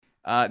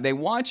They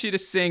want you to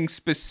sing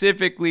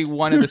specifically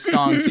one of the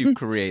songs you've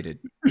created.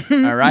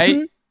 All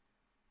right?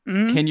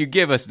 Can you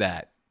give us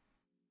that?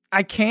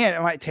 I can.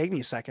 It might take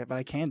me a second, but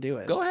I can do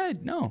it. Go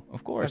ahead. No,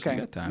 of course. Okay.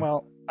 You got time.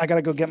 Well, I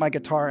gotta go get my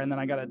guitar, and then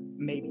I gotta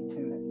maybe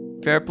tune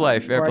it. Fair play.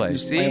 Fair Or I play. can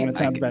just play See? when it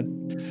sounds bad.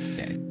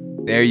 Okay.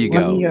 There you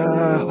go. Let me,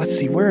 let's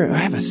see. Where I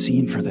have a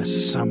scene for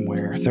this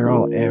somewhere. They're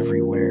all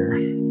everywhere.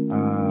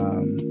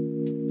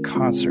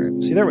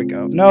 Concert. See, there we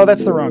go. No,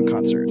 that's the wrong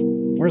concert.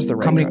 Where's the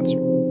right concert?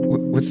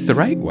 What's the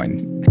right one?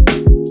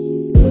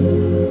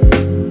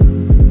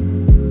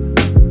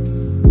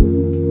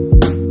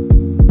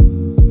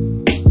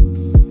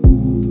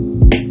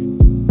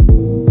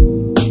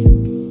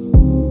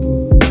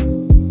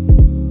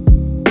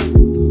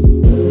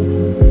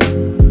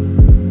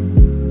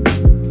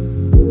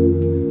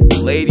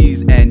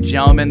 Ladies and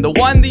gentlemen, the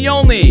one, the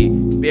only,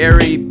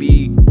 Barry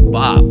B.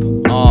 Bop.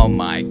 Oh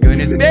my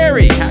goodness.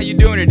 Barry, how you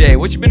doing today?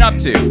 What you been up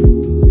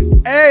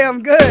to? Hey,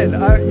 I'm good.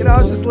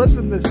 I was just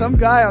listening to some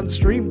guy on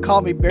stream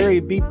call me Barry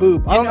Beep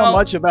Boop. I don't know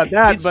much about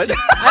that, but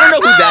I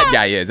don't know who that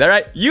guy is. All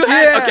right,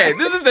 okay.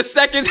 This is the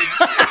second.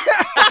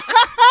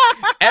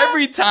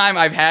 Every time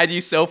I've had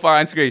you so far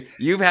on screen,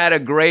 you've had a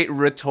great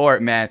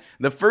retort, man.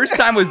 The first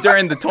time was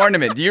during the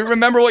tournament. Do you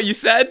remember what you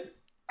said?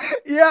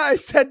 Yeah, I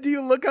said, "Do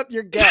you look up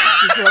your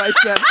guests?" Is what I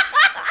said.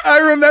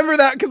 I remember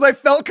that because I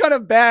felt kind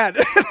of bad.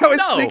 I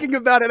was thinking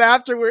about it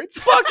afterwards.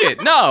 Fuck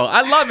it. No,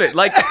 I love it.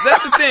 Like,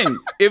 that's the thing.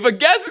 If a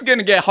guest is going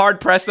to get hard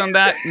pressed on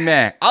that,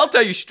 man, I'll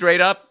tell you straight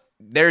up,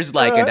 there's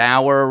like an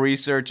hour of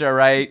research, all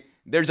right?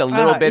 There's a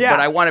little bit, but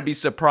I want to be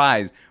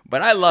surprised.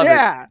 But I love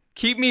it.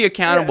 Keep me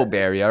accountable,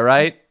 Barry, all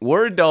right?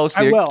 We're adults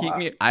here.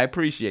 I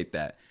appreciate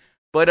that.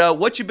 But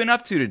what you been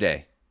up to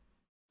today?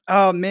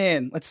 Oh,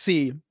 man. Let's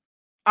see.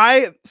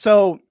 I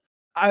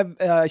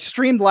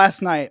streamed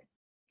last night,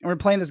 and we're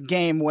playing this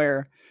game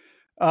where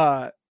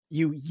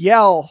you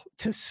yell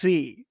to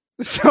see.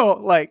 So,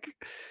 like,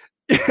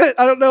 I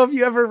don't know if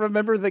you ever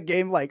remember the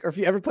game, like, or if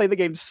you ever played the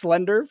game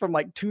Slender from,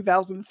 like,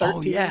 2013.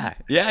 Oh, yeah.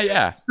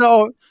 Yeah.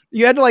 So,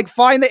 you had to, like,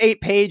 find the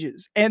 8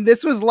 pages. And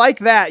this was like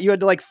that. You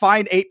had to, like,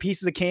 find 8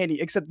 pieces of candy,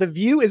 except the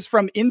view is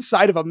from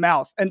inside of a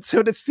mouth. And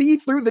so, to see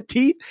through the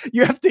teeth,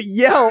 you have to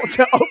yell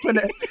to open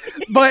it.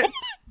 But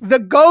the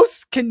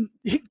ghost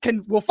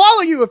will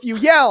follow you if you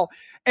yell.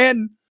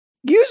 And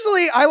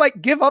usually I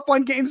like give up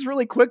on games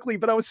really quickly,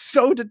 but I was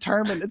so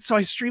determined. And so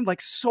I streamed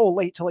like so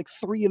late till like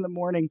 3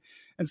 a.m.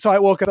 And so I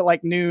woke up at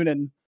like noon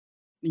and,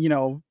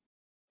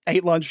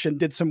 ate lunch and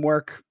did some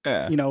work,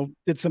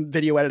 did some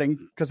video editing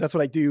because that's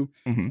what I do.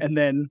 Mm-hmm. And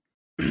then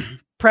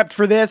prepped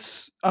for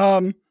this.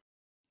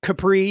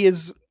 Capri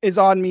is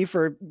on me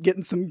for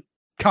getting some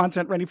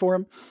content ready for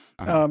him.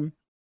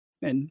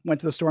 And went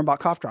to the store and bought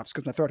cough drops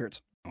because my throat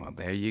hurts. Well,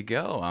 there you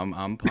go. I'm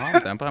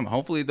pumped. I'm pumped.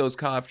 Hopefully those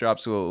cough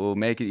drops will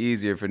make it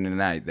easier for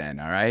tonight then,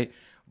 all right?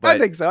 But I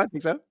think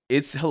so.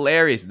 It's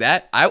hilarious.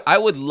 That I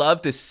would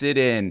love to sit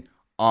in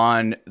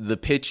on the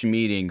pitch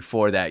meeting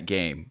for that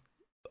game.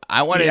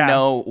 I want to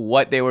know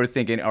what they were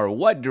thinking or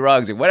what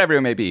drugs or whatever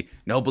it may be.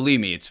 No, believe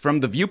me, it's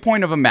from the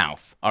viewpoint of a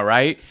mouth, all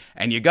right?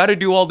 And you got to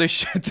do all this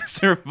shit to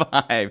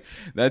survive.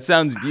 That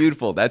sounds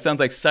beautiful. That sounds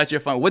like such a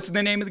fun. What's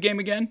the name of the game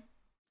again?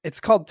 It's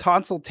called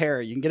Tonsil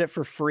Terror. You can get it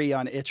for free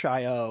on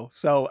itch.io.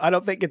 So I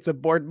don't think it's a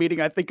board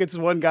meeting. I think it's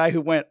one guy who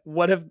went,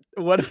 what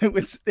if it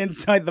was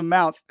inside the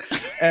mouth?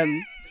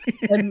 And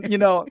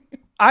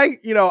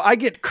I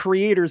get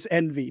creators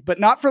envy, but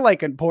not for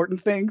like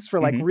important things,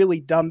 for like really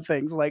dumb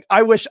things. Like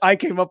I wish I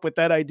came up with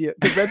that idea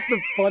because that's the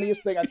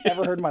funniest thing I've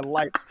ever heard in my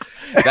life.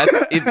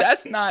 If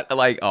that's not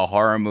like a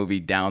horror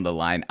movie down the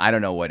line, I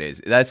don't know what is.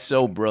 That's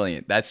so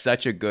brilliant. That's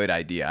such a good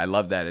idea. I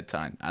love that a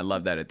ton.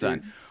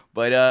 Dude.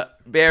 But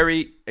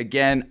Barry,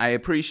 again, I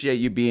appreciate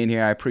you being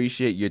here. I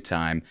appreciate your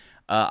time.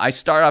 I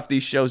start off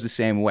these shows the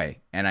same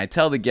way, and I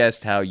tell the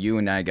guest how you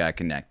and I got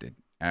connected.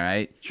 All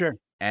right? Sure.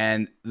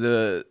 And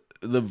the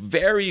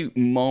very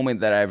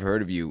moment that I've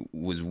heard of you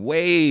was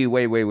way,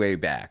 way, way, way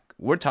back.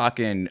 We're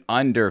talking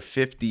under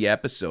 50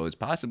 episodes,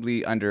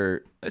 possibly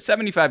under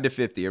 75 to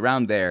 50,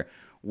 around there,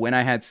 when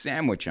I had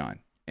Sandwich on.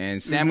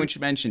 And Sandwich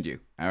mentioned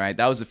you. All right?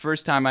 That was the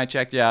first time I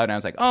checked you out, and I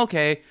was like, oh,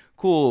 okay,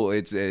 cool.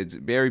 It's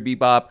Barry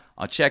Bebop.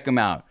 I'll check him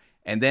out.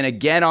 And then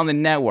again on the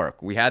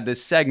network, we had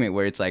this segment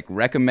where it's like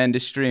recommend a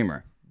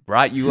streamer.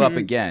 Brought you up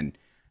again.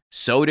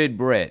 So did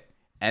Britt.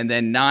 And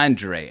then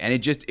Nandre. And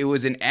it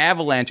was an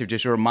avalanche of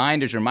just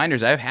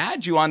reminders. I've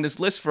had you on this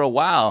list for a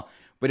while,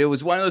 but it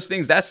was one of those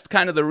things. That's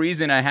kind of the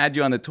reason I had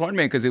you on the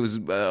tournament, because it was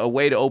a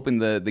way to open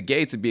the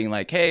gates of being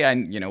like,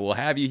 hey, we'll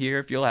have you here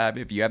if you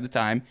have the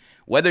time.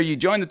 Whether you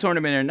join the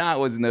tournament or not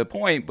wasn't the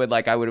point, but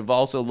like I would have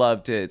also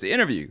loved to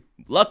interview.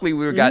 Luckily,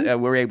 we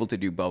were able to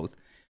do both.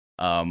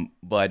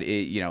 But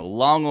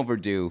long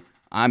overdue.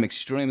 I'm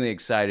extremely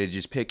excited to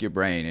just pick your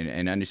brain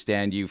and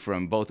understand you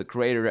from both the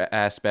creator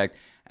aspect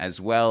as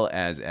well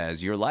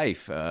as your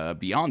life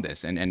beyond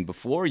this and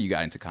before you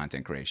got into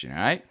content creation. All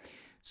right.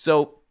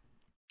 So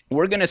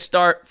we're going to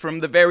start from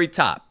the very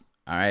top.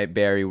 All right,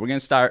 Barry, we're going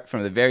to start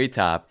from the very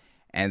top,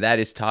 and that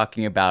is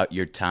talking about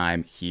your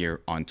time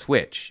here on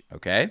Twitch.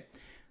 Okay.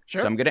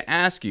 So I'm going to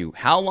ask you,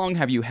 how long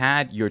have you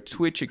had your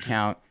Twitch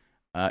account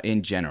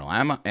in general?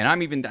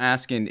 I'm even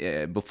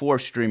asking before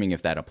streaming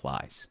if that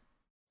applies.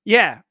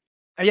 Yeah.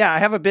 Yeah, I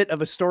have a bit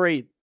of a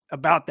story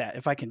about that,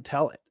 if I can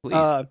tell it.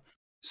 Please.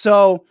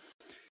 So,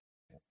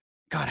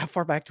 God, how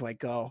far back do I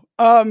go?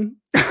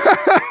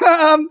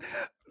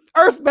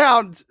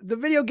 Earthbound, the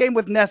video game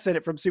with Ness in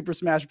it from Super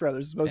Smash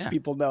Brothers. Most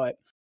people know it.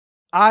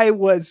 I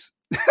was,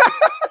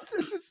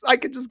 I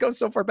could just go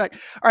so far back.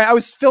 All right, I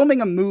was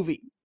filming a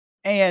movie,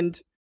 and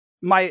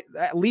my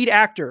lead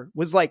actor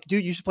was like,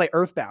 dude, you should play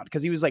Earthbound,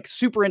 because he was like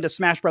super into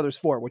Smash Brothers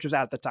 4, which was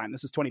out at the time.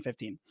 This is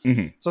 2015.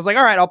 Mm-hmm. So I was like,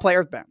 all right, I'll play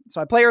Earthbound.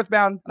 So I play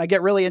Earthbound and I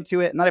get really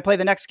into it. And then I play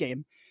the next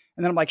game.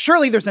 And then I'm like,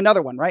 surely there's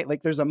another one, right?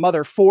 Like there's a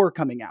Mother 4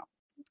 coming out.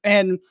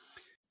 And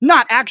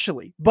not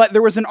actually, but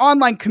there was an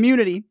online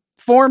community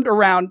formed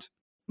around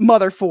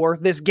Mother 4,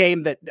 this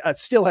game that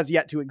still has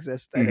yet to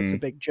exist. And it's a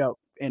big joke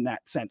in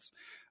that sense.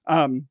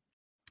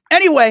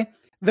 Anyway,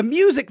 the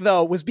music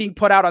though was being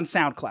put out on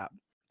SoundCloud.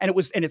 And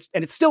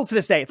it's still to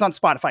this day, it's on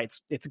Spotify.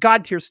 It's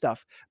God tier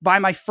stuff by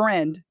my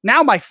friend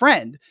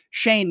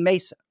Shane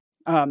Mesa,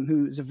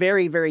 who's a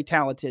very, very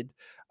talented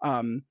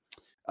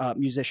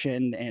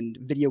musician and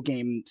video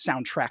game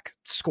soundtrack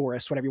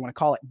scorist, whatever you want to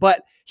call it.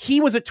 But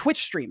he was a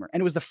Twitch streamer, and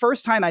it was the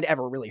first time I'd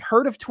ever really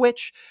heard of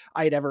Twitch.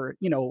 I'd ever,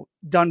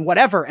 done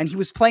whatever. And he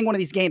was playing one of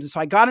these games. And so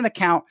I got an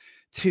account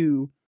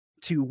to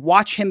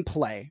watch him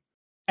play.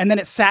 And then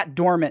it sat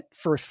dormant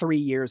for 3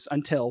 years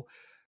until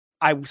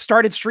I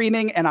started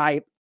streaming, and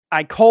I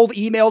cold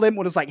emailed him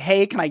and was like,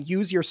 hey, can I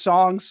use your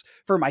songs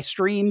for my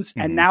streams?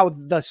 Mm-hmm. And now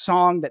the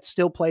song that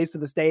still plays to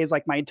this day is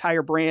like my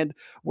entire brand.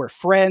 We're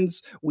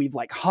friends. We've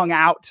like hung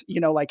out,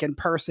 like in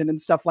person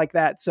and stuff like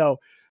that. So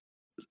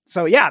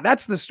yeah,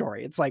 that's the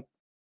story. It's like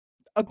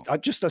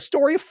just a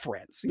story of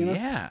friends,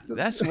 Yeah,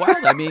 that's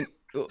wild. I mean,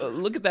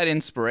 look at that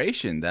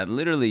inspiration that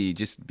literally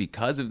just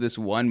because of this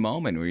one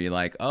moment where you're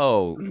like,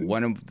 oh,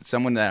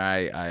 someone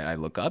that I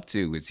look up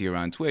to is here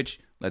on Twitch.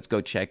 Let's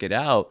go check it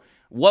out.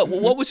 What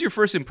was your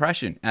first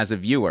impression as a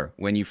viewer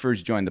when you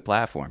first joined the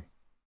platform?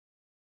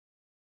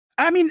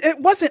 I mean,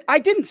 I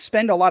didn't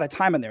spend a lot of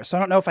time on there, so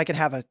I don't know if I could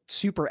have a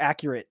super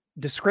accurate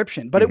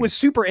description, but it was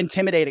super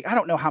intimidating. I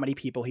don't know how many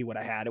people he would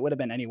have had. It would have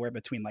been anywhere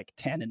between like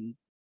 10 and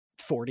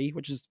 40,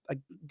 which is a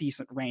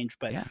decent range.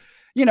 But,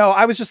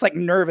 I was just like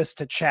nervous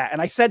to chat.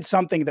 And I said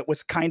something that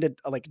was kind of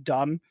like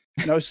dumb.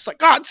 And I was just like,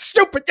 oh, it's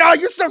stupid. Oh,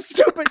 you're so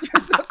stupid.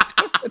 You're so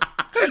stupid.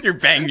 You're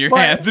banging your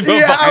hands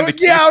behind the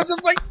camera. I was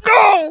just like,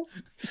 no,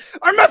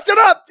 I messed it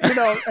up,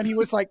 and he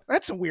was like,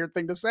 that's a weird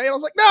thing to say. And I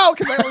was like, no,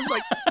 because I was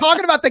like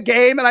talking about the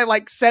game and I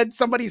like said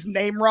somebody's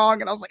name wrong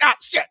and I was like,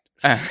 shit.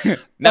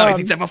 No, he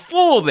thinks I'm a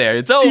fool there.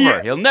 It's over.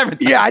 Yeah, He'll never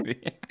touch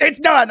me. It's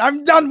done.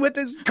 I'm done with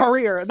this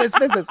career, this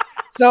business.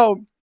 So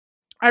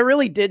I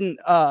really didn't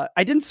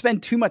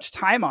spend too much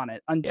time on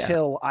it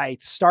until I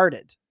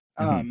started.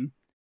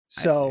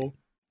 So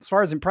as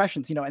far as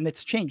impressions, and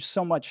it's changed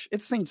so much.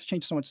 It's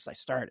changed so much as I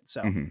started.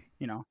 So,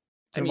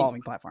 it's an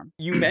evolving platform.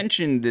 You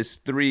mentioned this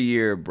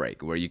 3-year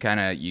break where you kind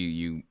of,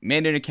 you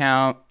made an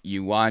account,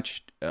 you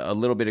watched a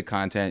little bit of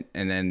content,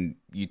 and then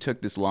you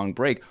took this long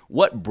break.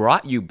 What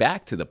brought you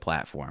back to the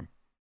platform?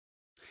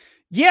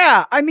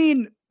 Yeah, I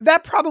mean,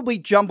 that probably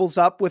jumbles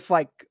up with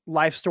like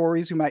life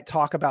stories we might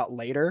talk about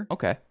later.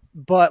 Okay.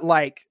 But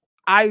like,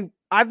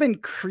 I've been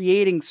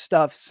creating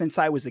stuff since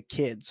I was a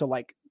kid. So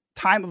like,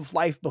 time of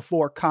life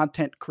before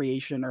content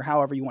creation, or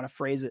however you want to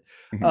phrase it,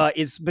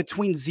 is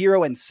between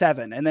 0 and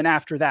 7. And then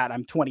after that,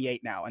 I'm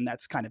 28 now. And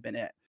that's kind of been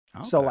it.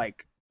 Okay. So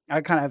like,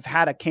 I kind of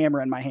had a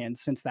camera in my hand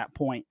since that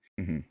point.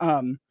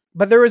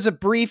 But there was a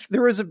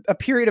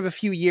period of a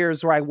few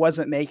years where I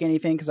wasn't making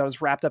anything because I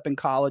was wrapped up in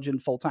college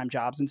and full-time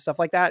jobs and stuff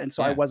like that. And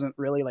so I wasn't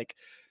really like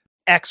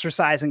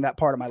exercising that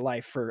part of my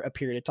life for a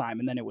period of time.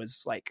 And then it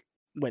was like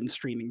when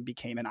streaming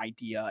became an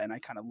idea and I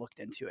kind of looked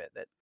into it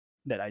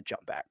that I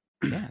jumped back.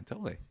 Yeah,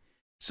 totally.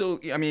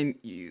 So, I mean,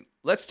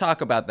 let's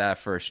talk about that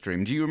first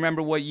stream. Do you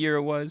remember what year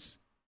it was?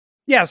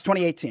 Yeah, it's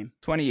 2018.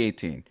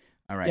 2018.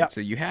 All right. Yep. So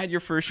you had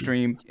your first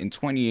stream in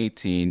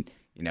 2018.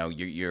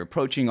 You're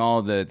approaching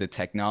all the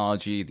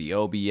technology, the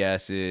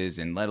OBSs,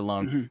 and let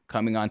alone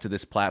coming onto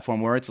this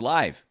platform where it's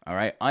live. All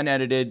right.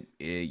 Unedited.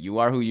 You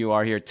are who you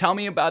are here. Tell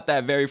me about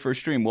that very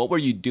first stream. What were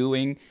you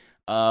doing?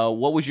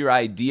 What was your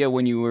idea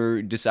when you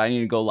were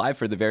deciding to go live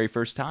for the very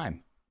first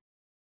time?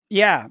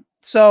 Yeah.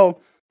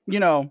 So,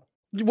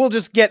 we'll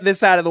just get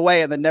this out of the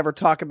way and then never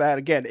talk about it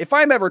again. If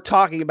I'm ever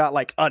talking about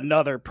like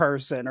another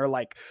person or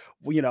like,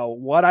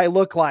 what I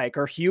look like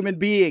or human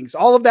beings,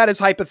 all of that is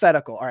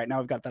hypothetical. All right. Now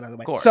I've got that out of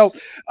the way. So,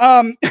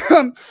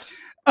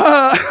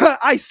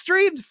 I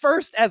streamed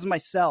first as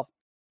myself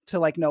to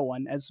like no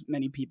one, as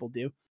many people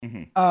do.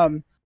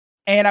 And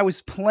I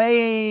was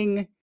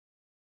playing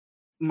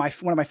one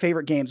of my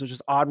favorite games, which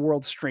is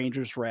Oddworld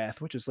Stranger's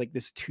Wrath, which is like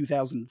this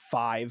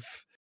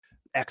 2005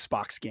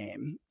 Xbox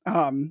game.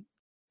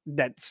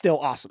 That's still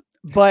awesome.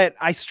 But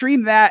I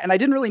streamed that and I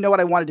didn't really know what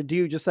I wanted to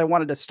do. Just I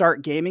wanted to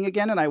start gaming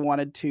again. And I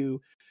wanted to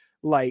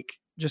like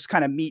just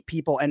kind of meet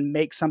people and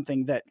make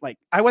something that like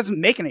I wasn't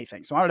making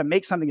anything. So I wanted to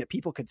make something that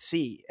people could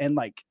see and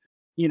like,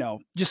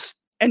 just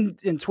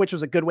and Twitch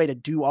was a good way to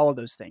do all of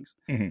those things.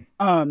 Mhm.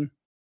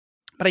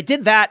 But I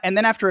did that, and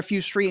then after a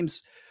few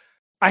streams,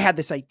 I had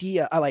this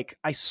idea.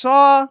 I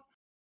saw,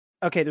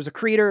 okay, there's a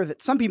creator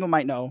that some people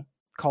might know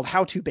called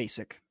How To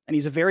Basic, and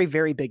he's a very,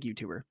 very big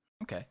YouTuber.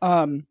 Okay.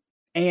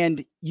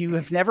 And you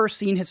have never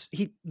seen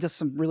he does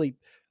some really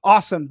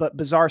awesome but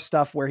bizarre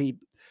stuff where he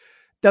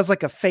does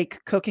like a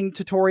fake cooking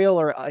tutorial,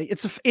 or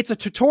it's a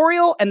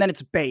tutorial and then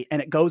it's bait,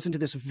 and it goes into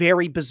this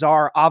very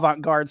bizarre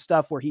avant-garde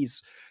stuff where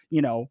he's,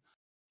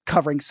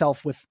 covering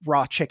self with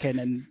raw chicken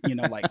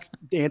and, like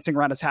dancing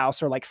around his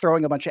house, or like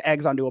throwing a bunch of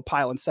eggs onto a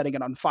pile and setting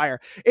it on fire.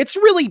 It's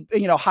really,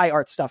 high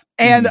art stuff.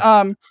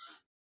 And,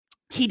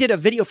 he did a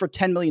video for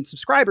 10 million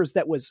subscribers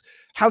that was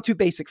How To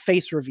Basic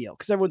face reveal.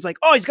 Cause everyone's like,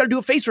 oh, he's got to do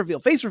a face reveal.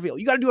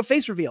 You got to do a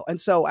face reveal. And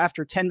so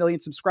after 10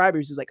 million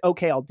subscribers, he's like,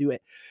 okay, I'll do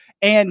it.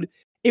 And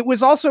it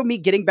was also me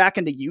getting back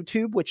into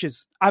YouTube, which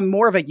is, I'm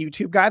more of a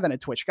YouTube guy than a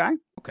Twitch guy.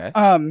 Okay.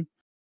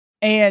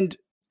 And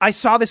I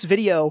saw this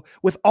video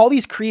with all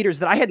these creators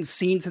that I hadn't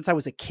seen since I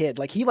was a kid.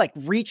 Like he like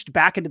reached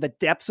back into the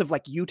depths of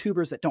like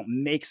YouTubers that don't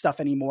make stuff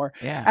anymore.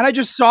 Yeah. And I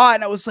just saw it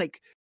and I was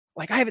like,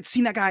 I haven't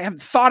seen that guy. I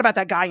haven't thought about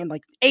that guy in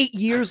like 8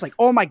 years. Like,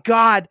 oh my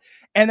God.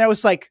 And I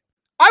was like,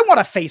 I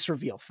want a face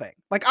reveal thing.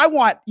 Like I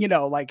want,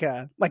 like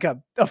a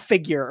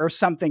figure or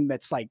something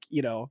that's like,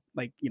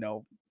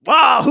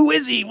 wow, who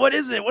is he? What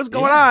is it? What's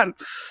going on?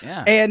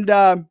 Yeah. And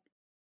I'm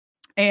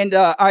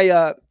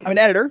an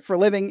editor for a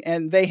living,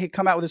 and they had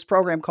come out with this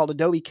program called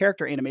Adobe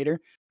Character Animator,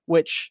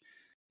 which,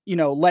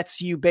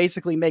 lets you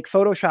basically make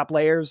Photoshop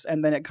layers,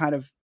 and then it kind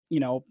of,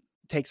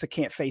 takes a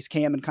face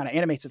cam and kind of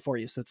animates it for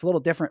you. So it's a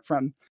little different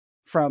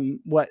from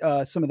what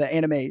some of the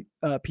anime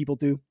people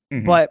do.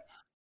 Mhm. But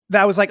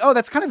that was like, oh,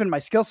 that's kind of in my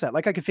skill set.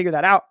 Like I could figure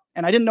that out.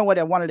 And I didn't know what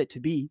I wanted it to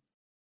be.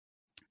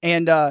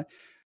 And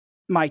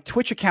my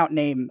Twitch account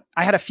name,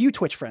 I had a few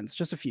Twitch friends,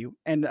 just a few.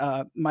 And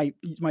my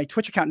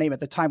Twitch account name at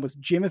the time was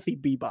Jimothy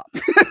Bebop.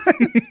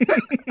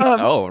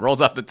 Oh, it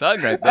rolls off the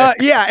tongue right there.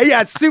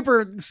 Yeah. It's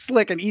super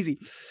slick and easy.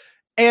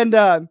 And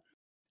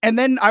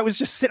then I was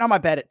just sitting on my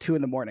bed at 2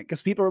 a.m.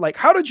 because people were like,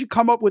 how did you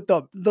come up with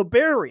the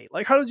berry?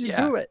 Like, how did you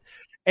do it?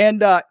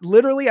 And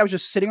literally I was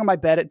just sitting on my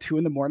bed at 2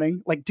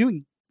 a.m, like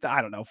doing,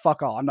 I don't know,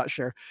 fuck all. I'm not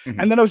sure. Mhm.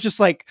 And then I was just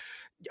like,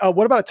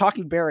 what about a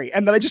talking berry?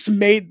 And then I just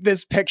made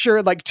this picture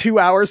in like 2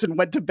 hours and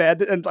went to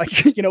bed and like,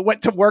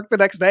 went to work the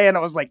next day. And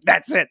I was like,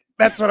 that's it.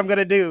 That's what I'm going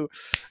to do.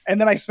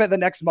 And then I spent the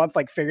next month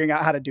like figuring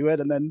out how to do it.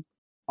 And then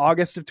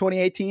August of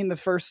 2018,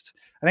 August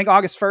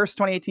 1st,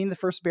 2018, the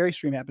first berry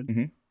stream happened.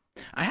 Mm-hmm.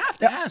 I have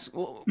to ask,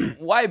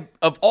 why,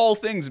 of all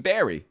things,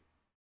 berry?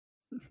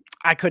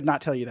 I could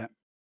not tell you that.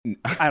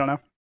 I don't know.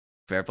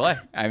 Fair play.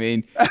 I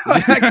mean,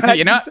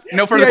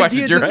 no further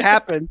questions.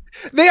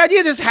 The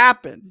idea just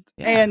happened.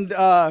 Yeah. And,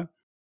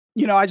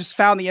 I just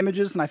found the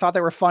images and I thought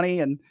they were funny.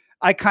 And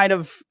I kind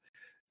of,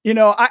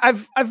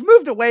 I've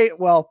moved away.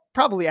 Well,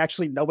 probably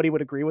actually nobody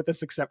would agree with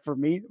this except for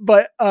me.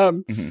 But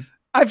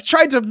I've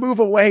tried to move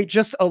away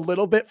just a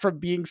little bit from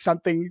being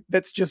something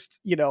that's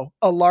just,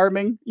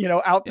 alarming,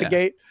 out the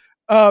gate.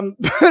 But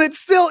it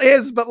still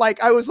is. But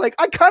like, I was like,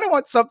 I kind of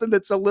want something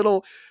that's a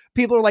little,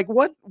 people are like,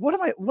 what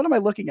am I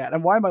looking at?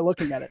 And why am I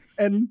looking at it?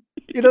 And,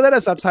 that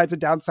has upsides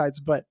and downsides,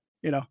 but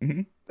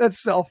mm-hmm. that's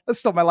still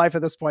my life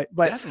at this point.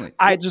 But definitely.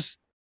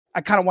 I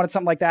kind of wanted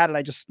something like that. And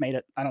I just made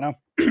it. I don't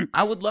know.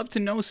 I would love to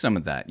know some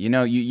of that.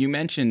 You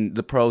mentioned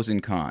the pros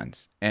and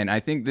cons, and I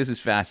think this is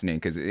fascinating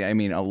because I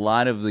mean, a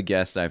lot of the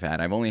guests I've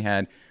only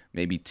had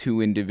maybe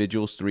 3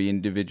 individuals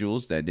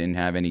that didn't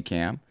have any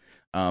cam.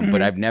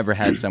 But I've never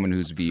had someone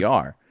who's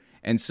VR.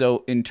 And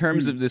so in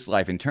terms of this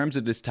life, in terms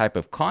of this type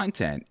of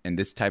content and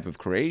this type of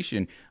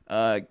creation,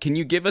 can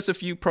you give us a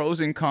few pros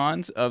and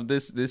cons of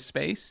this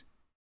space?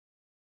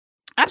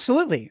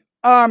 Absolutely.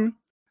 I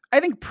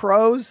think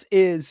pros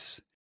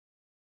is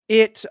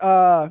it,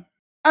 I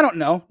don't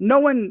know. No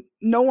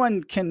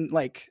one can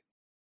like,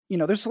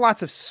 there's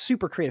lots of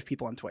super creative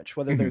people on Twitch,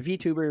 whether they're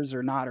VTubers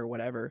or not or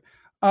whatever.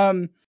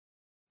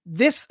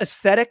 This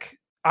aesthetic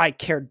I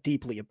care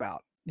deeply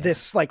about. Yeah.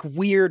 This like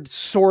weird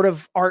sort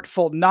of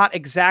artful, not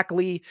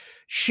exactly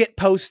shit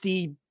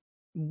posty,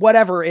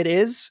 whatever it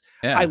is.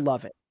 Yeah. I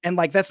love it. And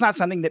like, that's not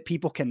something that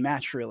people can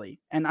match really.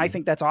 And I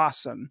think that's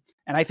awesome.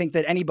 And I think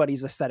that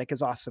anybody's aesthetic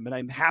is awesome. And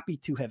I'm happy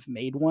to have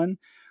made one.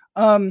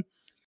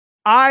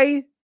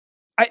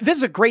 This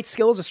is a great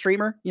skill as a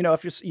streamer.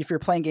 If you're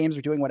playing games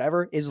or doing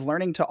whatever, is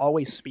learning to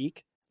always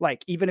speak.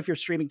 Like, even if you're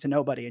streaming to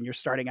nobody and you're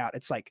starting out,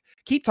 it's like,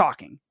 keep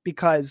talking,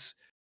 because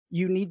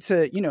you need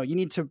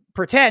to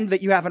pretend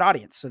that you have an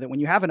audience, so that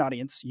when you have an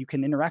audience, you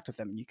can interact with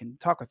them and you can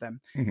talk with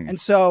them. Mm-hmm. And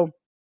so,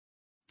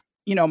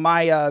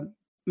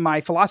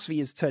 my philosophy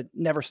is to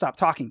never stop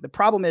talking. The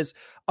problem is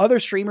other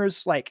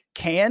streamers like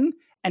can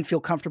and feel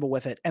comfortable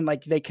with it. And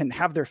like, they can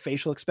have their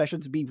facial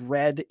expressions be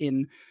read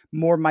in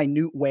more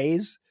minute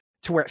ways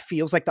to where it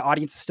feels like the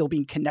audience is still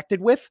being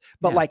connected with.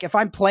 But like, if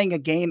I'm playing a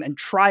game and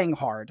trying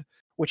hard,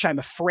 which I'm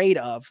afraid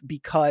of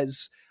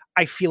because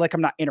I feel like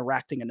I'm not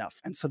interacting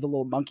enough. And so the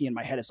little monkey in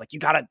my head is like, you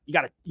gotta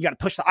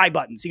push the I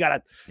buttons. You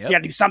gotta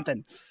do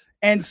something.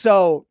 And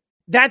so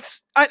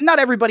that's not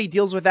everybody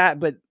deals with that,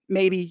 but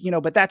maybe,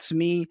 but that's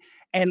me.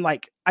 And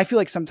like, I feel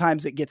like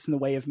sometimes it gets in the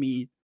way of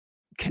me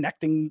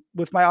connecting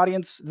with my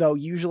audience, though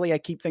usually I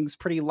keep things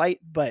pretty light.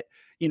 But,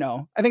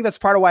 I think that's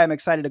part of why I'm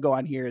excited to go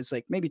on here is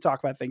like maybe talk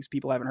about things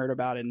people haven't heard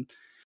about and,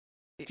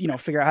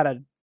 figure out how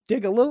to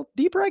dig a little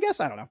deeper, I guess.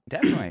 I don't know.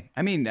 Definitely.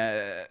 I mean,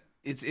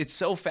 it's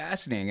so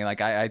fascinating.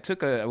 Like I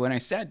took when I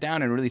sat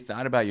down and really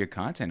thought about your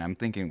content, I'm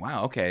thinking,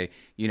 wow, okay,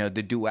 the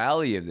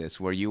duality of this,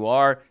 where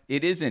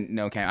it isn't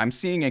okay. I'm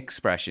seeing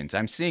expressions.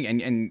 I'm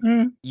seeing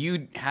and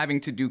you having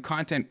to do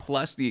content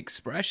plus the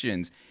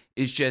expressions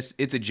is just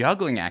it's a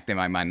juggling act in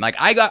my mind. Like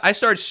I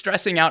started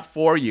stressing out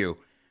for you,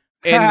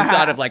 in the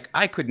thought of like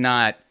I could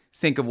not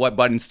think of what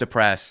buttons to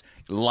press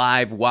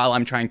live while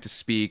I'm trying to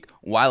speak,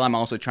 while I'm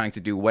also trying to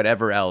do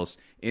whatever else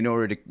in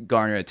order to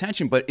garner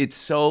attention. But it's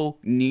so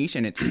niche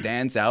and it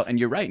stands out. And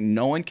you're right,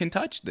 no one can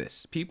touch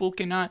this. People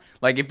cannot,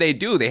 like if they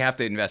do, they have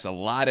to invest a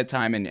lot of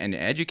time in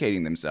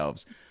educating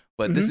themselves.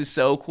 But this is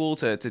so cool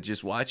to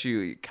just watch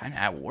you kind of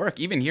at work,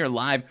 even here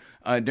live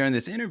during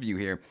this interview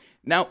here.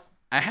 Now,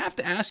 I have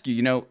to ask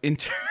you,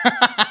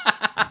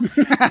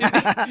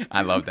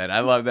 I love that. I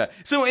love that.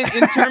 So in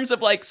terms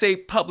of like, say,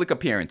 public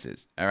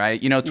appearances, all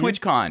right,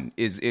 TwitchCon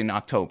is in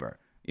October.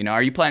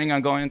 Are you planning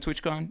on going to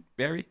TwitchCon,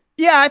 Barry?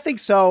 Yeah, I think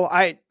so.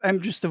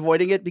 I'm just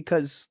avoiding it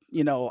because,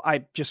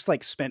 I just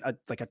like spent a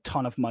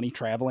ton of money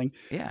traveling.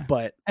 Yeah.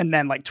 And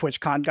then like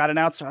TwitchCon got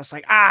announced and I was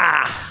like,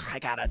 I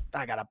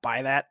gotta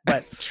buy that.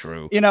 But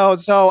true.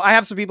 So I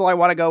have some people I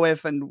want to go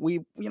with and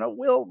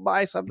we'll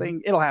buy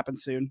something. It'll happen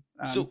soon.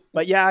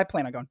 But yeah, I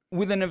plan on going.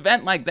 With an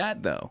event like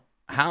that though,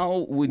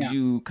 how would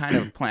you kind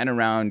of plan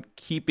around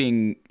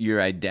keeping your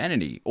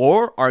identity?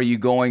 Or are you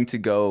going to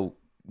go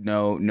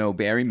no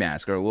Barry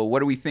mask? Or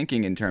what are we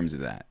thinking in terms of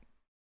that?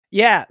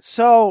 Yeah,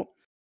 so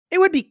it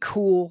would be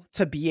cool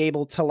to be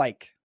able to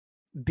like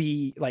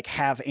be like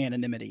have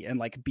anonymity and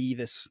like be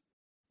this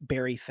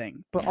Barry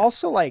thing. But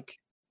also like,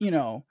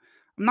 I'm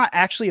not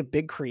actually a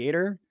big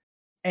creator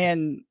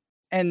and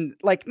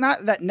like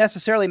not that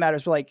necessarily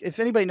matters, but like if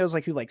anybody knows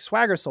like who like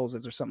Swagger Souls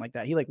is or something like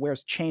that, he like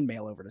wears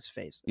chainmail over his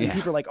face. And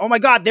people are like, oh my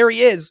God, there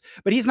he is.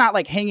 But he's not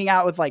like hanging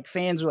out with like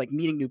fans or like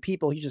meeting new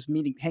people. He's just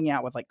hanging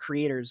out with like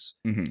creators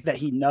that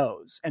he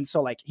knows. And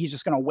so like he's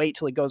just gonna wait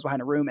till he goes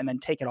behind a room and then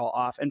take it all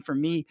off. And for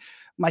me,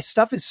 my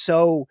stuff is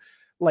so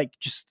like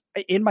just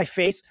in my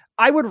face.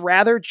 I would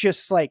rather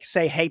just like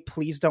say, hey,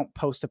 please don't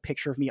post a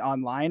picture of me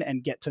online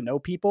and get to know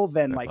people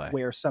than like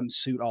wear some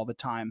suit all the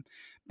time.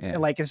 Yeah.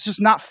 Like, it's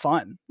just not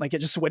fun. Like, it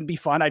just wouldn't be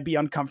fun. I'd be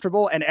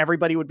uncomfortable and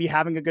everybody would be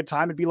having a good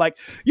time and be like,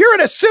 you're in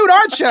a suit,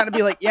 aren't you? And I'd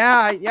be like,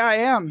 yeah, I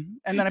am.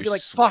 And then I'd be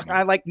like, fuck,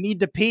 I like need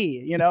to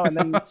pee, and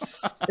then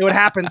it would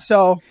happen.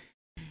 So,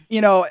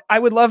 I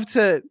would love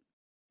to,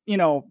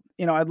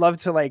 I'd love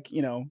to like,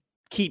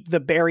 keep the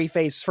Barry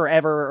face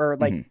forever or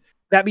like,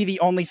 that'd be the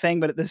only thing.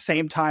 But at the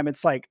same time,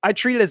 it's like, I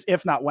treat it as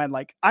if not when,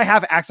 like I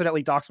have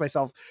accidentally doxed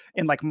myself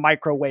in like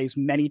micro ways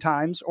many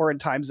times or in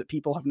times that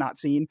people have not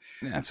seen.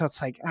 Yeah. And so it's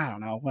like, I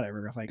don't know,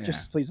 whatever. Like,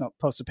 just please don't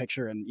post a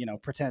picture and,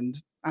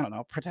 pretend. I don't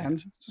know,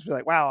 pretend. Just be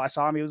like, wow, I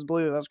saw him. He was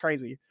blue. That was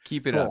crazy.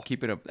 Keep it up.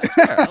 Keep it up. That's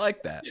fair. I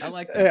like that.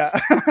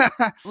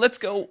 Yeah. Let's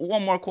go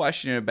one more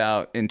question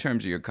about in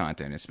terms of your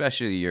content,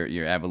 especially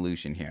your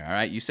evolution here. All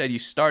right. You said you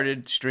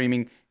started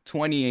streaming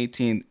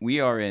 2018. We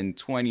are in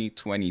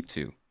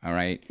 2022. All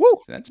right. Woo.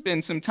 So that's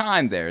been some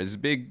time there. It's a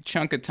big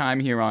chunk of time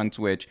here on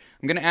Twitch.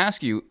 I'm going to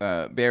ask you,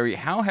 Barry,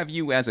 how have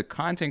you as a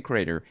content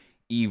creator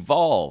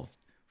evolved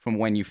from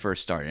when you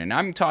first started? And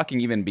I'm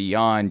talking even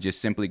beyond just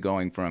simply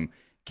going from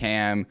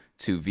cam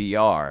to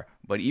VR,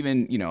 but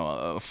even,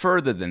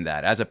 further than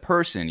that as a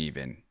person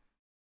even.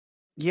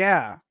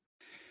 Yeah,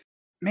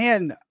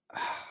 man,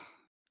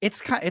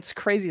 it's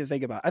crazy to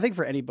think about. I think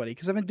for anybody,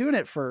 because I've been doing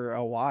it for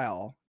a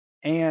while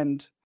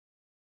and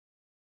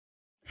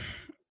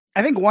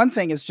I think one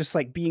thing is just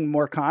like being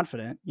more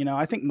confident.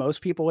 I think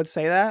most people would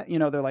say that,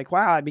 they're like,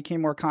 wow, I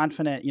became more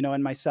confident,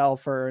 in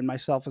myself or in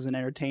myself as an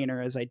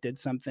entertainer as I did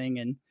something.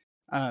 And,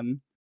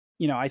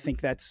 I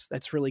think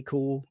that's really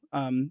cool.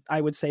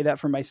 I would say that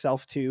for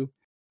myself too.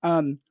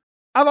 I've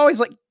always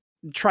like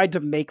tried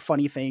to make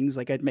funny things.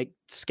 Like I'd make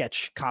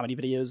sketch comedy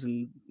videos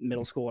in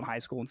middle school and high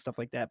school and stuff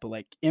like that. But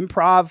like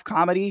improv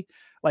comedy,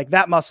 like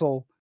that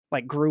muscle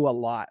like grew a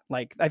lot.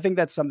 Like, I think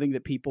that's something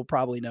that people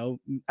probably know.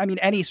 I mean,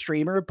 any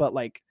streamer, but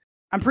like,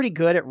 I'm pretty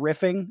good at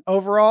riffing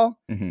overall.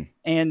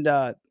 And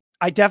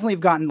I definitely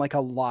have gotten like a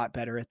lot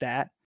better at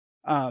that.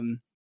 And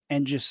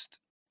just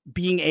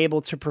being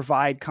able to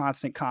provide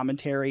constant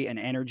commentary and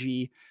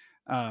energy,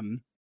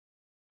 and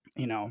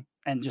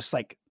just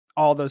like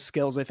all those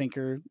skills I think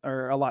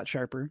are a lot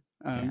sharper.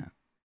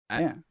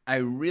 I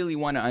really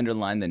want to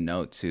underline the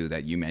note too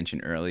that you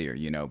mentioned earlier,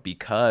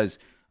 because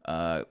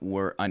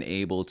we're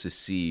unable to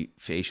see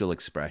facial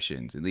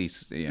expressions, at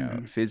least,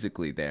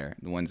 physically there,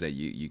 the ones that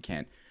you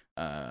can't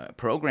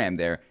program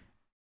there.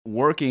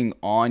 Working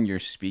on your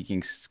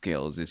speaking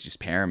skills is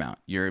just paramount.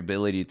 Your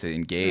ability to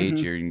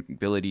engage, your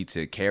ability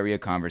to carry a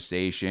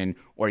conversation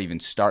or even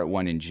start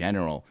one in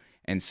general.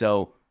 And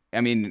so I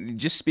mean,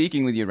 just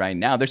speaking with you right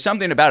now, there's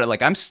something about it.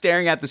 Like I'm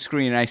staring at the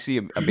screen and I see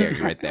a Barry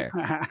right there,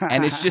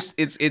 and it's just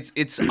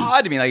it's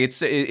odd to me. Like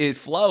it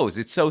flows.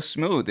 It's so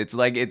smooth. It's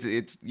like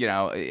it's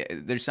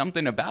there's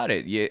something about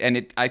it. Yeah,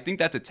 and I think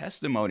that's a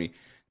testimony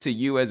to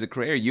you as a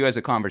creator, you as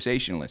a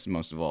conversationalist,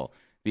 most of all,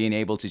 being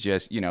able to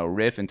just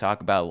riff and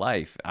talk about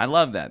life. I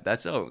love that.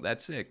 That's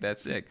sick.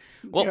 That's sick.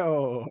 Well,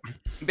 Yo.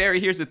 Barry,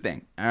 here's the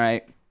thing. All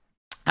right,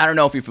 I don't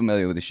know if you're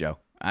familiar with the show.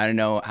 I don't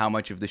know how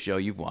much of the show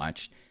you've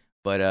watched.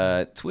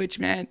 But Twitch,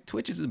 man,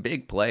 Twitch is a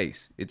big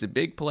place. It's a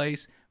big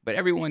place, but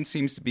everyone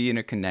seems to be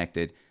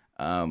interconnected.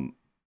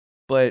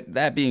 But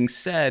that being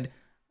said,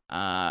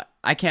 I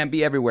can't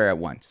be everywhere at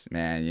once,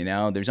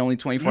 man. There's only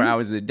 24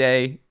 hours a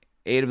day.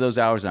 8 of those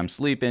hours I'm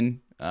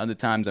sleeping. Other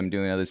times I'm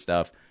doing other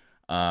stuff.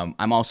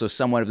 I'm also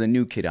somewhat of the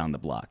new kid on the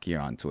block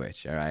here on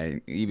Twitch, all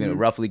right? Even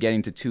roughly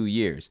getting to 2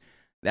 years.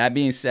 That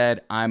being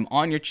said, I'm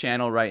on your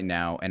channel right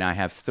now, and I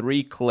have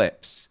 3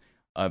 clips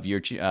of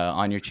your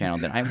on your channel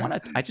that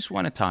I just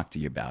want to talk to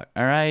you about.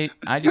 All right,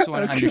 I just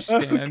want to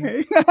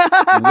understand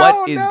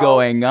what is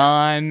going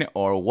on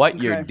or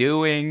what you're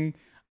doing.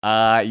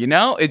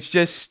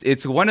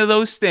 It's one of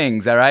those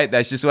things. All right,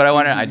 that's just what I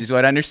want to. I just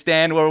want to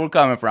understand where we're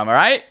coming from. All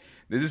right,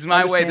 this is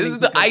my way. This is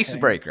the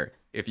icebreaker,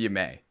 if you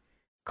may.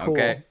 Cool.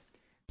 Okay,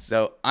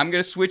 so I'm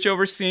gonna switch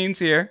over scenes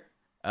here.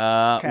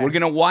 We're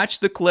gonna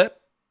watch the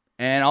clip,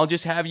 and I'll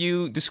just have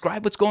you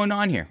describe what's going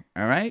on here.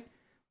 All right,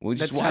 we'll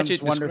just watch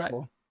it.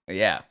 Wonderful.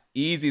 Yeah,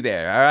 easy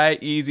there. All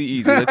right,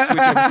 easy. Let's switch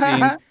over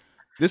scenes.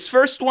 This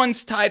first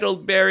one's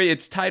titled, Barry.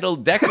 It's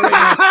titled "Decorating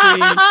a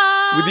Tree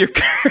with Your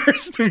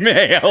Cursed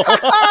Mail."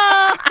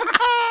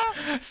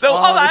 So,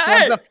 this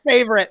one's a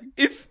favorite.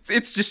 It's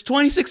just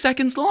 26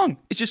 seconds long.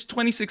 It's just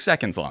 26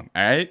 seconds long.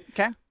 All right.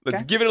 Okay.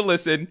 Let's give it a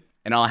listen,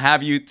 and I'll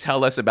have you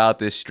tell us about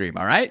this stream.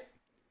 All right.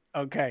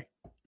 Okay.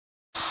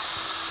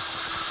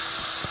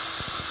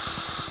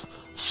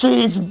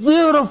 She's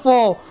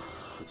beautiful.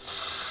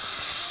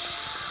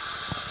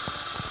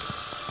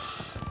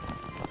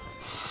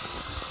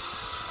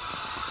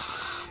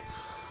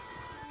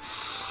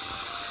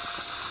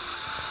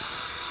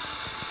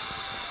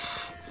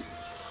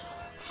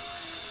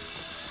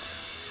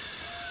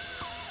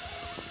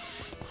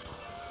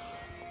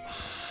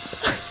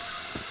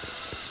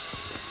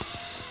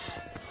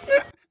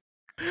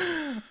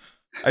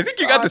 I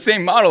think you got the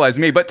same model as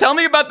me, but tell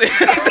me about the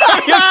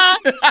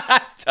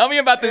tell me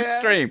about this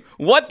stream.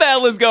 What the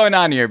hell is going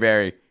on here,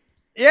 Barry?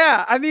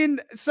 Yeah, I mean,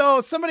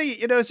 so somebody,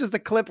 it's just a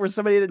clip where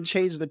somebody didn't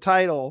change the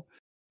title.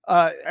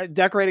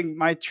 Decorating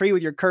my tree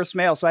with your cursed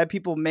mail. So I had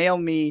people mail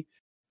me,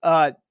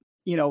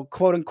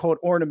 quote unquote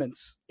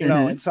ornaments,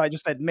 and so I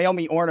just said mail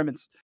me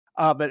ornaments.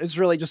 But it's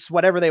really just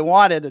whatever they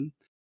wanted, and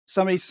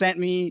somebody sent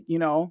me,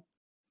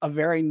 a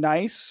very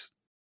nice,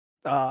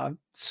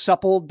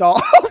 supple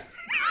doll.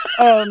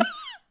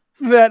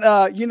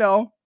 That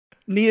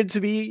needed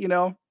to be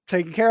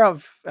taken care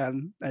of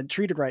and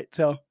treated right.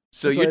 So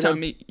you're telling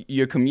me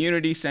your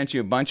community sent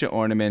you a bunch of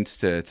ornaments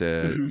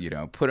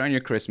to put on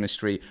your Christmas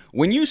tree.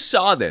 When you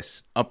saw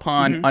this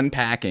upon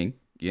unpacking,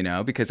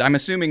 because I'm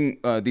assuming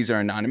these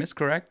are anonymous,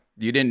 correct?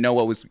 You didn't know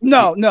what was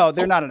no,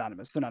 they're not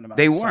anonymous. They're not anonymous.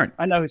 They weren't.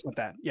 I know who sent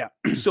that. Yeah.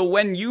 So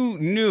when you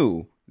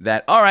knew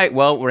that, all right,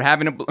 well, we're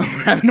having to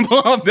blow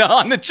up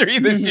on the tree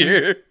this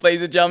year,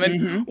 ladies and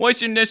gentlemen.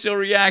 What's your initial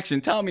reaction?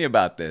 Tell me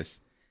about this.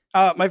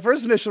 My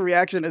first initial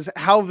reaction is,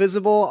 how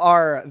visible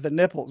are the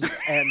nipples,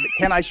 and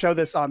can I show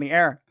this on the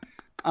air?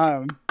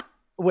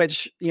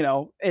 Which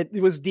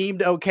it was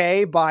deemed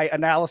okay by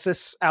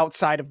analysis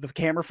outside of the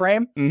camera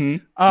frame.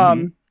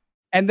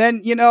 And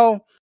then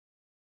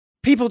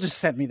people just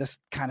send me this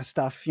kind of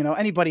stuff.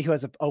 Anybody who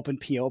has an open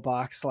PO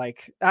box,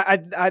 like I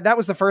that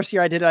was the first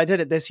year I did it. I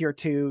did it this year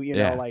too.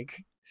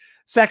 Like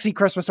sexy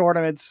Christmas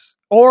ornaments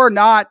or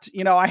not.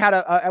 I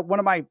had one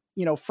of my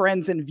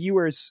friends and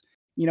viewers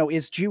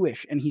is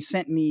Jewish, and he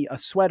sent me a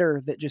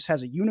sweater that just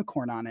has a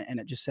unicorn on it, and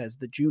it just says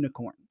the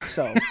Junicorn.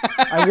 So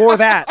I wore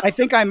that. I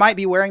think I might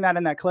be wearing that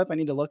in that clip. I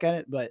need to look at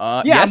it, but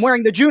yes. I'm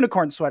wearing the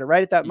Junicorn sweater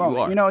right at that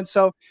moment. And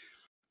so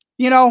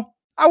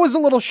I was a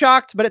little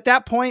shocked, but at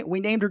that point we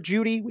named her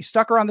Judy. We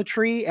stuck her on the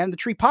tree, and the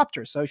tree popped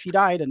her, so she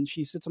died, and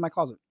she sits in my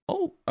closet.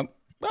 Oh, you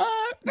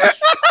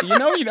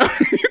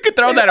could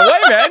throw that away,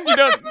 man.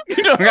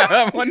 You don't.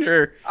 I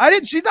wonder. I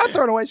didn't. She's not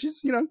thrown away.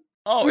 She's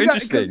Oh,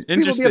 interesting.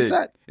 People be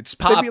upset. It's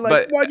popped, they'd be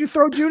like, why'd you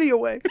throw Judy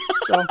away?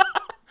 So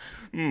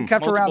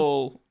kept her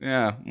around.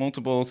 Yeah,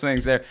 multiple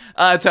things there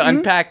to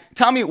unpack.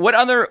 Tell me, what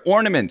other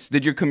ornaments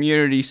did your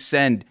community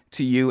send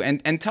to you?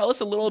 And tell us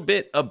a little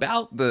bit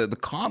about the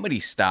comedy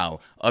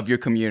style of your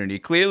community.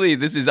 Clearly,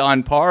 this is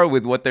on par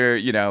with what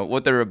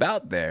they're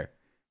about there.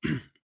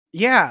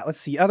 Yeah, let's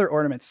see, other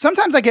ornaments.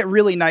 Sometimes I get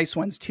really nice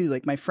ones too.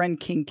 Like my friend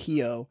King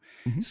Keo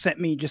sent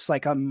me just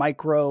like a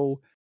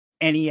micro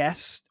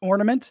NES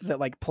ornament that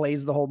like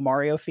plays the whole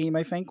Mario theme,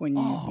 I think, when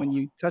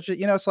you touch it.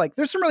 It's like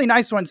there's some really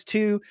nice ones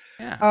too.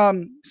 Yeah.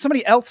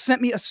 Somebody else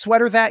sent me a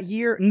sweater that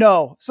year.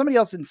 No, somebody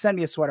else didn't send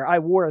me a sweater. I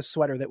wore a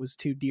sweater that was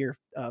too dear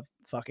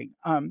fucking.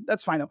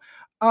 That's fine though.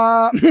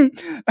 Um,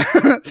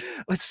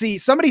 let's see.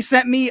 Somebody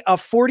sent me a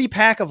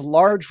 40-pack of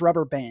large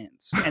rubber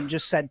bands and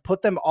just said,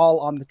 put them all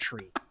on the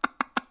tree.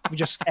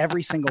 Just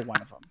every single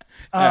one of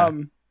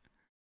them.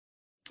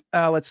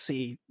 Let's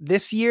see.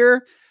 This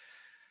year,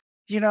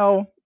 I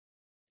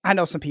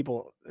know some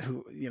people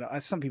who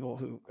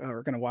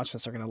are going to watch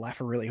this are going to laugh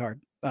really hard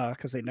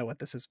because they know what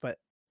this is. But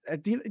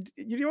do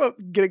you know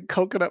what getting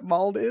coconut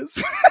mauled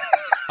is?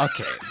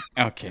 Okay.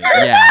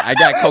 Yeah, I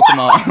got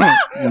coconut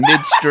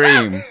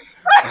midstream.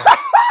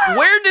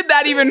 Where did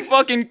that even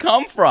fucking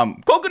come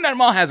from? Coconut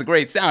Mall has a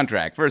great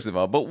soundtrack, first of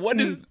all, but what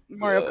is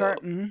Mario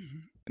Kart?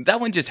 That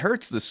one just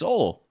hurts the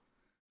soul.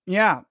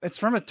 Yeah, it's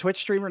from a Twitch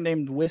streamer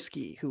named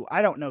Whiskey, who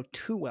I don't know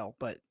too well,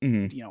 but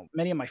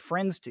many of my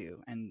friends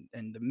do, and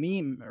the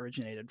meme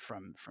originated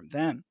from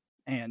them.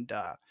 And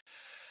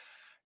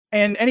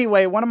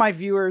anyway, one of my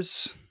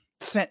viewers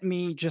sent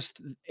me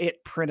just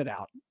it printed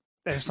out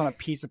just on a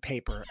piece of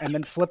paper and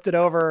then flipped it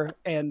over,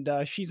 and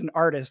she's an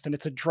artist, and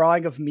it's a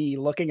drawing of me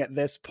looking at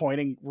this,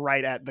 pointing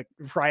right out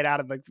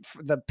of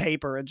the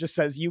paper. It just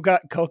says, "You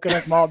got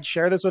coconut mauled.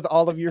 Share this with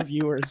all of your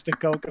viewers to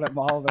coconut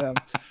maul them."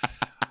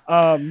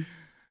 I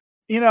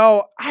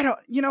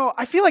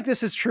feel like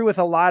this is true with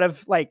a lot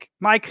of like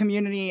my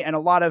community and a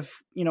lot of,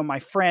 my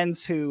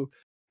friends who,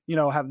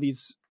 have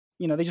these,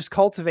 they just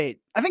cultivate.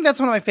 I think that's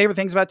one of my favorite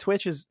things about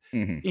Twitch is,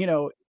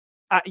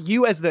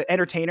 you as the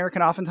entertainer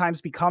can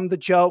oftentimes become the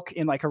joke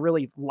in like a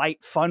really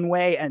light, fun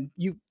way. And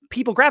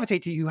people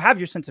gravitate to you, have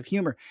your sense of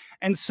humor.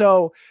 And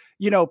so,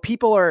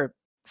 people are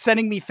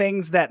sending me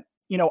things that,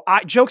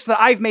 jokes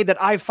that I've made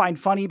that I find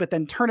funny, but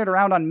then turn it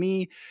around on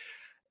me.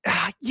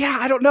 Yeah,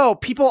 I don't know.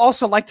 People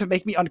also like to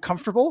make me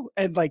uncomfortable,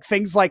 and like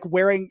things like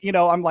wearing,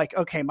 I'm like,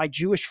 okay, my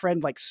Jewish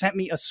friend like sent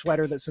me a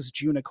sweater that says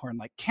Junicorn.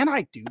 Like, can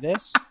I do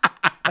this?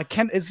 Like,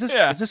 is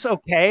this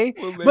okay?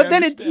 Well, but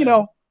then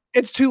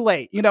it's too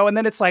late, and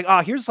then it's like,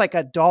 oh, here's like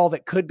a doll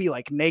that could be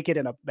like naked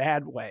in a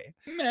bad way.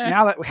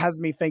 Now that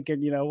has me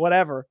thinking,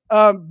 whatever.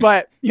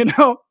 But can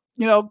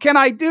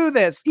I do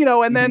this?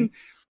 And then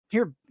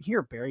here,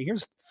 Barry,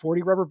 here's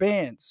 40 rubber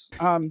bands.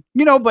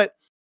 But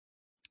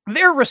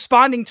they're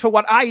responding to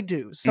what I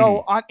do.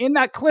 So in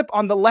that clip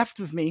on the left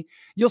of me,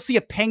 you'll see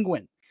a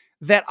penguin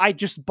that I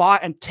just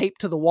bought and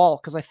taped to the wall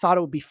because I thought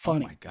it would be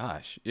funny. Oh my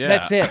gosh. Yeah.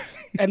 That's it.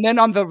 And then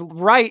on the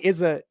right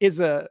is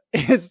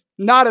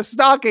not a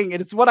stocking.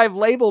 It's what I've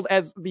labeled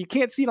as, you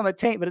can't see it on the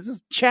tape, but it's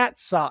this chat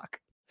sock.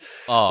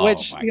 Oh,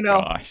 which, my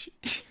gosh.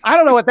 I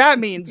don't know what that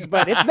means,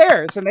 but it's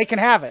theirs and they can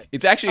have it.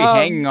 It's actually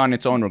hanging on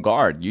its own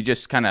regard. You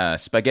just kind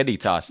of spaghetti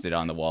tossed it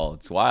on the wall.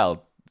 It's wild.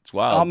 It's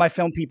wild. All my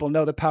film people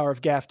know the power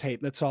of gaff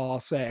tape. That's all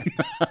I'll say.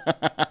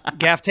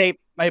 Gaff tape,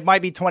 it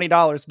might be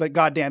 $20, but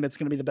goddamn, it's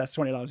going to be the best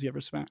 $20 you ever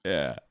spent.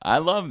 Yeah, I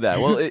love that.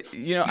 Well,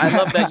 I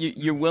love that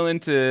you're willing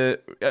to,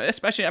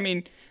 especially, I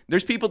mean,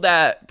 there's people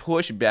that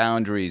push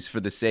boundaries for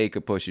the sake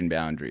of pushing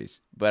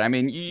boundaries. But I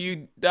mean,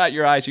 you dot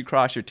your I's, you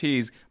cross your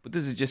T's, but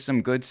this is just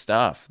some good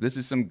stuff. This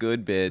is some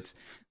good bits.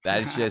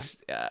 That is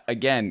just,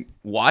 again,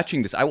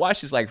 watching this. I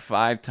watched this like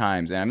 5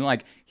 times, and I'm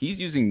like,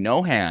 he's using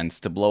no hands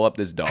to blow up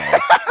this doll.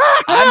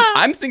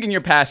 I'm thinking you're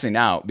passing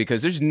out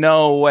because there's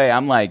no way.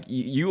 I'm like,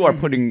 you're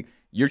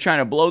trying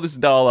to blow this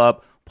doll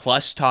up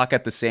plus talk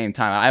at the same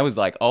time. I was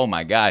like, oh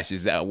my gosh,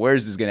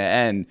 where's this going to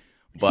end?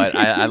 But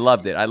I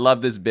loved it. I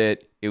love this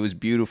bit. It was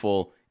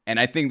beautiful. And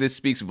I think this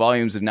speaks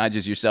volumes of not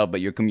just yourself,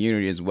 but your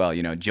community as well.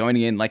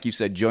 Joining in, like you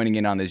said, joining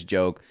in on this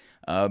joke,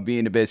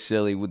 being a bit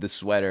silly with the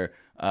sweater.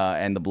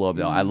 And the blow up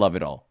doll. I love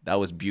it all. That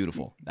was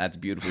beautiful. That's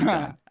beautifully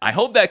done. I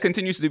hope that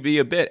continues to be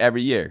a bit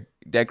every year.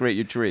 Decorate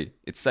your tree.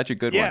 It's such a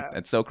good one.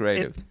 That's so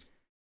creative.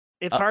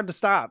 It's hard to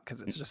stop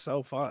because it's just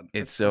so fun.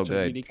 It's so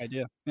good. A unique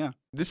idea. Yeah.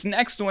 This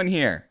next one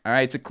here. All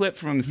right. It's a clip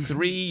from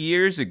 3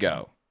 years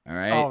ago. All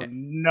right. Oh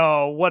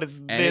no! What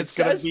is this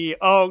going to be?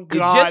 Oh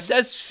god! It just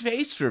says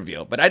face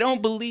reveal, but I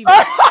don't believe it.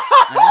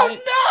 Oh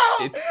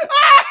no! It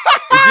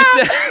just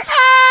says.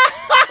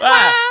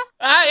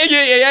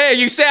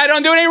 You say I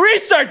don't do any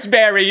research,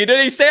 Barry.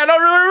 You say I don't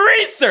do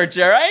any research,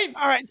 all right?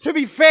 All right. To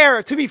be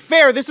fair,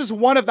 this is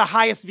one of the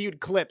highest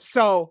viewed clips.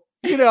 So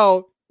I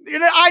know.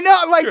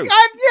 Like, True.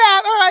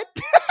 All right.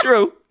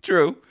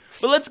 True.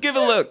 But let's give a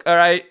look, all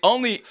right?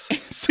 Only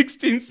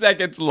 16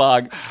 seconds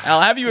long.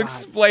 I'll have you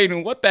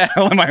explain what the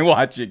hell am I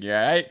watching here,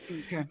 all right?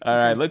 Okay. All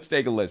right, let's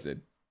take a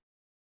listen.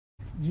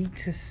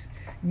 Yeetus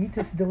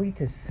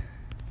deletus.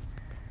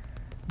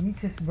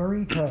 Yeetus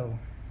burrito.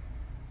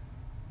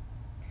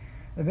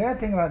 The bad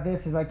thing about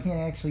this is I can't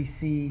actually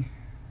see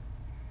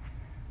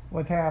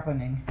what's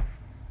happening,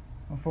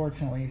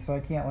 unfortunately, so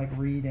I can't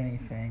read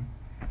anything.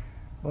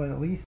 But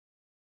at least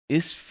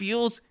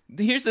Here's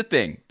the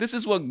thing. This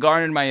is what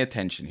garnered my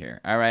attention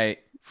here, all right?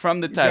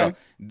 From the title.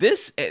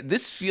 Okay.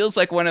 This feels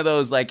like one of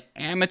those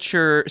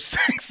amateur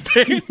sex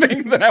tape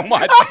things that I'm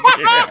watching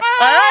here. All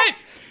right?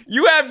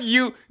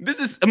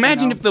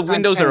 Imagine if the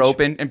windows are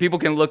open and people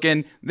can look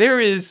in. There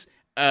is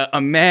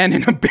a man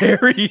in a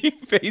berry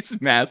face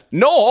mask,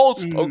 no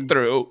holes poked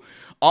through,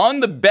 on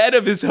the bed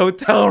of his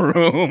hotel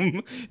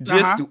room,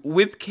 just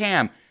with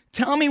cam.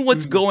 Tell me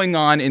what's going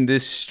on in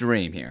this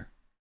stream here.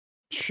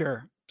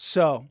 Sure.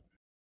 So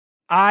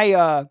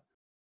I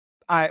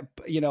I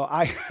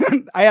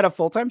had a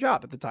full-time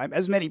job at the time,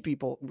 as many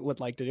people would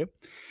like to do.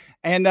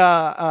 And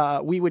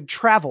we would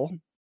travel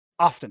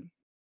often.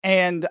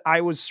 And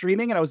I was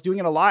streaming and I was doing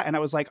it a lot. And I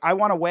was like, I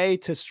want a way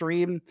to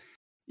stream,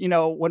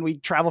 when we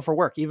travel for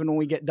work, even when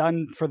we get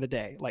done for the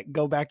day, like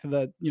go back to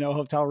the,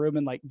 hotel room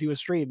and like do a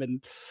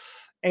stream.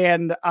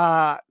 And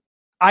I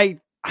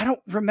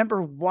don't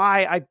remember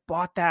why I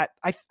bought that.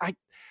 I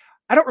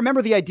don't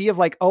remember the idea of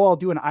like, oh, I'll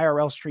do an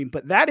IRL stream,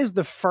 but that is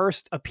the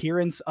first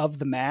appearance of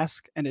the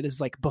mask. And it is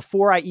like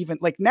before I even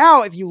like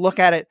now, if you look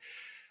at it,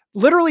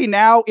 literally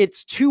now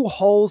it's 2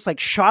 holes like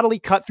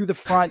shoddily cut through the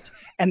front.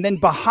 And then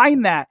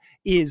behind that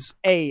is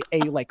a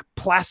like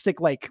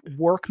plastic like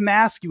work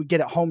mask you would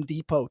get at Home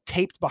Depot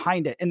taped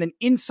behind it. And then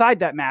inside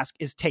that mask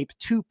is taped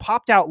 2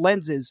 popped out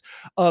lenses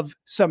of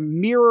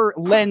some mirror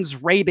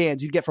lens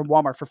Ray-Bans you'd get from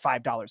Walmart for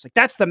 $5. Like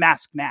that's the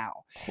mask now.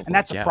 And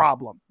that's a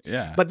problem.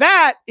 Yeah. But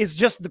that is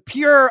just the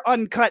pure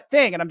uncut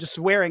thing. And I'm just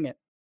wearing it.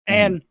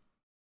 And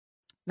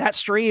that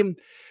stream,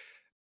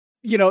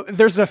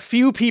 there's a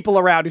few people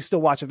around who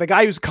still watch it. The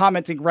guy who's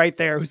commenting right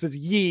there who says,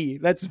 "Yee,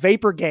 that's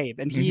Vapor Gabe."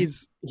 And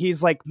he's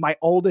like my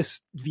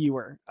oldest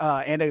viewer,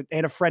 and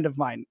a friend of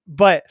mine.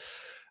 But,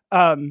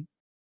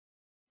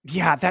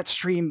 yeah, that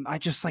stream, I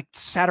just like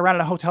sat around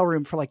in a hotel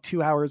room for like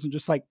 2 hours and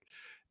just like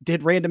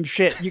did random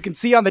shit. You can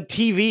see on the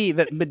TV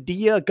that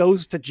Madea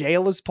Goes to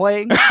Jail is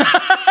playing.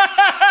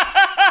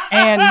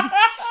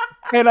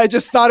 And I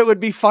just thought it would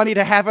be funny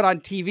to have it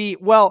on TV.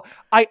 Well,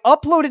 I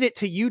uploaded it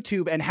to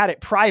YouTube and had it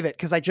private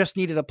because I just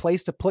needed a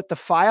place to put the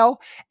file.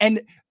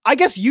 And I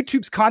guess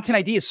YouTube's content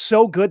ID is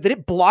so good that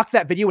it blocked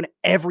that video in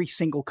every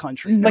single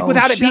country, like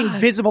without it being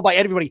visible by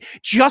everybody,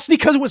 just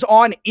because it was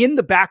on in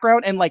the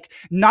background and like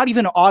not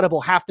even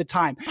audible half the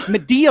time.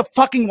 Madea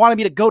fucking wanted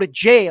me to go to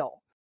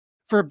jail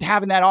for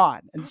having that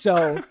on. And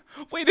so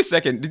wait a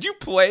second. Did you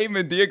play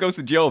Madea Goes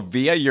to Jail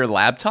via your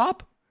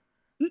laptop?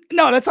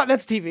 No, that's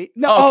TV.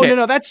 No, okay.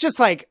 No. That's just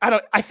like,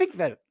 I think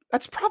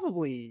that's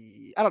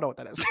probably, I don't know what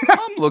that is.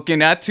 I'm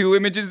looking at 2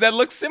 images that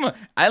look similar.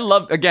 I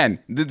love, again,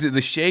 the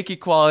shaky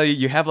quality.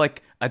 You have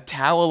like a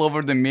towel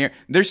over the mirror.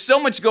 There's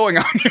so much going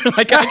on here.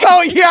 Like,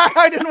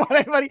 I didn't want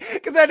anybody,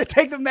 because I had to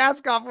take the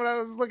mask off when I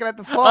was looking at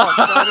the phone. So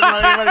I didn't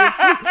want anybody to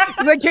see,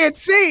 because I can't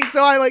see.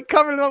 So I like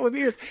covered it up with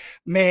ears.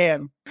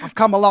 Man, I've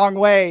come a long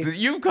way.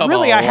 You've come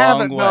really, a long I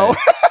haven't, way. though.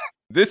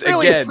 This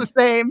really, again, it's the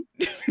same.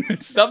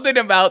 Something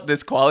about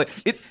this quality.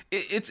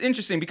 It's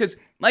interesting because,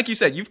 like you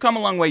said, you've come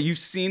a long way. You've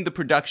seen the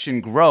production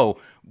grow,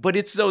 but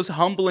it's those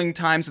humbling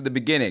times at the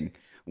beginning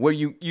where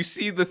you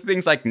see the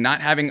things like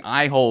not having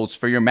eye holes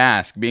for your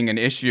mask being an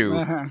issue.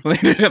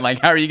 Later, like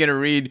how are you going to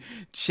read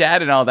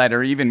chat and all that,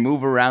 or even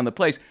move around the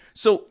place?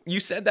 So you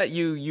said that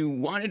you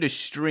wanted to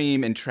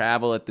stream and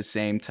travel at the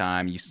same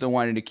time. You still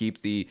wanted to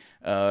keep the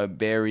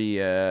Barry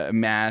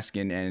mask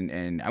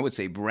and I would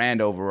say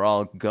brand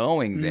overall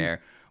going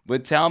there.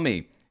 But tell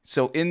me,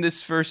 so in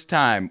this first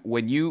time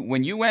when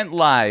you went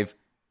live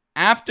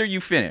after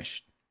you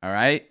finished, all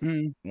right?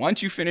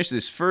 Once you finished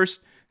this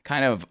first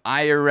kind of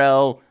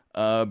IRL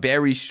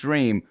Barry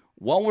stream,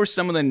 what were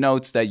some of the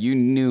notes that you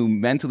knew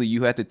mentally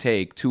you had to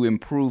take to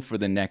improve for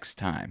the next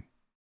time?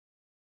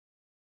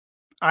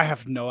 I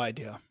have no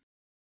idea.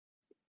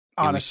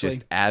 Honestly, it was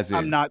just as is.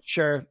 I'm not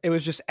sure. It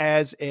was just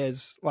as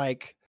is.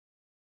 Like,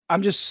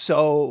 I'm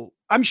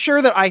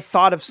sure that I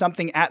thought of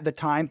something at the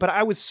time, but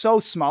I was so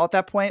small at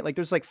that point. Like,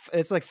 there's like,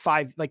 it's like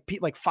 5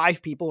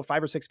 people or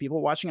 5 or 6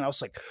 people watching. And I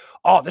was like,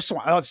 oh, this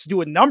one, let's do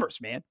with numbers,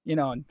 man.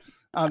 And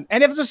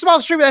if it's a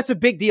small streamer, that's a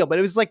big deal, but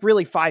it was like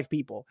really 5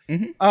 people.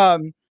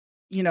 And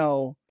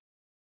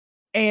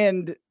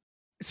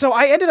so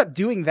I ended up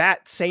doing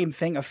that same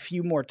thing a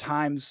few more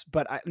times,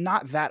 but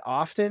not that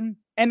often.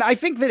 And I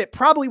think that it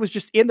probably was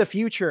just in the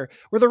future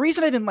where the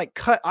reason I didn't like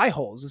cut eye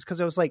holes is because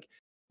I was like,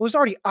 well, there's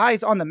already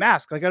eyes on the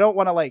mask. Like, I don't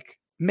want to like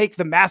make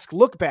the mask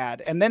look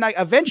bad. And then I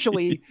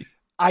eventually,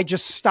 I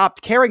just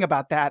stopped caring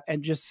about that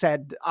and just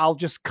said, I'll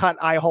just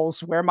cut eye holes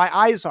where my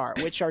eyes are,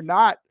 which are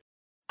not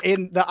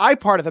in the eye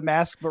part of the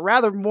mask, but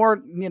rather more,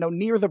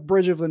 near the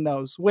bridge of the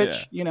nose,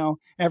 which,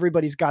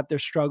 everybody's got their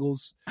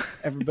struggles.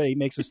 Everybody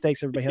makes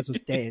mistakes. Everybody has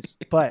those days.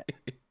 But,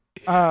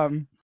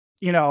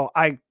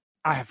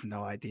 I have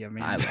no idea,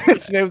 man.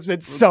 It's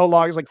been so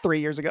long. It's like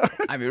 3 years ago.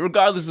 I mean,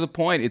 regardless of the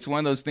point, it's one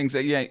of those things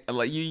that,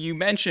 like you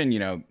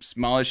mentioned,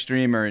 smaller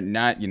streamer,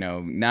 not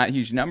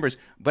huge numbers,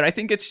 but I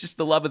think it's just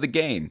the love of the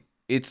game.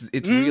 It's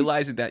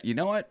realizing that, you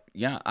know what?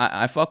 Yeah,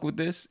 I fuck with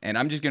this, and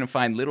I'm just going to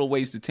find little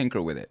ways to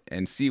tinker with it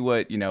and see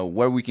what,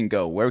 where we can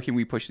go. Where can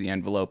we push the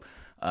envelope?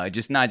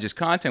 Not just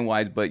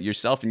content-wise, but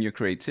yourself and your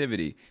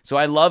creativity. So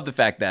I love the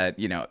fact that,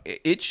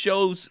 it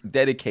shows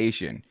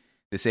dedication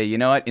to say, you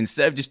know what?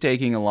 Instead of just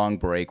taking a long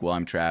break while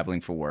I'm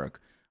traveling for work,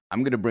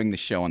 I'm going to bring the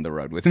show on the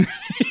road with me.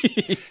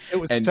 It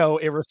was so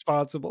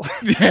irresponsible.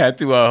 Yeah,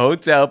 to a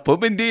hotel, put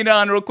Medina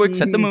on real quick,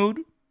 set the mood,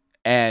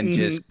 and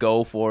just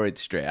go for it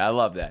straight. I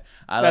love that.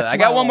 I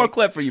got one more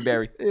clip for you,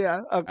 Barry.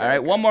 Yeah. Okay. All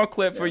right, one more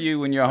clip for you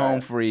when you're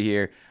home free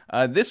here.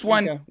 This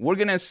one, Okay. we're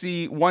going to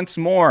see once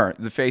more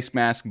the face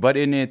mask, but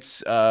in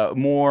its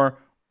more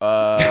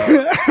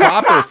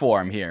proper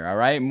form here, all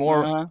right?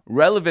 More Uh-huh.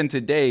 relevant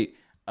to date.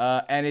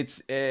 And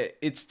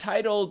it's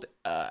titled,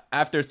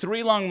 After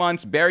 3 long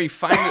months, Barry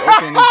finally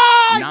opens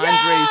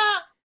Nandre's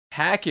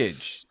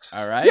package,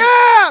 all right?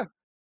 Yeah.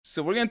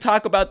 So we're going to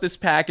talk about this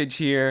package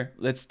here.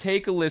 Let's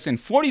take a listen.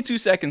 42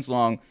 seconds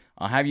long.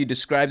 I'll have you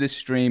describe this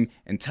stream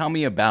and tell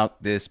me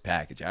about this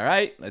package, all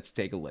right? Let's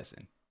take a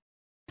listen.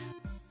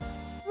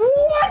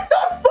 What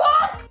the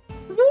fuck?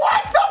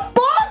 What the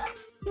fuck?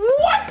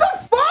 What the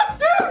fuck,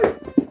 dude?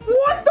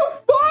 What the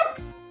fuck?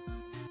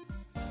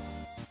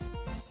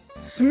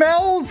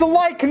 Smells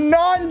like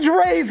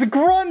Nandre's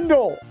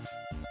Grundle.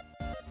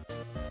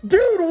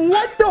 Dude,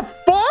 what the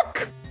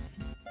fuck?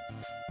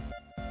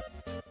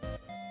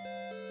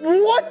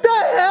 What the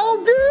hell,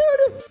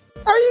 dude?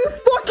 Are you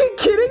fucking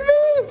kidding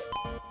me?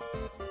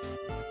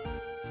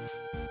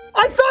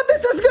 I thought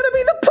this was gonna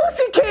be the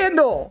pussy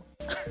candle.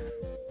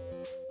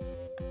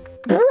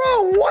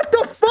 Bro, what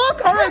the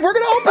fuck? All right, we're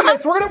gonna open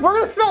this. We're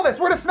gonna smell this.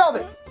 We're gonna smell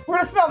this. We're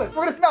gonna smell this.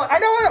 We're gonna smell it. I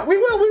know.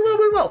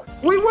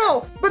 We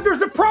will. But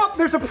there's a problem.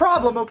 There's a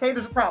problem. Okay,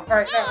 there's a problem. All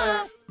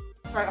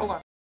right, hold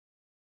on.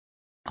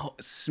 Oh,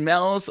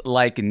 smells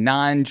like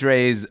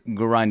Nandre's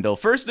Grundle.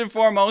 First and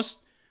foremost,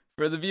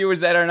 for the viewers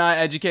that are not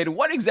educated,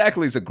 what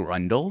exactly is a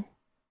Grundle?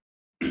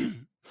 I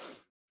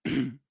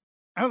don't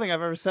think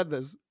I've ever said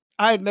this.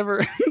 I'd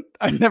never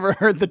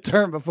heard the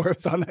term before it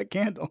was on that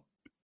candle.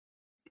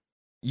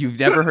 You've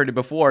never heard it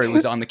before. It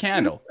was on the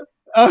candle.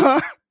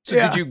 Uh-huh. So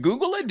Yeah. did you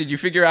Google it? Did you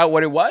figure out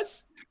what it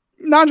was?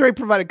 Nandre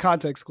provided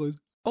context clues.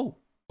 Oh,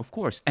 of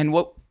course. And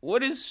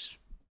what's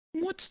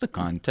the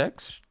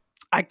context?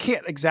 I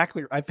can't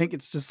exactly. I think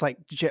it's just like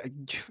he's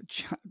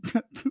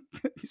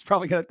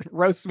probably gonna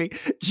roast me.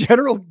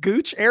 General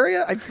Gooch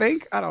area. I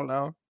think. I don't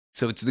know.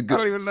 So it's the I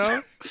don't even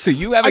know. So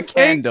you have a I think-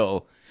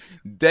 candle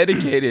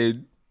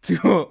dedicated to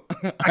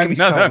could be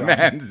so another wrong.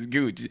 man's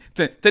gooch,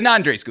 to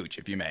Nandre's gooch,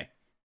 if you may.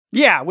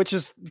 Yeah, which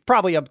is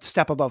probably a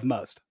step above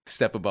most.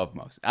 Step above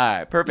most. All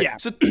right, perfect. Yeah.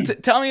 So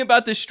tell me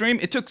about this stream.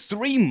 It took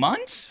 3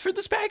 months for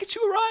this package to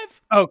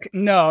arrive? Okay,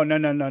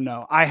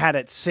 no. I had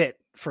it sit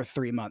for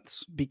 3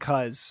 months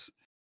because.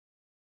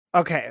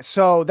 Okay,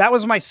 so that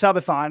was my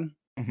subathon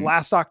Mhm.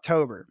 last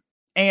October,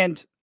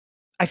 and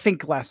I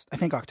think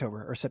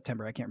October or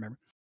September, I can't remember.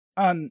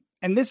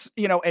 And this,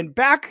 and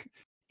back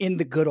in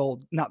the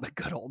not the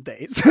good old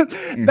days,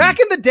 back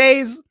in the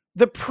days,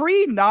 the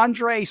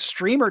pre-Nandre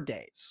streamer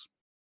days,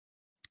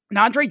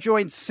 Nandre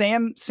joined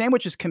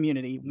Sandwich's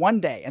community one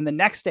day, and the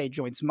next day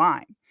joins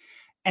mine.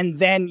 And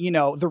then,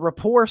 the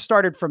rapport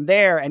started from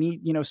there, and he,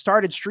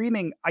 started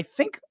streaming, I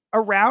think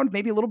around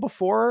maybe a little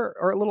before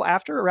or a little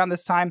after around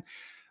this time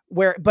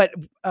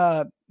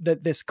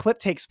this clip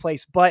takes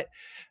place. But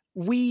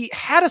we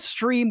had a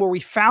stream where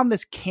we found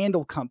this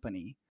candle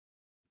company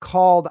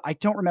called, I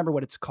don't remember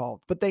what it's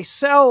called, but they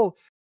sell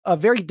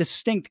very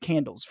distinct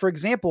candles. For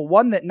example,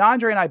 one that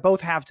Nandre and I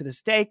both have to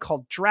this day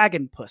called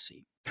Dragon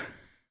Pussy.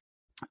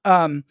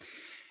 And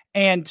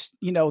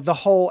the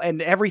whole,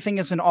 and everything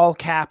is in all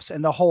caps,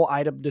 and the whole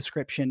item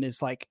description is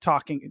like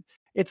talking.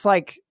 It's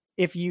like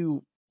if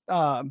you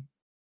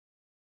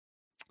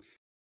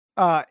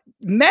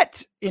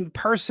met in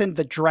person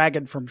the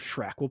dragon from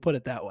Shrek, we'll put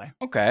it that way.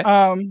 Okay.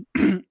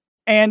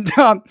 And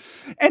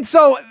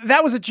so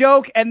that was a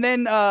joke. And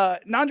then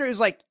Nandre was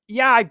like,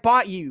 yeah, I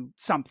bought you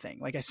something.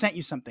 Like, I sent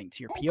you something to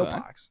your P.O. Okay.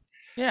 box.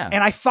 Yeah.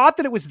 And I thought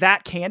that it was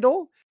that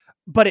candle,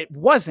 but it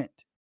wasn't.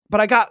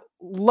 But I got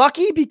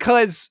lucky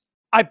because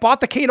I bought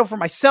the candle for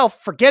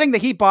myself, forgetting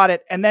that he bought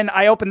it. And then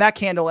I opened that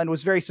candle and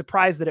was very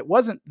surprised that it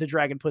wasn't the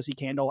Dragon Pussy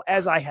candle,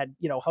 as I had,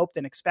 hoped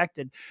and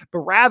expected, but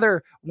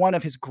rather one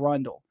of his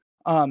Grundle,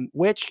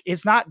 which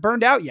is not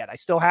burned out yet. I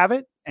still have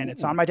it, and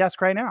it's on my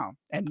desk right now.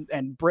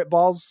 And Brit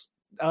Balls,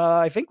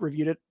 I think,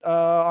 reviewed it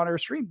on her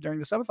stream during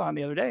the subathon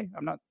the other day.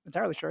 I'm not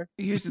entirely sure.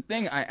 Here's the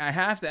thing. I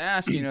have to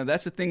ask,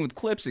 that's the thing with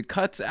clips. It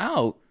cuts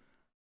out.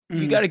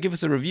 You got to give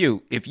us a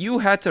review. If you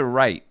had to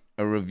write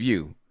a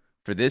review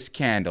for this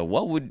candle,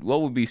 what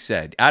would be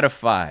said out of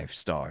 5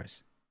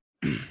 stars?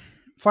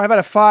 5 out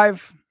of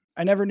 5.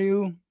 I never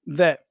knew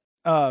that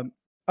a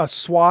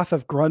swath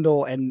of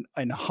Grundle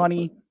and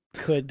honey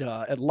could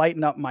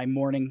lighten up my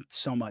morning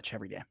so much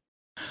every day.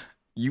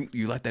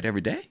 You like that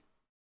every day?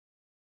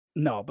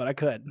 No, but I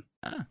could.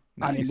 Ah,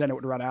 I mean, nice. then it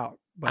would run out.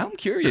 But I'm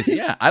curious.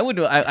 Yeah, I would.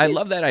 I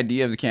love that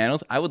idea of the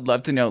candles. I would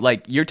love to know.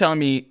 Like, you're telling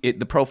me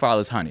the profile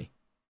is honey.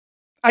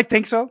 I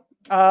think so.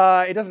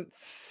 It doesn't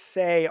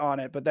say on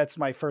it, but that's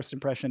my first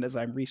impression as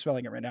I'm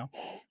re-smelling it right now.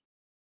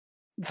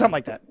 Something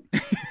like that.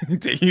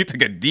 You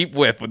took a deep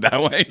whiff with that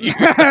one.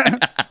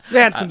 They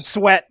had some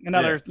sweat and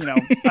other,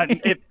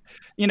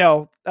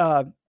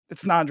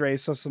 it's Nandre,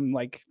 so some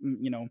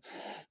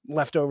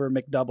leftover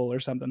McDouble or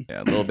something.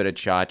 Yeah, a little bit of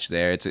chotch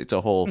there. It's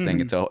a whole thing.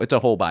 It's a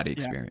whole body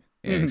experience.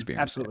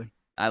 Experience. Absolutely.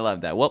 I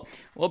love that. Well,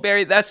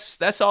 Barry,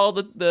 that's all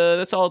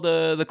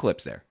the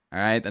clips there. All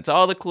right, that's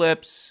all the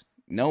clips.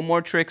 No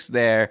more tricks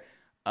there.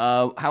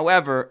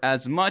 However,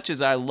 as much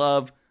as I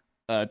love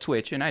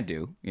Twitch, and I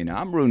do.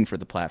 I'm rooting for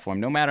the platform,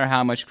 no matter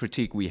how much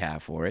critique we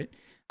have for it.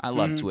 I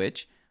love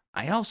Twitch.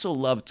 I also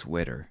love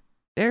Twitter.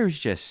 There's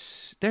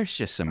just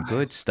some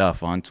good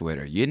stuff on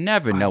Twitter. You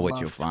never know what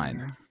you'll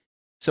find.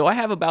 So I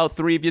have about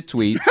 3 of your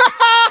tweets,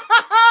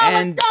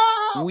 and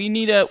we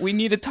need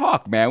to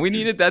talk, man. We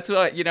need it. That's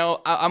what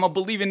I'm a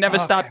believer. Never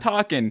stop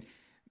talking.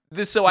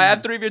 So I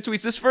have 3 of your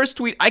tweets. This first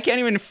tweet, I can't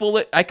even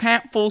I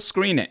can't full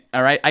screen it.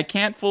 All right, I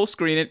can't full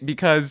screen it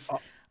because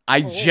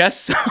I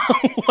just saw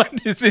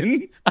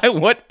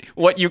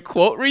what you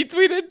quote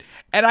retweeted,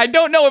 and I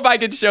don't know if I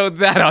can show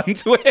that on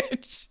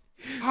Twitch.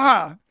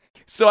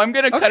 So I'm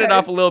gonna cut it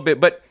off a little bit.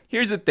 But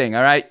here's the thing.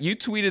 All right, you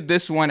tweeted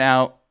this one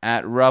out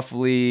at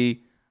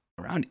roughly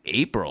around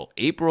April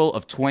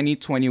of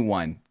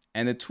 2021,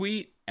 and the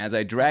tweet, as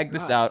I drag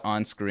this out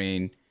on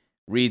screen,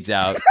 reads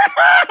out.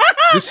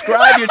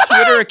 Describe your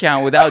Twitter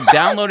account without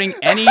downloading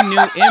any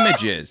new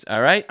images.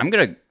 All right,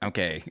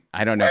 okay.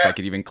 I don't know if I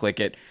could even click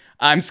it.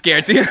 I'm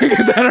scared to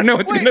because I don't know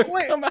what's gonna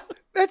come out.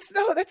 That's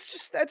all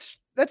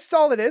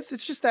it is.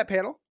 It's just that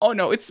panel. Oh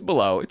no, it's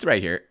below. It's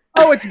right here.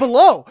 Oh, it's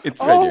below.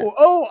 It's right here.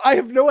 I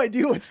have no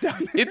idea what's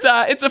down there.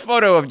 It's a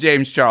photo of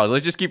James Charles.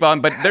 Let's just keep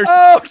on. But there's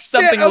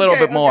something a little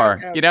bit more.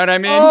 Okay. You know what I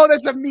mean? Oh,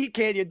 that's a Meat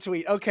Canyon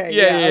tweet. Okay.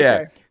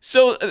 Yeah.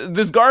 So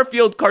this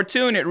Garfield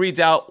cartoon, it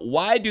reads out,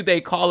 why do they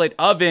call it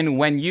oven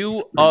when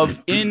you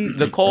of in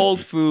the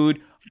cold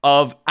food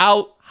of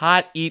out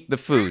hot eat the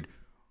food?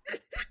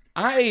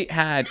 I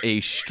had a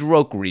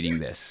stroke reading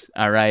this.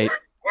 All right.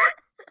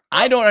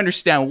 I don't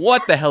understand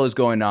what the hell is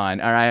going on.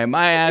 All right,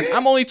 my ass.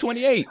 I'm only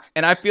 28,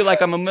 and I feel like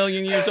I'm a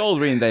million years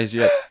old reading that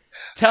shit.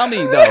 Tell me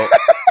though,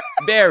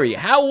 Barry,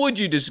 how would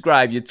you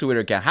describe your Twitter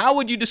account? How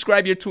would you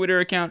describe your Twitter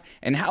account,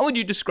 and how would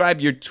you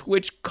describe your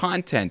Twitch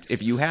content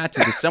if you had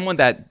to someone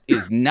that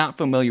is not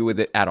familiar with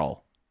it at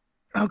all?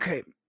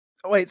 Okay,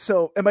 wait.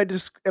 So am I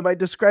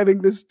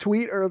describing this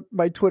tweet or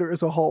my Twitter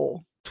as a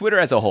whole? Twitter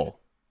as a whole.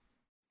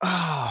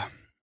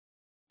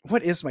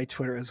 What is my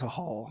Twitter as a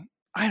whole?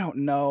 I don't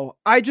know.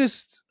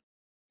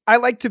 I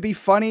like to be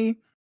funny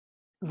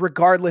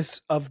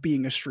regardless of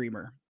being a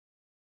streamer.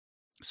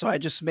 So I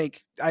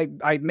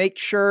make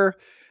sure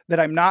that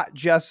I'm not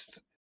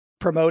just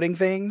promoting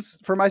things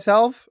for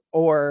myself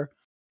or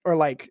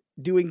like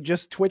doing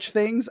just Twitch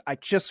things. I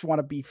just want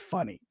to be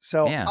funny.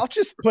 So I'll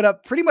just put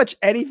up pretty much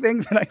anything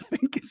that I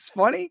think is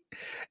funny.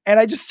 And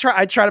I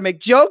try to make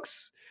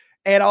jokes,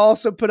 and I'll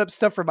also put up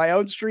stuff for my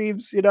own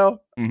streams,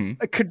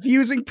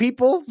 confusing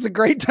people. It's a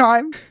great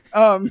time.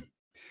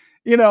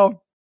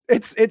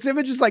 It's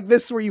images like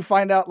this where you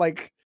find out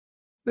like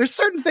there's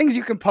certain things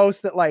you can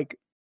post that like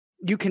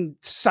you can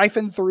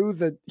siphon through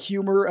the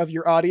humor of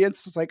your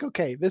audience. It's like,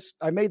 okay,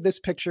 I made this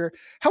picture.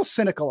 How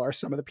cynical are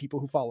some of the people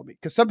who follow me?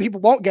 Because some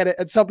people won't get it,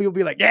 and some people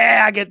be like,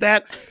 yeah, I get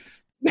that.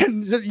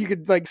 And you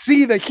could like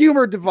see the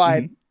humor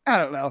divide. I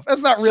don't know.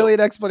 That's not really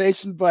an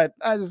explanation, but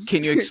I just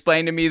can you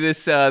explain to me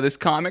this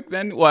comic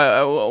then?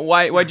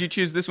 Why'd you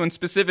choose this one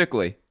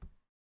specifically?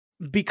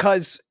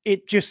 Because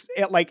it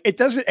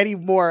doesn't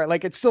anymore.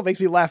 Like, it still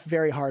makes me laugh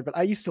very hard, but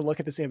I used to look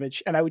at this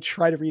image and I would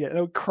try to read it and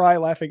I would cry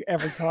laughing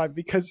every time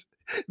because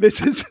this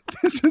is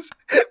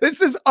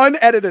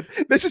unedited.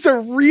 This is a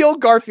real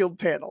Garfield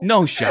panel.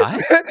 No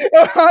shot.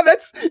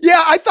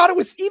 I thought it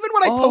was, even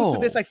when I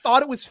posted this, I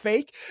thought it was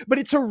fake, but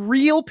it's a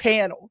real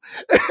panel.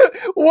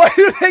 Why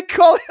do they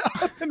call it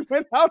Oven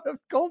Went Out of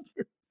Cold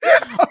Food?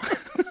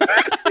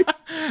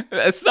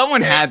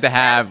 Someone had to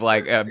have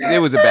it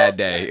was a bad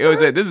day.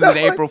 This is an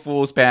April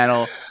Fool's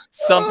panel.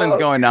 Something's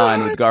going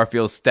on with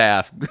Garfield's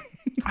staff.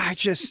 I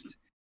just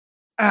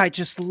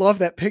love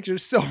that picture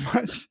so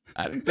much.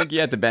 I didn't think you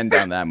had to bend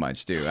down that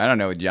much, too. I don't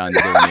know what John's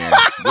doing here.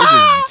 This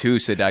is too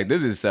seductive.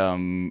 This is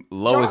some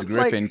Lois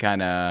Griffin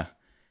kind of.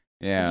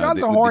 Yeah,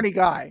 John's a horny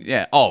guy.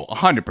 Yeah. Oh,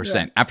 100%.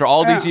 Yeah. After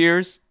all these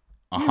years,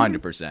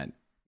 100%.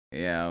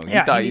 Yeah. He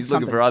thought he's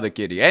looking for other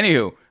kitty.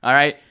 Anywho, all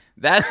right.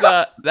 That's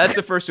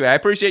the first tweet. I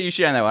appreciate you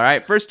sharing that one. All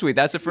right, first tweet.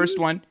 That's the first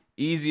one.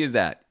 Easy as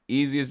that.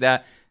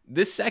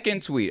 This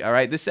second tweet. All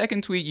right, the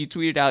second tweet you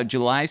tweeted out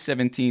July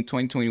 17,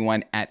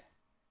 2021 at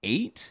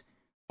 8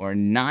 or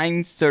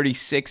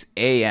 9:36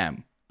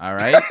 a.m. All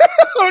right.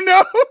 Oh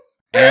no.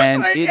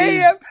 And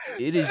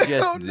it is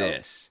just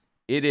this.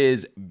 It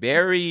is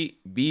Barry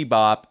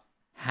Bebop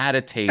had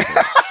a table.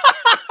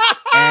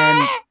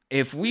 And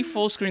if we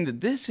full screen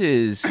that, this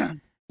is.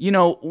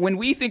 When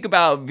we think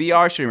about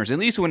VR streamers, at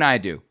least when I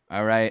do,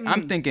 all right,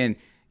 I'm thinking,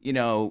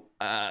 a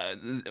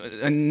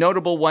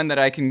notable one that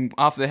I can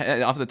off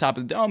the top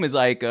of the dome is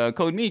like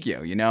Code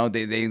Mikio.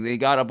 They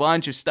got a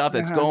bunch of stuff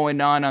that's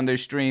going on their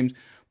streams,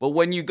 but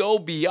when you go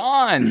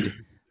beyond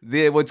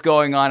what's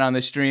going on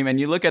the stream and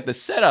you look at the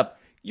setup,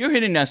 you're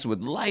hitting us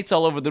with lights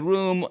all over the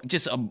room,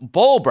 just a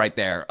bulb right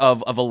there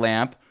of a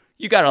lamp.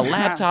 You got a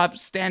laptop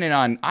standing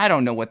on, I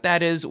don't know what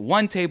that is,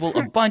 one table,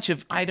 a bunch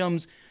of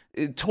items.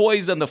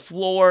 Toys on the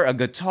floor, a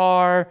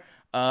guitar.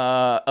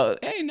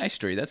 Hey, nice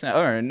tree. That's not,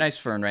 or a nice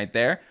fern right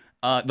there.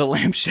 The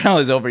lamp shell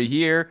is over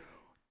here.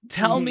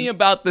 Tell me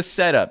about the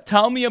setup.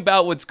 Tell me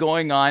about what's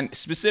going on,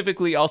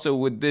 specifically also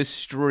with this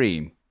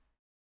stream.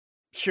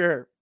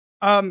 Sure.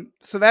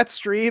 So that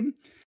stream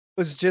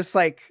was just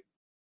like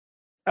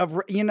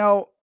you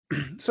know,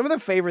 some of the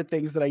favorite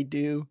things that I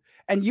do,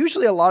 and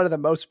usually a lot of the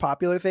most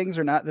popular things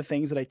are not the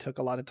things that I took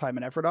a lot of time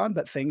and effort on,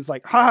 but things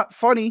like, ha,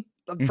 funny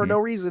for Hmm. no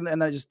reason,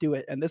 and then I just do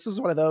it. And this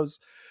was one of those.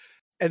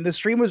 And the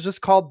stream was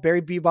just called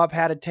Barry Bebop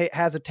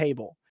has a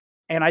table,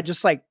 and I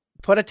just like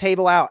put a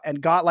table out and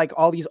got like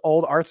all these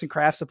old arts and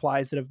craft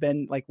supplies that have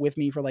been like with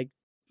me for like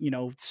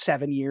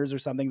 7 years or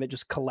something that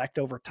just collect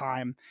over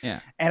time.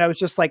 Yeah. And I was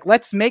just like,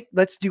 let's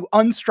do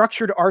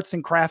unstructured arts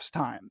and crafts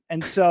time.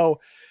 And so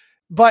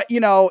but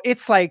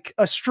it's like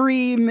a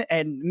stream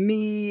and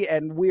me,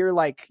 and we're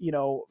like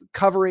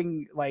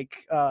covering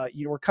like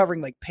we're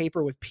covering like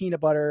paper with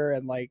peanut butter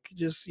and like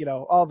just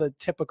all the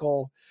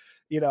typical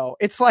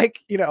it's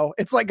like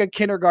a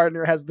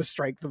kindergartner has the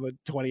strength of a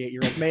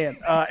 28-year-old man,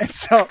 and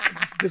so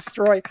just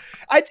destroy.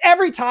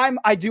 Every time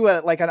I do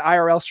an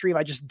IRL stream,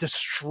 I just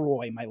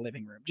destroy my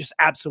living room, just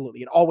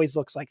absolutely. It always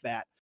looks like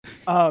that.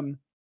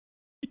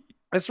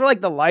 As for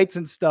like the lights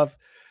and stuff,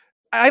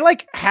 I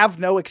like have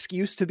no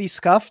excuse to be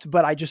scuffed,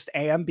 but I just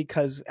am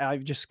because I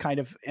just kind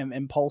of am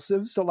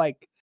impulsive. So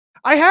like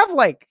I have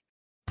like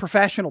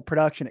professional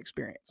production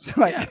experience.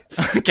 Like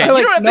Yeah. Okay. I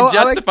You don't have to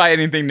justify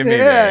anything to me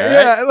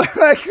there. All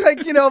right?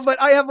 like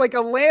but I have like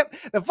a lamp.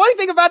 The funny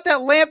thing about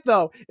that lamp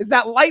though is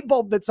that light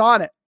bulb that's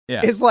on it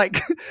Yeah. is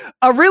like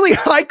a really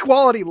high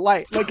quality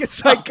light. Like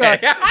it's like Okay.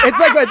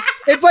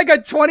 it's like a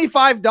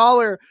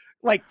 $25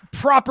 like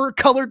proper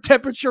color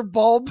temperature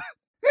bulb.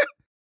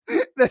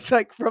 That's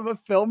like from a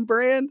film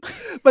brand.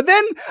 But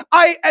then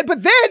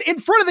in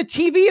front of the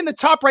TV in the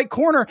top right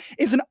corner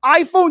is an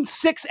iPhone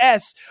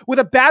 6S with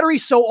a battery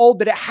so old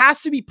that it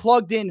has to be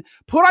plugged in,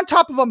 put on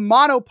top of a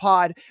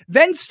monopod,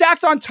 then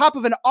stacked on top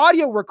of an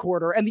audio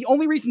recorder. And the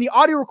only reason the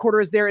audio recorder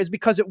is there is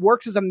because it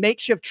works as a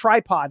makeshift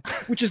tripod,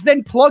 which is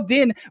then plugged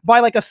in by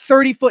like a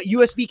 30-foot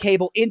USB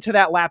cable into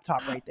that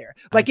laptop right there.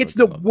 Like it's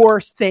the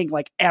worst thing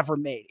like ever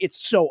made. It's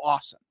so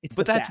awesome.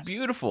 But that's best.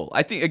 beautiful.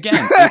 I think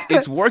again,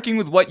 it's working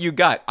with what you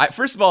got.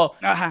 First of all,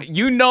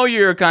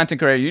 you're a content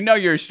creator.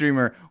 You're a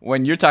streamer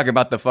when you're talking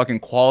about the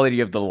fucking quality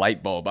of the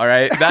light bulb. All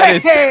right,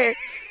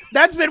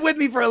 that's been with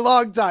me for a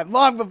long time,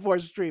 long before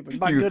streaming.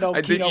 My good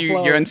old Kino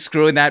Flows. You're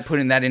unscrewing that,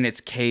 putting that in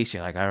its case.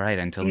 You're like, all right,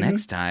 until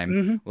next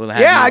time, we'll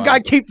have. Yeah, I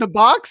gotta keep the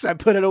box. I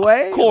put it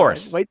away. Of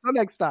course. Wait till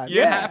next time.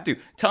 You have to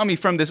tell me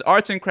from this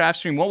arts and crafts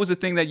stream. What was the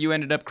thing that you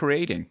ended up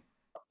creating?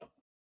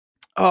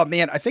 Oh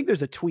man, I think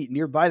there's a tweet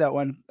nearby that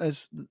one.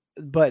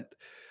 But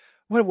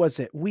what was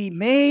it? We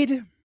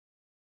made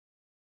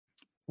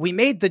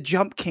the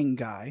Jump King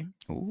guy.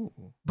 Ooh.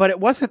 But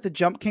it wasn't the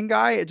Jump King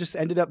guy. It just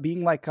ended up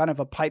being like kind of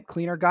a pipe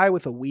cleaner guy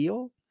with a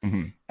wheel.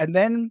 Mm-hmm. And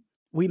then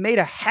we made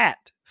a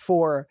hat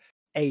for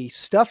a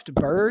stuffed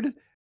bird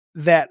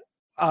that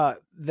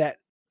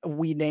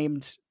we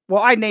named.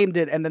 Well, I named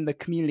it, and then the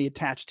community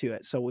attached to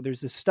it. So there's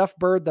this stuffed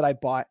bird that I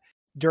bought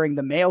during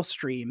the mail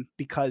stream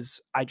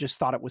because I just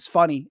thought it was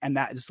funny, and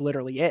that is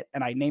literally it.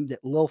 And I named it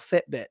Lil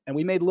Fitbit, and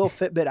we made Lil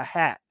Fitbit a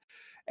hat,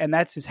 and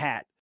that's his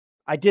hat.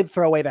 I did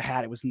throw away the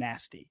hat; it was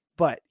nasty,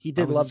 but he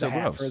did love the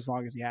hat for as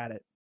long as he had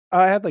it.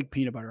 I had like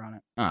peanut butter on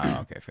it. Oh,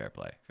 okay, fair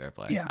play.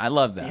 Yeah, I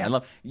love that. Yeah. I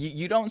love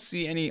you. Don't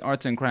see any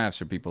arts and crafts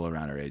for people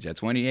around our age. At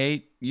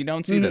 28, you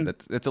don't see that.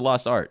 That's a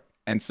lost art.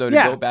 And so to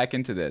go back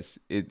into this,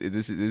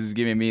 this is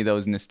giving me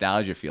those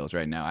nostalgia feels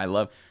right now. I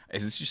love.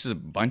 Is this just a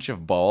bunch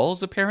of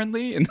balls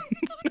apparently?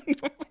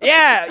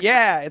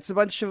 Yeah. It's a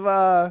bunch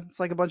of it's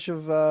like a bunch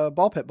of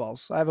ball pit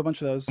balls. I have a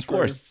bunch of those. Of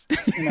course.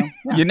 Yeah.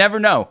 You never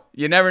know.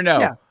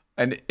 Yeah.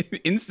 An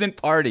instant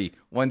party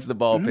once the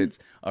ball pits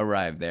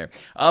arrive there.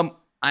 I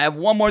have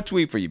one more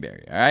tweet for you,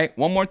 Barry. All right,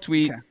 one more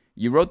tweet. Okay.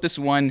 You wrote this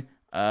one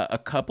a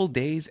couple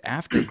days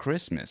after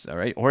Christmas, all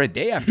right, or a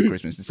day after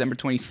Christmas, December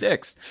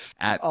 26th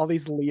at all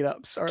these lead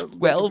ups are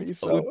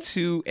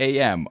 12:02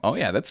 a.m. Oh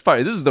yeah, that's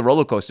far. This is the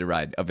roller coaster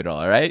ride of it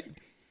all right?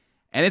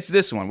 And it's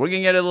this one. We're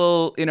gonna get a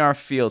little in our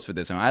feels for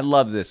this one. I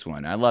love this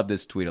one. I love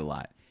this tweet a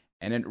lot,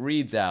 and it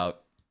reads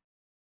out,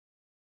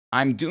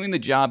 "I'm doing the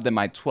job that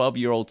my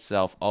 12-year-old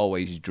self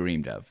always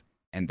dreamed of,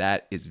 and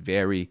that is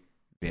very,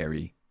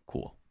 very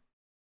cool."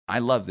 I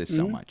love this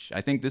so much.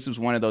 I think this was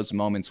one of those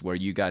moments where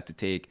you got to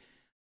take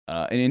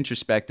an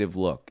introspective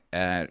look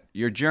at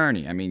your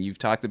journey. I mean, you've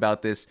talked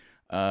about this,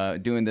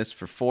 doing this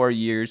for 4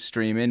 years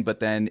streaming, but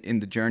then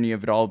in the journey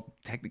of it all,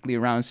 technically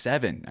around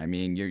 7. I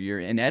mean, you're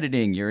in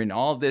editing, you're in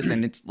all of this,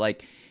 and it's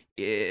like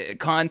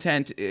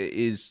content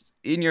is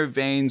in your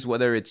veins,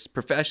 whether it's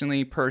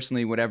professionally,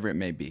 personally, whatever it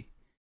may be.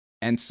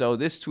 And so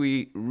this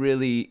tweet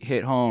really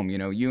hit home.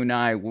 You and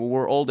I,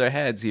 we're older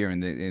heads here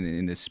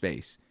in this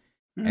space.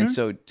 And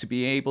so to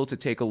be able to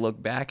take a look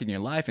back in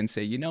your life and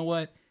say, you know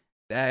what,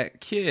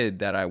 that kid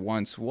that I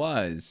once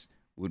was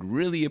would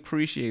really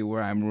appreciate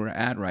where I'm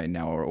at right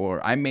now, or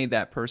I made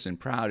that person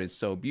proud is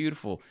so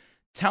beautiful.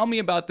 Tell me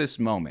about this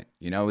moment.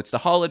 It's the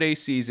holiday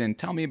season.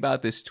 Tell me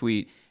about this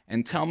tweet,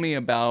 and tell me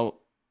about,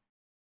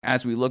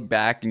 as we look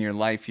back in your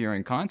life here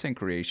in content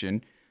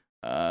creation,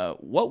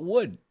 what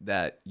would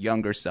that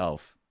younger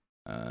self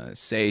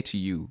say to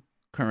you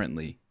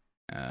currently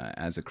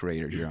as a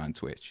creator here on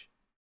Twitch?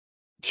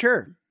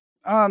 Sure.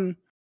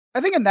 I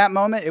think in that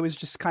moment it was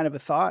just kind of a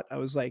thought. I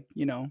was like,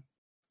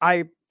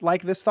 I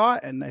like this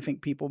thought and I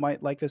think people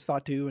might like this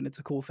thought too and it's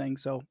a cool thing,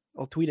 so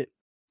I'll tweet it.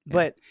 Yeah.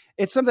 But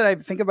it's something I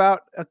think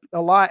about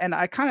a lot and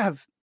I kind of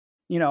have,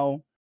 you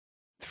know,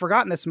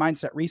 forgotten this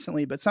mindset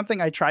recently, but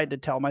something I tried to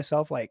tell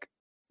myself like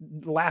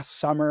last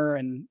summer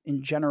and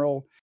in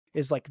general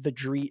is like the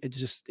dream.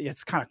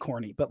 It's kind of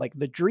corny, but like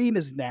the dream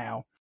is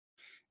now.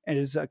 And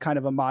is a kind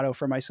of a motto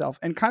for myself.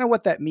 And kind of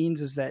what that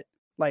means is that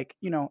like,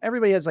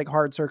 everybody has like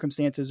hard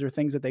circumstances or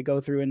things that they go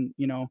through and,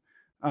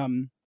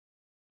 um,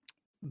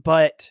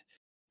 but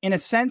in a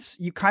sense,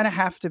 you kind of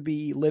have to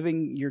be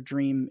living your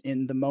dream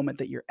in the moment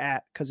that you're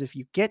at. Cause if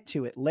you get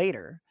to it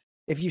later,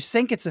 if you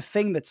think it's a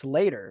thing that's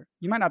later,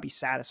 you might not be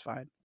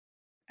satisfied.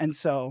 And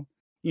so,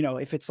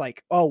 if it's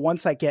like, oh,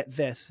 once I get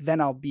this,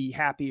 then I'll be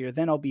happy or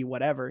then I'll be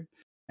whatever.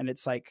 And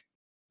it's like,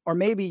 or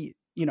maybe,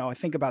 I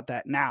think about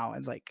that now.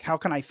 It's like, how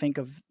can I think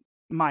of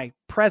my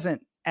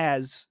present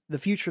as the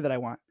future that I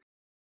want?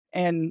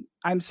 And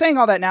I'm saying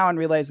all that now and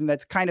realizing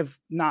that's kind of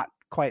not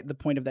quite the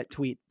point of that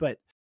tweet, but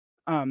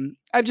I'm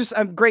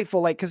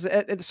grateful, like, because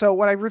so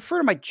when I refer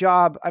to my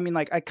job, I mean,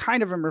 like, I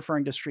kind of am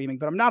referring to streaming,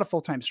 but I'm not a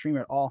full time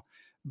streamer at all.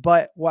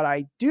 But what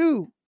I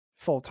do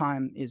full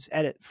time is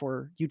edit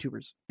for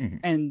YouTubers, Mhm.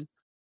 and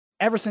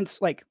ever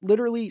since, like,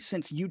 literally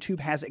since YouTube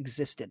has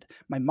existed,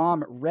 my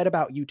mom read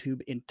about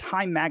YouTube in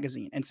Time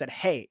magazine and said,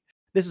 "Hey,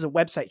 this is a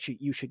website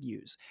you should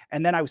use."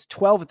 And then I was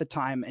 12 at the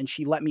time, and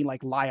she let me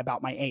like lie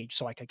about my age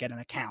so I could get an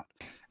account.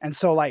 And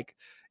so, like,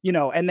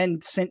 and then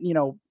sent,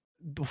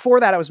 before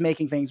that I was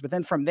making things, but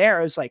then from there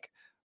it was like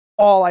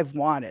all I've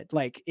wanted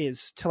like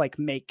is to like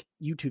make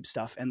YouTube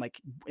stuff and like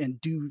and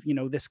do,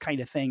 this kind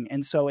of thing.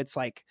 And so it's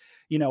like,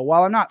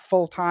 while I'm not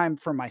full time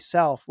for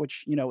myself,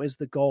 which, is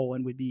the goal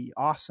and would be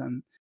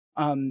awesome.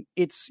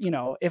 It's,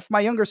 if my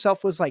younger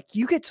self was like,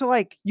 you get to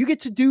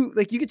do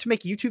like you get to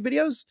make YouTube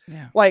videos,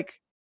 Yeah. like,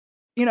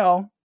 you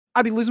know,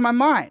 I'd be losing my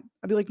mind.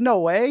 I'd be like, no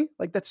way.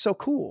 Like, that's so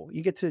cool.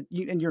 You get to,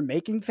 and you're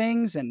making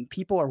things and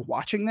people are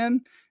watching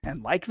them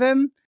and like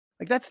them.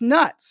 Like, that's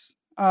nuts.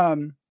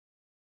 And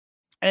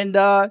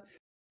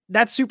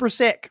that's super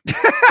sick.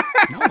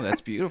 No,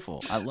 that's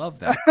beautiful. I love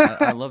that.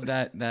 I love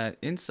that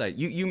insight.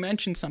 You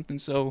mentioned something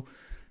so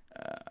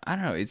I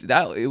don't know.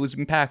 It was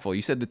impactful.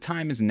 You said the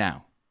time is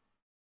now.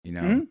 You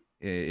know, Mhm.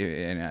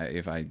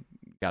 if I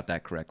got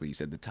that correctly, you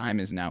said the time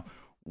is now.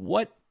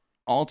 What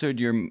altered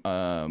your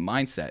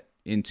mindset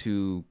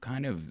into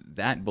kind of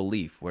that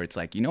belief where it's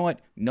like, you know what,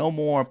 no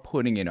more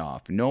putting it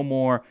off, no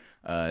more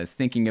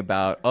thinking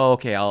about, oh,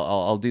 okay,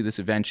 I'll do this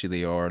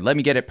eventually, or let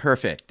me get it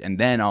perfect, and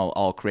then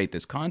I'll create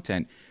this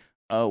content.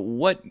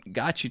 What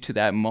got you to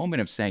that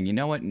moment of saying, you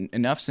know what,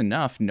 enough's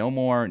enough, no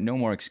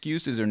more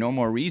excuses or no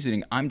more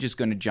reasoning. I'm just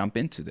going to jump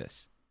into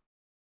this.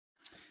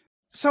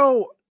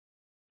 So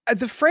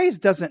the phrase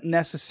doesn't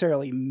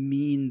necessarily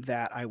mean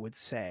that, I would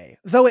say,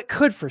 though it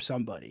could for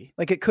somebody.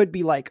 Like, it could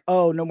be like,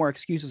 oh, no more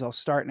excuses. I'll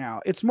start now.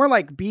 It's more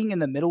like being in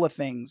the middle of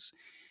things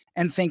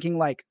and thinking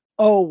like,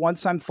 oh,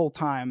 once I'm full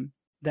time,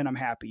 then I'm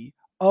happy.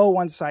 Oh,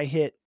 once I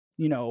hit,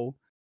 you know,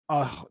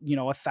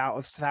 a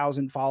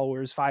thousand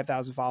followers,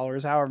 5,000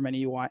 followers, however many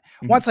you want.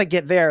 Mhm. Once I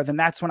get there, then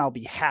that's when I'll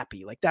be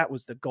happy. Like, that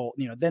was the goal.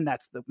 Then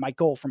that's my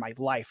goal for my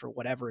life or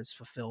whatever is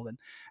fulfilled.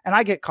 And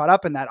I get caught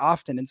up in that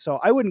often. And so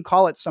I wouldn't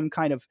call it some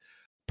kind of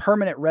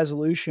permanent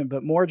resolution,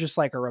 but more just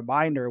like a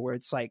reminder where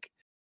it's like,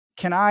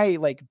 can I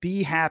like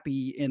be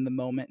happy in the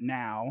moment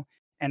now?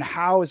 And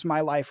how is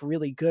my life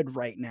really good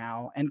right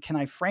now? And can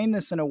I frame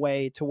this in a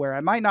way to where I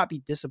might not be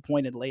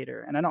disappointed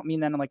later? And I don't mean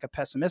that in like a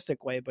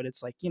pessimistic way, but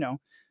it's like,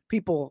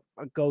 people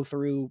go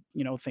through,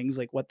 things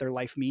like what their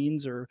life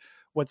means or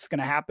what's going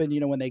to happen,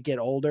 when they get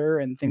older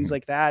and things Mhm.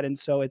 like that. And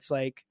so it's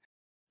like,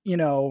 you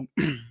know,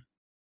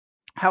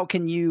 how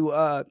can you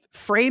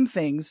frame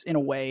things in a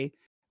way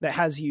that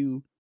has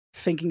you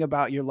thinking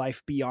about your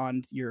life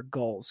beyond your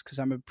goals? Because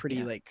I'm a pretty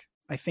Yeah. like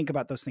I think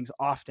about those things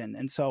often,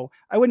 and so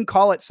I wouldn't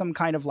call it some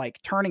kind of like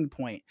turning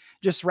point,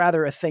 just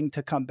rather a thing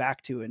to come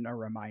back to and a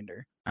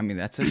reminder. I mean,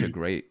 that's such a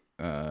great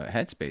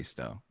headspace,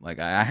 though. Like,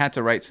 I had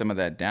to write some of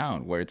that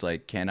down, where it's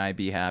like, can I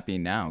be happy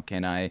now?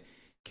 Can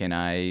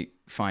I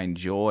find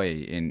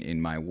joy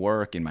in my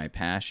work, in my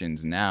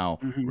passions now,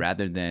 Hmm.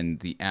 rather than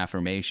the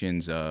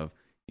affirmations of,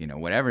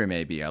 whatever it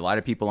may be. A lot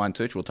of people on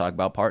Twitch will talk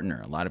about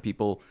partner. A lot of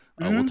people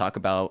will Hmm. talk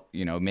about,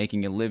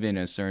 making a living,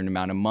 a certain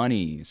amount of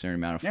money, a certain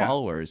amount of Yeah,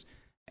 followers.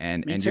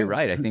 And me and you're too.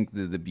 right. I think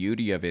the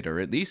beauty of it, or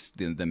at least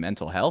the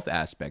mental health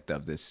aspect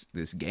of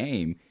this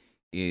game,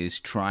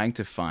 is trying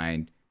to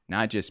find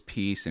not just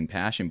peace and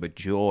passion, but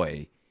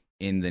joy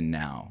in the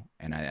now.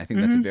 And I think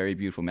that's a Hmm. very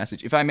beautiful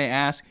message. If I may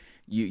ask,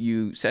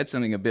 you said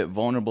something a bit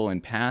vulnerable in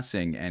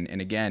passing,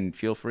 and again,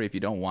 feel free if you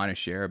don't want to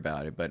share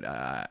about it. But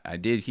I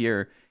did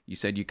hear you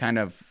said you kind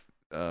of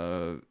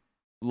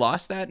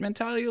lost that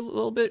mentality a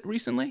little bit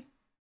recently,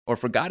 or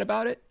forgot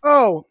about it.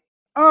 Oh,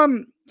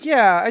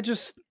 yeah. I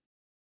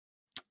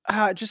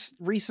just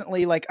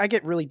recently, like, I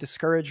get really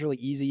discouraged really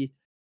easy,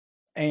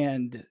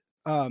 and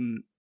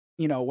um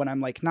when I'm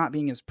like not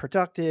being as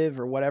productive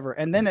or whatever,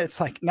 and then it's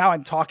like now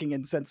I'm talking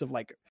in sense of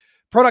like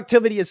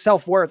productivity is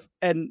self-worth.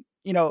 And,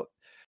 you know,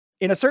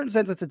 in a certain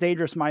sense, it's a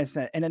dangerous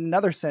mindset. And in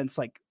another sense,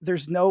 like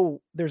there's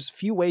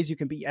few ways you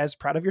can be as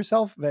proud of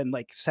yourself than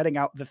like setting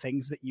out the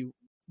things that you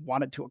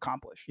wanted to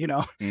accomplish. You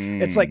know,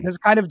 it's like this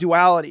kind of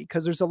duality,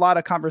 because there's a lot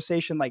of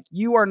conversation like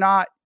you are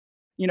not,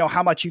 you know,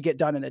 how much you get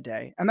done in a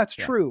day. And that's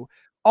true.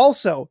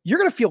 Also, you're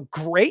going to feel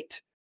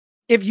great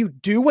if you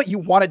do what you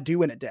want to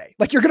do in a day.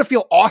 Like you're going to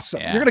feel awesome.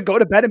 You're going to go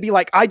to bed and be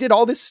like, I did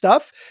all this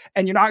stuff,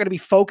 and you're not going to be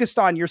focused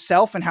on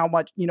yourself and how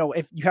much, you know,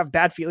 if you have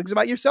bad feelings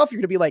about yourself, you're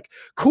going to be like,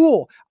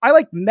 cool, I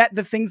like met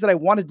the things that I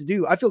wanted to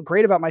do. I feel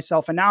great about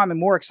myself. And now I'm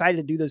more excited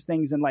to do those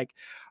things. And like,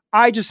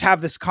 I just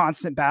have this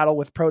constant battle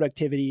with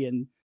productivity,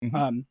 and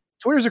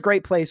Twitter's a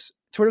great place.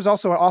 Twitter's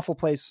also an awful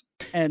place.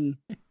 And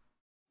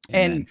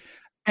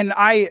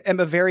I am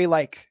a very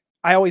like,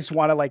 I always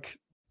want to like,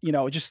 you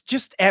know,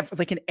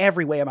 like in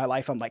every way of my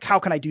life, I'm like, how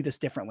can I do this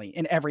differently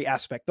in every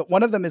aspect? But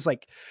one of them is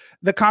like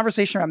the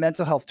conversation around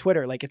mental health,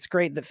 Twitter. Like, it's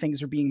great that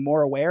things are being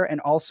more aware.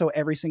 And also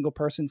every single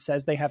person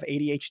says they have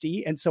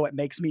ADHD. And so it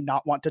makes me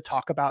not want to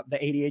talk about the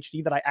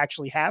ADHD that I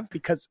actually have,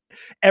 because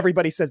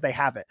everybody says they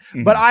have it.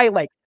 But I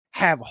like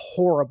have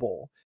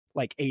horrible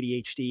like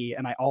ADHD.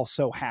 And I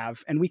also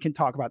have, and we can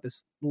talk about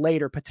this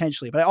later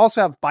potentially, but I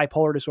also have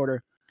bipolar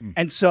disorder.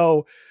 And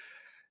so,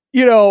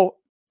 you know,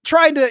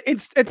 trying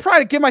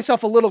to give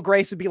myself a little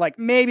grace and be like,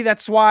 maybe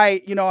that's why,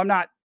 you know, I'm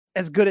not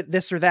as good at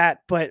this or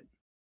that. But,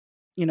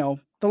 you know,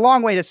 the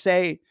long way to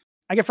say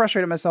I get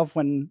frustrated with myself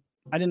when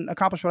I didn't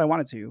accomplish what I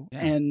wanted to,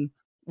 and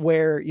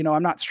where, you know,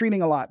 I'm not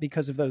streaming a lot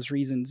because of those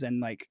reasons. And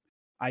like,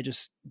 I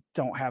just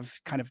don't have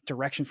kind of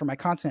direction for my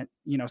content.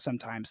 You know,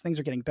 sometimes things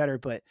are getting better,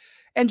 but,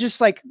 and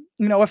just like,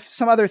 you know, if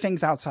some other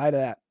things outside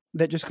of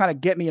that just kind of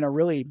get me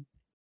in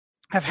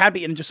have had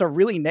me in just a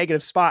really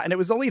negative spot. And it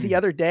was only the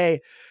other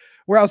day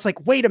where I was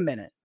like, wait a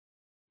minute,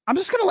 I'm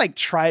just going to like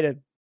try to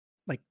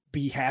like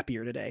be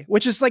happier today,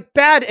 which is like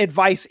bad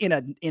advice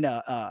it's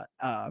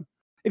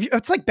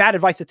like bad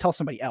advice to tell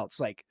somebody else.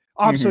 Like,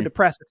 oh, I'm so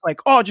depressed. It's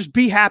like, oh, just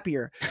be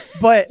happier.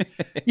 But,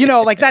 you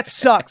know, like that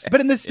sucks.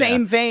 But in the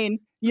same vein,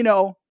 you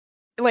know,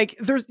 like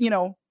there's, you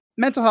know,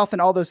 mental health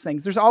and all those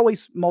things, there's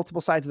always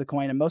multiple sides of the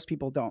coin. And most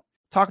people don't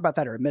talk about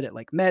that or admit it.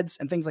 Like meds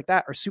and things like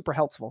that are super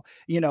helpful,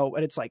 you know,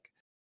 and it's like,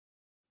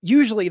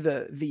 usually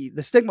the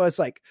stigma is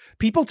like,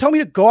 people tell me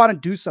to go out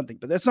and do something,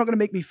 but that's not going to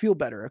make me feel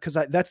better, because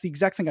that's the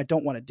exact thing I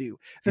don't want to do.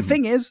 The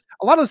thing is,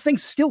 a lot of those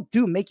things still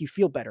do make you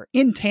feel better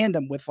in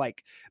tandem with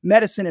like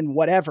medicine and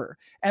whatever,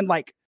 and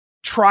like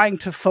trying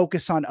to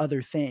focus on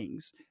other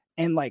things.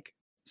 And like,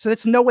 so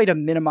it's no way to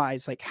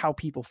minimize like how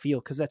people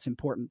feel, because that's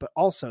important. But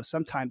also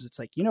sometimes it's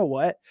like, you know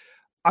what,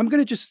 I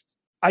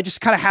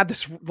just kind of had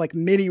this like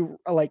mini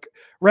like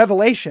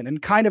revelation, and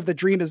kind of the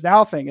dream is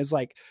now thing is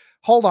like,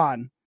 hold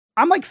on,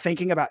 I'm like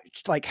thinking about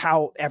like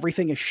how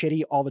everything is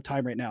shitty all the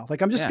time right now.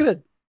 Like I'm just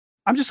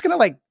gonna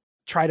like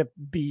try to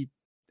be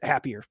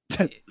happier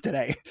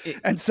today.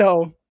 And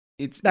so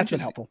that's been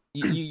helpful.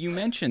 You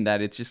mentioned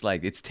that it's just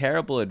like, it's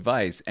terrible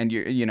advice, and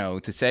you know,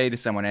 to say to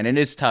someone, and it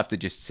is tough to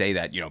just say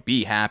that, you know,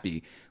 be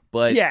happy.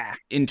 But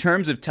in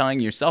terms of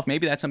telling yourself,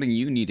 maybe that's something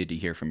you needed to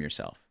hear from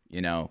yourself,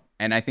 you know?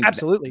 And I think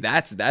absolutely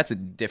that's a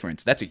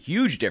difference. That's a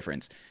huge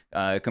difference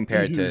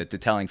compared to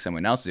telling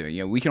someone else to.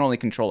 You know, we can only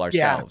control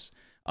ourselves.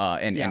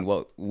 And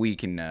what we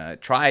can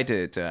try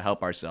to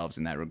help ourselves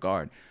in that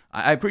regard.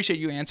 I appreciate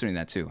you answering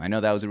that too. I know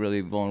that was a really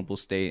vulnerable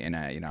state, and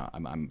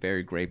I'm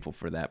very grateful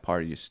for that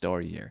part of your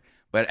story here.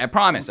 But I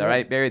promise, all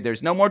right, Barry,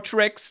 there's no more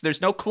tricks,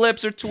 there's no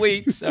clips or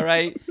tweets, all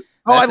right?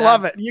 I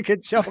love it. You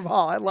can show them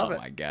all. I love it.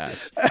 Oh my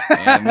gosh,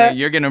 man,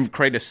 you're gonna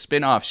create a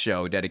spin-off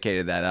show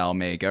dedicated to that I'll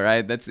make. All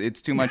right,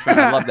 it's too much fun.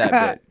 I love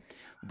that bit.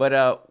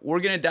 But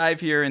we're gonna dive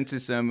here into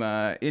some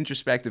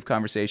introspective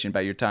conversation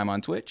about your time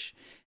on Twitch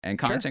and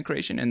content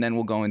creation, and then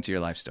we'll go into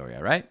your life story,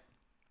 all right?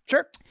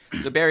 Sure.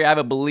 So, Barry, I have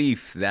a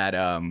belief that,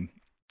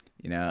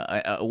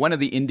 one of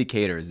the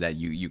indicators that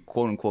you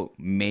quote-unquote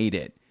made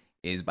it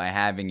is by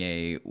having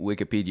a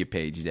Wikipedia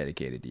page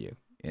dedicated to you,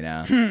 you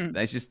know?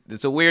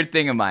 It's a weird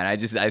thing of mine.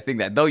 I think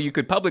that, though you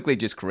could publicly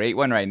just create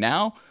one right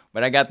now,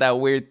 but I got that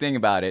weird thing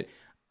about it.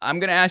 I'm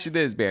going to ask you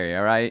this, Barry,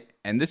 all right?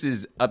 And this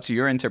is up to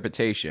your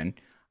interpretation.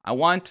 I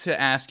want to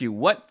ask you,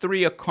 what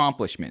 3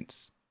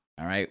 accomplishments,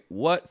 all right,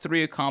 what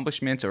 3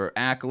 accomplishments or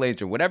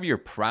accolades or whatever you're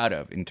proud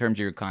of in terms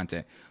of your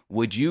content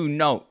would you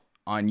note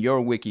on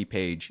your wiki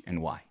page,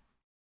 and why?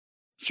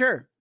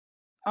 Sure.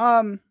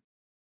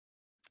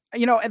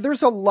 You know,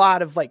 there's a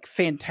lot of like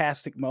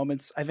fantastic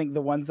moments. I think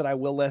the ones that I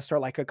will list are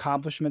like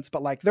accomplishments,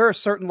 but like there are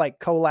certain like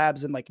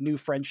collabs and like new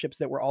friendships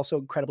that were also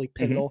incredibly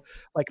pivotal,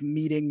 like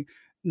meeting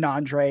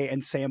Nandre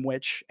and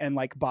Sandwich and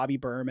like Bobby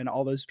Berm and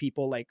all those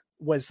people, like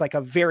was like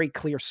a very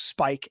clear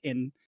spike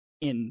in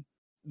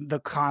the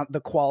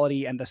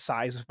quality and the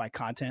size of my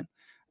content.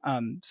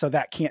 So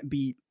that can't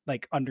be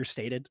like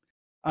understated.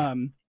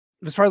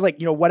 As far as like,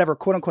 you know, whatever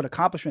quote unquote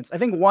accomplishments, I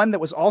think one that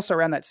was also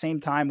around that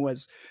same time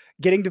was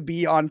getting to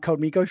be on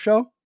Code Miko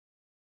show,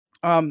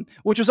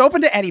 which was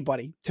open to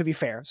anybody, to be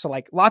fair. So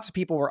like lots of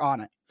people were on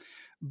it,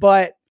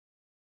 but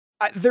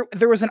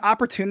there was an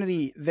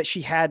opportunity that she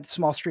had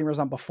small streamers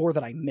on before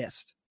that I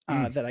missed.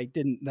 that I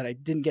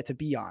didn't get to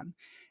be on.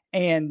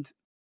 And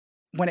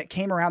when it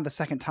came around the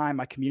second time,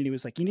 my community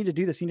was like, you need to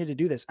do this. You need to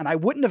do this. And I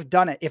wouldn't have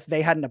done it if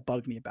they hadn't have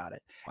bugged me about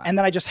it. Wow. And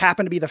then I just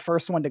happened to be the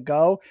first one to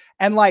go.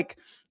 And like,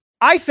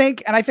 I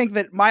think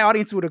that my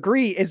audience would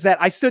agree is that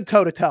I stood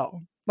toe to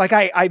toe. Like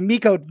I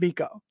Miko'd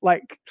Miko,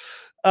 like,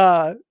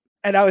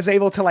 and I was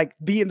able to like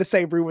be in the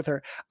same room with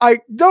her. I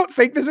don't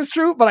think this is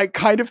true, but I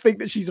kind of think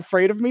that she's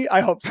afraid of me.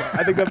 I hope so.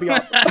 I think that'd be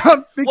awesome.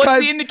 Because, what's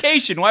the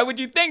indication? Why would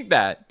you think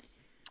that?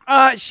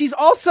 She's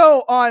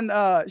also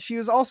on. She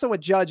was also a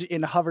judge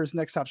in Hover's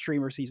Next Top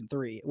Streamer season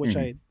 3, which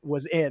I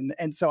was in,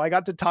 and so I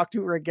got to talk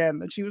to her again,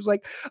 and she was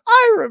like,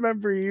 "I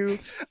remember you."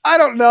 I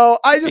don't know.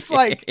 I just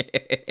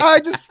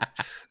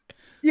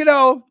you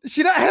know,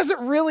 she hasn't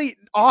really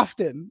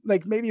often,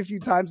 like maybe a few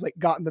times, like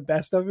gotten the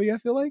best of me. I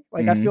feel like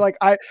I feel like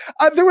I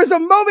there was a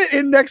moment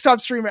in Next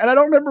Top Streamer, and I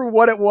don't remember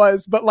what it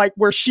was, but like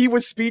where she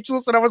was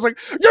speechless, and I was like,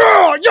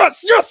 "Yeah,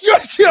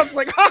 yes,"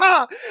 like,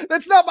 haha,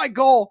 that's not my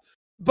goal,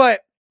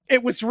 but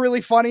it was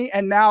really funny,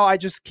 and now I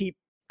just keep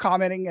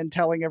commenting and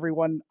telling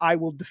everyone I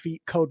will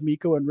defeat Code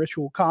Miko in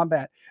Ritual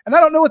Combat. And I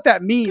don't know what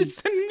that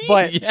means,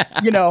 but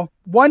you know,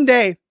 one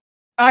day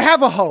I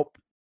have a hope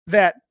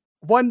that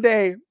one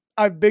day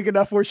I'm big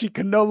enough where she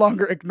can no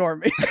longer ignore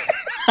me.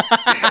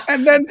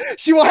 And then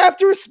she will have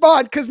to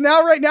respond, because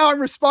right now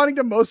I'm responding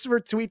to most of her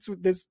tweets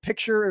with this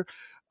picture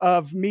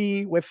of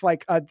me with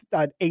like an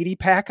 80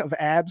 pack of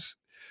abs.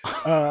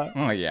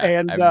 Oh yeah,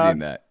 and I've seen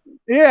that.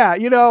 Yeah,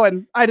 you know,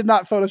 and I did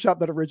not Photoshop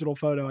that original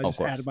photo. I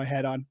just added my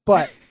head on,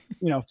 but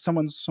you know,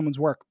 someone's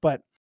work.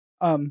 But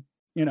you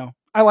know,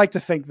 I like to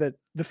think that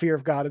the fear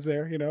of God is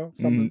there. You know,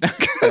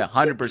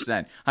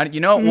 100%. You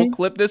know, we'll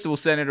clip this. We'll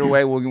send it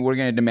away. We're going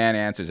to demand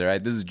answers. All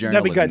right, this is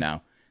journalism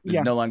now. This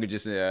is no longer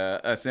just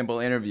a simple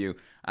interview.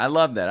 I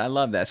love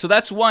that. So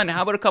that's one.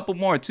 How about a couple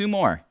more? Two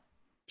more.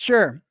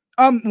 Sure.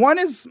 One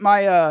is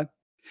my.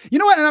 You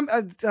know what?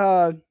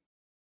 And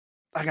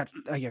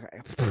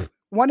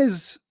one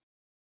is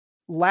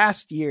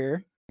last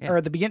year or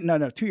at the beginning.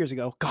 No, 2 years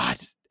ago. God,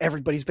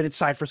 everybody's been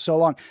inside for so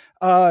long.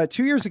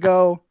 2 years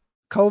ago,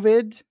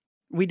 COVID,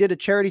 we did a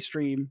charity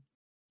stream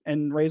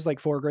and raised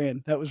like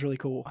 $4,000. That was really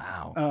cool.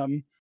 Wow.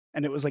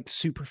 And it was like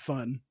super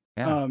fun.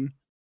 Yeah.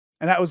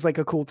 And that was like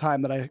a cool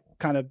time that I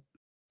kind of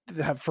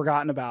have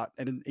forgotten about.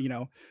 And, you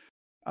know,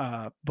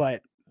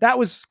 but that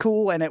was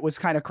cool, and it was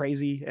kind of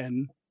crazy.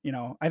 And, you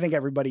know, I think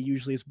everybody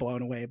usually is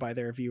blown away by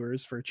their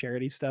viewers for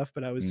charity stuff,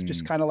 but I was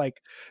just kind of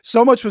like,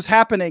 so much was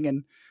happening,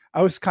 and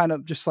I was kind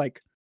of just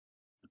like,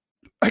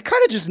 I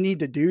kind of just need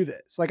to do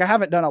this. Like, I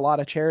haven't done a lot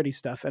of charity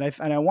stuff, and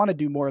I want to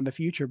do more in the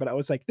future, but I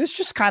was like, this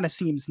just kind of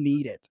seems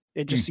needed.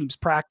 It just seems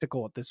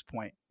practical at this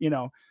point, you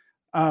know?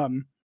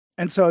 And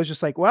so I was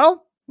just like,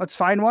 well, let's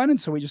find one. And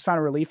so we just found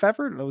a relief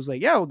effort. And I was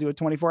like, yeah, we'll do a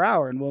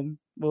 24-hour and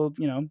we'll,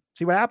 you know,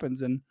 see what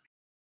happens. And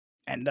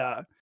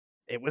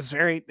it was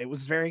very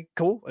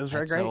cool. It was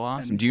very great. So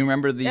awesome. And, do you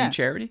remember the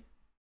charity?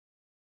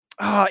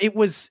 It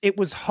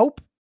was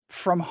Hope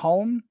from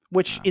Home,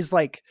 which is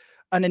like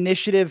an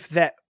initiative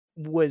that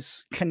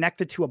was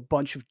connected to a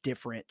bunch of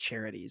different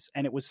charities,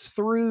 and it was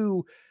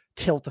through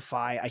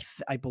Tiltify,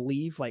 I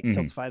believe, like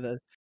Tiltify,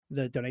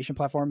 the donation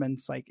platform, and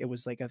it's like it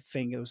was like a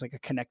thing. It was like a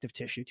connective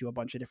tissue to a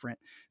bunch of different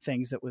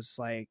things that was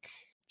like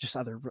just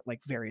other like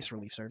various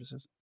relief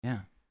services. Yeah.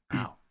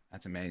 Wow.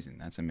 That's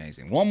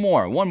amazing. One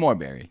more,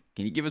 Barry.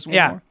 Can you give us one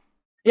more?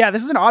 Yeah,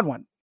 this is an odd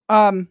one.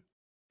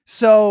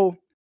 So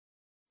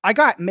I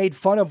got made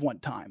fun of one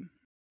time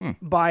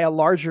by a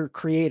larger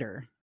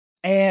creator,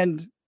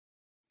 and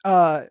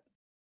they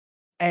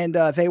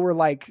were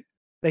like,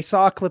 they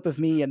saw a clip of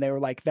me and they were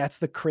like, that's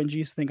the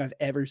cringiest thing I've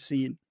ever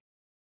seen.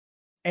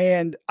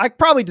 And I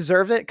probably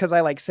deserve it, because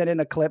I like sent in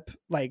a clip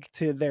like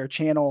to their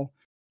channel,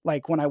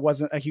 like when I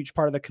wasn't a huge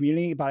part of the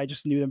community, but I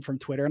just knew them from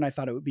Twitter, and I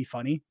thought it would be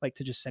funny, like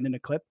to just send in a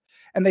clip.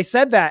 And they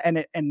said that,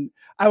 and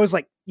I was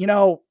like, you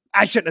know,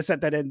 I shouldn't have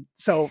sent that in.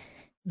 So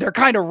they're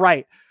kind of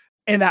right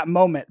in that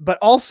moment. But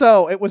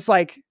also it was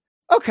like,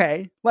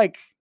 okay, like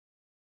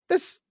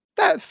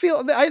that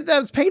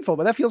was painful,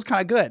 but that feels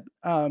kind of good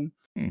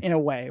in a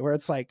way, where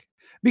it's like,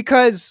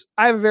 because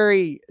I have a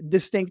very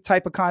distinct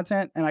type of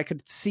content, and I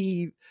could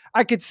see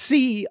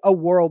a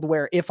world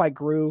where if I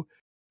grew,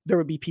 there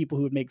would be people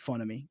who would make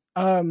fun of me.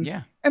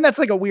 And that's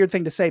like a weird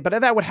thing to say,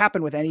 but that would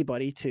happen with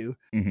anybody too.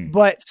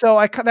 But so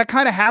that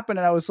kind of happened,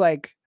 and I was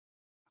like,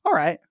 all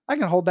right, I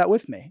can hold that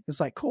with me. It's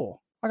like,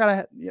 cool.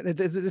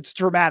 It's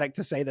dramatic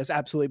to say this,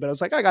 absolutely, but I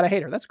was like, I got a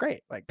hater. That's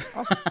great. Like,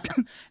 awesome.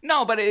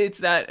 No, but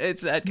it's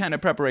that kind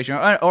of preparation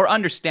or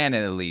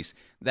understanding, at least,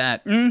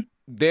 that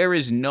there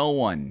is no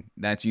one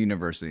that's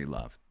universally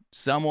loved.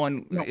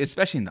 Someone,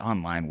 especially in the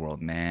online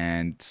world,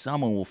 man,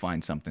 someone will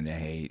find something to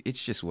hate.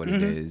 It's just what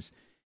it is.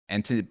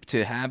 And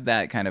to have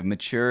that kind of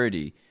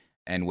maturity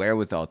and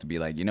wherewithal to be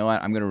like, you know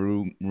what, I'm going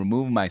to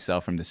remove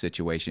myself from the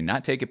situation,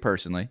 not take it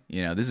personally.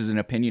 You know, this is an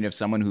opinion of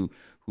someone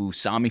who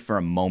saw me for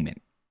a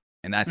moment,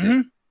 and that's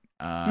it.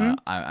 Mhm.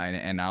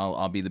 And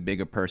I'll be the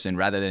bigger person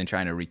rather than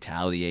trying to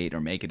retaliate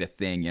or make it a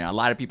thing. You know, a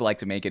lot of people like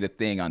to make it a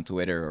thing on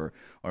Twitter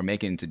or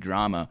make it into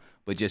drama,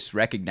 but just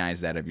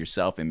recognize that of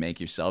yourself and make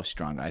yourself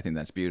stronger. I think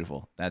that's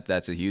beautiful.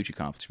 That's a huge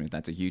accomplishment.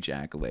 That's a huge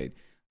accolade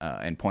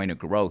and point of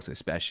growth,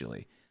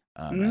 especially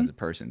as Mhm. a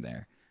person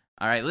there.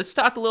 All right, let's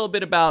talk a little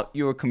bit about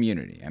your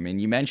community. I mean,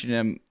 you mentioned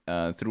them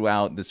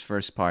throughout this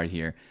first part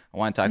here. I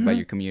want to talk about Mhm.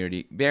 your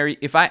community. Barry,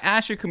 if I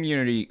ask your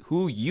community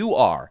who you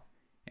are,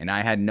 and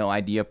I had no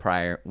idea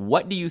prior,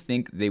 what do you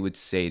think they would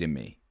say to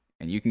me?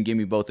 And you can give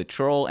me both a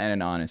troll and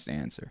an honest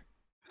answer.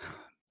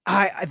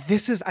 I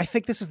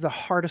think this is the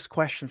hardest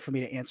question for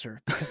me to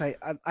answer because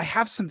I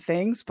have some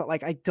things, but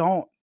like I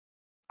don't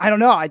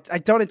know. I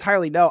don't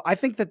entirely know. I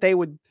think that they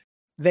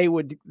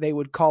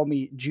would call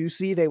me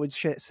juicy. They would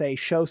say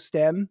show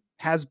stem,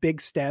 has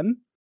big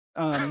stem.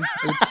 They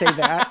would say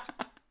that.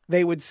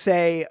 They would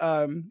say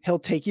he'll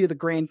take you to the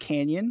Grand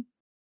Canyon.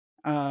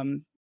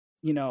 Um,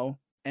 you know,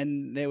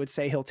 and they would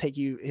say he'll take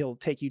you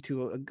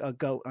to a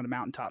goat on a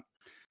mountaintop.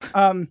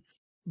 Um,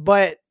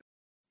 but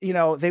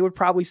they would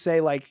probably say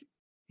like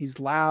he's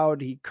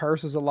loud, he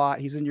curses a lot,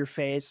 he's in your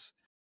face.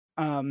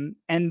 And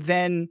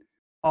then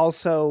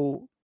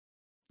also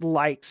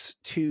likes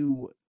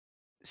to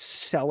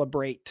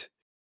celebrate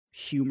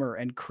humor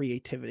and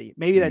creativity.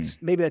 Maybe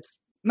Mm, that's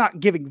not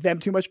giving them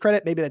too much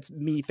credit. Maybe that's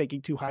me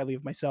thinking too highly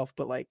of myself,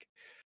 but like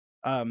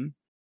um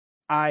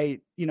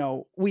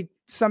we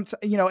some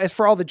as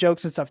for all the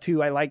jokes and stuff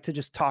too, I like to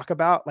just talk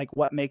about like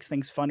what makes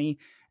things funny,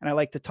 and I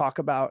like to talk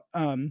about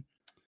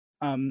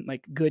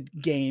like good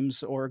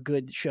games or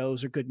good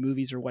shows or good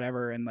movies or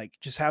whatever, and like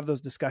just have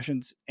those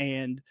discussions.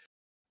 And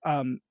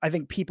I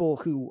think people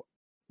who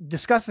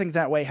discuss things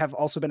that way have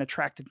also been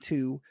attracted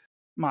to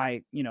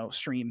my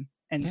stream.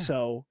 And yeah.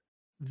 so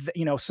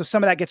so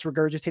some of that gets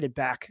regurgitated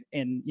back,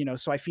 and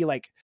so I feel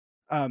like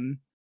um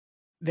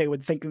they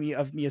would think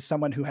of me as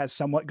someone who has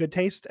somewhat good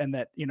taste, and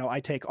that I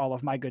take all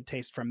of my good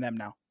taste from them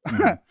now.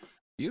 Mhm.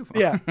 Beautiful.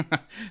 Yeah.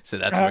 So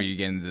that's where Uh-huh. you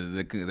get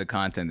into the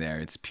content there.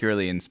 It's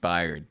purely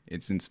inspired.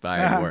 It's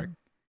inspired Uh-huh. work.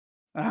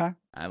 Uh-huh.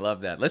 I love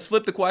that. Let's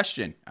flip the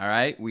question. All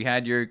right. We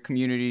had your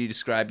community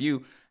describe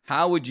you.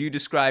 How would you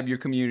describe your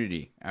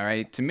community? All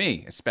right. To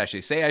me,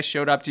 especially. Say I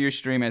showed up to your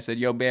stream and I said,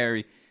 Yo,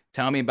 Barry,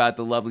 tell me about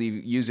the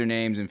lovely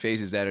usernames and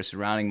faces that are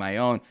surrounding my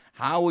own.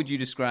 How would you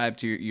describe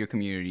to your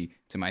community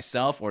to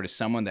myself or to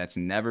someone that's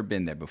never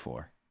been there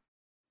before?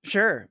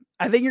 Sure.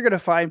 I think you're gonna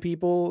find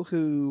people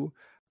who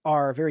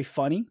are very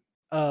funny,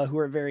 who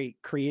are very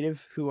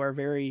creative, who are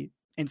very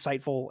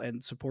insightful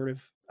and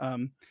supportive.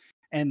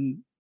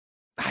 And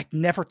I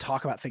never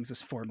talk about things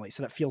as formally,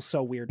 so that feels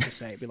so weird to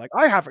say. Be like,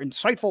 I have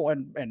insightful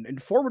and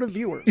informative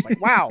viewers.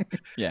 Like, wow,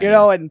 Yeah, you yeah.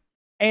 know,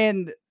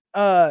 and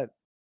uh,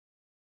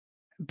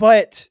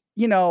 but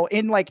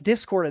in like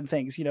Discord and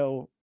things,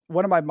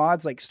 one of my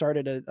mods like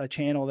started a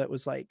channel that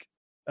was like,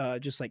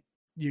 just like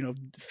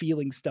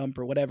feeling stump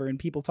or whatever, and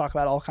people talk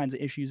about all kinds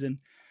of issues, and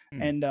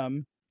Hmm.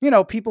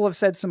 and people have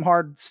said some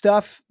hard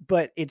stuff,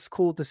 but it's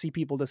cool to see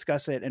people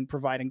discuss it and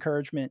provide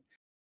encouragement.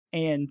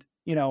 And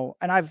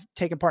and I've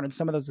taken part in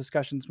some of those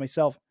discussions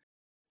myself.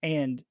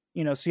 And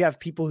so you have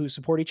people who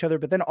support each other,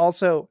 but then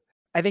also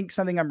I think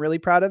something I'm really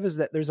proud of is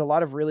that there's a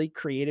lot of really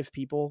creative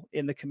people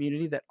in the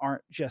community that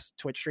aren't just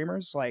Twitch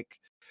streamers. Like,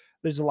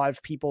 there's a lot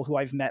of people who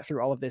I've met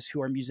through all of this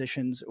who are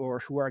musicians or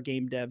who are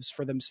game devs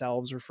for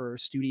themselves or for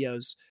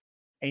studios.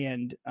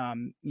 And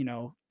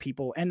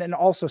people, and then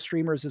also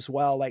streamers as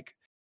well. Like,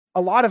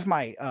 a lot of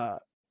my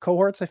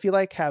cohorts, I feel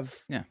like, have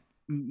Yeah.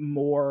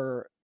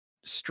 more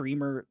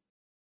streamer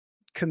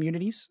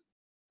communities,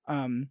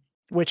 um,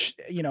 which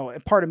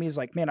part of me is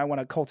like, man, I want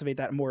to cultivate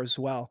that more as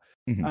well.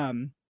 Hmm.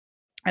 Um,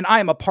 and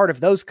I am a part of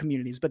those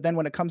communities, but then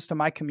when it comes to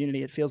my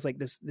community, it feels like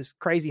this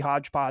crazy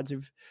hodgepodge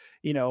of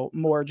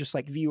more just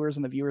like viewers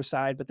on the viewer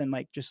side, but then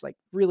like just like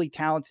really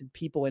talented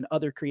people in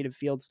other creative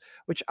fields,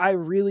 which I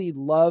really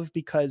love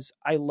because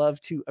I love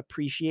to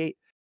appreciate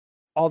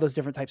all those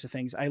different types of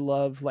things. I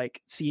love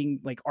like seeing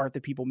like art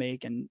that people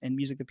make, and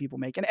music that people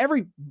make, and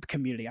every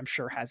community I'm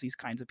sure has these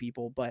kinds of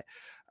people. But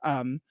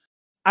um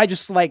I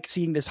just like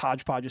seeing this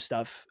hodgepodge of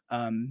stuff,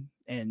 and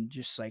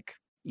just like,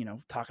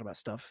 talking about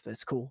stuff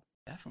that's cool.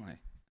 Definitely.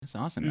 That's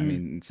awesome. I Mhm.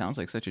 mean, it sounds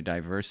like such a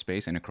diverse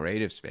space and a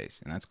creative space.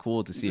 And that's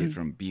cool to see it Mhm.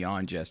 from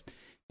beyond just,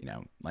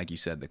 like you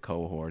said, the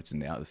cohorts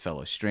and the other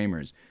fellow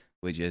streamers,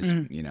 with just,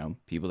 Mhm.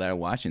 people that are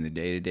watching the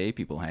day to day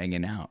people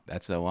hanging out.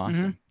 That's so Mhm.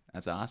 awesome.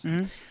 That's awesome.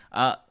 Mhm.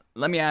 Uh,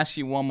 Let me ask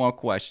you one more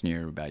question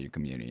here about your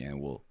community, and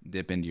we'll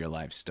dip into your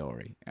life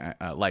story.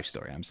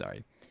 I'm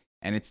sorry.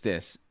 And it's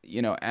this,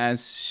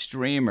 as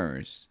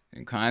streamers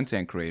and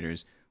content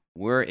creators,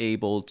 we're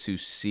able to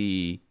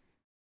see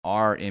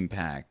our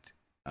impact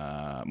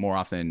more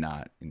often than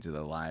not into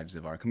the lives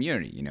of our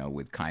community,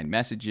 with kind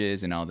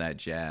messages and all that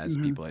jazz.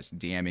 Mhm. People us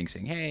DMing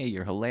saying, hey,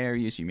 you're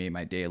hilarious. You made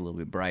my day a little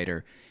bit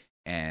brighter.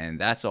 And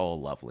that's all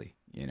lovely.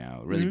 It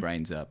really Mhm.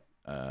 brightens up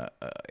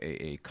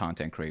a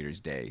content creator's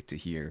day to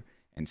hear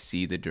and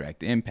see the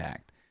direct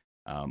impact.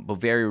 But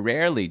very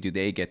rarely do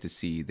they get to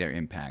see their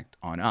impact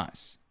on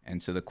us.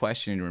 And so the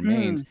question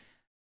remains, Mhm.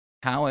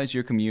 How has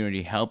your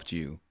community helped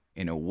you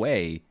in a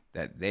way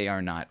that they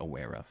are not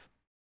aware of?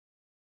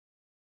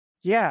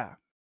 Yeah.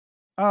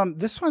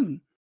 This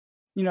one,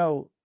 you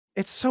know,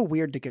 it's so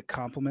weird to get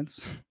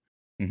compliments.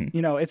 Hmm.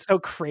 It's so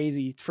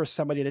crazy for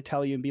somebody to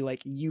tell you and be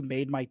like, "You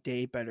made my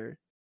day better."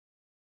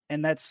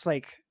 And that's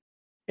like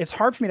it's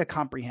hard for me to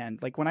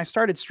comprehend. Like when I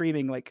started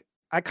streaming, like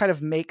I kind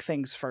of make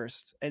things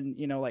first and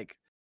like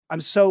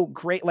I'm so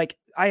great like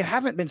I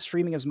haven't been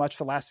streaming as much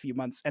for the last few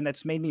months and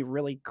that's made me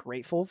really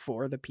grateful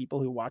for the people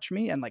who watch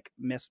me and like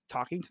miss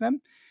talking to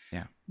them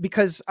Yeah.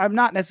 because I'm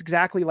not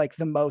exactly like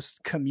the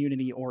most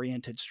community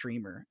oriented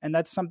streamer. And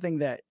that's something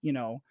that,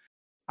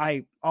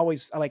 I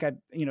always like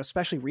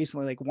especially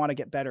recently like want to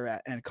get better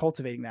at and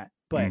cultivating that.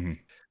 But, Hmm.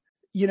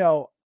 you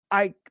know,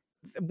 I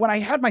when I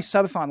had my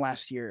subathon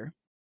last year,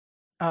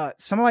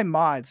 some of my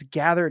mods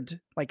gathered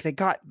like they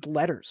got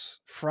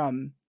letters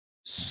from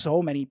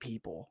so many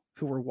people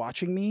who were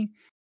watching me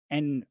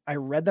and I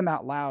read them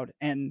out loud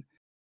and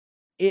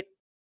it,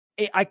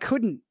 I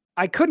couldn't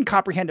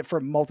comprehend it for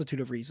a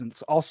multitude of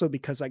reasons. Also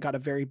because I got a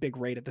very big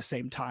raid at the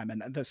same time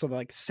and so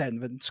like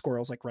 7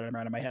 squirrels like running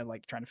around in my head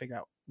like trying to figure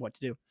out what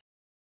to do.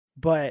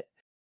 But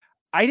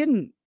I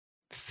didn't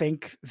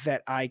think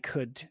that I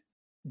could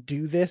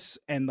do this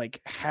and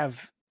like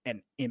have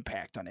an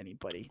impact on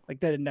anybody. Like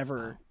that had Wow.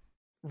 never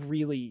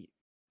really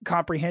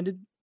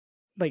comprehended.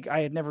 Like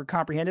I had never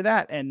comprehended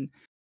that. And,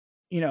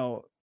 you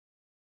know,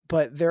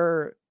 but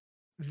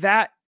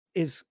that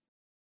is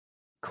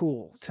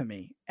cool to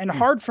me and Mm.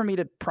 hard for me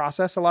to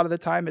process a lot of the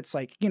time. It's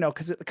like,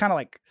 because it kind of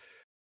like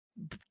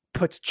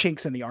puts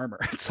chinks in the armor.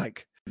 It's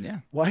like, Yeah.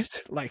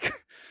 what? Like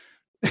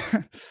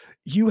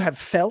you have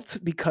felt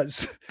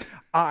because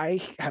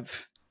I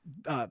have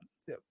uh,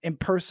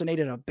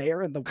 impersonated a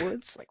bear in the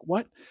woods. Like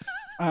what?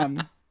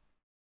 Um,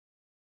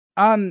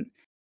 um,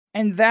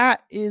 and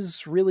that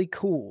is really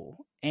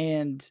cool.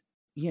 And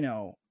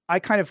I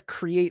kind of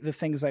create the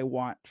things I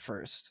want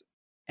first,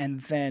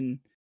 and then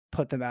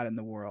put them out in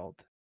the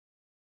world.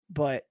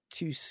 But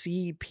to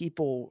see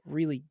people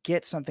really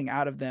get something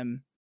out of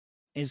them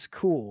is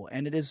cool,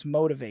 and it is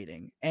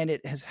motivating, and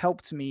it has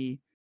helped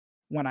me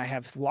when I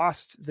have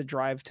lost the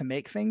drive to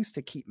make things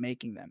to keep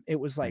making them. It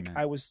was like Amen.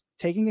 I was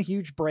taking a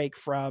huge break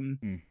from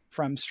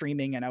Mm.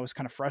 streaming and I was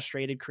kind of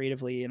frustrated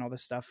creatively and all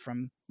this stuff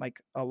from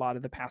like a lot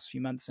of the past few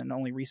months and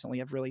only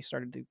recently I've really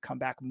started to come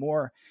back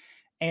more.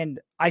 And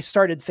I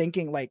started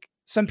thinking like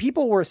some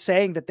people were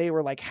saying that they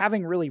were like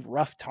having really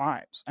rough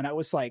times and I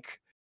was like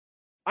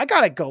I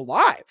got to go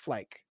live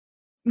like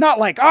not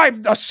like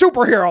I'm a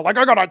superhero like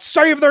I got to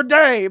save their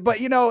day, but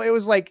it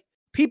was like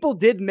people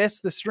did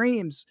miss the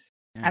streams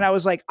Yeah. and I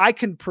was like, I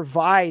can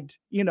provide,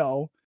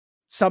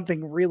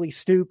 something really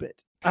stupid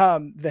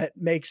that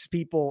makes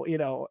people,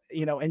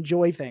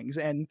 enjoy things.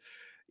 And,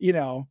 you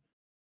know,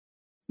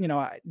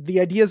 the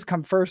ideas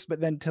come first, but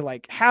then to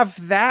like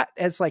have that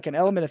as like an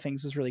element of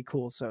things is really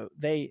cool. So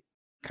they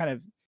kind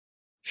of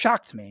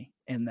shocked me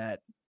in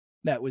that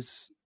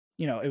was,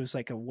 it was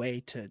like a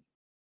way to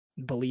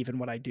believe in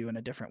what I do in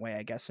a different way,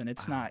 I guess. And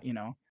it's Wow.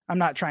 not, I'm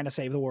not trying to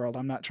save the world.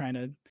 I'm not trying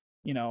to,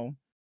 you know,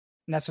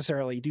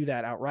 necessarily do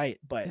that outright,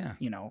 but Yeah.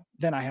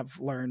 then I have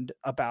learned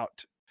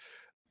about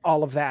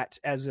all of that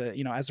as a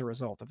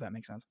result, if that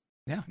makes sense.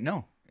 Yeah.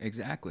 No.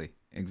 Exactly.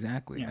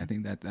 Exactly. I Yeah.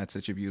 think that that's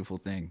such a beautiful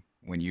thing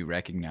when you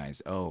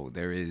recognize, oh,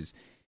 there is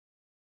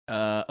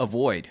a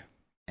void,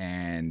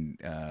 and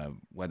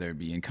whether it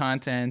be in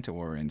content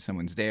or in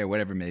someone's day or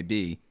whatever it may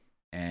be,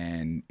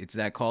 and it's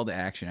that call to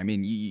action. I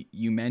mean,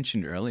 you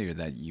mentioned earlier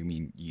that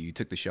you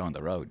took the show on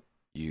the road.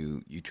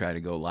 You try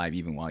to go live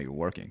even while you're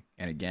working,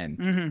 and again,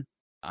 Mhm.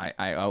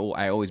 I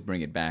always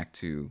bring it back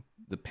to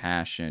the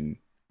passion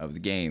of the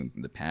game,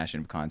 the passion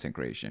of content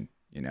creation.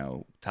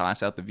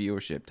 Toss out the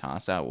viewership,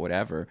 toss out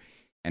whatever,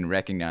 and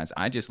recognize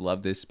I just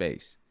love this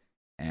space,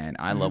 and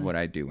I love Mhm. what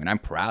I do, and I'm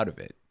proud of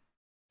it.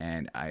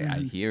 And I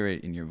Mhm. hear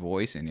it in your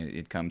voice, and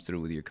it comes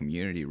through with your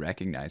community,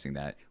 recognizing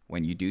that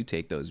when you do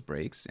take those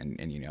breaks, and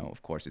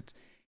of course,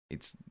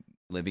 it's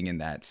living in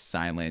that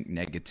silent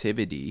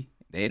negativity.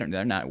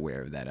 They're not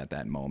aware of that at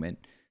that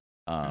moment.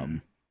 Mhm.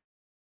 Um,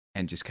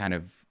 and just kind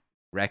of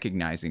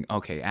recognizing,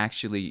 okay,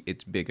 actually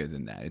it's bigger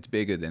than that. It's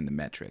bigger than the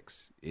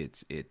metrics.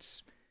 It's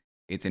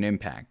an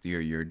impact.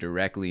 You're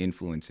directly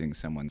influencing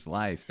someone's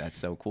life. That's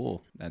so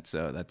cool. That's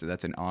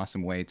an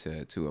awesome way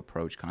to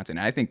approach content.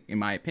 I think, in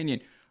my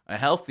opinion, a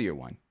healthier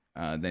one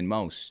than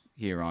most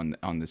here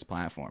on this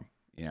platform.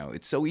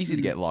 It's so easy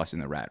to Mhm. get lost in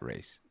the rat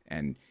race,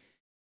 and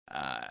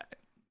uh,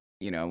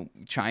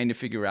 trying to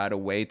figure out a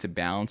way to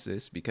balance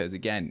this, because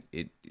again,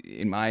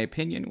 in my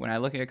opinion, when I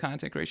look at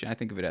content creation, I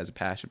think of it as a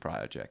passion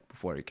project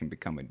before it can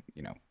become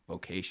a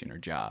vocation or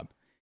job.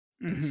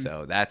 And Mhm.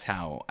 so that's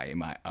how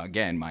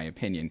my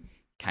opinion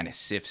kind of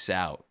sifts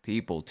out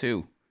people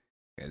too.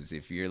 Because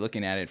if you're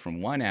looking at it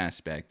from one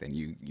aspect, then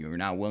you're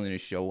not willing to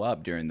show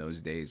up during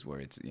those days where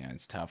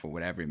it's tough or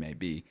whatever it may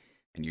be,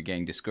 and you're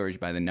getting discouraged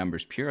by the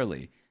numbers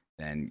purely.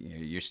 Then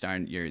you're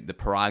starting the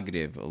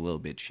prerogative a little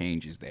bit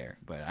changes there.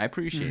 But I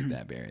appreciate Mhm.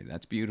 that, Barry.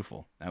 That's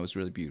beautiful. That was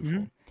really Mhm.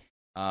 beautiful.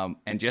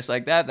 And just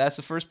like that, that's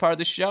the first part of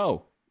the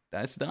show.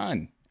 That's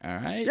done. All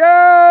right.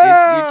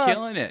 Yeah. You're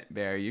killing it,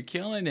 Barry. You're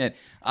killing it.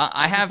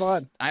 I This is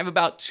fun. have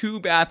about 2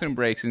 bathroom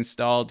breaks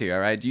installed here.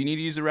 All right. Do you need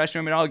to use the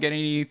restroom at all? Get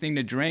anything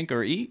to drink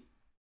or eat?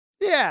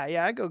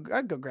 Yeah. I'd go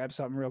grab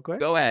something real quick.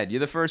 Go ahead. You're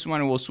the first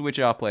one, and we'll switch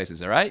off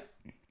places. All right.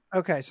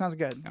 Okay, sounds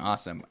good.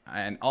 Awesome.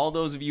 And all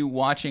those of you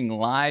watching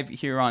live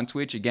here on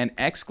Twitch, again,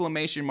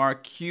 exclamation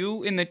mark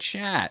Q in the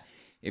chat.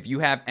 If you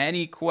have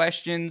any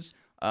questions,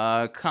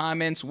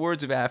 comments,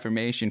 words of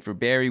affirmation for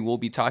Barry, we'll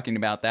be talking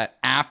about that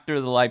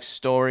after the life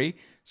story.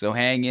 So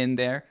hang in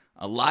there.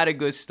 A lot of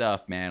good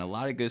stuff, man. A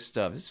lot of good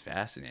stuff. This is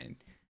fascinating.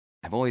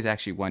 I've always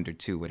actually wondered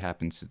too what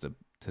happens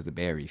to the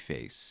Barry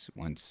face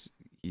once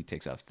he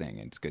takes off thing.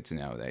 And it's good to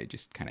know that it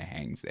just kind of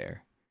hangs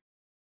there.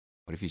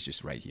 What if he's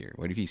just right here?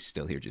 What if he's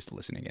still here just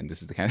listening? And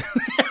this is the kind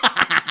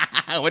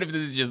of... What if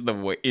this is just the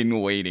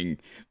waiting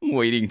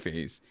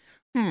phase?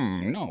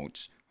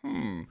 Notes.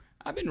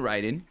 I've been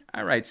writing.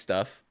 I write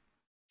stuff.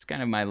 It's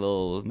kind of my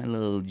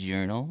little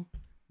journal,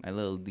 my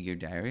little dear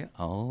diary.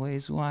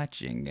 Always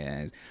watching,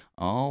 guys.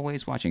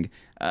 Always watching.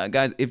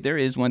 Guys, if there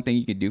is one thing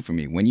you could do for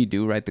me, when you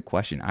do write the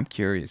question, I'm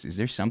curious. Is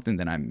there something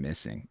that I'm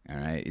missing? All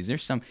right? Is there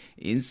some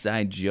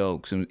inside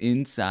joke, some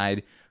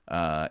inside...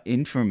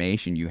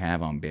 information you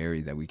have on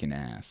Barry that we can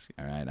ask.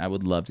 All right. I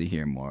would love to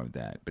hear more of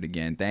that. But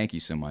again, thank you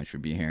so much for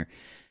being here.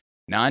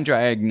 Nandra,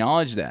 I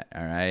acknowledge that.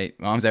 All right.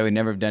 Moms, I would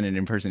never have done an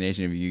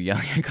impersonation of you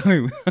yelling at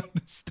Chloe without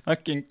the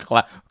stuck in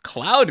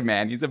cloud,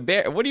 man. He's a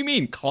bear. What do you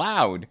mean,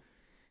 cloud?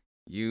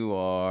 You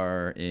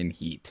are in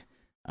heat.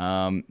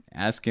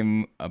 Ask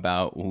him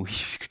about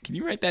can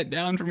you write that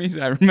down for me so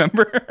I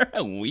remember?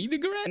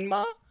 Weed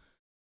grandma?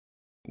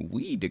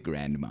 Weed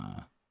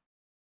grandma.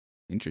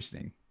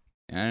 Interesting.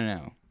 I don't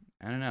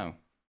know.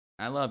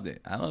 I loved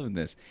it. I love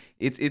this.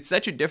 It's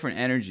such a different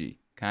energy,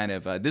 kind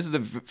of. This is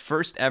the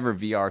first ever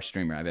VR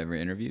streamer I've ever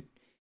interviewed.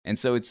 And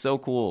so it's so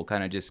cool,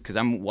 kind of just because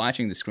I'm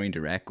watching the screen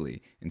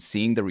directly and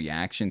seeing the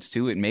reactions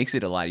too. It makes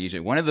it a lot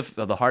easier. One of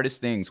the hardest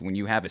things when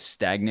you have a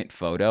stagnant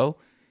photo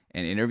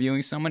and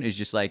interviewing someone is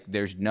just like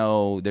there's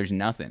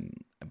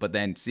nothing. But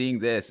then seeing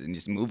this and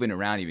just moving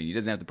around, even he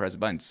doesn't have to press a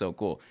button. It's so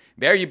cool.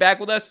 Barry, you back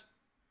with us?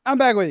 I'm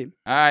back with you.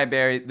 All right,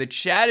 Barry. The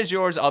chat is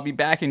yours. I'll be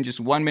back in just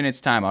 1 minute's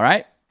time. All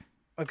right.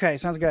 Okay,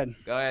 sounds good.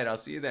 Go ahead. I'll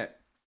see you there.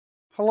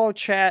 Hello,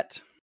 chat.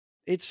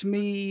 It's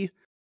me,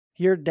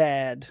 your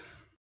dad.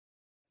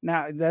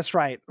 Now that's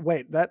right.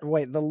 Wait. The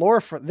lore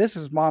for this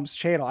is Mom's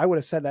channel. I would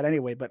have said that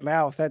anyway, but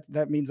now if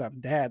that means I'm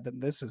dad, then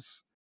this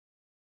is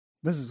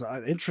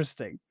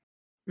interesting.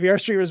 VR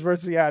streamers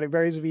versus reality.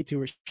 Barry's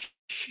VTuber.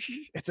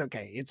 It's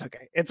okay.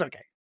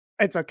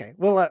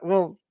 We'll let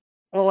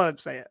him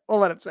say it.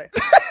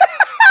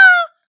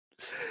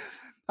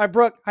 Hi,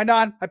 Brooke. Hi,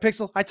 Non. Hi,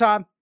 Pixel. Hi,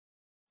 Tom.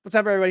 What's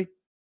up, everybody?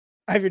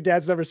 I have your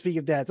dads never speak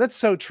of dads. That's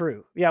so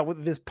true. Yeah,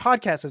 this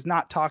podcast has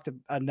not talked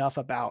enough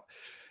about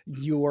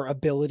your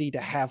ability to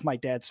have my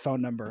dad's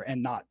phone number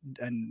and not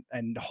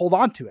and hold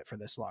on to it for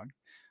this long.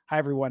 Hi,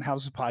 everyone.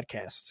 How's the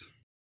podcast?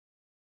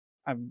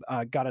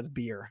 I've got a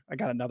beer. I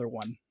got another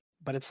one,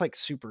 but it's like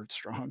super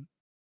strong.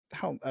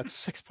 How that's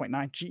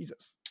 6.9.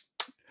 Jesus.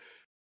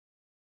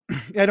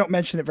 I don't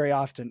mention it very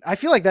often. I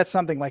feel like that's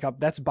something like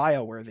that's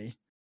bio-worthy.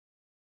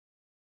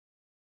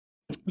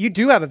 You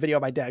do have a video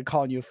of my dad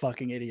calling you a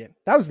fucking idiot.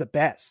 That was the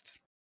best.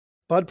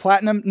 Bud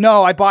Platinum?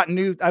 No, I bought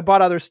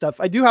other stuff.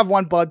 I do have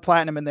one Bud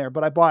Platinum in there,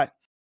 but I bought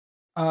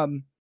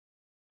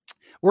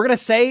we're gonna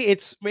say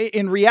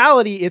in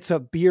reality it's a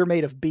beer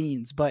made of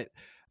beans, but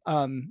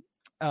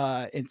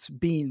it's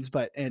beans,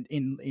 but and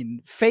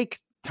in fake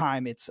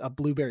time it's a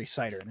blueberry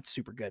cider and it's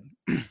super good.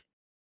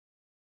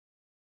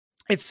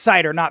 It's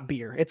cider, not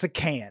beer. It's a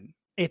can.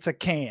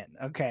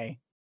 Okay.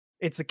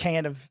 It's a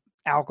can of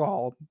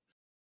alcohol.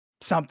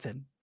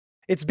 Something.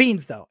 It's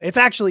beans though. It's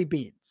actually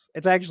beans.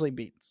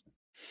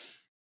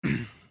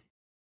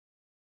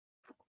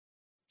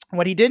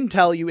 What he didn't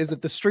tell you is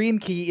that the stream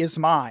key is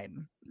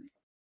mine.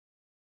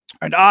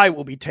 And I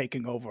will be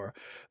taking over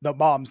the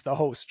Mom's the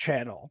Host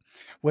channel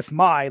with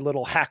my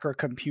little hacker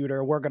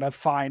computer. We're going to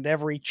find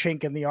every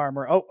chink in the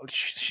armor. Oh,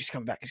 she's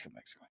coming back.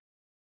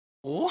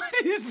 What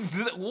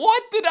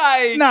did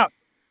I... No.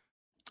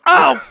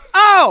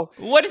 Oh!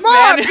 What if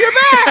Mom, you're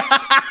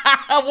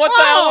back! What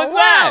the hell was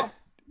that?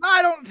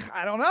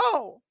 I don't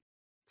know.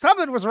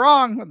 Something was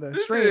wrong with the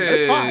stream.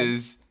 It's fine.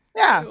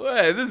 Yeah.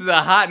 What? This is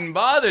a hot and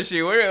bother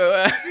shoe. What?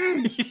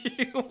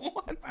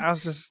 I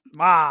was just,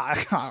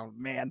 oh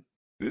man.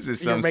 This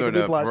is some sort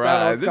of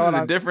this is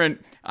a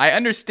different. I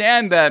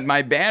understand that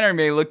my banner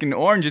may look in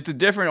orange. It's a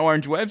different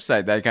orange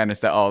website. That kind of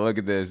stuff. Oh, look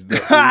at this.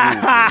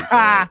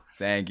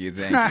 Thank you.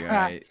 All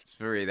right, it's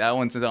free. That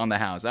one's on the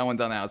house.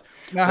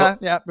 Well,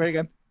 yeah, very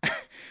good.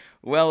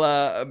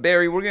 Well,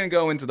 Barry, we're gonna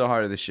go into the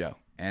heart of the show,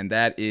 and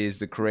that is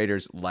the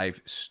creator's life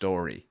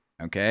story.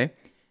 Okay.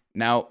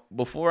 Now,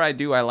 before I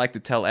do, I like to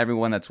tell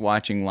everyone that's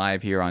watching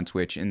live here on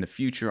Twitch, in the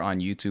future on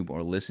YouTube,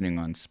 or listening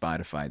on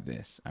Spotify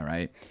this, all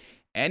right?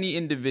 Any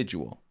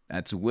individual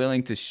that's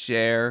willing to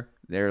share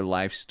their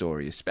life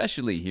story,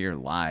 especially here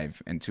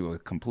live and to a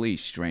complete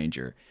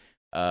stranger,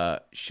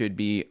 should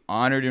be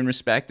honored and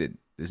respected.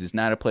 This is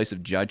not a place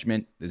of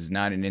judgment. This is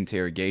not an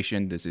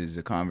interrogation. This is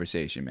a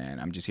conversation,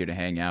 man. I'm just here to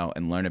hang out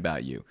and learn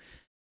about you.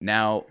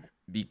 Now,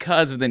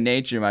 because of the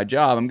nature of my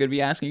job, I'm going to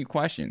be asking you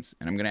questions,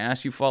 and I'm going to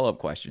ask you follow-up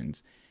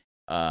questions.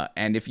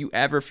 And if you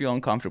ever feel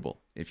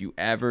uncomfortable, if you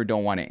ever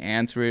don't want to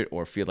answer it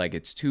or feel like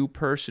it's too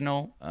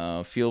personal,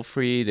 feel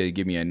free to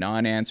give me a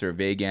non-answer, a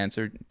vague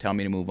answer. Tell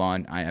me to move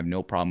on. I have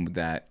no problem with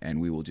that, and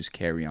we will just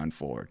carry on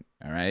forward.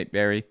 All right,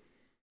 Barry?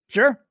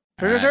 Sure.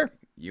 Sure.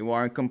 You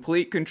are in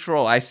complete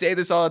control. I say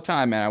this all the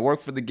time, man. I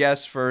work for the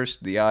guests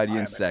first, the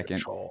audience second.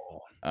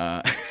 Control.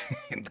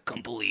 In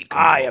complete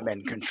control. I am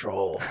in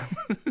control.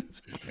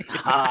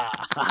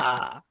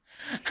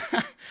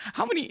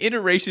 How many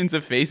iterations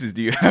of faces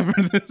do you have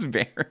for this,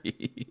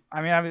 Barry?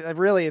 I mean,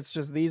 really, it's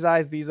just these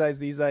eyes,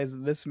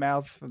 this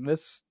mouth, and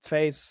this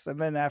face, and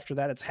then after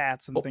that, it's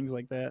hats and things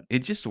like that. It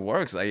just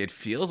works. Like, it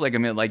feels like, I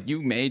mean, like,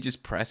 you may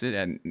just press it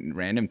at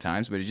random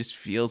times, but it just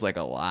feels like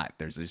a lot.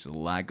 There's just a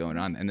lot going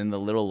on, and then the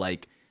little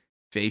like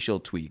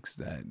facial tweaks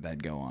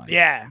that go on.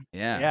 Yeah.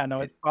 Yeah.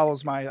 No, it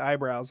follows my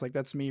eyebrows. Like,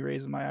 that's me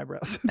raising my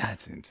eyebrows.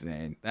 That's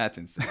insane. But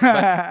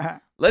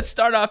let's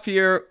start off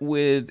here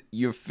with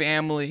your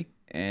family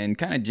and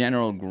kind of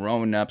general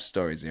grown-up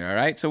stories here, all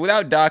right? So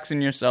without doxing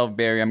yourself,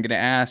 Barry, I'm going to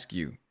ask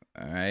you,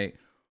 all right,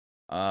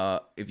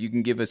 if you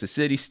can give us a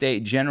city,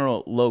 state,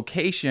 general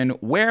location,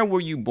 where were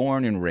you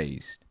born and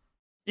raised?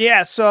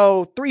 Yeah,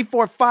 so 3,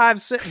 4,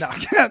 5, 6.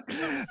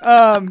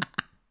 No.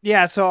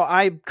 Yeah, so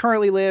I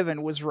currently live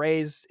and was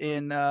raised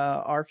in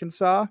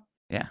Arkansas.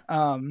 Yeah.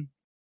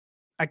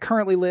 I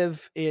currently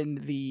live in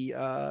the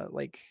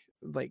like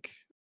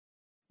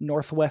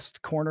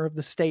northwest corner of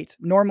the state.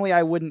 Normally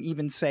I wouldn't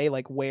even say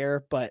like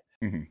where, but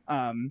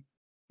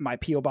my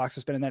PO box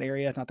has been in that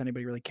area. Not that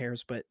anybody really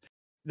cares, but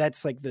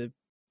that's like the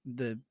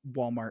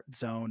Walmart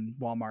zone.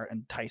 Walmart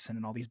and Tyson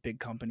and all these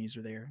big companies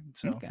are there.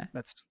 So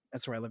that's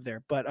where I live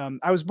there. But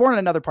I was born in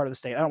another part of the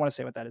state. I don't want to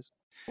say what that is.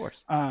 Of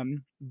course.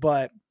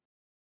 But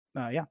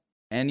yeah.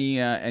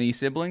 Any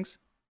siblings?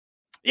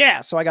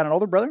 Yeah, so I got an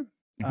older brother,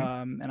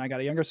 and I got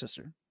a younger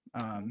sister.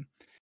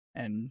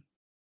 And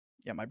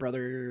yeah, my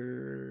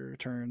brother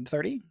turned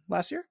 30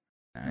 last year.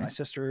 Nice. My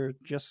sister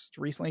just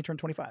recently turned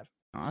 25.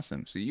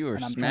 Awesome. So you are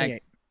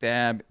smack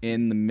dab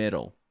in the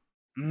middle.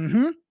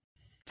 Mm-hmm.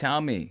 Tell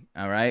me,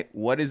 all right,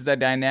 what is the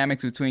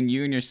dynamics between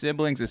you and your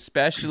siblings,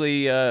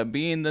 especially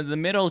being the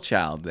middle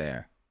child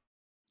there?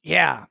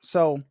 Yeah,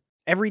 so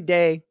every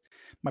day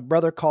my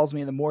brother calls me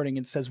in the morning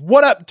and says,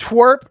 "What up,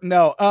 twerp?"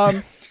 No,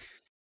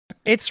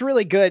 it's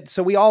really good.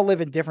 So we all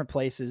live in different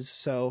places.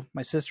 So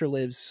my sister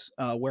lives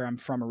where I'm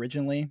from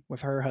originally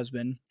with her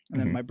husband. And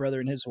then my brother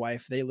and his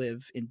wife, they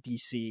live in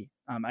DC.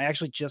 I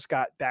actually just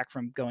got back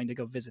from going to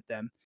go visit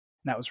them.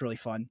 And that was really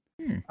fun.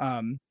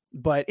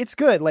 But it's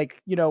good.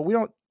 Like, we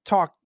don't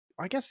talk.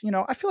 I guess,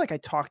 I feel like I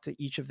talk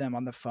to each of them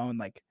on the phone,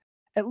 like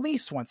at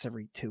least once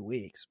every 2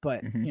 weeks.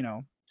 But,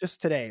 just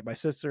today, my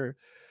sister,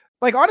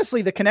 like,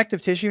 honestly, the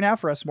connective tissue now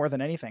for us more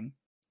than anything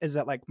is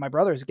that like my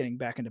brother is getting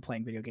back into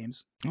playing video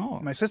games.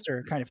 Oh, my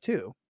sister kind of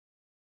too.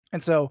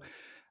 And so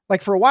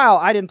like for a while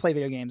I didn't play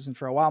video games, and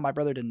for a while my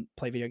brother didn't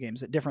play video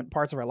games at different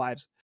parts of our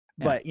lives.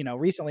 Yeah. But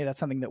recently that's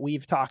something that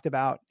we've talked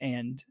about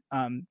and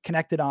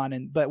connected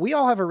on, but we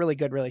all have a really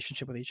good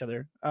relationship with each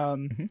other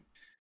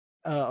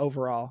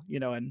overall,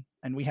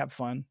 and we have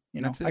fun.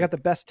 I got the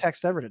best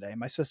text ever today.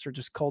 My sister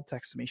just cold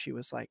texted me. She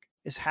was like,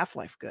 "Is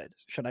Half-Life good?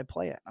 Should I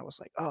play it?" I was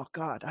like, "Oh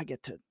God, I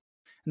get to."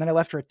 And then I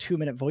left her a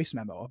 2-minute voice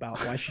memo about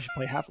why she should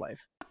play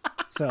Half-Life.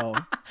 So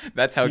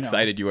that's how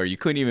excited you were. You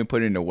couldn't even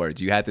put it into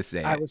words. You had to say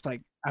it. I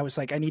was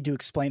like, I need to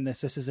explain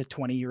this. This is a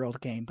 20-year-old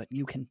game, but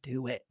you can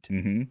do it.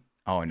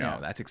 Oh no,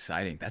 that's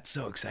exciting. That's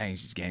so exciting.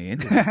 She's getting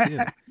into it too.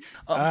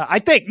 I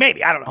think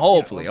maybe, I don't know.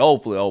 Hopefully,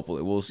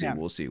 we'll see. Yeah.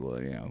 We'll see. Well,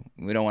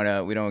 we don't want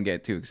to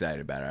get too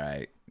excited about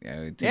it. All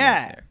right.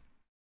 Yeah.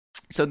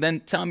 So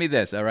then tell me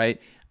this. All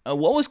right.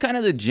 What was kind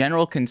of the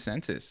general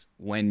consensus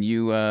when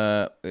you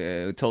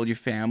told your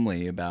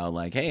family about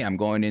like, hey, I'm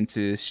going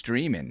into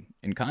streaming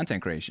and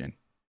content creation?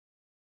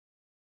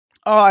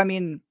 Oh, I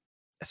mean,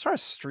 as far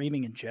as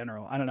streaming in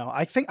general, I don't know.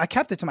 I think I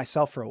kept it to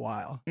myself for a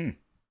while.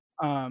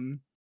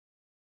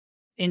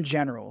 In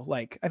general,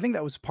 like, I think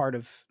that was part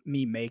of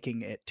me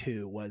making it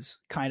too, was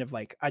kind of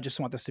like, I just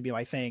want this to be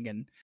my thing,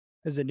 and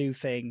this is a new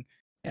thing.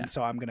 And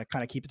so I'm going to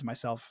kind of keep it to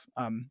myself.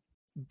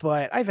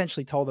 But I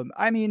eventually told them,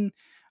 I mean,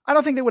 I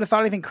don't think they would have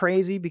thought anything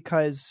crazy,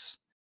 because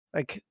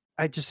like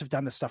I just have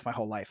done this stuff my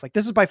whole life. Like,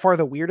 this is by far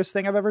the weirdest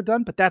thing I've ever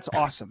done, but that's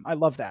awesome. I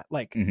love that.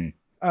 Like,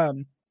 I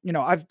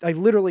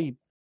literally,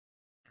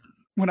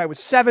 when I was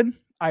 7,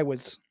 I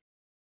was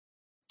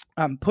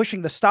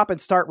pushing the stop and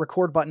start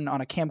record button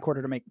on a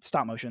camcorder to make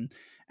stop motion.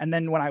 And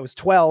then when I was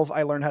 12,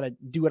 I learned how to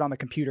do it on the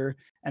computer.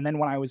 And then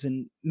when I was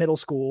in middle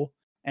school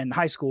and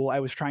high school, I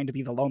was trying to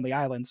be the Lonely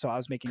Island. So I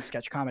was making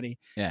sketch comedy.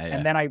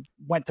 And then I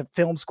went to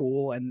film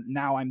school, and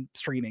now I'm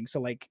streaming. So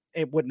like,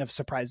 it wouldn't have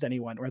surprised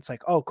anyone, where it's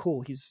like, oh,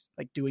 cool, he's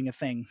like doing a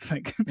thing.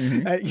 Like,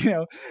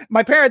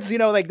 my parents,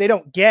 like, they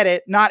don't get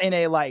it, not in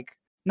a like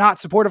not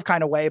supportive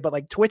kind of way, but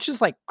like Twitch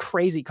is like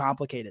crazy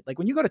complicated. Like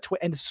when you go to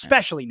Twitch, and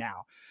especially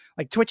now,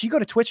 Like Twitch, you go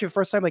to Twitch for the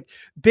first time, like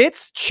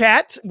bits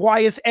chat.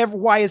 Why is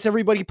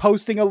everybody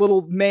posting a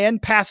little man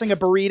passing a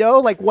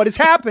burrito? Like, what is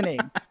happening?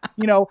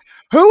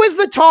 Who is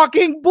the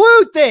talking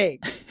blue thing?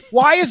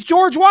 Why is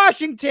George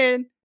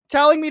Washington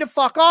telling me to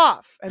fuck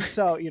off? And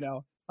so,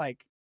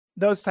 like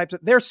those types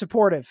they're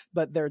supportive,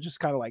 but they're just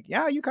kind of like,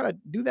 yeah, you gotta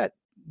do that.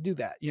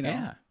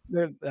 Yeah.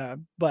 They're,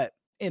 but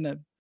in a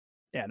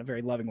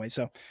very loving way.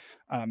 So,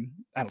 I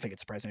don't think it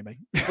surprised anybody.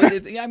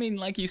 But I mean,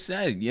 like you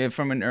said, yeah,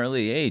 from an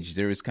early age,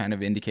 there was kind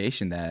of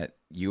indication that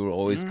you were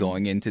always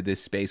going into this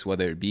space,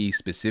 whether it be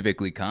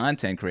specifically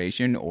content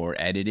creation or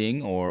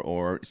editing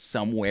or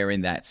somewhere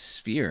in that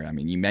sphere. I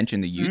mean, you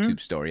mentioned the YouTube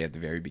story at the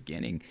very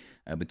beginning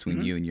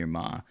between you and your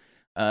mom.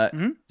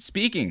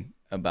 Speaking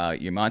about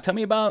your mom, tell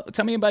me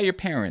about your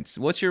parents.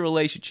 What's your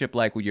relationship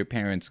like with your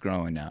parents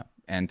growing up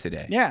and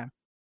today? Yeah,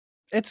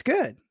 it's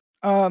good.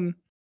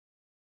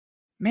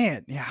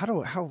 Man, yeah, how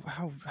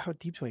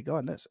deep do we go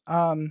on this?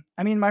 I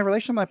mean, my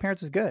relationship with my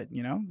parents is good.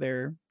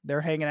 They're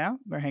hanging out.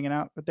 They're hanging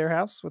out at their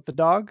house with the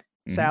dog.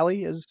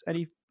 Sally, as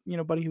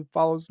anybody who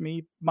follows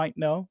me might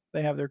know.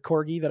 They have their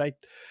corgi that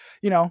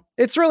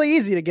it's really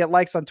easy to get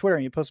likes on Twitter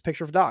and you post a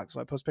picture of a dog.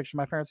 So I post a picture of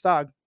my parents'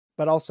 dog,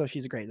 but also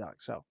she's a great dog,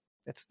 so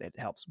it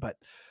helps. But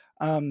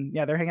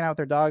yeah, they're hanging out with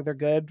their dog. They're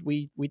good.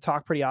 We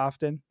talk pretty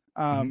often.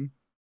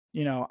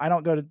 I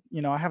don't go to,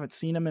 I haven't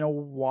seen him in a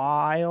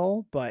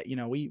while, but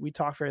we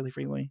talk fairly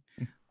frequently.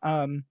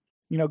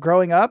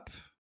 Growing up,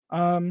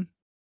 I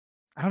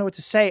don't know what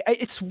to say.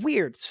 It's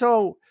weird.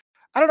 So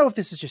I don't know if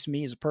this is just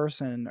me as a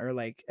person or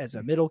like as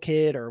a middle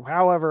kid or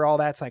however all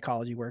that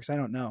psychology works. I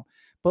don't know.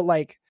 But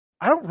like,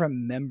 I don't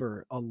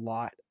remember a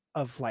lot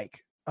of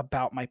like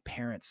about my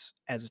parents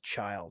as a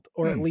child,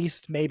 or at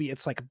least maybe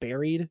it's like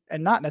buried,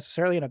 and not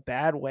necessarily in a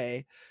bad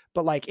way.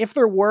 But like, if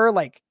there were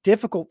like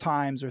difficult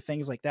times or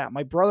things like that,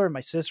 my brother and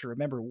my sister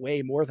remember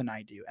way more than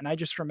I do. And I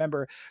just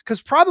remember, because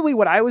probably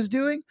what I was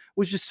doing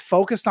was just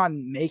focused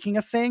on making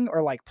a thing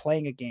or like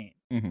playing a game.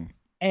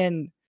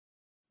 And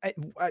I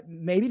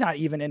maybe not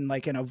even in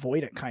like an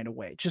avoidant kind of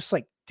way, just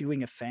like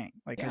doing a thing.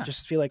 Like, I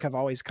just feel like I've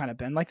always kind of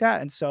been like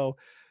that. And so,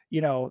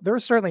 there were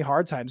certainly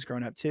hard times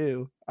growing up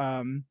too.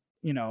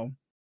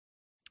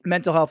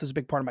 Mental health is a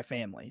big part of my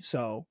family.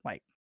 So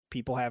like,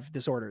 people have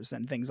disorders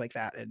and things like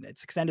that, and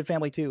it's extended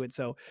family too. And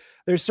so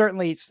there's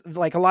certainly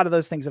like a lot of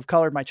those things have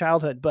colored my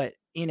childhood, but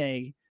in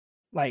a,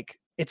 like,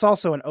 it's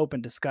also an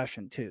open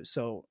discussion too.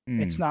 So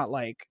it's not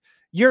like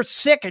you're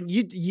sick and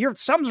you're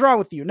something's wrong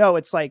with you. No,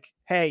 it's like,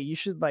 hey, you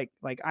should like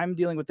I'm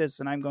dealing with this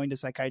and I'm going to a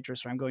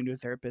psychiatrist or I'm going to a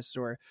therapist,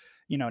 or,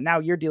 now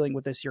you're dealing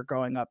with this, you're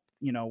growing up,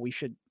 we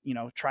should,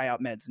 try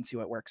out meds and see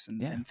what works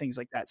and things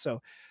like that.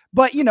 So,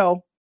 but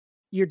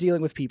you're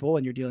dealing with people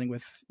and you're dealing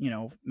with,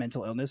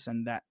 mental illness,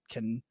 and that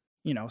can,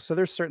 so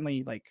there's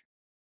certainly like,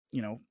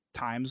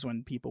 times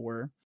when people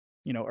were,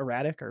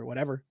 erratic or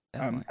whatever.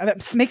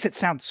 That makes it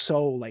sound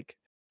so like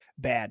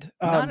bad.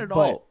 Not at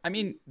all. I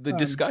mean, the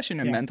discussion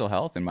of mental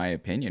health, in my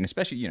opinion,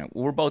 especially,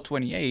 we're both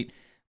 28,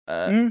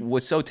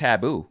 was so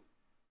taboo.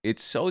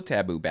 It's so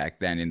taboo back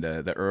then in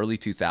the early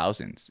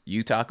 2000s.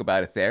 You talk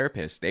about a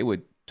therapist, they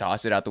would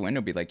toss it out the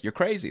window, be like, you're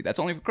crazy. That's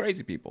only for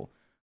crazy people.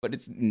 But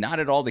it's not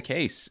at all the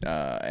case.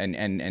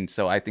 And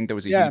so I think there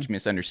was a huge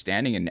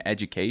misunderstanding in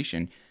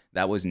education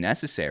that was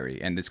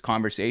necessary. And this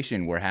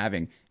conversation we're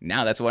having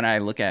now, that's when I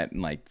look at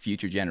like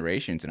future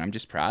generations, and I'm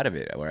just proud of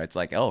it, where it's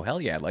like, oh,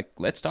 hell yeah. Like,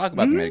 let's talk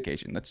about the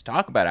medication. Let's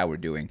talk about how we're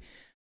doing.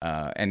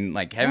 And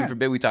like, heaven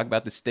forbid we talk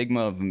about the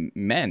stigma of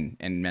men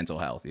and mental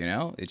health,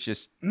 it's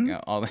just,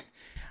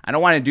 I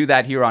don't want to do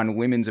that here on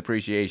Women's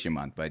Appreciation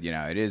Month, but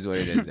it is what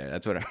it is there.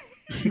 That's what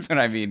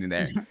I mean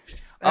there.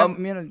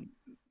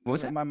 What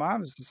was that? My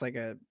mom is just like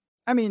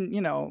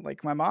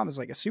like my mom is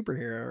like a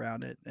superhero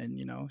around it. And,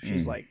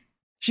 she's like,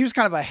 she was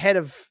kind of ahead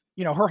of,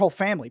 her whole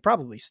family,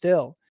 probably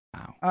still,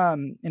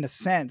 in a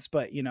sense,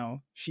 but,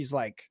 she's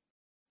like,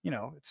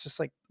 it's just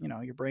like,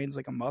 your brain's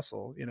like a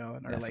muscle, and or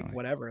Definitely. Like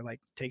whatever,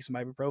 like take some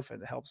ibuprofen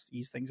that helps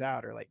ease things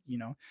out, or like,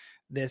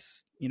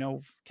 this,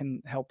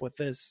 can help with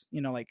this,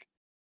 like,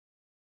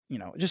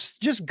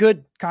 just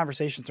good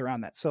conversations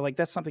around that. So like,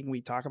 that's something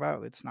we talk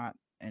about. It's not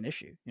an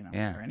issue,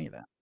 or any of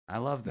that. I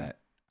love that.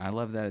 I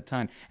love that a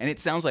ton. And it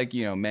sounds like,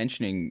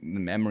 mentioning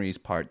the memories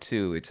part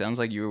too, it sounds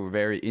like you were a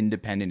very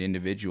independent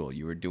individual.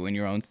 You were doing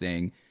your own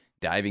thing,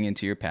 diving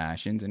into your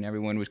passions, and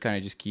everyone was kind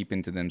of just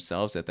keeping to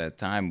themselves at that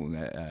time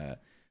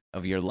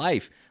of your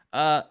life.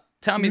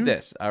 Tell me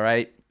this, all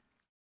right?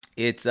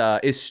 It's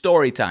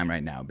story time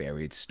right now,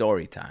 Barry. It's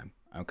story time,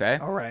 okay?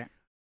 All right.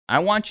 I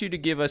want you to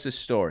give us a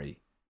story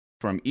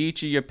from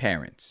each of your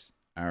parents,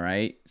 all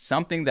right?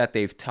 Something that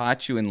they've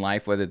taught you in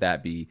life, whether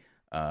that be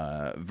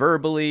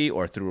verbally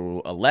or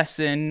through a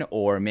lesson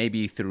or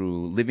maybe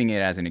through living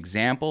it as an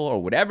example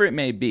or whatever it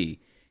may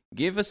be.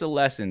 Give us a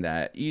lesson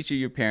that each of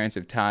your parents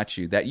have taught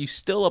you that you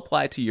still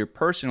apply to your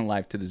personal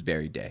life to this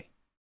very day.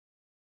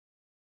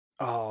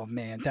 Oh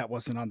man, that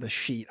wasn't on the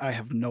sheet. I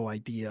have no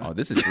idea. Oh,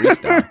 this is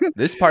freestyle.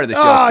 This part of the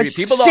show is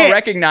free. People don't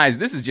recognize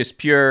this is just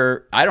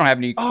pure. I don't have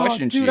any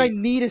question sheet. Dude, I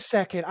need a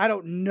second. I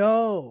don't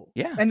know.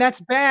 Yeah. And that's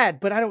bad,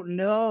 but I don't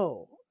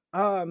know.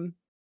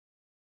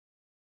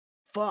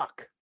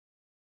 fuck.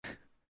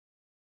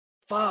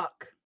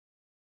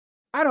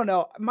 I don't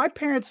know. My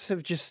parents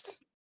have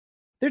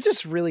they're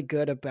just really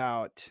good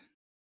about,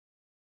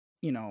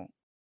 you know,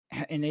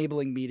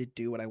 enabling me to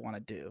do what I want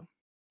to do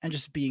and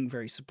just being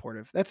very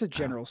supportive. That's a Wow.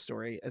 general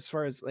story as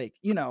far as like,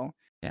 Yeah.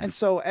 and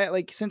so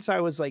like since I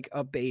was like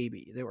a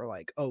baby, they were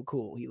like, "Oh,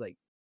 cool. He like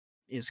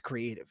is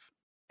creative."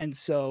 And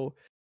so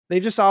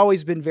they've just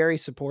always been very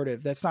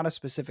supportive. That's not a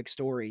specific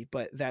story,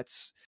 but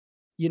that's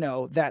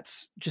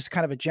just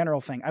kind of a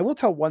general thing. I will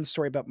tell one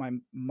story about my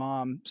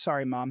mom.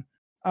 Sorry, mom.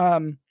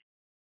 There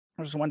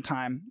was one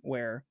time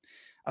where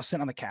I was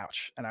sitting on the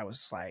couch and I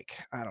was like,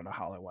 I don't know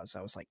how old I was.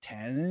 I was like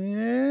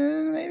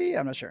 10, maybe.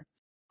 I'm not sure.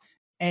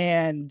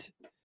 And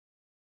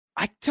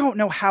I don't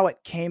know how it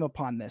came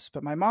upon this,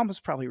 but my mom was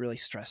probably really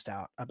stressed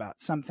out about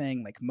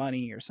something like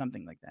money or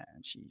something like that.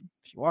 And she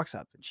walks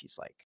up and she's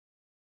like,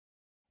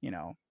 you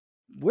know,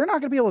 we're not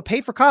going to be able to pay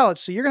for college,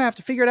 so you're going to have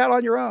to figure it out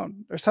on your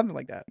own or something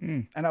like that.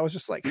 Mm. And I was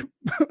just like,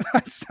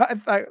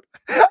 I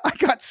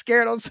got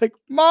scared. I was like,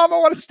 Mom, I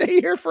want to stay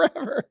here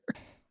forever.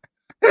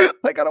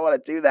 Like, I don't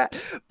want to do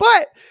that.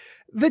 But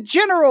the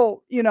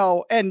general,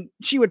 and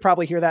she would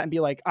probably hear that and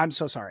be like, I'm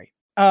so sorry.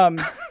 She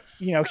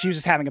was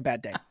just having a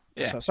bad day.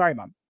 Yeah. So sorry,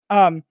 Mom.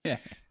 Yeah.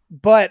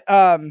 But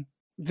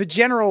the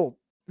general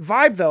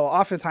vibe though,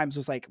 oftentimes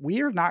was like,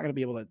 we're not going to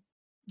be able to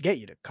get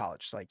you to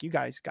college. Like, you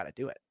guys got to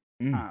do it.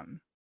 Mm.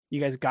 You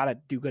guys got to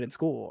do good in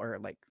school or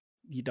like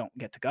you don't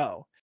get to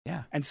go.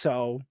 Yeah. And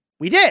so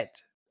we did.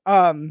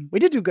 We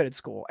did do good at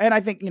school. And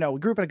I think, we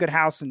grew up in a good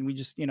house and we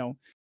just,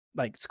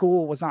 like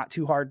school was not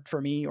too hard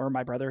for me or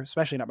my brother,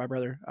 especially not my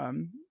brother.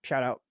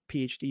 Shout out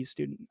PhD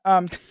student.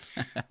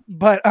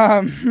 But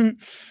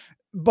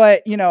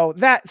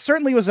that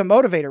certainly was a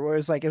motivator where it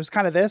was like, it was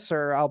kind of this,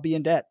 or I'll be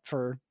in debt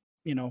for,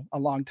 a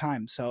long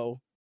time. So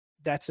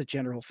that's a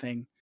general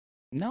thing.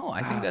 No,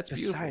 I think that's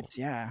beautiful. Besides,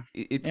 yeah.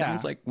 It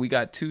sounds like we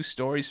got two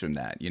stories from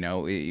that.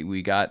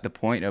 We got the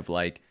point of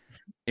like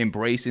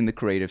embracing the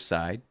creative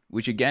side,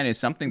 which again is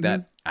something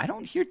that I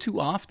don't hear too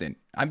often.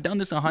 I've done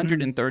this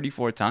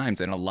 134 times,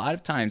 and a lot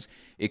of times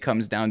it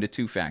comes down to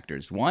two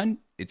factors. One,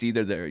 it's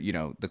either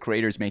the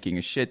creator's making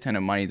a shit ton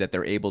of money that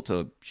they're able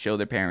to show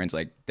their parents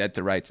like dead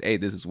to rights, hey,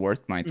 this is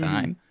worth my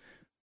time,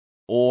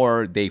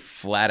 or they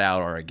flat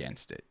out are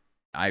against it.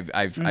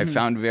 I've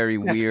found very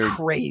weird. That's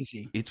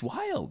crazy. It's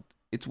wild.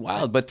 It's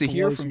wild, but to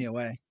hear from me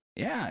away.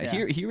 Yeah,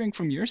 hearing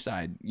from your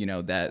side,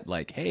 that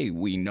like, hey,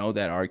 we know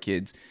that our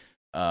kids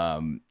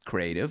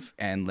creative,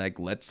 and like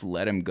let's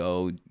let them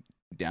go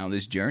down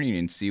this journey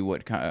and see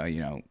what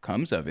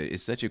comes of it.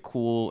 It's such a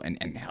cool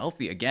and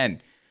healthy.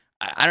 Again,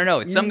 I don't know.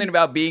 It's something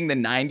about being the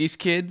 '90s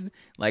kids.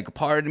 Like,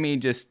 part of me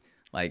just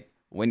like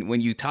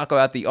when you talk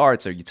about the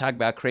arts or you talk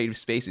about creative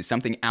spaces,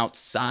 something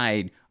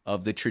outside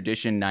of the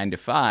tradition 9 to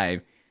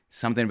 5.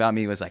 Something about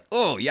me was like,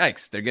 oh,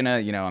 yikes, they're gonna,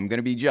 I'm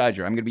gonna be judged,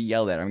 or I'm gonna be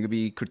yelled at, or I'm gonna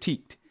be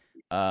critiqued.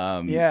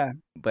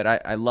 But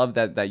I love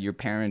that your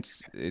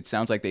parents, it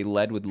sounds like they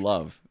led with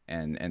love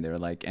and they're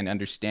like, and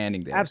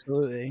understanding there.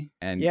 Absolutely.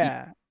 And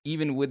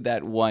even with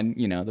that one,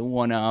 the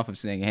one off of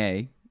saying,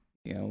 hey,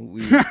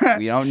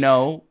 we don't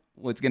know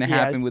what's gonna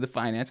happen with the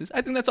finances. I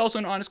think that's also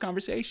an honest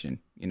conversation.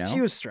 She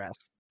was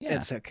stressed. Yeah,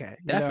 it's okay.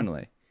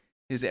 Definitely.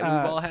 We've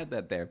all had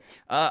that there.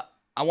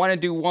 I want to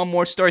do one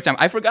more story time.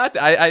 I forgot.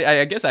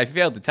 I guess I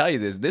failed to tell you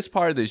this. This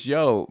part of the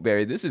show,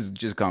 Barry, this is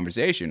just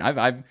conversation. I've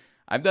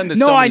done this.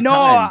 No, so many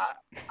times.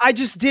 I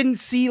just didn't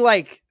see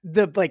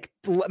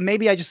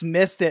maybe I just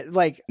missed it.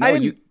 Like, no, I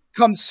didn't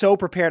come so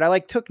prepared. I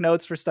took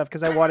notes for stuff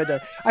because I wanted to.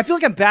 I feel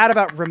like I'm bad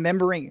about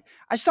remembering.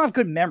 I just don't have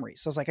good memory,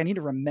 so I was like, I need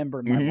to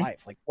remember my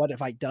life. Like, what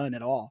have I done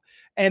at all?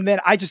 And then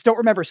I just don't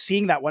remember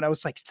seeing that one. I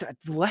was like,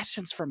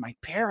 lessons from my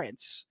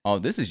parents. Oh,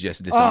 this is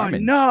just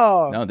disarming.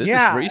 Oh, no, this is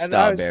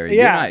freestyle, Barry.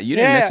 You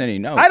didn't miss any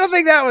notes. I don't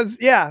think that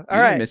was. Yeah, all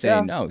right. You didn't miss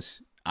any notes.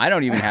 I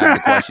don't even have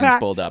the questions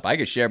pulled up. I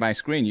could share my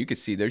screen. You could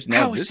see there's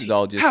no. This is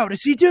all just. How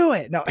does he do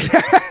it? No,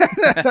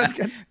 that sounds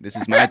good. This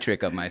is my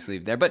trick up my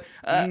sleeve there. But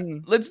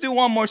let's do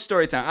one more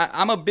story time.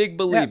 I'm a big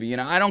believer.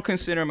 Yeah. I don't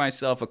consider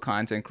myself a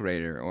content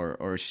creator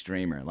or a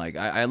streamer. Like,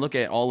 I look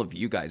at all of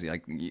you guys.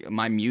 Like,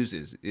 my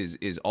muses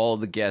is all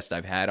the guests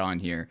I've had on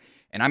here,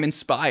 and I'm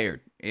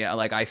inspired. Yeah,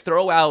 like, I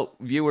throw out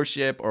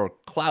viewership or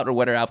clout or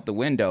whatever out the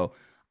window.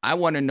 I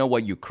want to know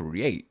what you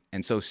create.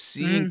 And so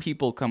seeing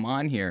people come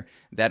on here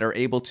that are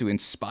able to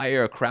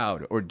inspire a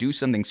crowd or do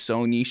something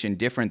so niche and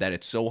different that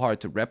it's so hard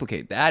to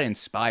replicate, that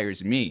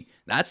inspires me.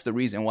 That's the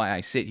reason why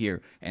I sit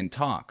here and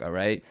talk, all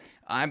right?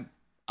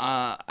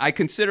 I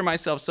consider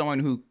myself someone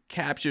who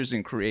captures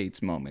and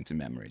creates moments and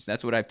memories.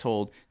 That's what I've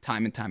told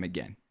time and time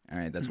again, all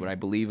right? That's what I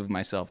believe of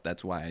myself.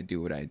 That's why I do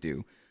what I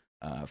do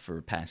for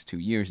the past 2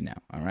 years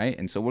now, all right?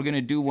 And so we're going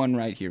to do one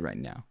right here, right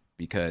now,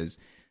 because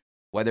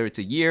whether it's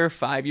a year,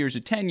 5 years,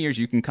 or 10 years,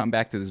 you can come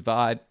back to this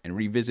VOD and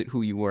revisit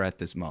who you were at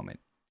this moment.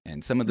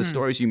 And some of the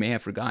stories you may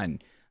have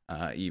forgotten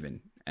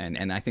even.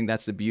 And I think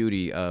that's the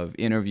beauty of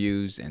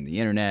interviews and the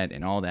internet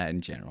and all that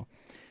in general.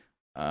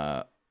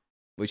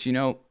 But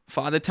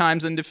Father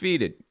Time's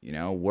undefeated.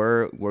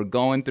 We're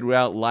going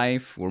throughout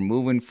life. We're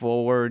moving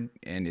forward,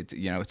 and it's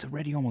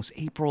already almost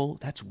April.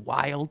 That's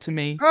wild to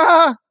me.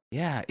 Ah,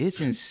 Yeah,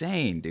 it's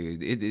insane, dude.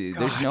 There's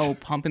God. no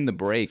pumping the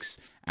brakes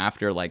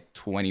after like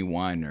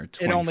 21 or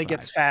It only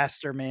gets 25.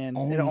 faster, man. It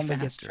Only only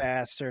gets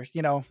faster.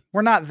 faster.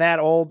 We're not that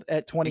old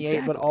at 28, but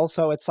Exactly.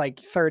 also it's like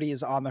 30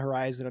 is on the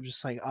horizon. I'm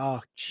just like, oh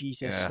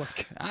Jesus, Yeah.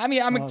 like, I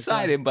mean, I'm oh God,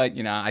 excited, but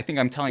I think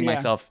I'm telling yeah.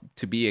 myself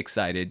to be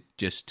excited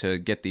just to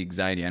get the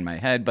anxiety in my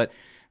head. But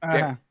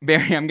Uh-huh.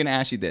 Barry, I'm going to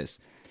ask you this: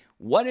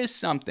 what is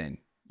something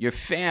your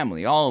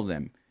family, all of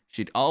them,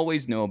 should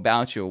always know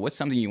about you? Or what's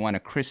something you want to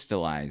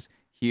crystallize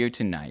here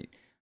tonight,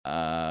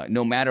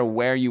 no matter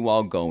where you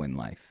all go in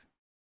life?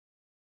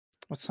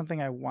 What's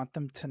something I want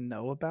them to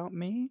know about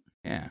me?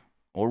 Yeah,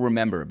 or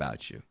remember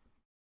about you.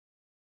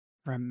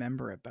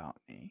 Remember about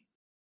me.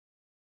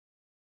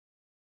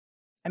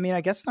 I mean,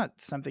 I guess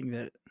not something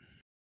that.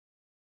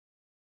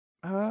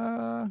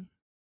 Uh,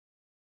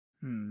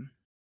 hmm.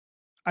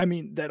 I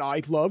mean, that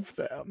I love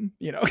them.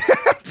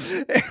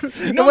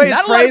 The way it's Not a lot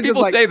of phrased is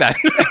people like, say that.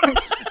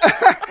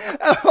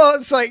 well,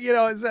 it's like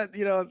is that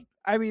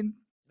I mean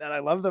that I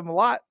love them a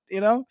lot.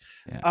 Yeah.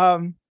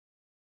 Um,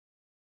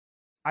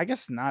 I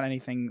guess not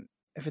anything.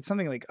 If it's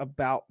something like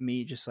about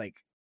me, just like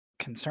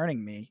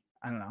concerning me,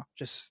 I don't know.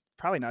 Just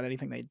probably not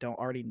anything they don't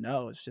already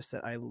know. It's just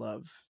that I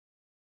love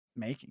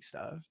making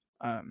stuff.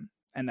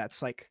 And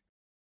that's like,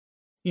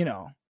 you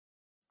know,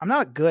 I'm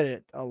not good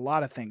at a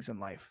lot of things in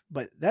life,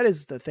 but that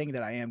is the thing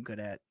that I am good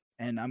at,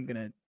 and I'm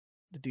gonna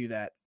do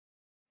that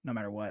no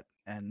matter what.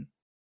 And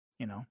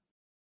you know,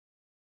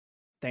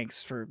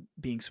 thanks for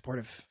being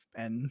supportive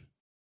and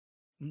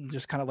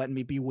just kind of letting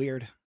me be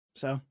weird.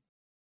 So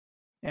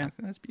I yeah, think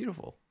that's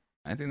beautiful.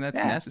 I think that's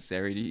yeah.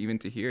 necessary even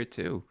to hear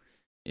too.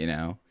 You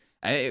know,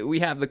 we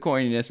have the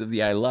corniness of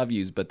the "I love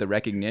yous," but the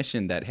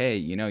recognition that hey,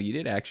 you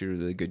did actually a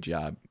really good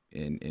job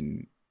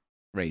in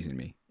raising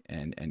me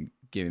and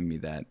giving me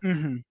that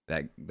Hmm.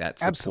 that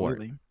support.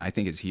 Absolutely. I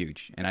think is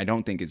huge, and I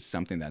don't think it's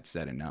something that's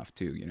said enough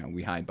too.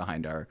 We hide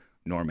behind our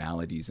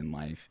normalities in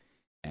life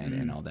and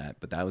Mm-hmm. all that,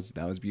 but that was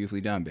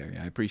beautifully done, Barry.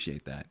 I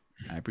appreciate that.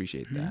 I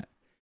appreciate Mm-hmm.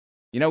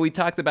 that. We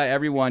talked about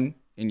everyone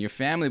in your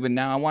family, but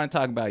now I want to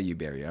talk about you,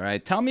 Barry. All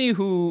right, tell me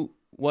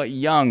what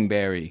young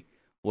Barry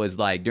was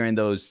like during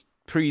those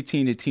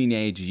preteen to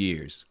teenage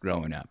years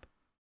growing up.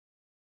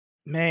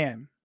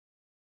 Man,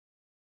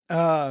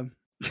 uh,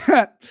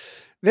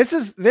 this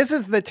is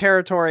the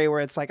territory where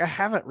it's like I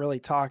haven't really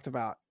talked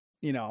about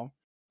you know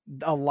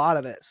a lot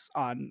of this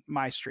on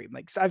my stream.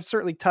 Like I've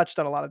certainly touched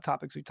on a lot of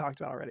topics we talked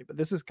about already, but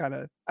this is kind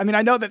of. I mean,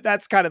 I know that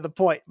that's kind of the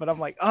point, but I'm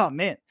like, oh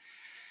man,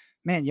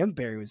 young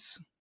Barry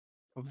was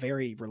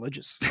very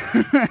religious.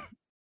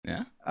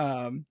 Yeah.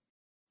 um,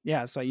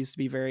 yeah, so I used to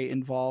be very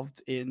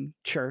involved in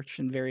church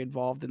and very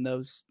involved in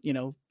those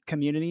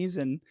communities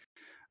and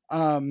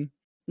um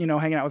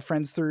hanging out with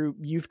friends through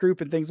youth group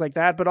and things like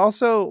that, but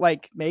also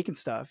like making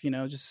stuff,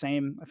 just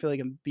same. I feel like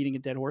I'm beating a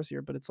dead horse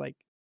here, but it's like,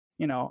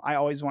 I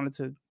always wanted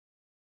to.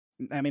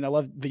 I mean, I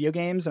loved video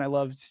games and I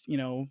loved, you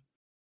know,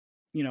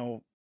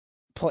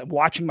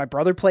 watching my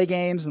brother play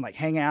games and like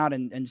hang out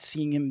and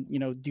seeing him,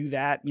 do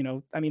that.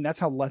 I mean, that's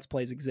how Let's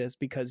Plays exist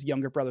because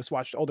younger brothers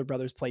watched older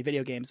brothers play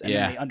video games and then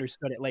Yeah. they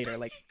understood it later.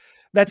 Like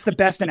that's the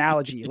best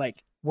analogy.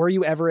 Like, were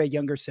you ever a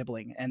younger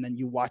sibling and then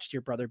you watched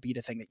your brother beat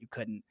a thing that you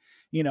couldn't?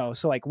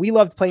 So like we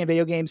loved playing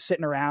video games,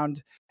 sitting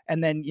around.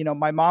 And then,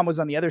 my mom was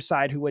on the other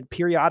side who would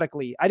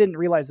periodically, I didn't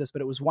realize this,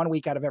 but it was 1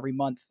 week out of every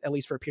month, at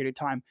least for a period of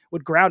time,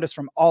 would ground us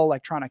from all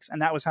electronics.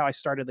 And that was how I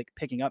started like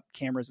picking up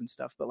cameras and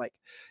stuff. But like,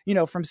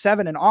 from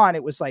 7 and on,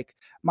 it was like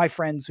my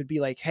friends would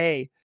be like,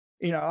 hey,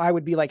 I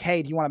would be like,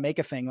 hey, do you want to make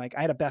a thing? Like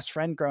I had a best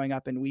friend growing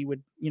up and we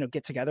would,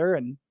 get together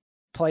and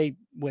play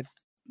with,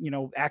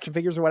 action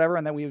figures or whatever.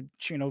 And then we would,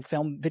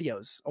 film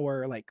videos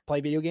or like play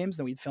video games.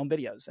 Then we'd film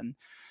videos.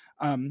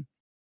 Um,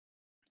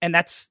 and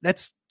that's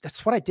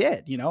what I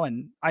did,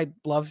 and I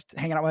loved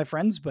hanging out with my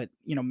friends, but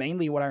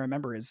mainly what I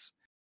remember is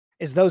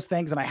those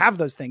things. And I have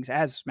those things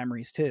as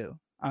memories too.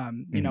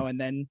 Mhm. And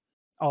then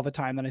all the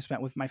time that I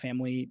spent with my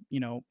family,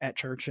 at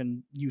church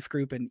and youth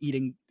group and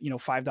eating,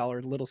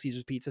 $5 Little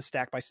Caesars pizza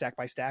stack by stack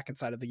by stack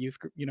inside of the youth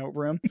group,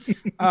 room.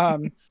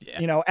 Um,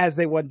 Yeah. As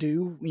they would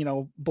do,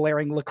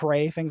 blaring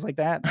Lecrae, things like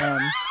that.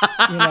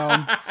 You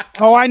know,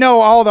 oh, I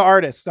know all the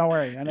artists. Don't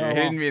worry. I know You're them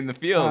all. hitting me in the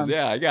feels.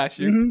 Yeah, I got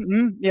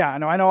you. Yeah,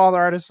 I know all the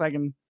artists. I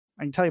can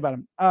tell you about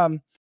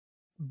them.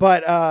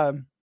 But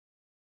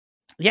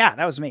yeah,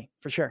 that was me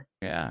for sure.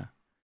 Yeah.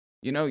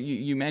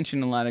 You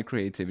mentioned a lot of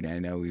creativity. I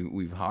know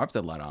we've harped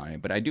a lot on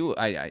it, but I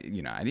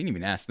didn't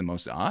even ask the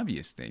most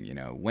obvious thing.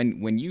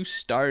 When you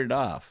started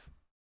off,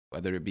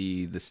 whether it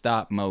be the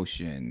stop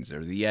motions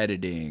or the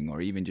editing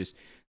or even just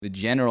the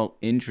general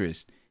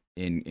interest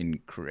in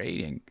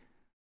creating,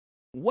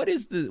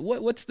 what's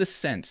the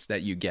sense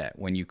that you get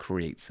when you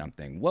create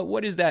something?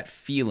 What is that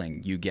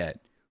feeling you get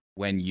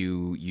when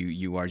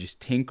you are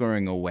just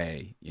tinkering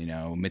away,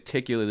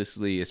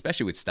 meticulously,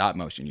 especially with stop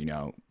motion,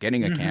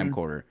 getting a Hmm.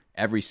 camcorder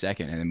every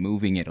second and then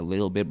moving it a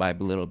little bit by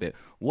little bit.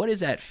 What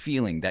is that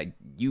feeling that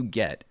you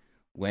get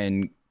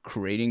when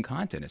creating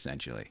content,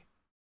 essentially?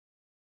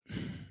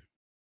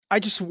 I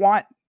just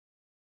want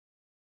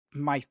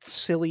my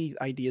silly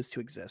ideas to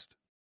exist.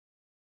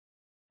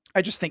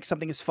 I just think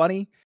something is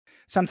funny.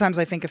 Sometimes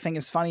I think a thing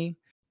is funny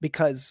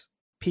because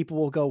people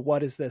will go,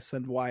 "What is this?"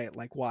 and why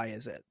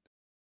is it?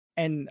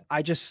 And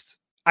I just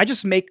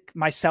make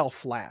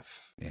myself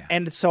laugh. Yeah.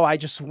 And so I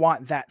just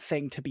want that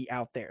thing to be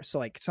out there. So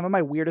like some of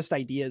my weirdest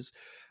ideas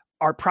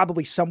are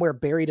probably somewhere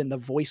buried in the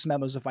voice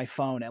memos of my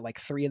phone at like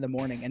 3 in the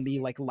morning and me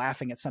like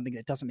laughing at something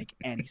that doesn't make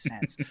any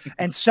sense.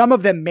 And some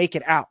of them make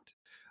it out.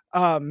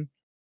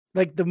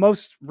 Like the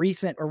most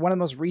recent or one of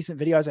the most recent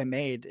videos I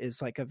made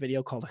is like a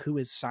video called Who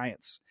is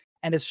Science?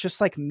 And it's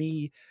just like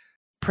me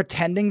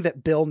pretending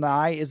that Bill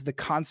Nye is the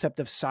concept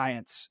of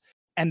science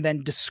and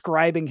then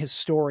describing his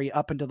story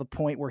up until the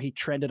point where he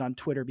trended on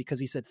Twitter because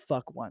he said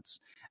fuck once.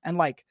 And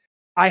like,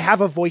 I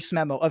have a voice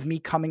memo of me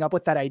coming up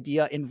with that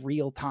idea in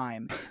real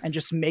time and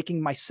just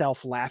making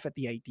myself laugh at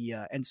the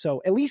idea. And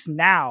so at least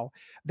now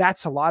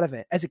that's a lot of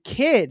it. As a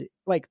kid,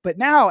 like, but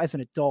now as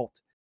an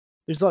adult,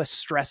 there's a lot of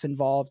stress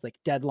involved, like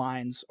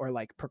deadlines or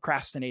like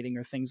procrastinating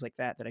or things like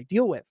that I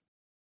deal with.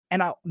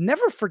 And I'll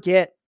never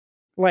forget,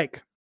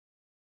 like,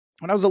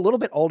 when I was a little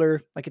bit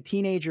older, like a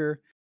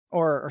teenager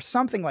or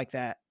something like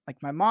that, like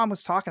my mom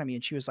was talking to me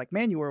and she was like,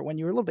 "Man, when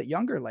you were a little bit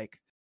younger, like,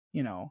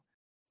 you know,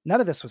 none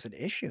of this was an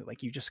issue.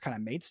 Like you just kind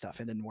of made stuff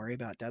and didn't worry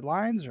about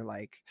deadlines or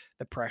like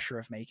the pressure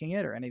of making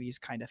it or any of these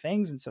kind of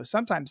things." And so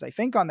sometimes I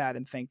think on that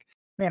and think,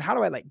 man, how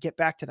do I like get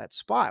back to that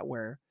spot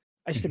where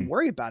I just didn't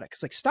worry about it?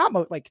 Cause like stop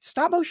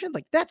motion,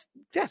 like that's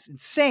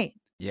insane.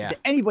 Yeah. That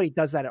anybody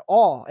does that at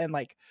all. And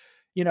like,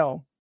 you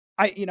know,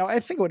 I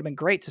think it would have been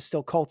great to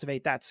still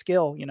cultivate that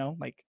skill,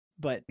 like,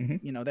 but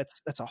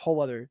that's a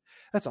whole other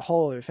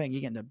thing.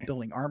 You get into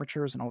building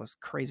armatures and all this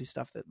crazy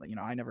stuff that,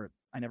 I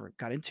never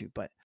got into,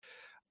 but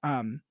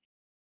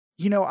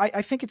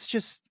I think it's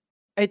just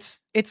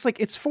it's like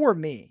it's for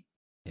me.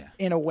 Yeah.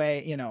 In a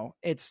way,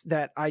 it's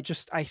that I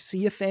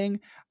see a thing,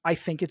 I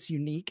think it's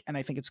unique and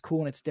I think it's cool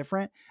and it's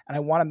different and I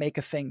want to make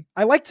a thing.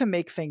 I like to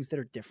make things that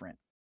are different.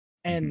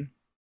 And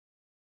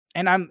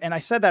I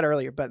said that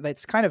earlier, but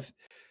that's kind of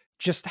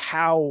just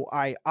how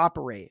I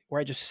operate,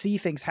 where I just see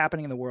things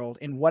happening in the world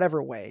in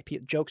whatever way,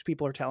 jokes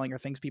people are telling or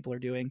things people are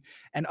doing.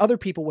 And other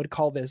people would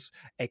call this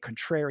a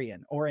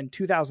contrarian, or in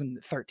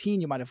 2013,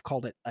 you might have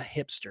called it a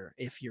hipster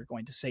if you're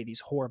going to say these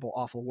horrible,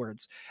 awful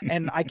words.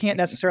 And I can't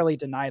necessarily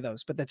deny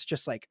those, but that's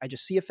just like, I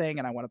just see a thing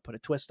and I want to put a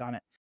twist on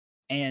it.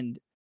 And,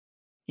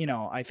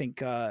 I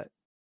think, I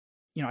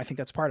think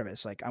that's part of it.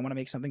 It's like, I want to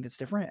make something that's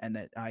different and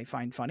that I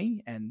find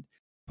funny and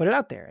put it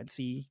out there and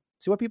see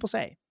what people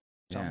say.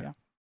 So, yeah.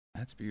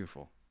 That's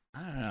beautiful.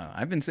 I don't know.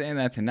 I've been saying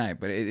that tonight,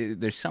 but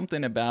there's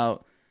something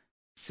about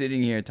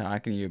sitting here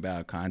talking to you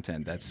about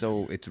content that's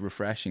it's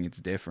refreshing. It's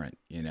different.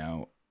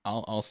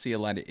 I'll see a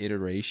lot of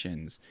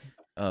iterations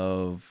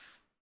of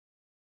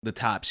the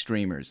top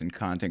streamers and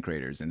content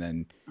creators, and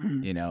then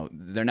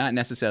they're not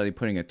necessarily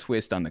putting a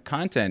twist on the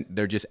content.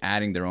 They're just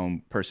adding their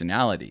own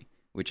personality,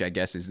 which I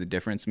guess is the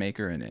difference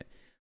maker in it.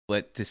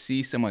 But to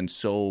see someone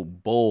so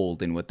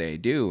bold in what they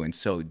do and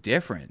so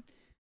different,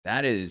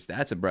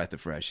 that's a breath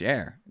of fresh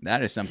air.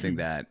 That is something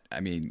that, I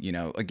mean,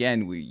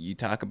 again, you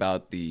talk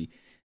about the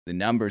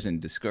numbers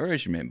and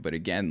discouragement, but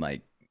again,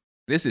 like,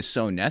 this is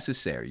so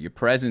necessary. Your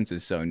presence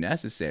is so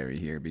necessary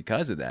here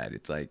because of that.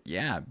 It's like,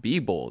 yeah, be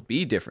bold,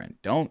 be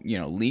different. Don't,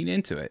 lean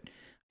into it.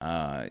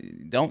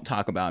 Don't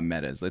talk about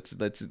metas.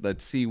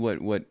 Let's see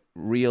what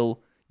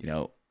real,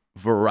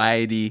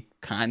 variety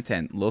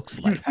content looks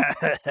like.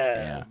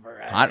 Yeah.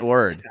 Hot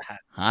word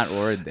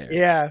there.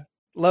 Yeah.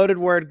 Loaded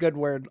word, good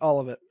word, all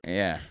of it.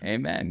 Yeah,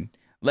 amen.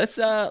 Let's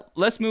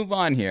move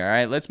on here. All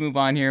right, let's move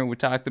on here. We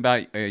talked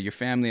about your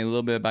family, a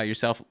little bit about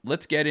yourself.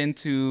 Let's get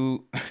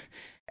into.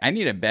 I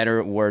need a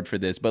better word for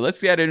this, but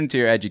let's get into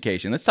your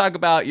education. Let's talk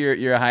about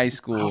your high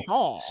school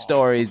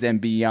stories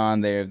and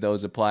beyond there, if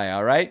those apply.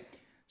 All right.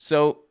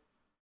 So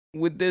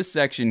with this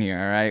section here,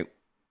 all right,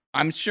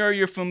 I'm sure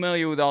you're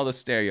familiar with all the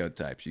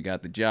stereotypes. You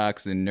got the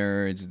jocks, the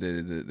nerds,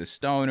 the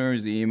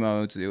stoners, the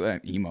emotes.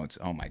 Emotes.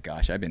 Oh my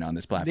gosh, I've been on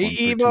this platform.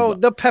 The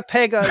the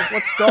pepegas.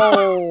 Let's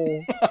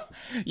go.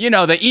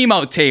 The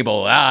emote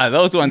table.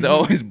 Those ones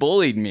always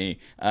bullied me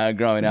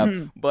growing up.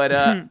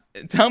 But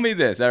tell me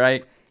this, all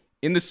right?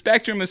 In the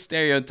spectrum of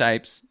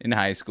stereotypes in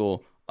high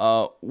school,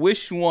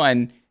 which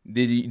one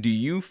do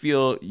you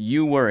feel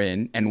you were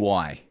in, and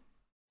why?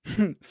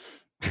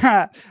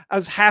 I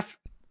was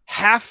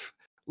half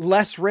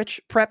less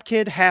rich prep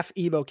kid, half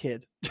emo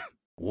kid.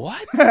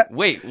 What?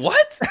 Wait,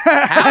 what?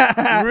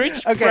 Half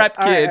rich prep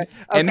kid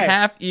and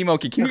half emo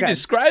kid. Can you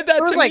describe that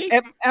to me?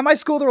 At my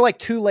school, there were like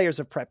 2 layers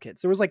of prep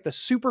kids. There was like the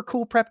super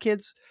cool prep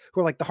kids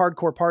who were like the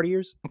hardcore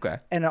partiers. Okay.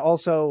 And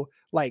also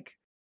like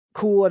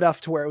cool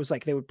enough to where it was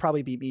like they would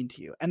probably be mean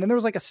to you. And then there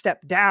was like a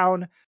step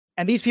down,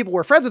 and these people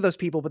were friends with those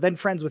people, but then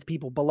friends with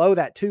people below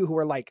that too, who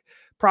were like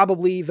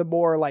probably the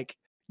more like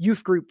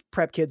youth group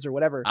prep kids or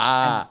whatever. And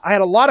I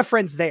had a lot of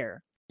friends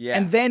there. Yeah.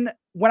 And then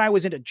when I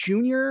was into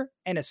junior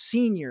and a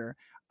senior,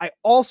 I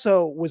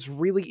also was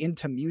really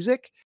into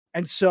music.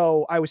 And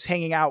so I was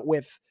hanging out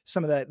with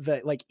some of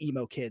the like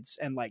emo kids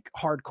and like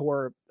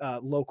hardcore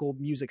local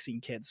music scene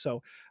kids.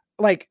 So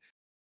like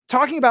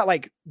talking about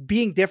like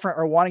being different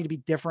or wanting to be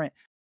different,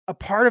 a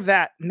part of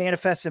that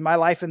manifests in my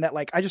life in that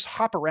like I just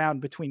hop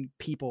around between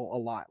people a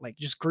lot, like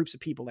just groups of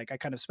people. Like I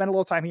kind of spend a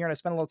little time here and I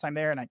spend a little time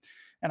there, and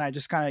I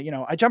just kind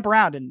of, I jump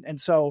around, and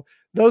so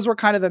those were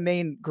kind of the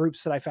main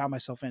groups that I found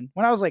myself in.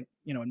 When I was like,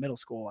 in middle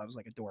school, I was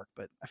like a dork,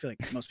 but I feel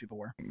like most people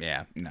were.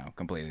 Yeah, no,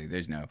 completely.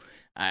 There's no,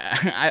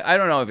 I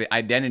don't know if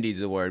identity is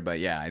the word, but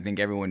yeah, I think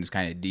everyone's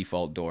kind of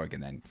default dork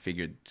and then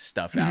figured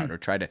stuff out or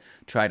try to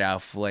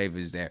out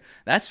flavors there.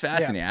 That's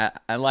fascinating. Yeah.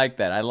 I like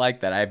that. I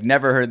like that. I've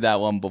never heard that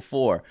one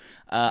before.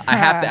 I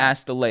have to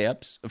ask the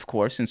layups, of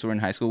course, since we're in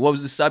high school. What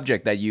was the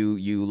subject that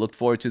you looked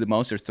forward to the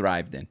most or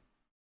thrived in?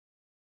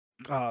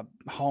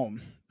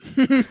 Home.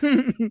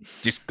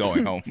 Just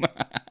going home.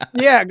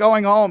 Yeah,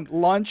 going home,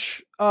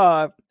 lunch,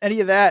 any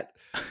of that.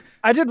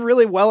 I did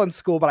really well in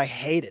school, but I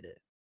hated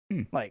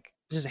it. Like,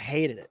 just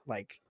hated it.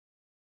 Like,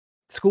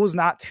 school's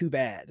not too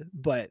bad,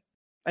 but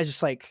I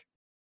just like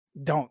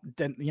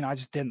I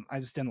just didn't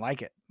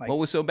like it. Like, What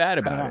was so bad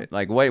about it?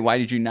 Like, why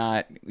did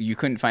you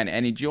couldn't find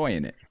any joy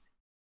in it?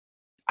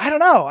 I don't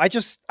know. I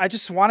just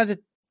wanted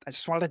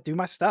to do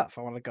my stuff.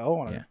 I wanted to go. I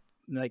wanted to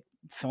like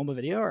film a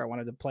video, or I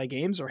wanted to play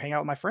games or hang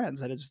out with my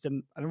friends. I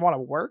didn't want to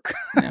work.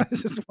 Yeah. I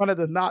just wanted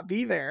to not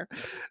be there.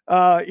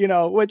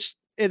 Which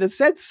in a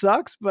sense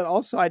sucks, but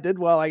also I did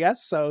well, I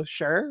guess. So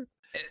sure.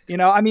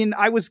 I mean,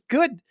 I was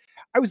good.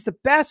 I was the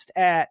best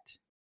at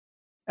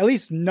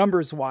least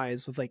numbers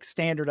wise with like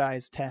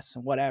standardized tests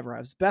and whatever. I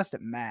was best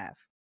at math.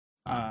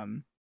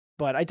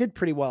 But I did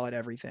pretty well at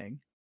everything.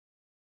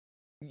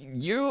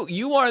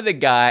 You are the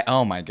guy.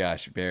 Oh my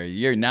gosh, Barry,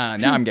 you're now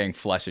I'm getting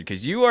flustered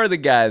because you are the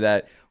guy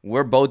that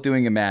we're both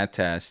doing a math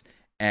test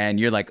and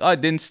you're like, oh, I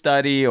didn't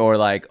study, or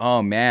like,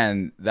 oh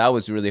man, that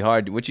was really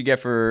hard. What you get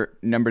for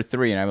number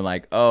 3? And I'm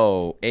like,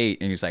 oh, 8.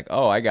 And he's like,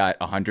 oh, I got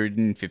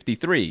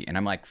 153. And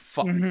I'm like,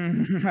 fuck,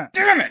 damn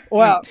it.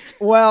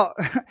 Well,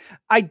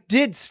 I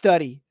did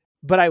study,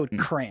 but I would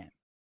cram.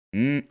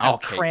 Okay,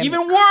 cram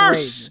even worse.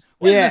 crazy.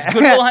 What is this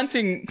Good Will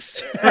Hunting?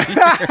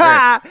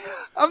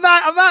 I'm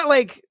not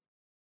like.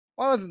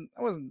 Well,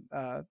 I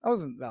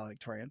wasn't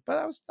valedictorian, but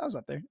I was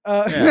up there.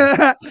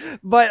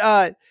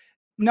 But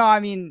no, I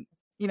mean,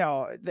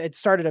 it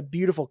started a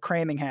beautiful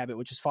cramming habit,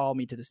 which has followed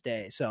me to this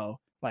day. So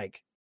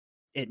like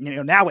it,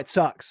 now it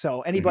sucks.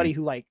 So anybody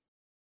who like,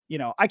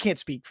 I can't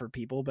speak for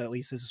people, but at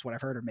least this is what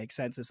I've heard or makes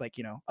sense. Is like,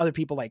 other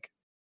people like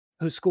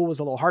whose school was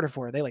a little harder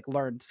for, they like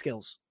learned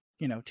skills,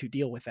 to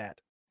deal with that.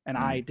 And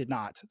I did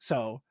not.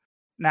 So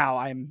now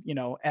I'm,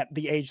 at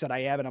the age that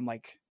I am, and I'm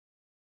like,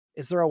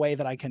 is there a way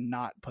that I can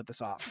not put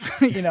this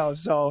off?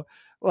 So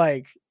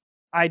like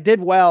I did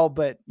well,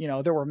 but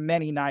there were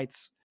many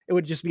nights. It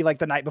would just be like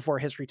the night before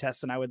history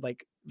test, and I would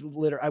like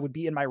I would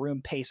be in my room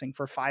pacing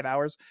for 5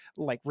 hours,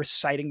 like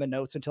reciting the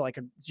notes until I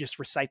could just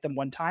recite them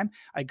one time.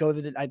 I'd go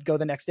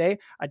the next day.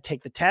 I'd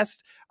take the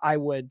test. I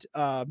would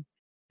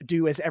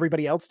do as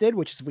everybody else did,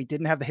 which is if we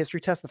didn't have the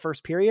history test the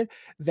first period,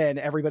 then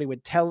everybody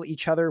would tell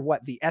each other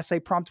what the essay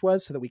prompt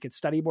was so that we could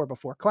study more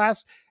before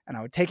class. And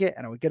I would take it,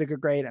 and I would get a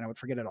good grade, and I would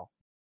forget it all.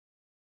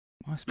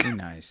 Must be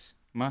nice.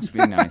 That's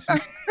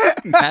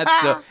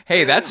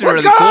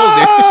really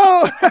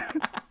cool,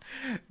 dude.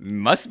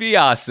 Must be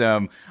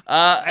awesome.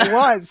 It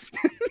was.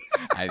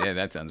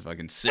 That sounds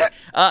fucking sick.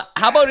 How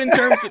about in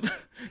terms of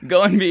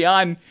going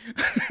beyond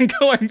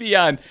what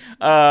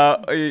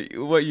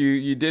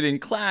you did in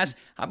class?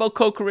 How about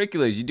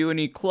co-curriculars? You do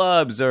any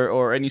clubs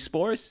or any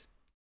sports?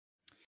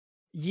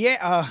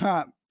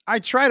 Yeah, I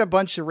tried a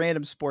bunch of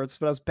random sports,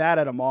 but I was bad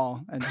at them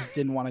all and just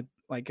didn't want to.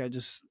 Like, I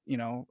just,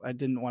 I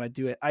didn't want to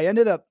do it. I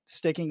ended up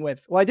sticking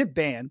with, I did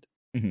band.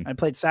 I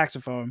played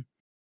saxophone,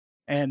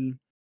 and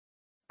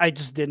I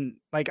just didn't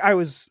like, I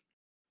was,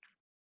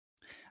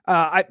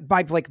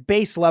 my like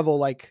base level,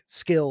 like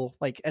skill,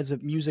 like as a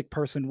music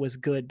person was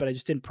good, but I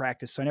just didn't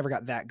practice. So I never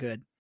got that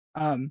good.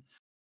 And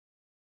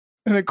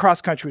then cross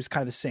country was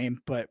kind of the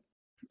same, but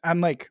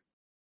I'm like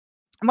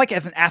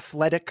as an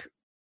athletic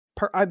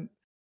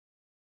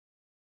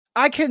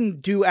I can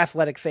do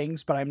athletic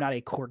things, but I'm not a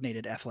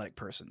coordinated athletic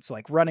person. So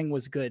like running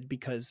was good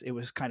because it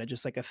was kind of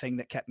just like a thing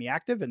that kept me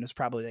active, and it's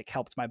probably like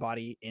helped my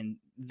body in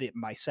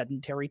my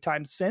sedentary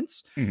time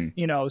since,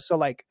 so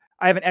like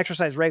I haven't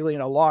exercised regularly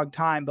in a long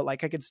time, but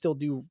like I could still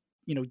do,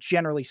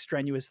 generally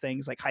strenuous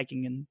things like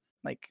hiking and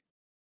like,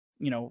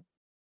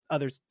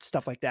 other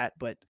stuff like that.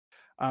 But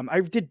I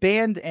did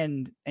band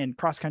and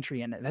cross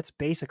country, and that's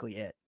basically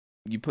it.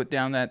 You put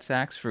down that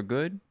sax for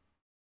good?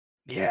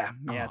 Yeah,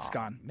 it's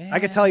gone. Man. I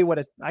could tell you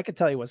what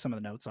some of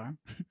the notes are.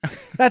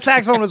 That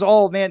saxophone was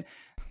old, man.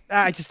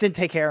 I just didn't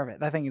take care of it.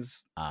 That thing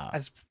is,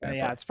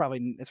 it's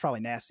probably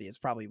nasty. It's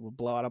probably will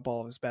blow out a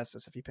ball of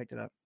asbestos if you picked it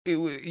up.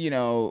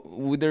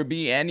 Would there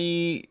be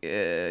any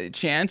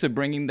chance of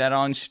bringing that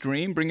on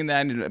stream,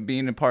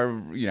 being a part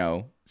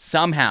of,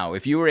 somehow,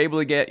 if you were able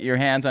to get your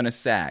hands on a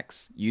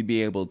sax, you'd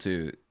be able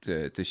to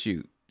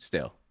shoot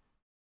still?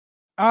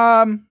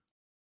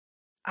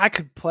 I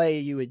could play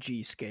you a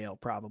G scale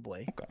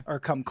probably, Okay. or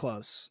come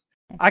close.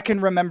 I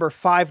can remember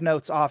 5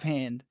 notes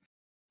offhand.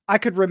 I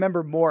could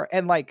remember more,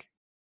 and like,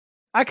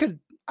 I could,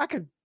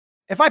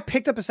 if I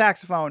picked up a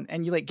saxophone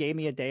and you like gave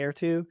me a day or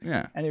two,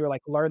 Yeah. and you were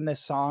like, learn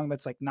this song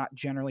that's like not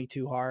generally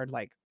too hard,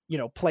 like, you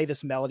know, play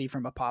this melody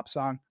from a pop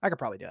song, I could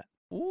probably do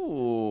it.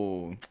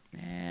 Ooh,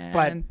 man.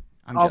 But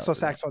I'm also, jealous of that.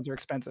 saxophones are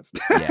expensive.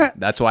 Yeah,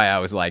 that's why I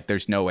was like,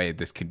 there's no way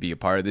this could be a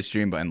part of the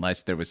stream, but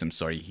unless there was some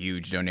sort of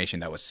huge donation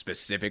that was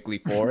specifically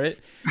for it.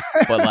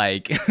 But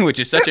like, which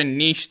is such a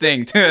niche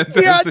thing Yeah,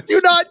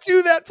 do not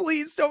do that,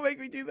 please. Don't make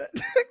me do that.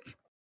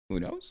 Who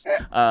knows?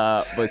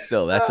 But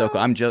still, that's so cool.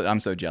 I'm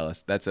so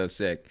jealous. That's so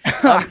sick.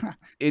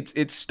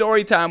 It's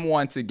story time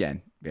once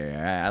again.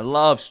 I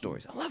love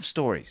stories. I love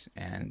stories,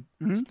 and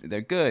they're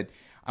good.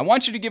 I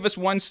want you to give us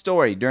one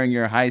story during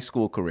your high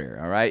school career,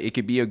 all right? It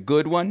could be a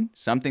good one,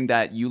 something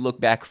that you look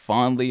back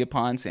fondly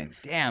upon, saying,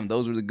 damn,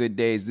 those were the good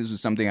days. This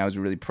was something I was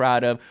really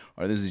proud of,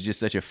 or this is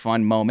just such a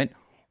fun moment.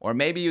 Or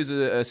maybe it was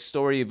a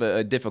story of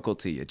a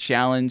difficulty, a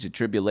challenge, a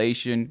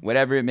tribulation,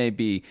 whatever it may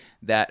be,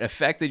 that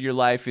affected your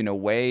life in a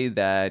way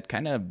that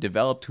kind of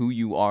developed who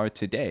you are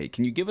today.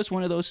 Can you give us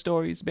one of those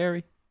stories,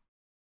 Barry?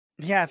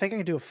 Yeah, I think I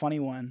can do a funny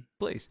one.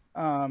 Please.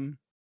 Let's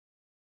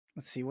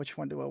see, which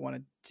one do I want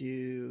to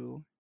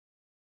do?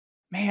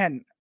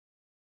 Man,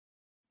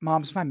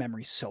 Moms, my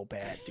memory's so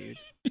bad, dude.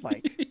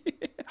 Like,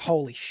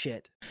 holy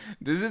shit.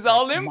 This is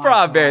all my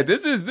improv, man. God.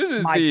 This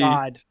is My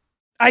God.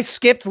 I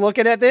skipped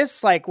looking at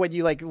this. Like, when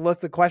you like look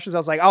at the questions, I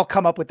was like, I'll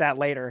come up with that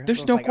later. There's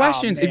I was no like, oh,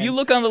 questions. If you man.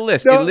 look on the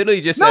list, No, it literally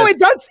just No, says. it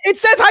does. It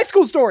says high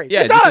school stories.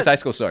 Yeah, it it does. just says high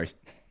school stories.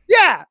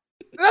 Yeah,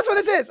 that's what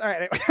this is. All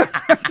right.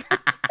 Anyway.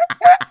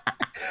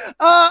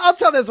 I'll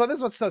tell this one.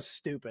 This one's so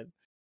stupid.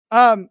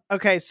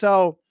 Okay,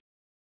 so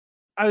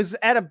I was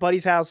at a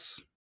buddy's house.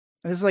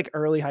 This is like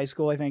early high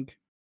school, I think.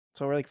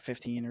 So we're like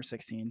 15 or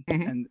 16.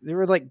 Mhm. And there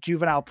were like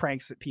juvenile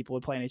pranks that people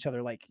would play on each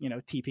other, like, you know,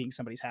 TPing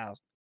somebody's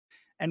house.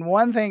 And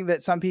one thing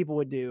that some people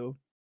would do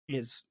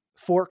is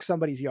fork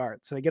somebody's yard.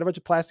 So they get a bunch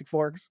of plastic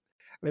forks,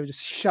 they would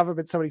just shove them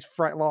in somebody's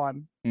front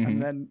lawn. Mhm.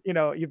 And then, you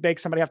know, you'd make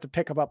somebody have to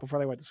pick them up before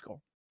they went to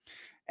school.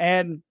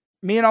 And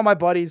me and all my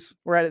buddies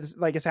were at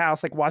his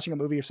house, like watching a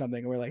movie or something.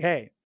 And we're like,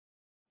 hey,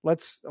 we'll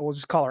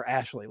just call her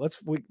Ashley.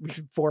 We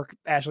should fork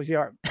Ashley's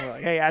yard. We're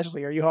like, hey,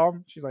 Ashley, are you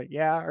home? She's like,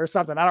 yeah, or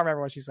something. I don't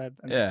remember what she said.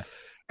 Yeah.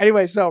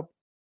 Anyway, so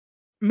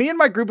me and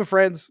my group of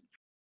friends,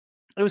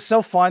 it was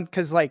so fun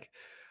because like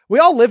we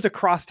all lived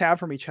across town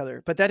from each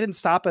other, but that didn't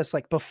stop us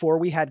like before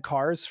we had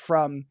cars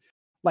from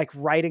like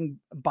riding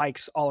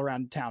bikes all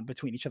around town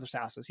between each other's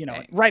houses. You know,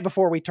 like, right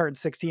before we turned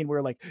 16, we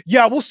were like,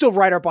 yeah, we'll still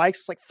ride our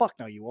bikes. It's like, fuck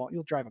no, you won't.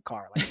 You'll drive a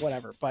car, like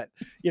whatever. But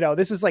you know,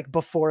 this is like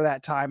before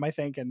that time, I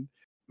think. And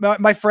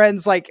my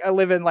friends like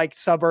live in like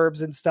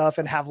suburbs and stuff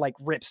and have like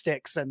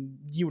ripsticks and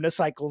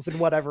unicycles and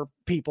whatever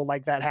people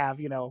like that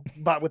have, you know,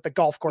 but with the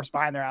golf course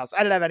behind their house. I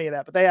didn't have any of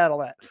that, but they had all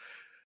that.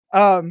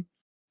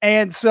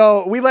 And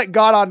so we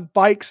got on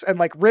bikes and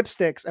like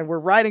ripsticks and we're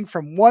riding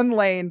from one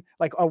lane,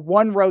 like a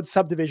one road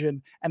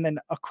subdivision, and then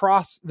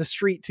across the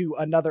street to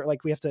another.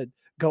 Like we have to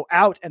go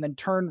out and then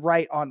turn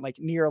right on like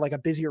near like a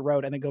busier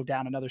road and then go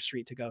down another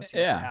street to go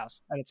to our house.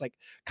 And it's like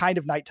kind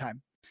of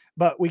nighttime,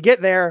 but we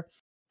get there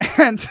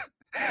and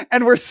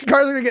we're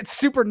starting to get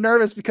super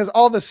nervous because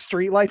all the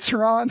street lights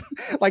are on,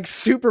 like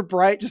super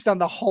bright, just on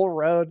the whole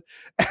road.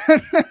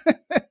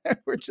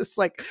 We're just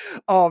like,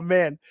 oh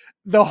man,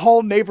 the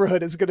whole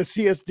neighborhood is going to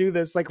see us do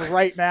this like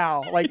right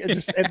now, like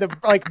just in the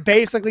like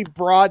basically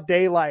broad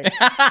daylight.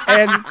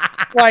 And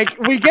like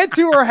we get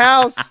to her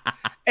house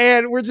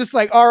and we're just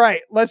like, all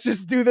right, let's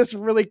just do this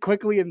really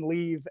quickly and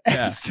leave.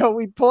 And so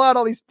we pull out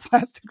all these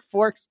plastic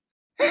forks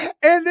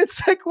and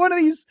it's like one of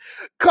these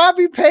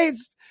copy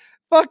paste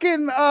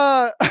fucking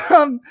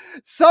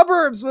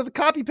suburbs with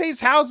copy paste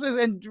houses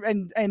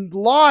and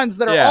lawns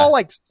that are all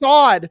like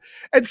sawed,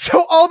 and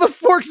so all the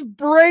forks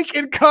break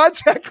in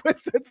contact with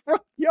the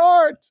front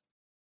yard.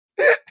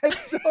 And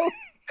so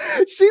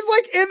she's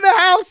like in the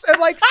house and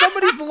like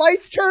somebody's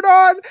lights turn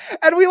on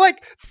and we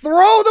like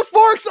throw the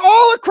forks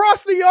all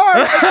across the yard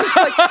and just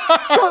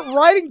like start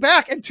riding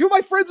back. And two of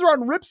my friends are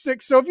on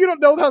ripsticks, so if you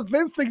don't know how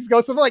those things go,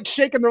 so they're like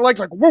shaking their legs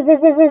like whoa, whoa,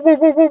 whoa, whoa, whoa,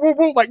 whoa, whoa, whoa,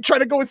 whoa, like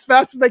trying to go as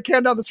fast as they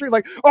can down the street,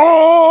 like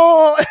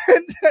oh,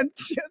 and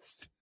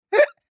just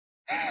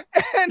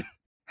and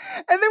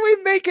then we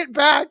make it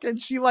back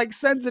and she like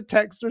sends a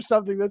text or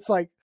something that's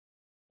like,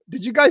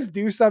 did you guys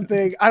do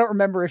something? I don't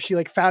remember if she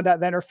like found out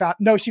then or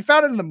she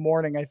found it in the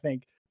morning, I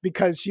think,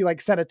 because she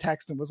like sent a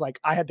text and was like,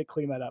 I had to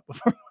clean that up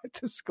before I went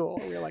to school.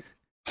 And we were like,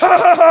 ha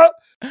ha ha,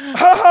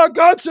 ha ha,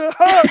 gotcha.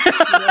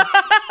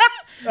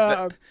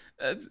 Ha.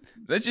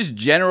 That's just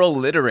general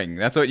littering.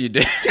 That's what you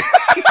did.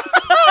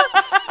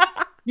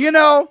 You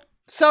know,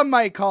 some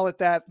might call it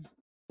that.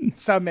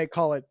 Some may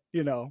call it,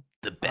 you know,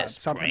 the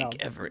best prank else.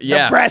 ever.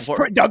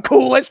 The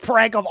coolest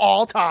prank of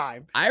all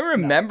time. I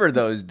remember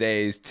those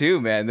days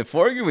too, man. The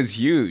forky was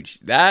huge.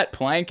 That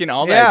plank and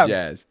all that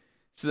jazz.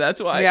 So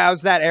that's why. Yeah, it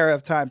was that era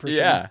of time for sure.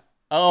 Yeah.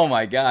 Oh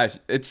my gosh.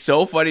 It's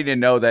so funny to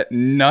know that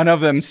none of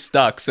them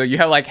stuck. So you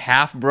have like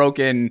half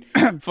broken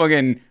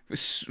fucking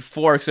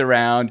forks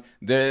around.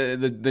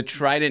 The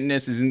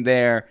tridentness isn't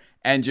there.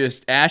 And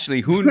just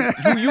Ashley, who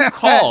you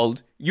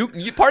called,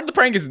 you part of the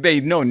prank is they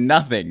know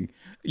nothing.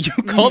 You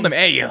called them,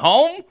 hey, you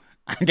home?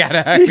 I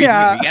got we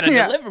Yeah, got a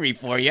yeah. delivery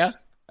for you.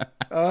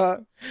 I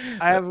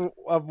have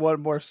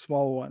one more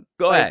small one.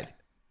 Go Like,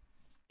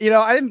 ahead.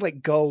 I didn't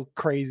like go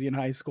crazy in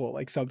high school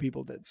like some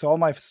people did. So all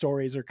my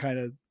stories are kind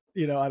of,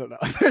 I don't know.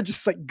 They're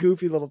just like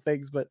goofy little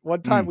things. But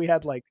one time Mm. we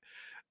had like,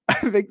 I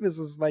think this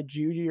was my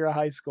junior year of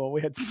high school.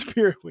 We had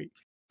Spirit Week.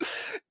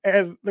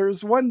 And there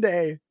was one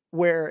day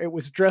where it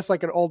was dressed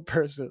like an old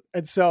person.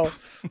 And so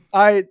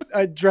I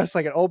dressed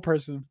like an old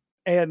person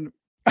and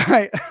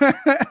I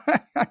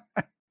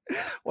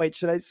wait,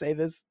 should I say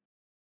this?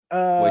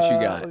 What you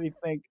got? Let me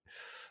think.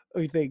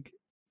 Let me think.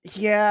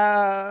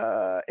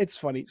 Yeah, it's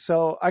funny.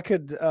 So I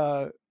could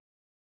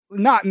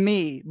not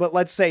me, but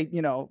let's say,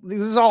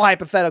 this is all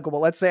hypothetical, but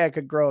let's say I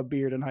could grow a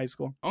beard in high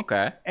school.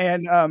 Okay.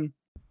 And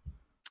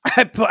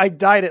I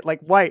dyed it like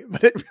white,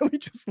 but it really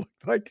just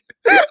looked like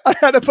I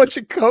had a bunch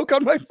of coke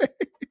on my face.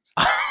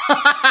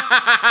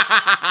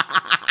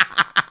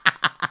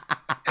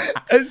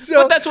 And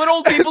so But that's what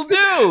old people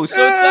do. So it's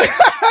like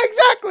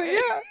exactly,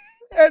 yeah.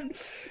 And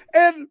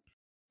and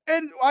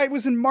and I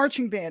was in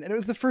marching band, and it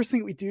was the first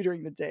thing we do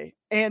during the day.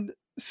 And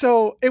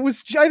so it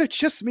was either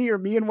just me or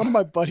me and one of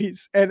my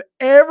buddies, and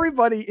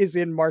everybody is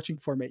in marching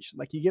formation.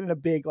 Like you get in a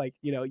big, like,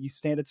 you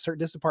stand at certain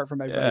distance apart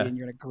from everybody, yeah. and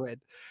you're in a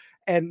grid.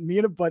 And me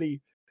and a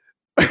buddy,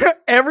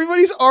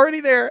 everybody's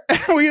already there,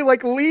 and we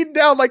like lean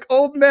down like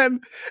old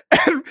men,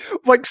 and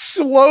like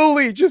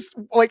slowly, just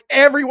like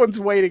everyone's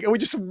waiting, and we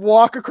just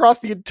walk across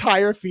the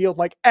entire field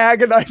like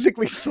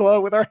agonizingly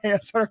slow with our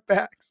hands on our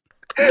backs.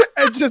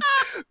 And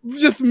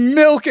just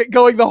milk it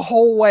going the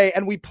whole way.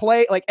 And we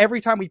play, like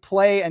every time we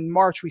play and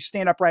march, we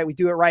stand upright, we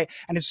do it right.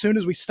 And as soon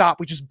as we stop,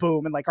 we just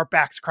boom, and like our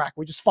backs crack,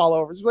 we just fall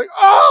over. It's like,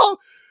 oh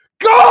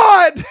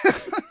God.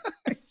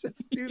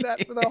 Just do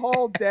that for the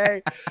whole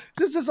day.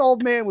 Just this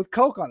old man with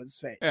coke on his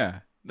face.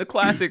 Yeah. The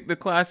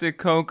classic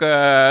Coke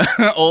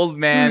old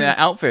man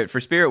outfit for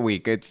Spirit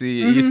Week. It's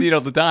you see it all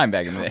the time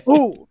back in the day.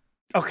 Ooh.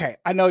 Okay,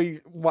 I know you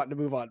want to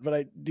move on, but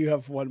I do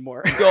have one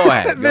more. Go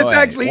ahead. This go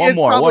ahead. actually one is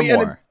more, probably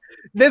one more.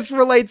 this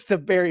relates to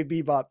Barry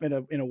Bebop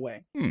in a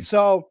way.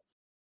 So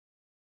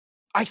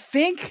I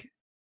think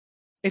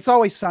It's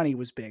Always Sunny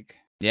was big.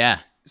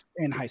 Yeah.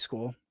 In high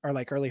school, or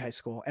like early high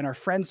school, and our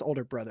friend's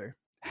older brother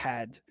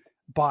had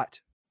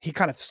he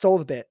kind of stole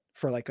the bit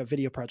for like a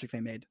video project they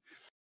made,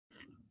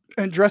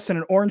 and dressed in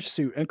an orange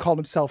suit and called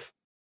himself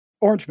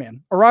Orange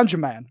Man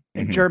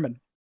in German.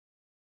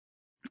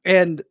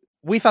 And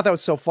we thought that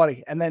was so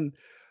funny. And then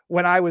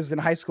when I was in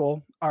high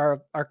school,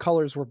 our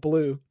colors were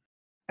blue.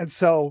 And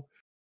so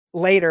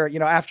later,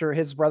 after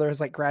his brother has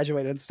like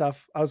graduated and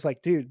stuff, I was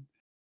like, dude,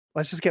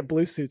 let's just get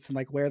blue suits and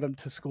like wear them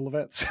to school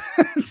events.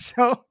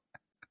 So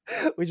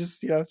we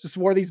just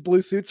wore these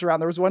blue suits around.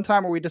 There was one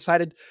time where we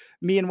decided,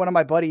 me and one of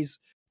my buddies,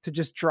 to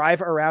just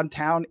drive around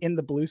town in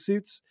the blue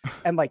suits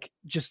and like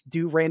just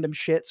do random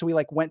shit. So we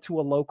like went to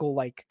a local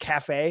like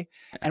cafe,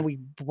 and we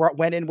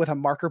went in with a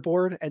marker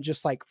board and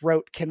just like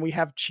wrote, "Can we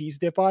have cheese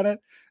dip on it?"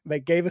 And they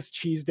gave us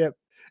cheese dip,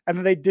 and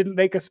then they didn't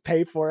make us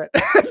pay for it.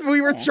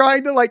 We were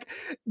trying to like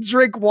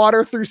drink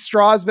water through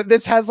straws, but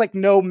this has like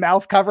no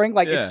mouth covering.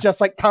 Like it's just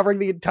like covering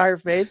the entire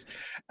face.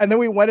 And then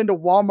we went into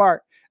Walmart,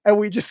 and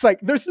we just like,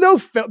 there's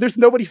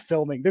nobody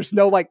filming. There's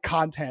no like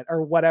content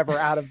or whatever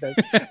out of this.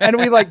 And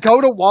we like go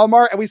to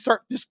Walmart, and we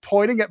start just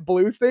pointing at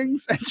blue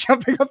things and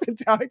jumping up and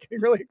down and getting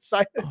really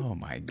excited. Oh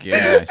my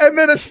gosh. And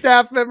then a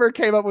staff member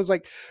came up and was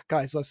like,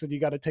 guys, listen, you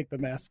got to take the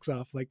masks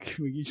off. Like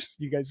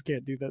you guys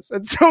can't do this.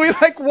 And so we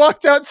like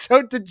walked out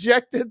so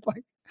dejected,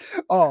 like,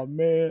 oh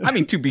man. I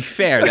mean, to be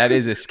fair, that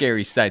is a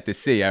scary sight to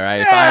see. All right.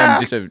 If I am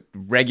just a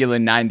regular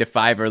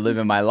 9-to-5er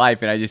living my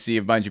life, and I just see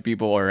a bunch of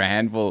people, or a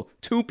handful,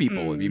 2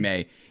 people, if you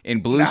may, in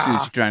blue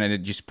suits trying to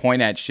just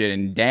point at shit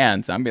and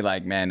dance, I'm be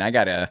like, man,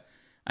 the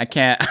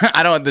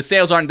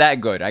sales aren't that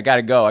good. I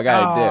gotta go. I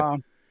gotta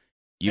dip.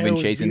 You've been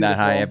chasing that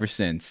high ever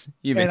since.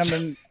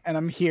 And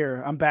I'm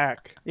here. I'm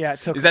back. Yeah.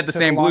 Is that the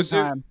same blue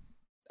suit?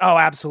 Oh,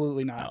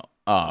 absolutely not.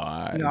 No,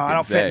 I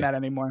don't fit in that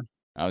anymore.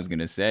 I was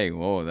gonna say,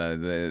 whoa,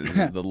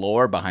 the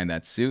lore behind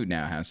that suit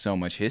now has so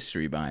much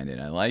history behind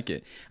it. I like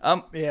it.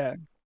 Yeah.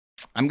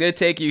 I'm gonna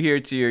take you here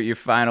to your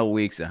final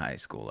weeks of high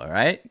school. All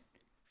right,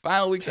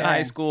 final weeks of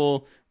high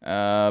school.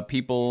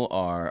 People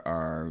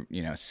are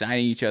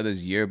signing each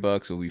other's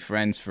yearbooks. We'll be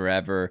friends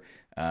forever.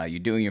 You're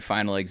doing your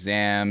final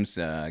exams,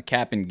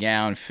 cap and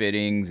gown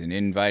fittings, and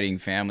inviting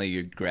family to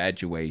your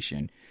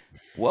graduation.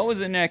 What was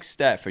the next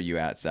step for you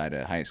outside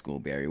of high school,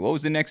 Barry? What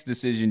was the next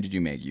decision did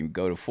you make? You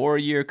go to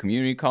 4-year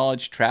community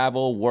college,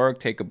 travel, work,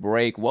 take a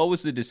break. What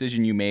was the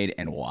decision you made,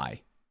 and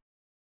why?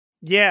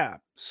 Yeah.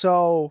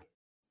 So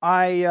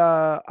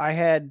I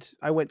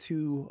went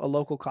to a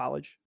local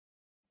college.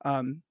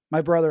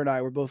 My brother and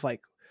I were both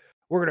like,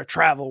 we're going to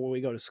travel when we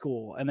go to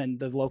school. And then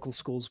the local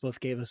schools both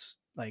gave us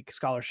like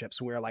scholarships.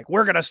 And we were like,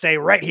 we're going to stay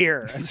right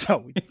here. And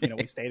so,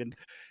 we stayed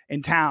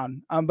in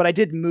town. But I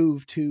did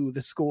move to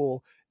the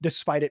school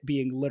despite it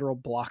being literal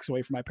blocks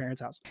away from my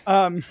parents' house.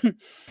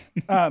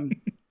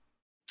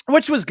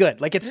 Which was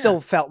good. Like it still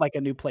felt like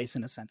a new place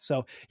in a sense.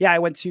 So yeah, I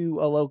went to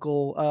a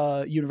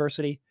local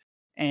university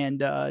and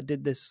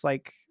did this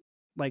like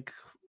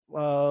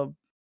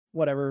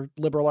whatever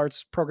liberal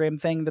arts program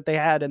thing that they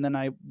had, and then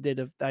I did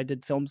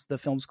the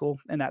film school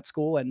in that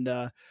school, and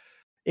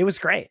it was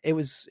great. It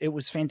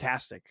was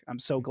fantastic. I'm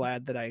so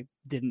glad that I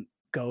didn't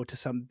go to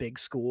some big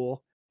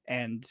school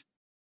and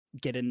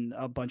get in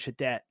a bunch of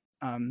debt.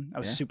 I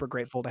was super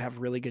grateful to have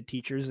really good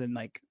teachers and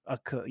like a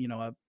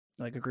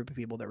group of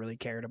people that really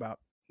cared about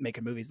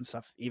making movies and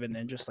stuff, even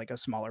in just like a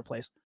smaller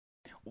place.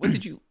 What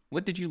did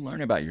you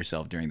learn about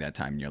yourself during that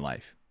time in your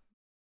life?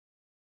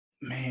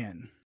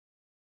 Man,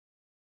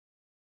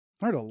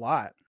 learned a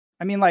lot.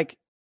 I mean, like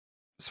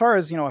as far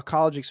as, a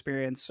college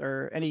experience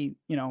or any,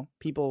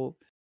 people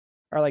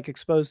are like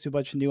exposed to a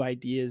bunch of new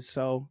ideas.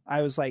 So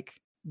I was like,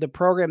 the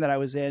program that I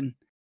was in,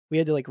 we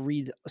had to like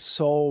read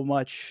so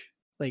much,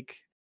 like,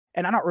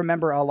 and I don't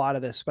remember a lot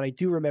of this, but I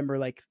do remember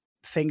like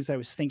things I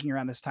was thinking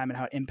around this time and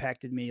how it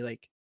impacted me.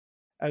 Like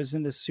I was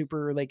in this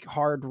super like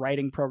hard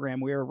writing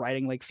program. We were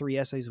writing like 3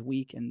 essays a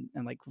week and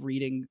like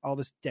reading all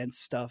this dense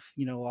stuff,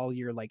 all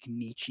your like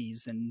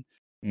Nietzsche's and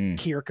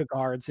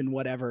Kierkegaard's and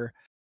whatever.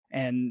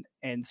 And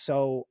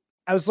so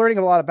I was learning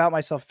a lot about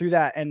myself through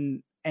that.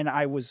 And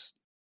I was,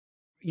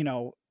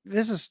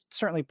 this is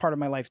certainly part of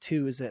my life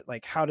too, is that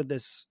like, how did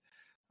this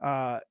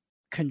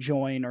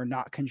conjoin or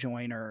not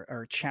conjoin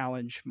or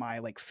challenge my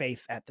like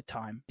faith at the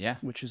time,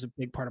 which was a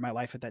big part of my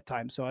life at that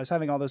time. So I was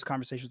having all those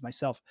conversations with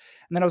myself.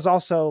 And then I was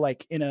also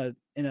like in a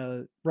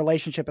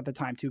relationship at the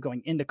time too,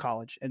 going into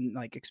college and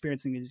like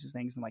experiencing these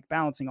things and like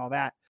balancing all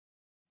that.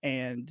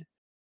 And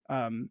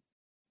I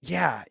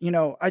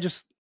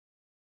just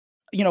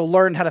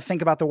learned how to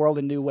think about the world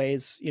in new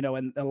ways,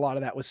 and a lot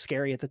of that was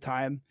scary at the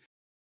time.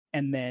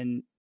 And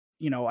then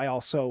I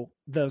also,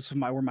 those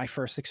were my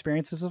first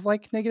experiences of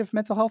like negative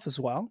mental health as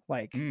well.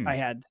 Like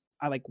I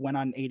like went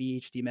on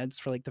ADHD meds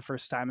for like the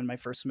first time in my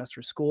first semester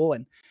of school.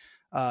 And,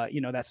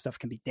 that stuff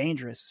can be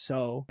dangerous.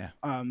 So,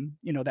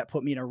 that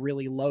put me in a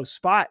really low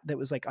spot that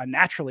was like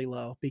unnaturally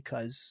low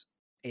because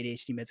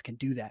ADHD meds can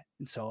do that.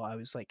 And so I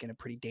was like in a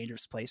pretty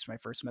dangerous place for my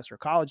first semester of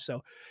college.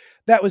 So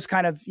that was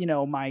kind of,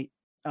 my,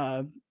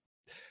 I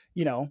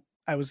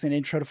was in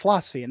intro to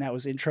philosophy and that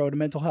was intro to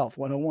mental health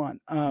 101.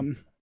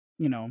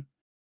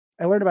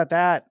 I learned about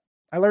that.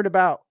 I learned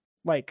about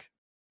like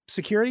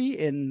security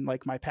in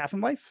like my path in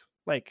life.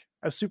 Like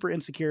I was super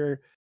insecure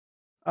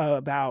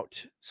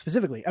about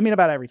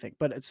everything,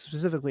 but it's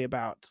specifically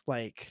about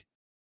like,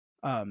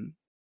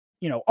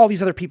 all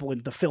these other people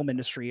in the film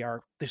industry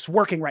are just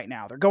working right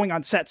now. They're going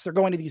on sets. They're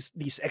going to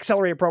these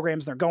accelerated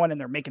programs. And they're going and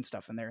they're making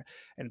stuff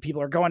and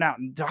people are going out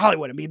into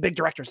Hollywood and being big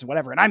directors and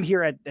whatever. And I'm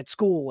here at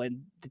school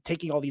and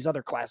taking all these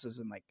other classes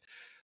and like,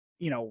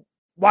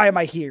 why am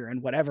I here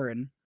and whatever.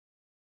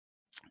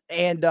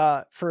 And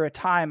for a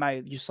time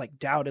I just like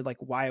doubted like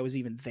why I was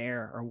even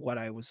there or what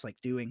I was like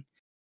doing.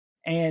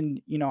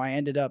 And, I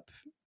ended up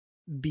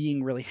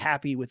being really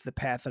happy with the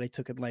path that I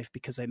took in life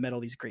because I met all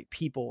these great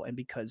people and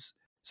because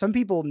some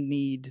people don't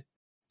need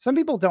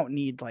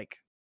like,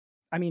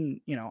 I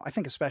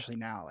think especially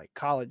now, like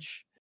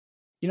college,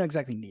 you don't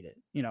exactly need it.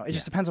 It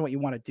just depends on what you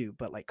want to do,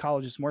 but like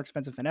college is more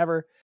expensive than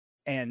ever.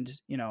 And,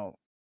 the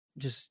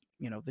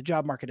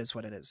job market is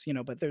what it is,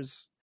 but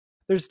there's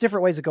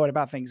different ways of going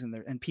about things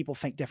and people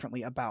think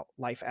differently about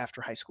life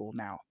after high school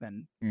now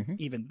than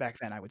even back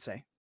then, I would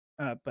say.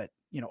 But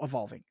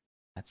evolving.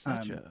 That's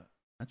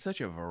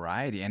such a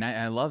variety, and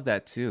I love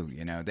that too.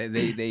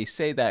 They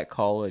say that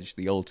college,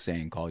 the old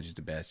saying, college is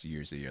the best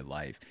years of your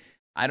life.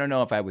 I don't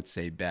know if I would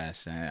say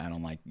best. I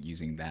don't like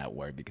using that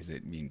word because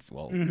it means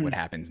what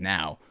happens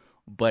now.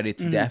 But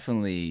it's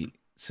definitely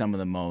some of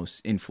the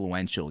most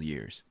influential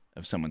years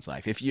of someone's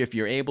life. If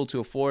you're able to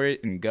afford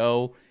it and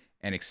go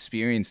and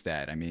experience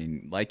that. I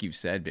mean, like you've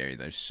said, Barry,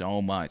 there's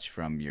so much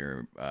from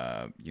your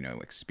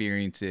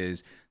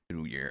experiences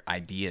through your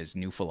ideas,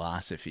 new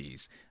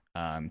philosophies,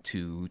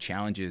 to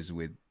challenges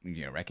with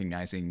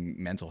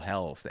recognizing mental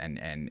health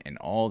and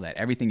all that,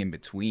 everything in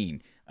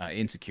between,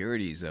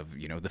 insecurities of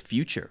the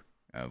future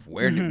of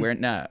where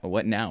now,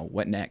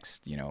 what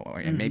next,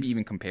 and maybe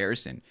even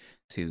comparison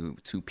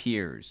to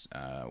peers,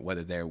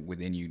 whether they're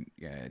within you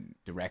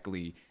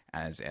directly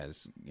as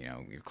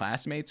your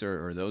classmates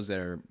or those that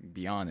are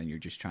beyond, and you're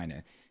just trying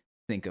to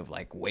think of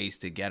like ways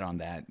to get on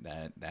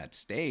that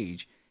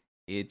stage.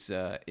 It's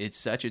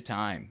such a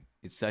time.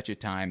 It's such a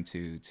time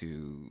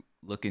to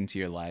look into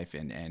your life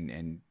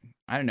and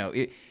I don't know.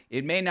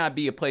 It may not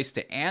be a place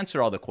to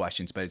answer all the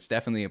questions, but it's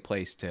definitely a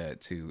place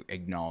to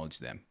acknowledge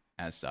them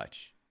as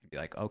such. Be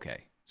like,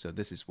 okay, so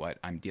this is what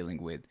I'm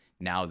dealing with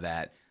now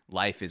that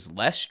life is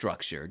less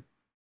structured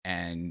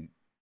and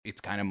it's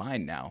kind of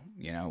mine now.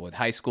 With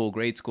high school,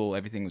 grade school,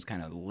 everything was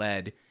kind of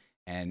led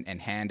and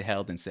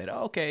handheld and said,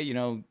 oh, okay,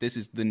 this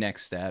is the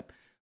next step.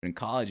 But in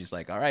college, it's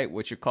like, all right,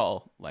 what's your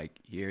call? Like,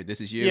 here,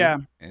 this is you, Yeah.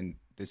 and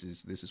this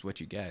is what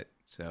you get.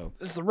 So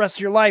This is the rest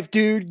of your life,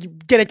 dude. You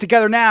get it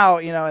together now,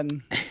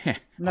 and oh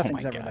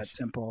nothing's my ever that gosh,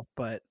 simple,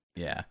 but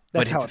yeah. But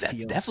that's how it that's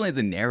feels. definitely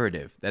the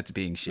narrative that's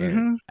being shared.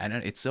 Mm-hmm. I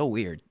don't. It's so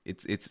weird.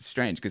 It's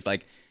strange because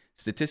like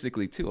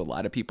statistically too, a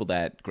lot of people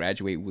that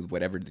graduate with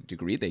whatever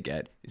degree they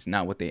get is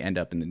not what they end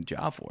up in the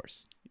job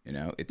force.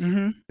 It's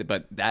Mm-hmm.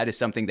 but that is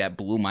something that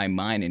blew my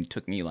mind and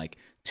took me like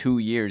 2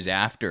 years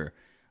after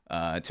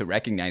to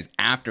recognize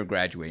after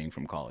graduating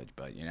from college.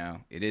 But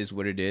it is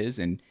what it is,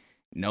 and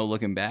no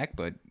looking back,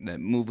 but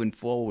moving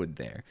forward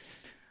there.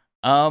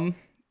 Um,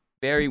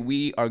 Barry,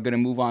 we are going to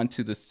move on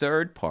to the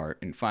third part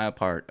and final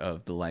part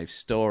of the life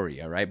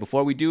story. All right.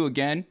 Before we do,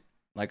 again,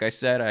 like I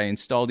said, I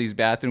installed these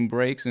bathroom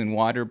breaks and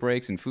water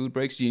breaks and food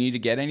breaks. Do you need to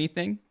get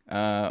anything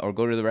or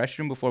go to the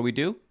restroom before we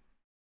do?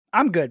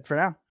 I'm good for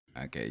now.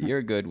 Okay,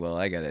 you're good. Well,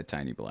 I got a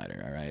tiny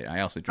bladder. All right.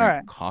 I also All drink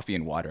right. coffee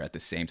and water at the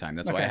same time.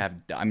 That's why Okay.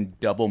 I'm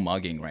double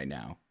mugging right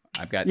now.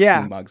 I've got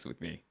Yeah. 2 mugs with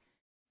me.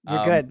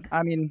 You're good.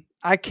 I mean,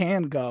 I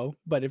can go,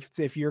 but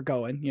if you're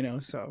going,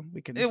 so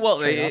we can.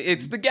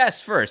 It's the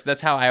guest first.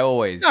 That's how I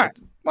always. All right.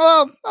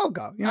 Well, I'll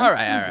go. All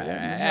right.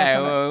 Hey,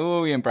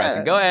 we'll be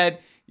impressing. Go ahead.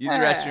 Use the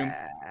restroom.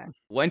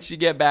 Once you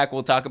get back,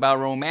 we'll talk about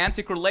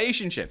romantic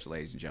relationships,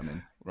 ladies and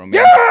gentlemen.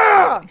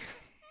 Yeah!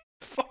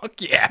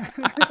 Fuck yeah.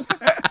 All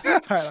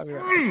right, I'll be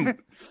right.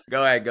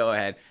 Go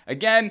ahead.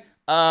 Again,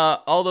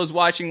 all those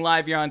watching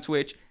live here on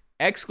Twitch,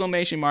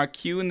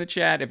 !Q in the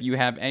chat if you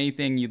have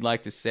anything you'd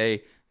like to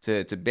say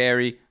to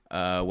Barry,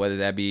 whether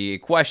that be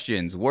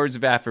questions, words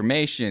of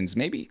affirmations,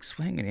 maybe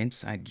explaining an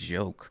inside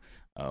joke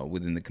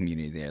within the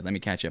community there. Let me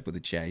catch up with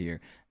the chat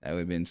here. That would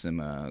have been some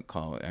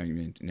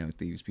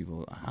thieves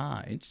people.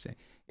 Interesting.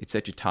 It's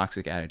such a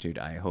toxic attitude.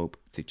 I hope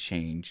to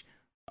change.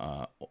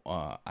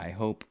 I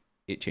hope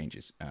it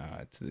changes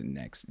to the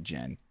next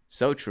gen.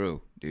 So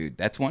true, dude.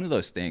 That's one of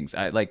those things.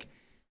 I don't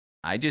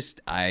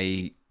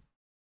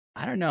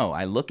know.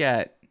 I look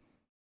at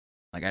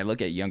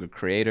younger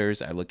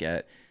creators. I look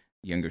at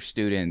younger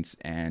students,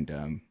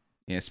 and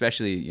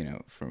especially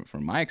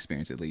from my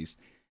experience at least,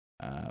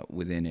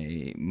 within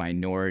a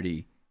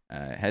minority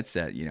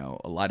headset,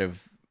 a lot of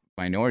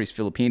minorities,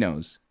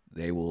 Filipinos,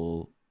 they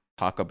will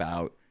talk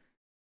about,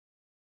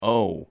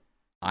 oh,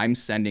 I'm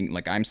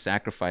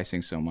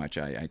sacrificing so much.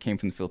 I came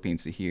from the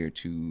Philippines to here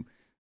to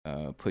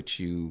put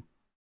you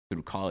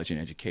through college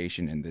and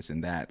education and this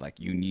and that. Like,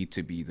 you need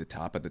to be the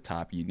top of the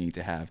top. You need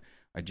to have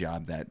a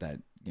job that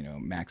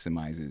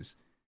maximizes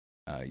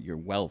your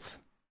wealth.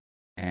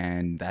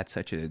 And that's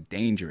such a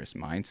dangerous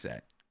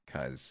mindset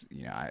because,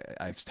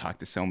 I've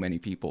talked to so many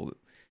people,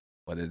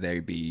 whether they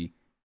be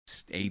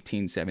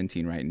 18,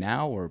 17 right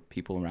now or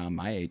people around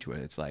my age, where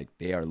it's like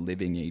they are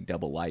living a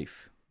double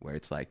life, where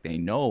it's like they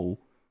know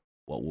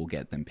what will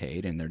get them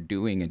paid and they're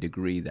doing a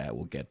degree that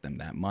will get them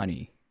that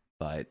money,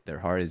 but their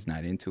heart is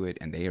not into it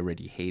and they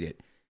already hate it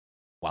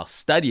while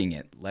studying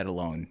it, let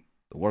alone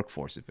the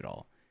workforce of it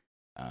all.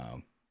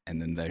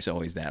 And then there's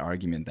always that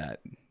argument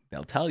that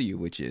they'll tell you,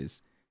 which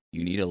is,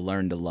 you need to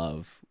learn to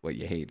love what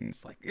you hate. And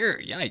it's like,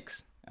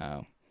 yikes.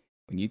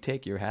 When you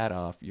take your hat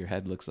off, your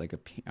head looks like a...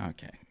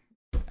 Okay.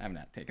 I'm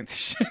not taking this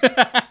shit.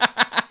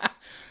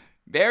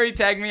 Barry,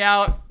 tag me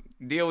out.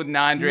 Deal with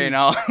Nandre and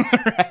all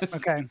the rest.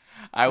 Okay.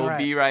 I will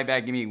be right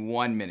back. Give me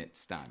 1 minute.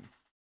 It's time.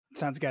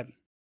 Sounds good.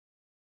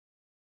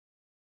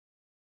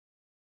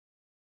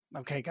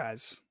 Okay,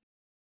 guys.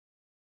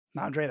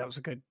 Nandre, that was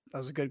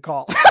a good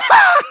call.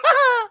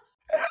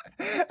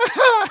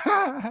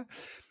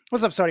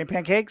 What's up, Sodium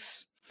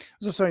Pancakes?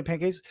 What's up, Sodium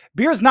Pancakes?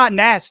 Beer is not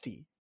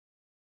nasty.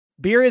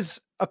 Beer is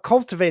a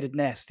cultivated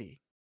nasty.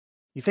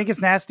 You think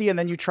it's nasty, and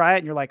then you try it,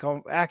 and you're like,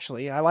 oh,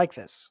 actually, I like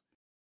this.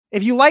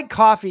 If you like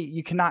coffee,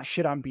 you cannot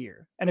shit on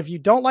beer. And if you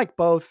don't like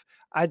both,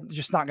 I'm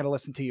just not going to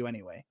listen to you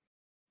anyway.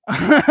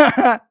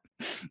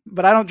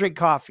 But I don't drink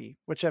coffee,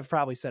 which I've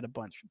probably said a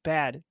bunch.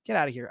 Bad. Get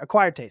out of here.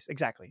 Acquired taste.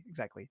 Exactly.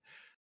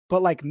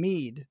 But like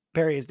mead,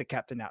 Barry is the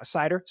captain now.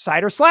 Cider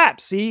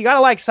slaps. See, you got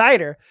to like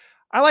cider.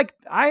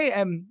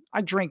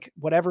 I drink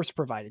whatever's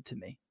provided to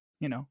me.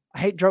 I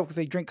hate if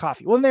they drink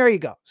coffee. Well, there you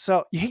go.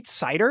 So you hate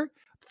cider? What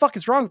the fuck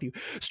is wrong with you?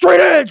 Straight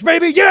edge,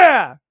 baby.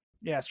 Yeah.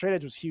 Yeah. Straight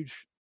edge was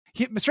huge.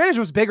 Straight edge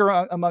was bigger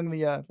among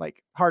the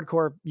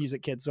hardcore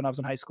music kids when I was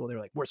in high school. They were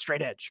like, we're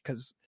straight edge.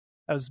 Cause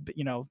that was,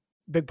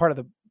 big part of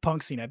the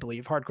punk scene, I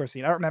believe, hardcore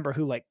scene. I don't remember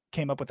who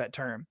came up with that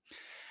term.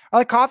 I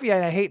like coffee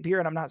and I hate beer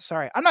and I'm not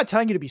sorry. I'm not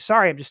telling you to be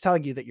sorry. I'm just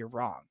telling you that you're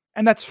wrong.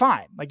 And that's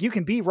fine. Like, you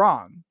can be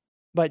wrong,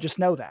 but just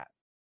know that.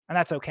 And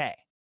that's okay.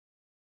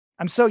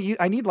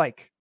 I need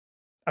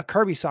a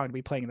Kirby song to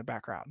be playing in the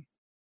background.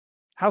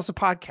 How's the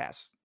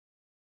podcast?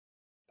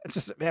 It's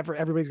just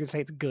everybody's going to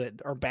say it's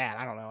good or bad.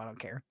 I don't know. I don't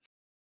care.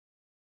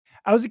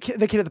 I was the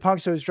kid at the punk,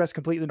 so I was dressed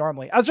completely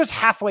normally. I was just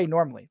halfway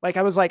normally. Like,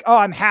 I was like, oh,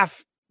 I'm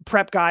half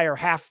prep guy or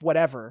half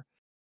whatever.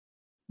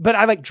 But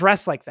I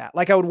dress like that.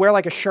 Like, I would wear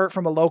a shirt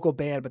from a local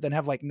band, but then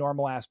have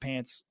normal ass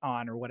pants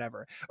on or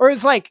whatever. Or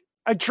it's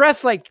I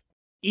dress like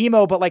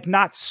emo, but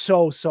not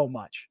so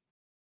much.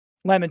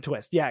 Lemon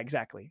twist. Yeah,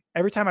 exactly.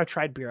 Every time I've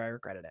tried beer, I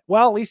regretted it.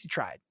 Well, at least you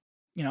tried.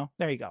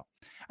 There you go.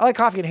 I like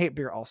coffee and hate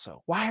beer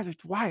also. Why is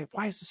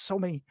there so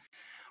many?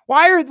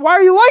 Why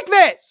are you like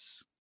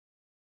this?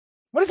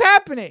 What is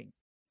happening?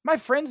 My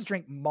friends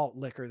drink malt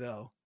liquor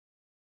though.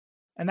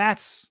 And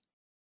that's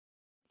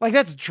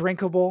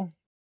drinkable.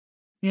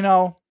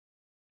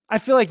 I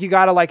feel like you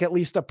got to like at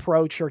least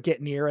approach or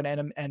get near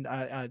an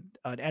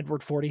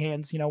Edward 40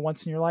 hands,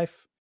 once in your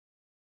life.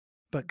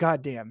 But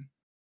goddamn,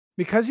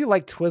 because you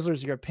like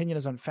Twizzlers, your opinion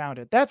is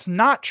unfounded. That's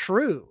not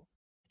true.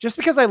 Just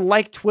because I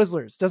like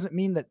Twizzlers doesn't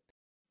mean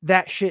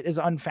that shit is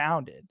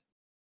unfounded.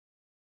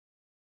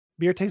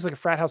 Beer tastes like a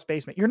frat house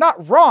basement. You're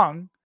not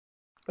wrong,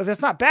 but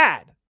that's not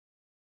bad.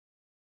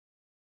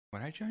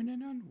 What I joined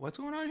in on? What's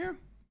going on here?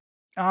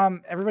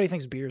 Everybody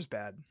thinks beer's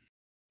bad.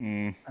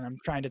 And I'm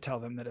trying to tell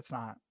them that it's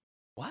not.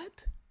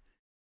 What?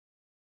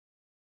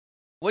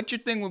 What's your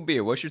thing with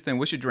beer? What's your thing?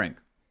 What's your drink?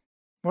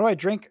 What do I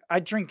drink? I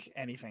drink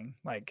anything.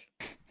 Like,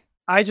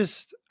 I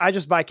just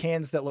buy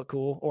cans that look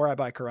cool, or I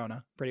buy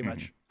Corona. Pretty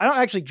much. I don't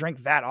actually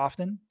drink that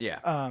often.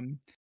 Yeah.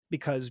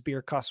 Because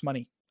beer costs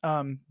money.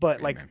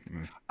 But like,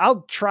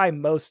 I'll try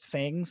most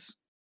things.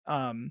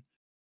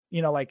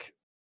 Like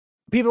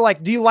people are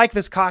like, do you like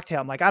this cocktail?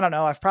 I'm like, I don't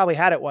know. I've probably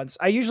had it once.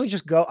 I usually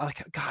just go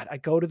I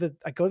go to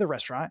the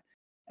restaurant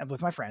and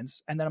with my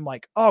friends, and then I'm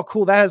like, oh,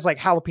 cool. That has like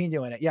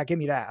jalapeno in it. Yeah, give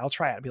me that. I'll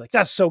try it. I'll be like,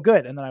 that's so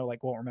good. And then I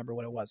won't remember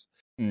what it was.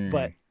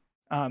 But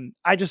I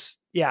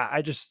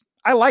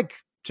like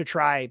to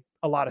try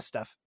a lot of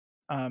stuff.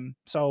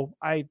 So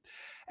I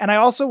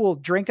also will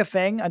drink a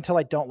thing until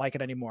I don't like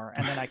it anymore.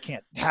 And then I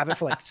can't have it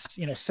for like,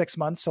 6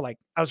 months. So like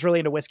I was really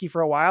into whiskey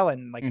for a while,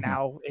 and like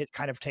now it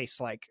kind of tastes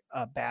like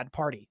a bad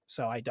party.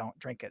 So I don't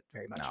drink it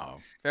very much. No,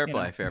 fair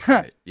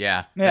play.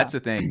 Yeah. That's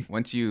the thing.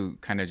 Once you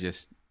kind of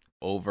just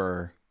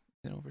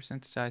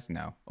oversensitized?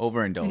 No,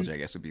 overindulge, I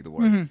guess would be the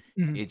word.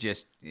 It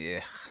just,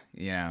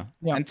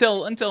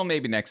 until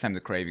maybe next time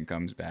the craving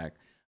comes back.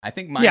 I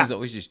think mine is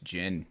always just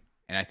gin.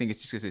 And I think it's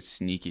just because it's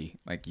sneaky.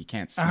 Like you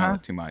can't smell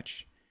it too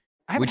much.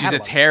 Which is a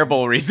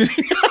terrible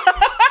reasoning.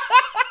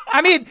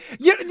 I mean,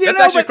 that's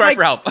actually a cry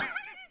for help.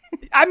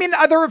 I mean,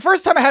 the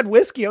first time I had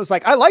whiskey, I was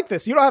like, I like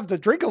this. You don't have to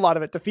drink a lot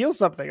of it to feel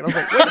something. And I was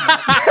like, wait a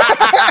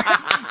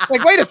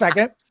minute. wait a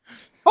second.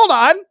 Hold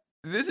on.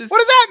 What does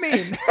that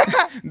mean?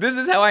 This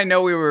is how I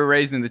know we were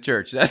raised in the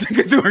church. That's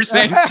because we were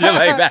saying shit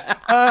like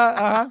that.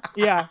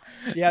 Yeah.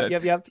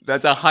 Yep.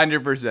 That's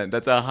 100%.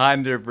 That's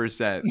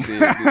 100%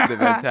 the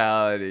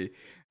mentality.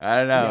 I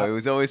don't know. It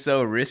was always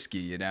so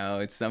risky,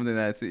 It's something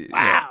that's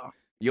wow.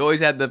 You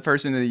always had the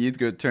person in the youth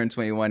group turn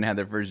 21 and had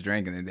their first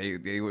drink, and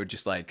then they were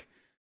just like,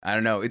 I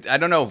don't know. I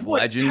don't know if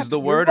legend's the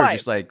word or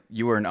just like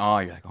you were in awe.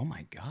 You're like, oh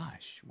my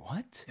gosh,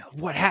 what?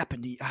 What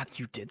happened? You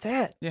did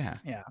that? Yeah.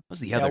 What was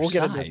the other side? We'll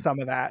get into some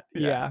of that.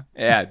 Yeah.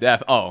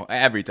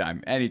 Every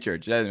time, any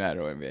church, doesn't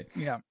matter what it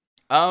be. Yeah.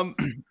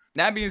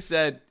 That being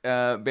said,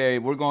 Barry,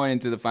 we're going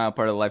into the final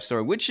part of the life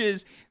story, which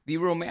is the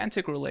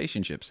romantic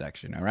relationship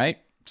section. All right.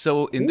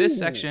 So in this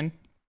section,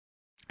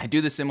 I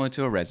do this similar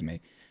to a resume,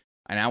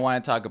 and I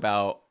want to talk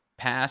about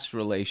past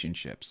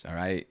relationships. All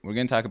right. We're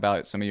going to talk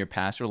about some of your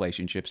past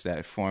relationships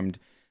that formed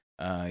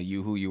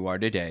you who you are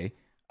today.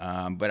 But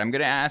I'm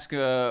going to ask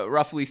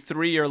roughly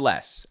 3 or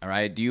less. All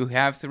right. Do you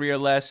have 3 or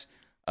less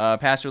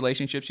past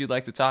relationships you'd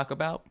like to talk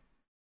about?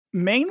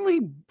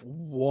 Mainly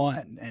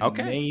 1, and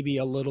maybe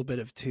a little bit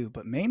of 2,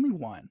 but mainly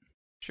 1.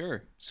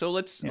 Sure. So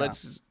let's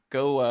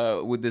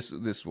go with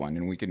this one,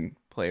 and we can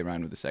play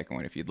around with the second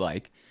one if you'd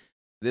like.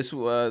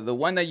 The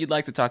one that you'd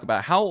like to talk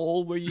about. How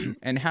old were you,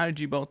 and how did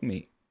you both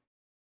meet?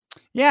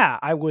 Yeah,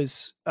 I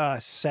was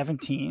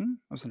 17.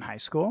 I was in high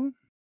school,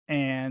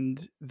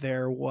 and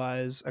there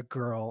was a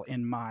girl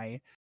in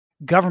my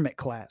government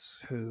class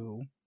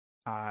who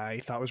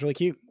I thought was really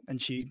cute, and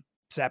she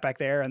sat back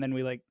there, and then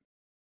we like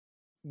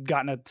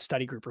got in a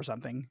study group or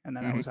something, and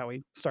then that was how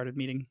we started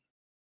meeting.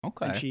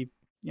 Okay. And she,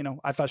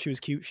 I thought she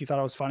was cute. She thought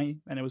I was funny,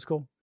 and it was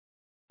cool.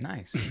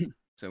 Nice.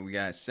 So we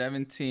got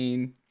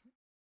 17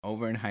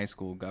 over in high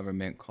school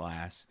government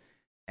class.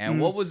 And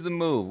what was the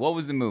move? What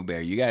was the move,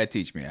 Barry? You got to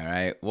teach me, all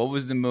right? What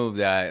was the move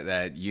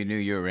that you knew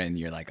you were in?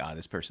 You're like, oh,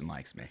 this person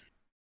likes me.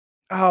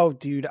 Oh,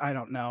 dude, I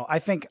don't know. I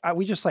think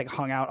we just like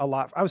hung out a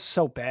lot. I was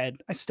so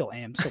bad. I still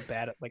am so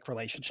bad at like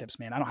relationships,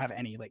 man. I don't have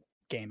any like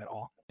game at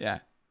all. Yeah.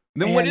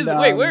 Then what is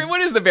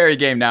what is the Barry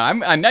game now?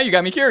 I'm now you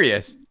got me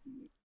curious.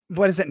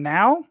 What is it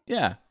now?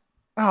 Yeah.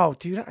 Oh,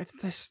 dude, I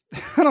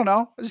don't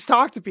know. I just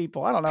talk to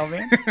people. I don't know,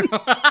 man.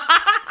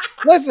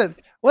 Listen.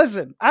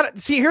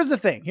 Here's the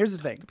thing.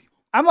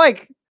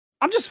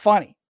 I'm just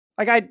funny.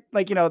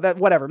 That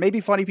whatever. Maybe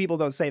funny people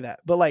don't say that,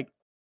 but like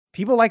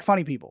people like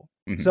funny people.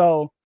 Mm-hmm.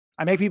 So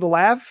I make people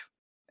laugh,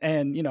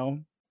 and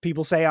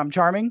people say I'm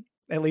charming.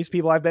 At least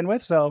people I've been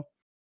with. So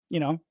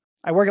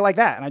I work it like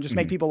that, and I just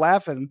make people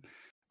laugh, and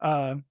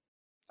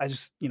I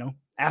just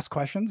ask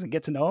questions and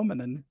get to know them, and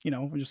then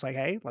we're just like,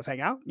 hey, let's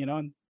hang out,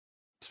 and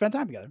spend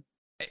time together.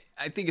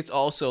 I think it's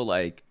also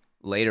like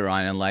later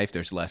on in life,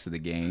 there's less of the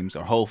games,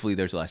 or hopefully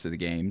there's less of the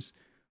games,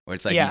 Where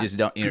it's like you Yeah. just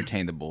don't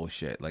entertain the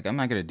bullshit. Like I'm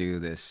not gonna do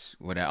this.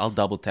 I'll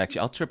double text you.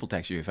 I'll triple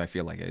text you if I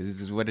feel like it.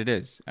 This is what it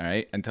is. All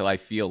right. Until I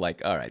feel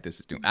like, all right, this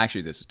is too.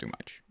 Actually, this is too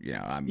much.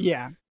 Yeah.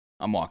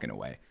 I'm walking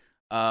away.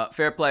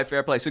 Fair play,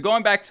 fair play. So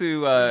going back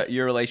to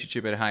your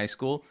relationship at high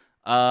school,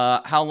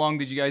 how long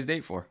did you guys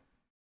date for?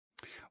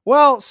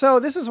 Well,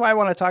 so this is why I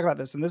want to talk about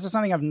this, and this is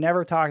something I've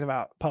never talked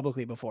about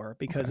publicly before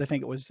because Okay. I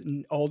think it was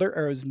older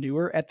or it was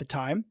newer at the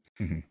time,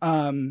 Mhm.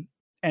 um,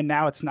 and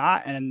now it's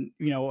not. And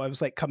I was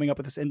like coming up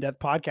with this in-depth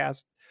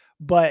podcast,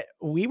 but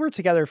we were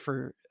together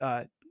for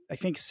I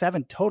think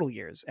 7 total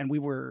years, and we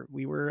were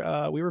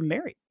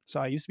married. So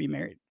I used to be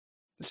married,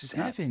 which is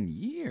nuts. 7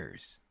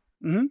 years.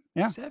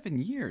 Yeah, 7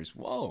 years.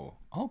 Whoa.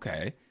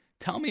 Okay.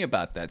 Tell me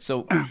about that.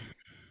 So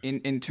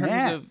in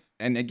terms yeah, of,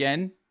 and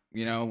again,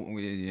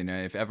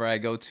 if ever I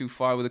go too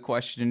far with a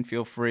question,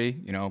 feel free,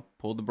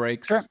 pull the sure.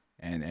 brakes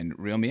and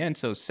reel me in.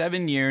 So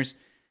 7 years,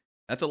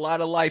 that's a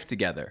lot of life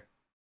together.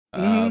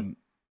 hmm Um,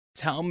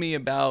 Tell me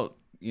about,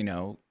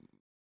 the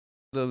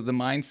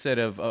mindset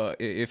of,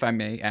 if I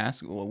may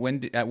ask,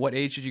 at what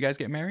age did you guys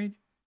get married?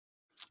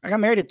 I got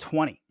married at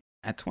 20.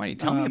 At 20.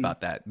 Tell me Um, about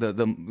that.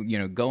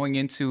 Going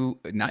into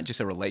not just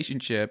a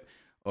relationship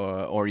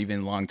or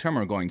even long term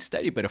or going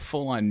steady, but a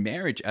full on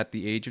marriage at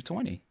the age of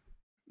 20.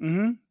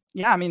 hmm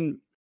Yeah, I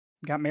mean,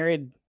 got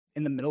married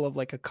in the middle of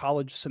like a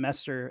college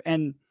semester,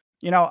 and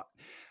you know,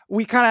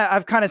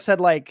 I've kind of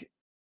said like,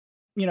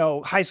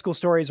 high school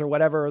stories or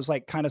whatever was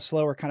like kind of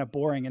slow or kind of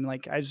boring, and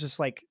like I was just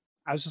like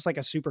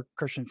a super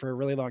Christian for a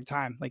really long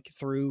time, like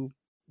through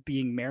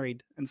being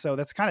married, and so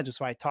that's kind of just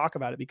why I talk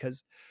about it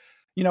because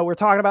we're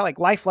talking about like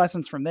life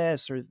lessons from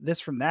this or this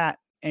from that,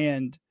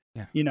 and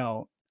Yeah.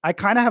 I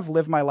kind of have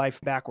lived my life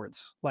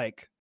backwards,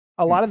 like.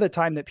 A Hmm. lot of the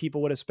time that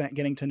people would have spent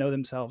getting to know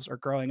themselves or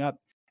growing up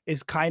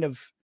is kind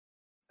of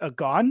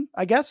gone,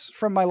 I guess,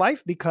 from my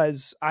life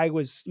because I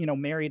was,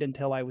 married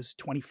until I was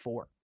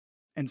 24.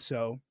 And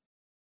so,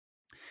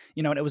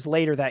 and it was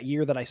later that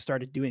year that I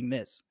started doing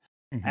this.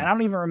 Hmm. And I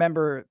don't even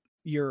remember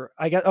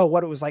I guess,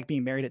 what it was like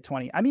being married at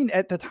 20. I mean,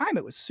 at the time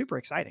it was super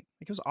exciting.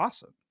 Like it was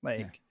awesome. Yeah.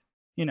 Like,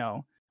 you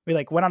know, we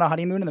like went on a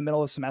honeymoon in the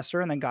middle of the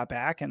semester and then got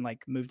back and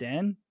like moved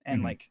in and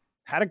Hmm. like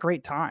had a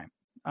great time.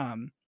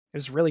 It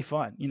was really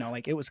fun,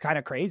 like it was kind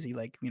of crazy.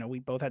 Like, we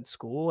both had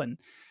school and,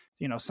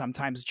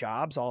 sometimes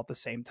jobs all at the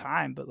same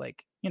time, but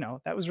like,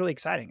 that was really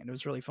exciting and it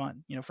was really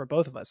fun, for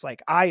both of us.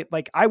 I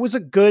was a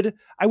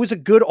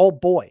good old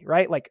boy,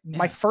 right? Like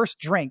my Yeah. first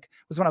drink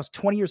was when I was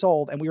 20 years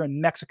old and we were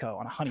in Mexico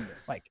on a honeymoon.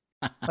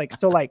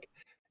 So like,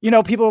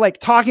 people are like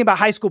talking about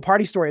high school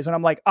party stories and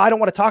I'm like, I don't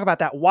want to talk about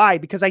that. Why?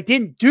 Because I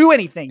didn't do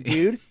anything,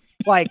 dude.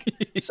 Like,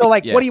 so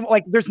like, what Yeah. do you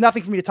like? There's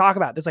nothing for me to talk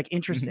about. That's like Mhm.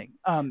 interesting,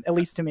 at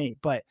least to me.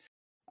 But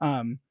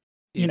um,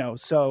 If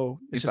so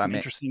it's if just I an may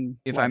interesting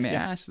if I life. may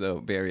Yeah. ask though,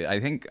 Barry, I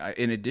think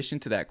in addition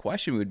to that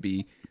question would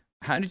be,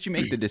 how did you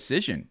make the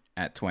decision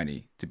at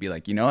 20 to be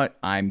like, you know what,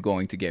 I'm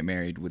going to get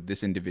married with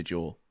this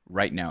individual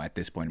right now at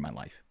this point in my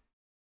life?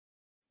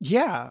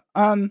 Yeah.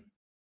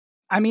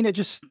 I mean,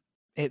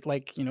 it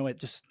like, it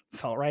just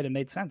felt right and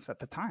made sense at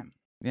the time.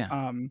 Yeah.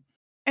 Um,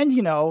 and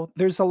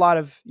there's a lot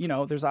of,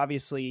 there's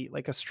obviously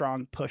like a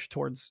strong push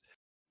towards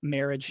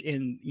marriage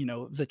in,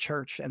 the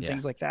church and Yeah.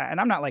 things like that. And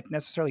I'm not like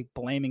necessarily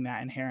blaming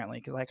that inherently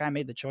because like I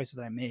made the choices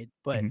that I made,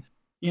 but Hmm.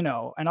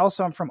 and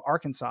also I'm from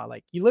Arkansas.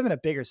 Like you live in a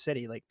bigger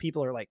city, like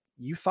people are like,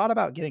 you thought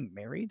about getting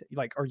married?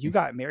 Like, or you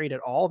got married at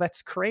all?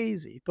 That's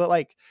crazy. But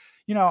like,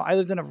 I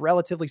lived in a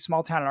relatively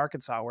small town in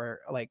Arkansas where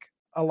like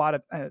a lot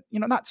of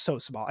not so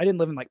small. I didn't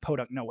live in like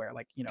podunk nowhere.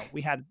 Like,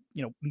 we had,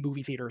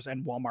 movie theaters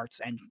and Walmarts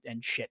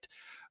and shit.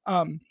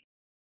 Um,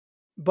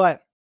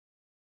 but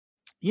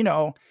you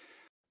know,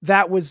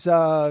 that was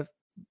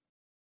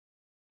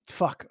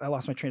fuck, I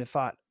lost my train of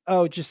thought.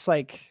 Oh, just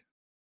like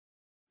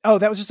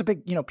that was just a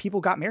big,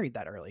 people got married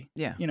that early,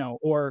 Yeah.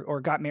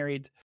 or got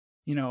married,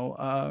 you know,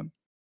 uh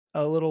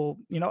a little,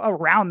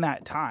 around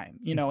that time,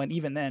 and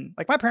even then,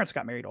 like my parents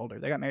got married older.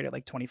 They got married at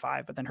like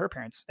 25, but then her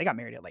parents, they got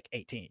married at like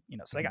 18,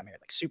 so they Mhm. got married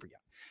like super young.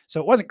 So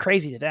it wasn't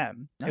crazy to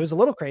them. It No. was a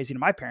little crazy to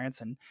my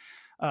parents and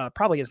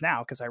probably is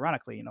now because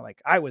ironically,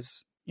 like I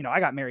was, I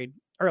got married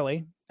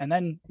early and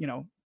then,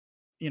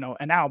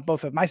 and now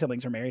both of my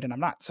siblings are married and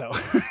I'm not. So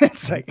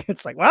Mhm.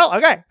 it's like, well,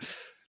 okay.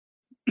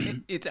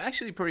 It's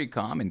actually pretty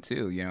common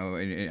too,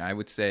 and I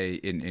would say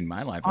in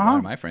my life, a lot Uh-huh.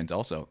 of my friends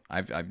also,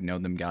 I've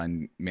known them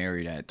gotten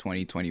married at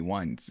 20,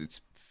 21.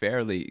 It's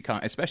fairly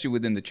especially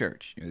within the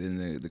church, within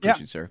the Yeah.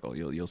 Christian circle,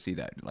 you'll see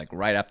that like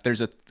right up.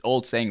 There's a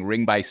old saying,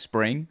 "Ring by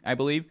spring," I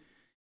believe,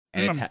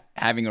 and it's Mm,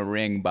 having a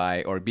ring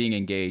by or being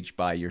engaged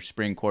by your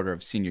spring quarter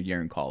of senior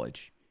year in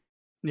college.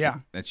 yeah.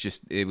 That's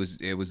just it was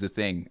the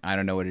thing. I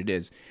don't know what it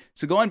is.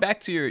 So going back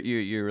to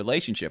your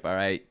relationship, all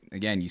right.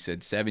 Again, you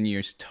said 7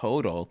 years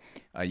total.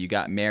 You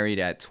got married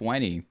at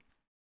 20.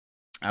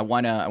 I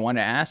wanna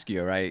ask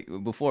you, all right,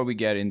 before we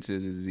get into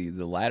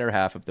the latter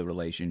half of the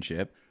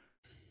relationship.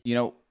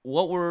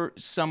 What were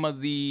some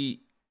of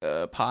the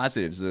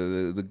positives,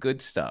 the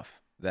good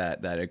stuff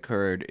that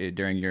occurred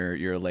during your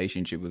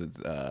relationship with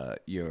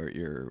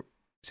your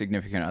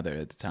significant other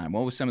at the time?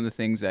 What were some of the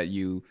things that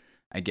you,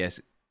 I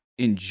guess,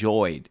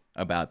 enjoyed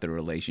about the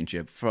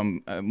relationship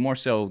from more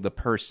so the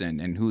person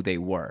and who they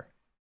were?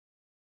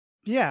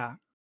 Yeah.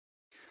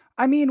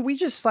 I mean, we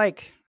just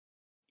like,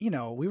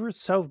 we were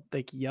so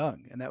like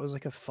young and that was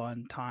like a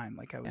fun time,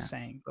 like I was Yeah.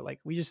 saying. But like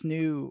we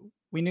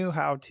knew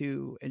how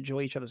to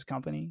enjoy each other's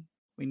company.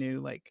 We knew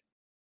like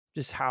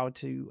just how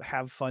to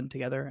have fun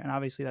together. And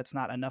obviously that's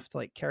not enough to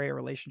like carry a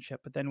relationship.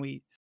 But then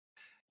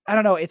I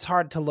don't know, it's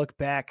hard to look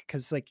back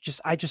because like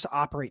I just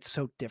operate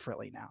so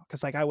differently now.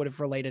 Cause like I would have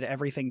related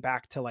everything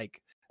back to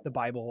like the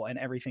Bible and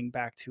everything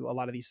back to a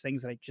lot of these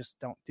things that I just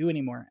don't do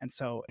anymore. And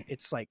so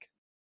it's like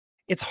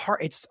it's hard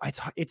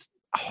it's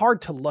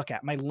hard to look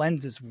at. My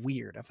lens is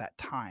weird of that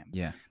time.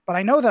 Yeah. But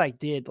I know that I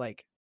did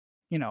like,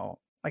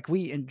 like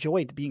we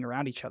enjoyed being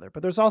around each other,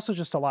 but there's also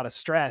just a lot of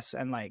stress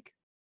and like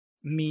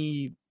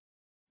me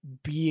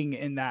being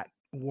in that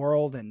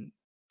world and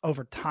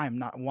over time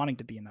not wanting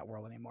to be in that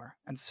world anymore.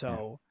 And Yeah.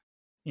 so,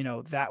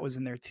 that was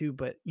in there too.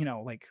 But,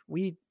 like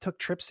we took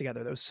trips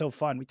together. That was so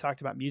fun. We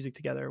talked about music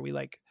together. We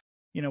like,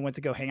 went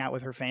to go hang out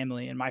with her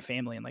family and my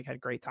family and like had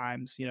great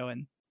times,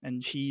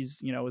 and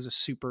she's, was a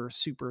super,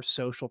 super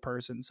social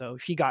person. So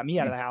she got me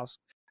out of Mm. the house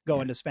Yeah.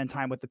 going to spend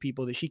time with the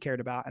people that she cared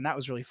about. And that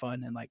was really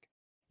fun. And like,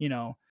 you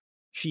know,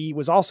 she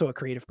was also a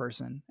creative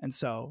person. And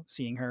so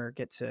seeing her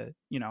get to,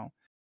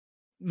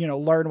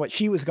 learn what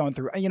she was going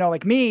through.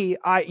 Like me,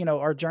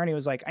 our journey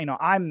was like,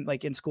 I'm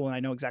like in school and I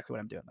know exactly what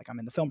I'm doing. Like I'm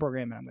in the film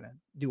program and I'm going to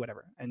do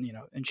whatever. And,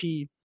 and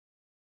she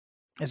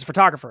is a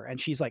photographer and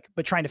she's like,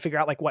 but trying to figure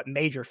out like what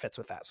major fits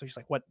with that. So she's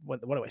like, what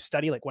do I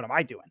study? Like, what am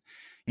I doing?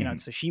 And Mhm.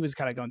 so she was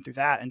kind of going through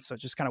that. And so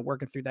just kind of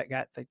working through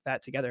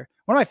that together.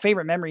 One of my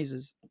favorite memories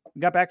is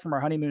we got back from our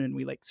honeymoon and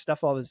we like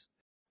stuff all this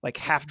like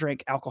half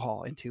drink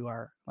alcohol into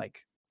our like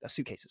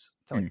suitcases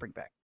to like Mm. bring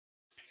back.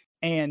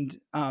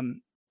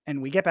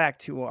 And we get back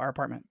to our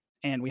apartment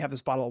and we have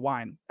this bottle of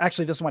wine.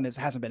 Actually, this one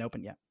hasn't been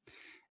opened yet.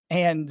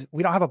 And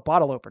we don't have a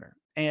bottle opener.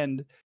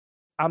 And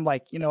I'm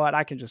like, you know what?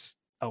 I can just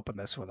open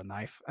this with a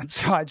knife. And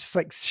so I just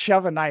like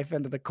shove a knife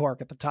into the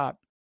cork at the top.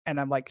 And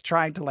I'm like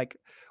trying to like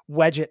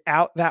wedge it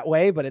out that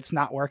way, but it's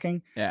not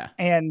working. Yeah.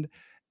 And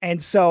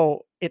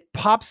so it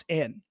pops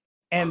in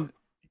and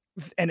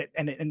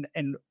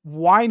and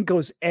wine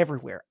goes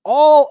everywhere,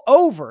 all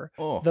over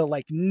Oh. the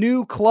like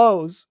new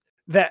clothes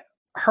that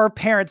her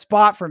parents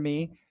bought for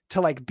me to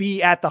like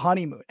be at the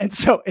honeymoon. And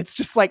so it's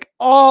just like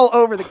all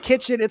over the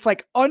kitchen. It's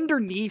like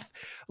underneath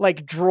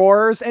like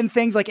drawers and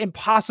things, like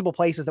impossible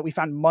places that we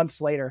found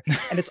months later.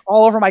 And it's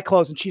all over my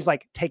clothes. And she's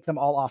like, take them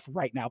all off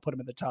right now, put them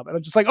in the tub. And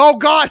I'm just like, oh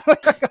God, I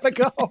gotta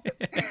go.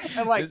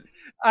 And like,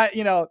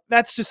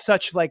 that's just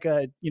such like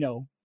a,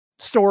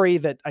 story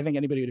that I think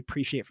anybody would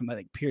appreciate from that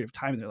like, period of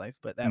time in their life.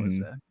 But that was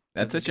Mhm. that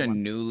That's was a such good a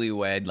one.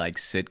 newlywed like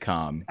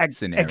sitcom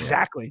scenario,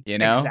 Exactly. you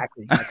know?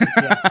 Exactly. Exactly.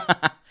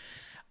 Yeah.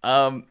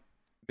 um,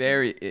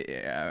 Barry,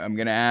 I'm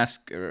gonna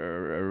ask a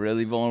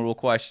really vulnerable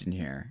question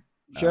here.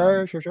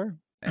 Sure. Sure. Sure.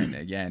 And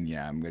again,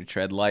 I'm gonna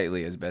tread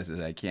lightly as best as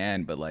I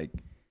can, but like,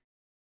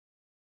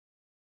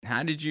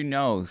 how did you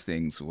know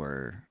things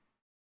were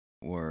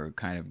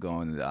kind of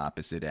going to the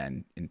opposite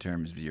end in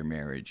terms of your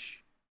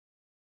marriage?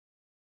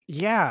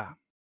 Yeah.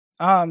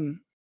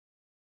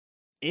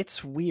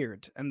 It's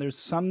weird, and there's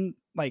some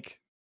like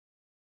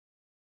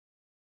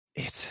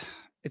it's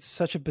it's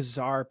such a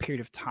bizarre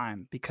period of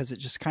time because it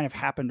just kind of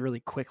happened really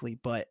quickly,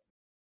 but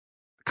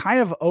kind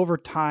of over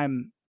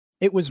time,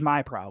 it was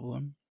my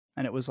problem.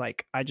 And it was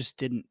like, I just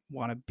didn't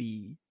want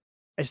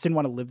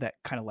to live that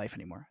kind of life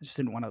anymore. I just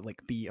didn't want to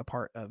like be a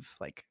part of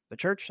like the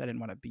church. I didn't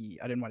want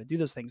to do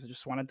those things. I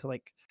just wanted to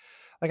like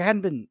I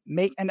hadn't been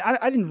and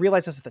I didn't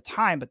realize this at the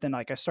time, but then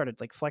like I started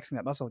like flexing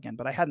that muscle again,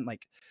 but I hadn't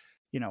like,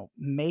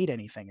 made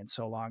anything in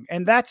so long.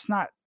 And that's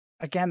not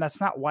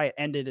why it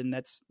ended. And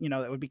that's,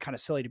 that would be kind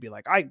of silly to be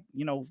like, I,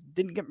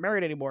 didn't get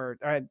married anymore.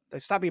 I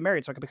stopped being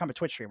married so I could become a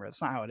Twitch streamer.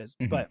 That's not how it is.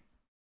 Hmm. But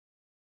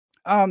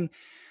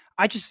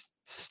I just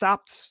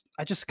stopped.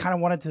 I just kind of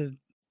wanted to,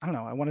 I don't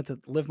know, I wanted to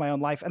live my own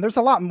life. And there's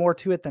a lot more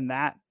to it than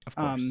that. Of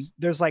course.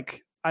 There's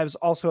like, I was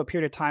also a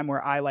period of time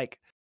where I like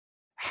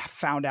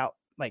found out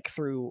like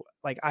through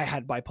like I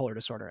had bipolar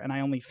disorder and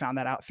I only found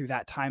that out through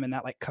that time and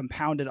that like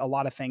compounded a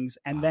lot of things.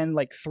 And Wow. then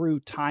like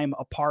through time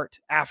apart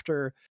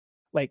after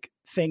like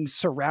things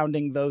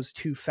surrounding those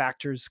two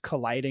factors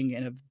colliding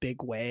in a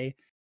big way,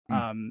 Mm.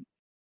 um,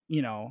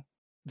 you know,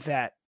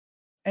 that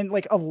and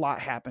like a lot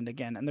happened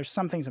again. And there's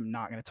some things I'm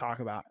not going to talk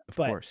about, Of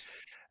but course.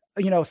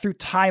 through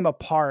time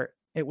apart,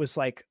 it was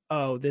like,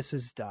 oh, this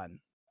is done.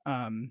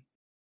 Um,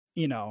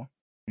 you know,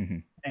 Hmm.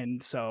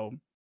 and so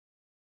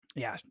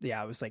yeah,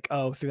 it was like,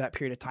 oh, through that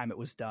period of time it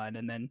was done.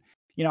 And then,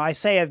 I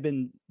say I've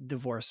been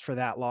divorced for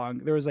that long.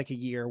 There was like a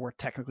year where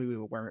technically we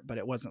weren't, but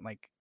it wasn't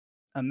like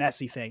a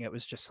messy thing. It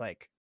was just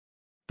like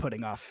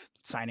putting off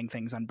signing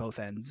things on both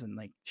ends and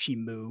like she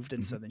moved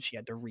and Hmm. so then she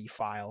had to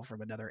refile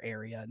from another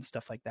area and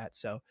stuff like that.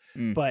 So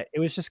Mm. but it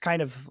was just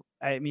kind of,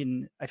 I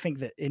mean, I think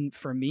that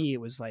for me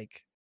it was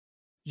like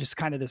just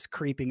kind of this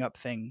creeping up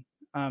thing.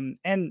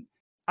 And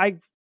I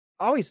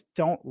always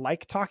don't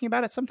like talking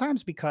about it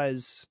sometimes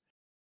because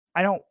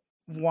I don't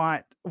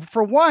want,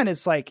 for one,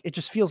 it's like it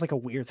just feels like a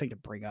weird thing to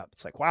bring up.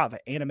 It's like, wow, the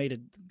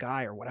animated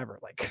guy or whatever,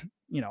 like,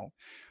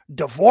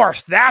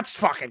 divorce, that's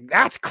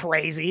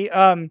crazy.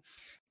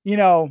 You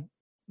know,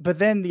 but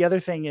then the other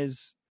thing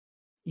is,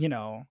 you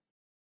know,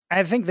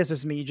 I think this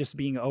is me just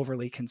being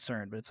overly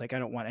concerned, but it's like I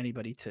don't want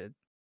anybody to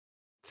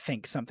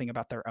think something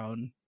about their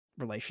own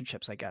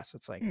relationships, I guess.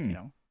 It's like, Hmm.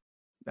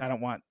 I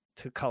don't want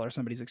to color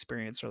somebody's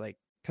experience, or like,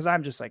 because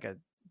I'm just like a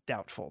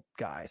doubtful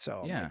guy. So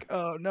I'm Yeah. like,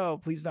 oh no,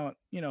 please don't,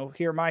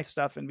 hear my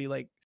stuff and be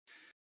like,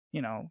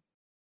 you know,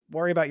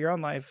 worry about your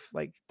own life.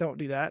 Like, don't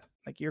do that.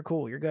 Like, you're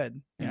cool, you're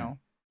good. Yeah.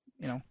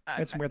 We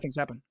had some weird things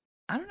happen.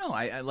 I don't know.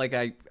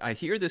 I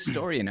hear this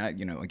story, and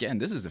again,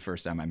 this is the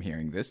first time I'm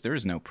hearing this. There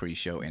is no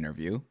pre-show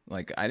interview.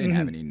 Like, I didn't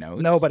have Mhm. any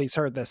notes. Nobody's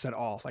heard this at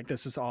all. Like,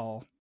 this is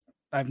all,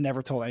 I've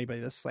never told anybody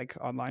this, like,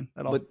 online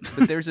at all. But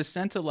there's a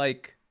sense of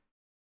like,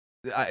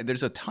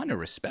 there's a ton of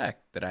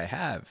respect that I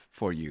have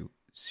for you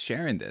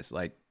sharing this.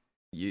 Like,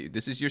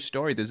 this is your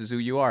story. This is who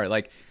you are.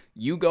 Like,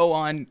 you go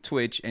on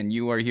Twitch and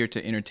you are here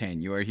to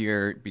entertain. You are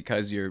here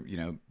because you're,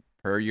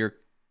 per your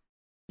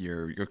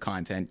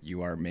content,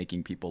 you are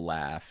making people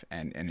laugh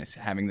and it's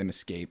having them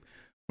escape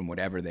from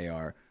whatever they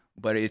are.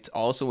 But it's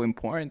also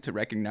important to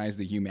recognize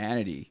the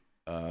humanity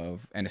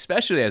of, and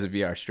especially as a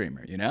VR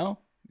streamer, they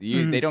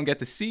Mhm. don't get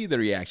to see the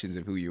reactions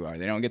of who you are.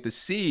 They don't get to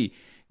see,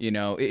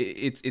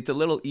 it's a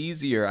little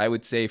easier, I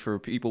would say, for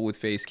people with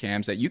face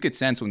cams, that you could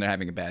sense when they're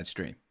having a bad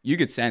stream. You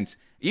could sense,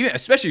 even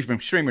especially from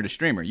streamer to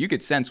streamer, you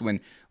could sense when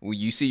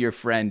you see your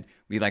friend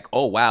be like,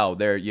 oh wow,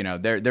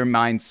 their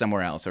mind's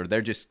somewhere else, or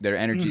their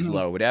energy's Mhm.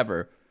 low,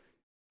 whatever.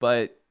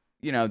 But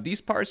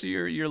these parts of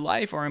your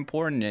life are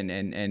important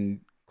and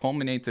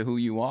culminate to who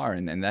you are,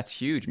 and that's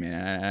huge,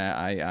 man.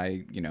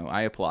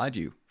 I applaud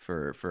you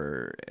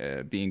for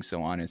being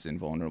so honest and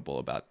vulnerable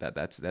about that.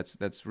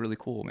 That's really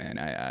cool, man.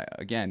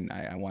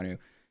 I want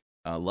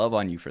to love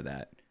on you for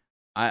that.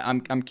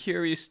 I'm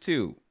curious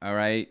too. All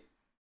right,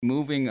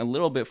 moving a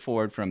little bit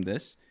forward from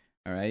this.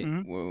 All right,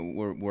 Mhm.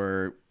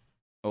 we're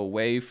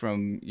away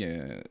from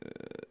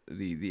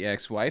the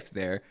ex-wife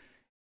there.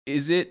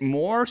 Is it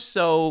more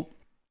so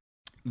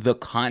the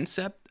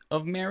concept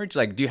of marriage?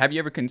 Like, have you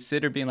ever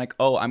considered being like,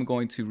 oh, I'm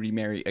going to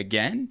remarry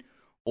again?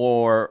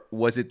 Or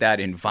was it that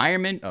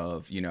environment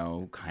of,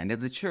 kind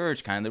of the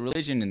church, kind of the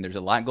religion, and there's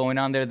a lot going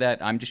on there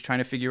that I'm just trying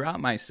to figure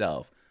out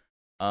myself?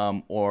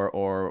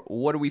 Or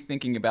what are we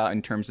thinking about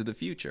in terms of the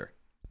future?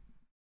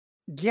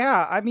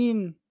 Yeah, I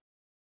mean,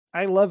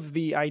 I love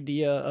the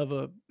idea of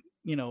a,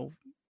 you know,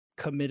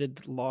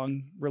 committed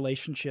long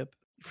relationship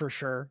for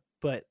sure,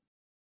 but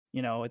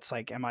it's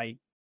like, am I,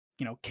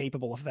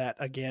 capable of that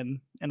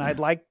again? And I'd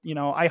like,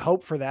 I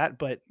hope for that,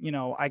 but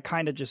I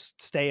kind of just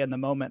stay in the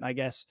moment, I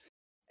guess.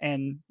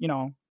 And,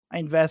 I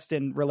invest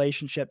in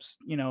relationships,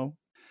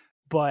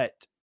 but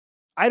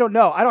I don't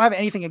know. I don't have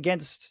anything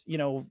against,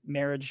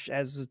 marriage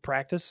as a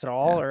practice at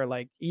all, Yeah. or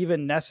like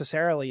even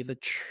necessarily the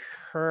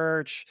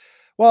church.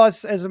 Well,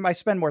 as I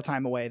spend more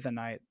time away, then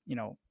I,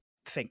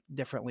 think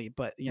differently.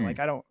 But like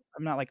Mm.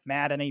 I'm not like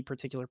mad at any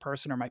particular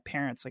person or my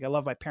parents. Like I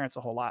love my parents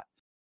a whole lot.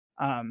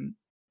 Um,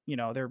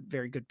 they're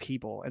very good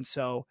people. And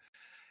so,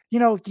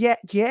 yeah,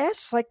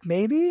 yes, like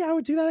maybe I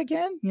would do that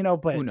again, Who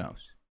but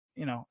knows?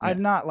 Yeah.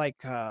 I'm not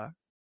like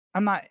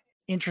I'm not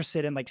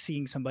interested in like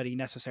seeing somebody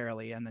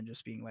necessarily and then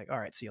just being like, all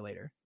right, see you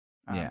later.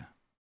 Yeah. Um,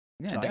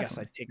 Yeah, so I guess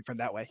definitely. I'd take it from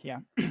that way. Yeah.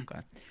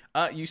 Okay.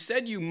 You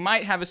said you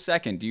might have a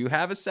second. Do you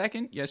have a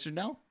second? Yes or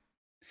no?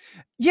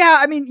 Yeah.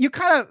 I mean, you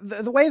kind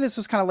of, the way this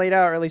was kind of laid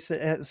out, or at least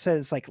it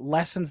says like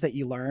lessons that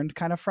you learned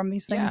kind of from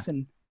these Yeah.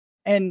 things.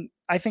 And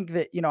I think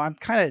that, I'm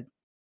kind of,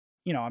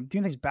 I'm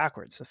doing things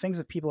backwards. So things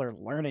that people are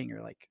learning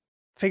or like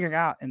figuring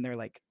out in their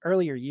like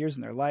earlier years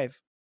in their life,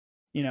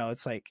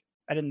 it's like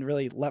I didn't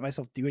really let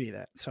myself do any of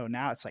that. So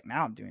now it's like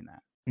now I'm doing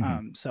that.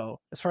 Hmm. So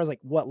as far as like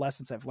what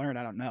lessons I've learned,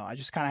 I don't know. I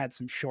just kind of had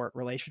some short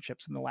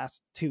relationships in the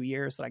last 2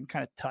 years that I can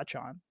kind of touch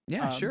on.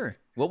 Yeah, sure.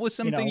 What was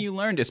You something know, you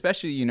learned,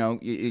 especially,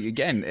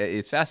 again,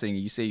 it's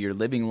fascinating. You say you're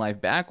living life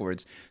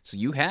backwards. So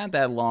you had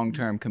that long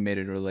term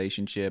committed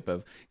relationship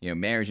of,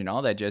 marriage and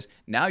all that. Just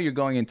now you're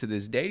going into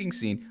this dating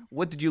scene.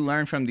 What did you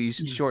learn from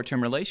these Mm. short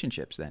term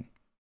relationships then?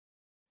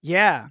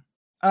 Yeah.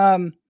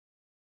 Um,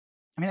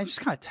 I mean, I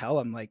just kind of tell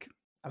them like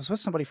I was with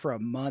somebody for a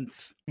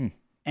month Hmm.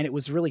 and it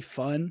was really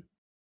fun.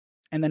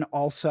 And then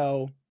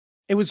also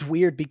it was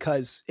weird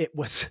because it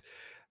was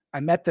I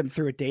met them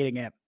through a dating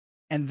app,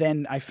 and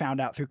then I found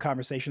out through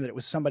conversation that it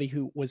was somebody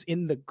who was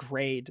in the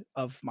grade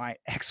of my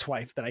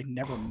ex-wife that I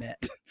never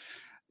met.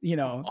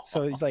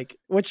 So it's like,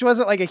 which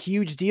wasn't like a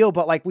huge deal,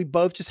 but like we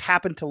both just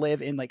happened to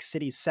live in like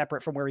cities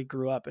separate from where we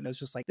grew up, and it was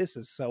just like, this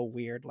is so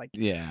weird. Like,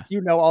 Yeah.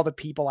 all the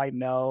people I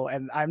know,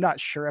 and I'm not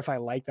sure if I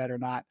like that or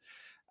not.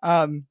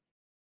 Um,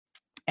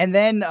 and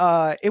then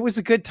it was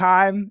a good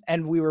time,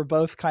 and we were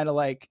both kind of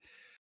like,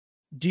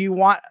 do you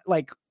want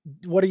like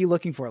what are you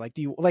looking for? Like,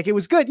 do you like it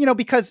was good,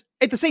 because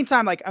at the same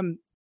time, like I'm,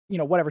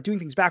 whatever, doing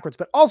things backwards,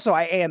 but also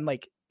I am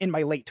like in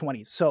my late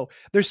 20s. So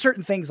there's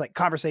certain things like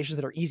conversations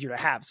that are easier to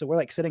have. So we're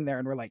like sitting there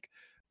and we're like,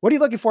 what are you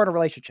looking for in a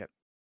relationship?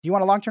 Do you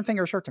want a long-term thing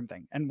or a short-term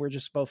thing? And we're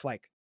just both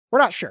like, we're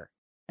not sure.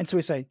 And so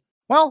we say,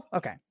 well,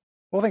 okay,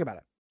 we'll think about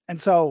it. And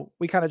so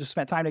we kind of just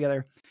spent time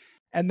together.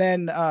 And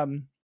then,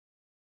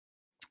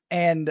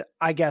 and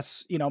I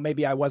guess,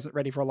 maybe I wasn't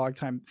ready for a long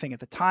time thing at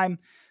the time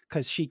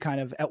because she kind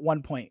of at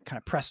one point kind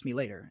of pressed me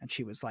later. And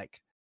she was like,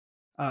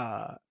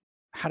 uh,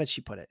 how did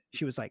she put it?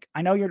 She was like,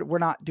 I know we're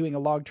not doing a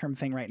long-term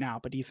thing right now,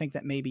 but do you think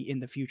that maybe in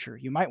the future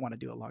you might want to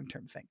do a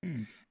long-term thing?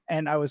 Mm.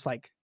 And I was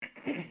like,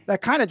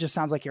 that kind of just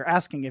sounds like you're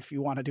asking if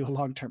you want to do a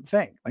long-term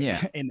thing, like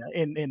Yeah. in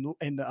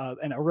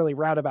a really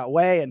roundabout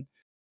way. And,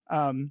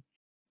 um,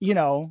 you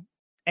know,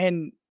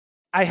 and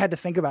I had to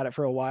think about it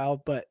for a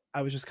while, but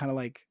I was just kind of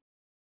like,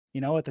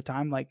 at the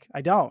time, like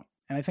I don't.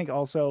 And I think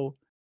also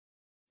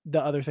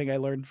the other thing I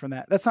learned from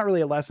that's not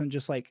really a lesson,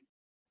 just like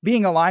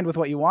being aligned with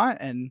what you want.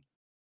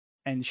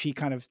 And she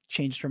kind of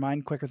changed her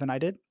mind quicker than I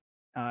did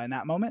in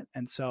that moment.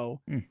 And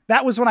so Mm.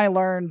 that was when I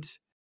learned,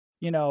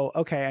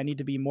 okay, I need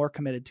to be more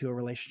committed to a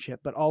relationship,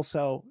 but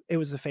also it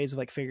was a phase of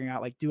like figuring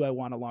out like, do I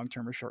want a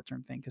long-term or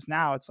short-term thing? Cause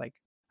now it's like,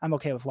 I'm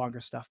okay with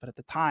longer stuff. But at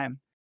the time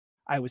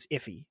I was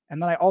iffy.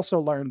 And then I also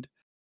learned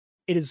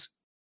it is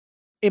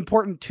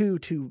important too,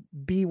 to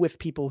be with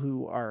people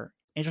who are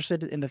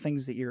interested in the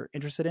things that you're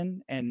interested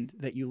in and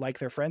that you like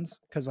their friends.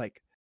 Cause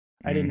like,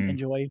 I didn't Mm-hmm.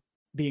 enjoy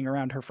being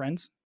around her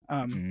friends.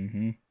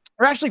 Mm-hmm.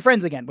 We're actually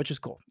friends again, which is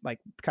cool, like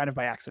kind of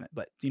by accident,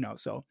 but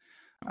so,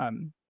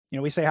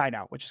 we say hi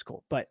now, which is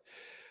cool. But,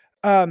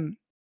 um,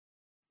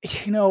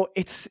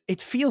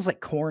 it feels like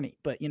corny,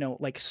 but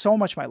like so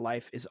much of my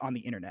life is on the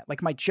internet.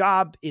 Like my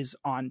job is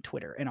on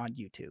Twitter and on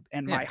YouTube,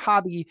 and Yeah. my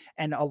hobby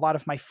and a lot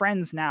of my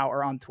friends now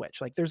are on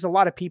Twitch. Like there's a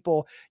lot of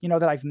people,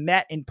 that I've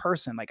met in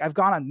person. Like I've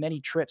gone on many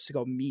trips to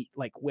go meet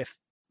like with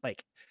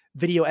like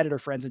video editor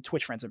friends and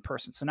Twitch friends in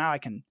person. So now I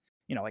can,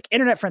 like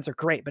internet friends are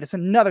great, but it's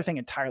another thing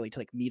entirely to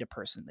like meet a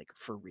person like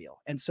for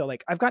real. And so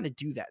like I've gotten to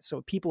do that.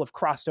 So people have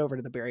crossed over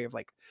to the barrier of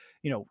like,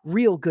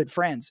 real good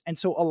friends. And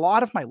so a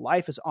lot of my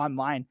life is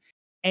online.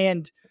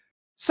 And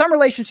some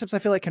relationships I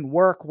feel like can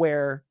work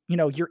where,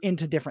 you're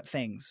into different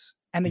things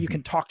and then you Mm-hmm.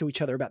 can talk to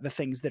each other about the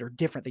things that are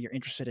different that you're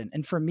interested in.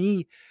 And for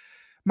me,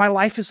 my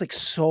life is like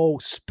so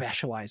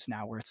specialized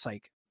now where it's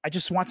like, I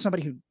just want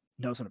somebody who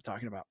knows what I'm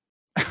talking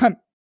about.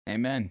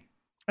 Amen.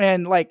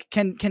 And like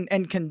can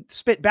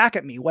spit back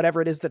at me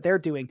whatever it is that they're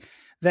doing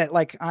that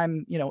like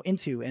I'm,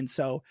 into. And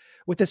so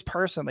with this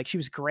person, like she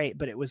was great,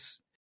 but it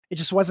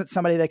just wasn't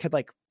somebody that could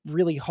like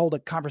really hold a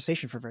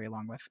conversation for very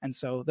long with. And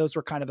so those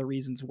were kind of the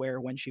reasons where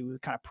when she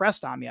kind of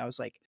pressed on me, I was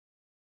like,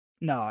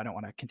 no, I don't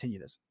want to continue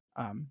this.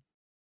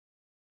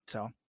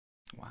 So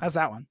Wow. how's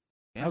that one?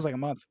 Yeah. That was like a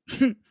month.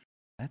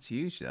 That's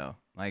huge though.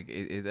 Like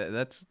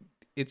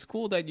it's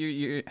cool that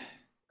you're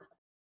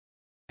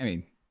I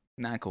mean,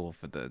 not cool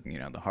for the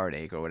the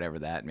heartache or whatever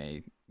that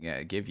may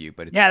give you,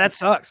 but it's Yeah, that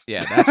sucks.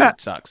 yeah, that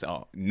shit sucks.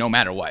 Oh, no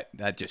matter what,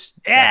 that just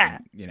Yeah.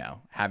 doesn't,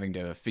 having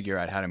to figure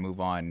out how to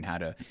move on, how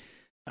to,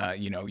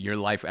 your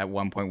life at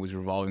one point was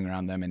revolving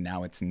around them and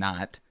now it's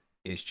not.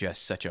 Is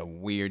just such a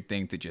weird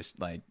thing to just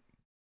like,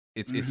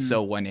 it's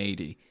so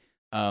 180.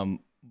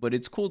 But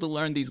it's cool to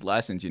learn these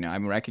lessons.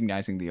 I'm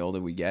recognizing the older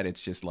we get,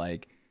 it's just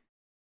like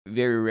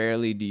very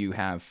rarely do you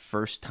have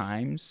first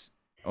times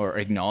or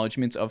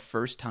acknowledgments of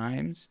first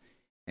times.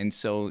 And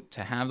so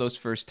to have those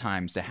first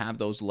times, to have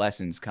those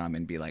lessons come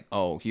and be like,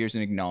 oh, here's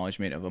an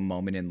acknowledgement of a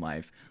moment in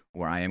life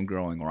where I am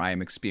growing or I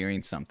am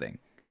experiencing something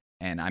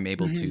and I'm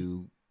able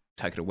to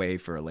tuck it away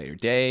for a later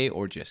day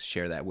or just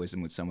share that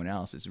wisdom with someone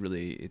else is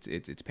really,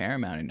 it's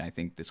paramount. And I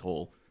think this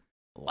whole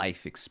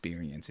life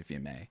experience, if you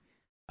may,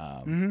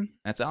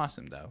 that's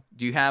awesome though.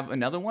 Do you have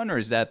another one or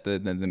is that the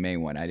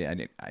main one?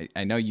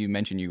 I know you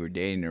mentioned you were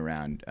dating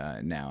around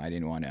now. I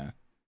didn't want to.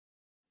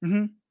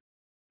 Let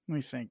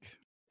me think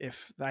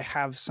if I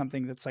have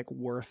something that's like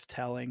worth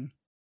telling.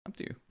 Up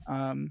to you.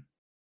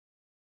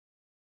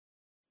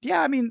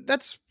 Yeah, I mean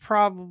that's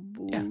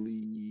probably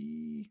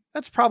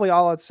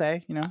all I'd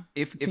say.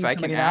 If Seeing I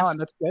can somebody now, ask, and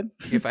that's good.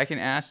 if I can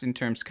ask in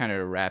terms kind of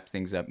to wrap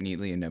things up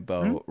neatly in a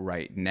bow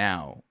right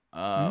now,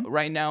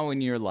 right now in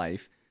your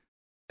life,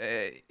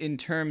 in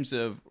terms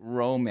of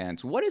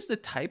romance, what is the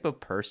type of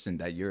person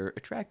that you're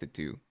attracted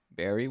to,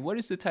 Barry? What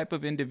is the type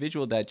of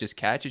individual that just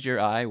catches your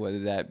eye, whether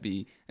that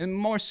be, and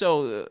more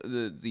so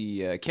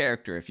the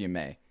character, if you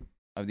may,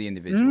 of the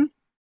individual?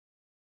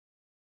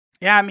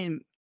 Yeah, I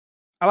mean,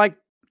 I like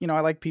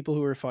people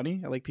who are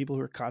funny. I like people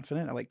who are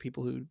confident. I like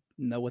people who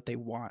know what they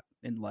want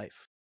in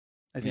life.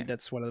 I think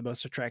that's one of the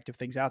most attractive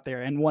things out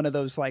there. And one of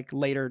those like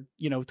later,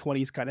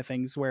 20s kind of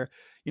things where,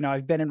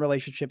 I've been in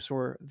relationships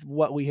where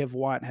what we have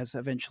want has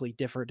eventually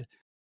differed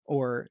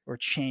or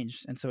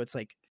changed. And so it's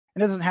like, it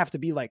doesn't have to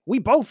be like, we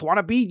both want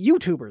to be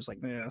YouTubers. Like,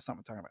 that's not what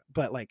I'm talking about.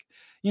 But like,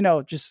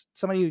 just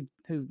somebody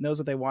who knows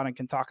what they want and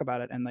can talk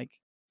about it and like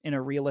in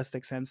a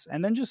realistic sense.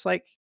 And then just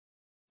like,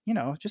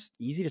 just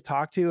easy to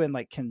talk to and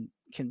like can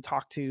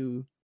talk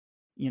to,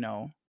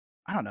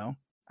 I don't know.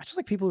 I just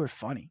like people who are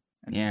funny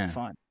and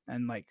fun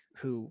and like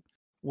who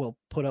will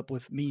put up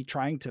with me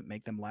trying to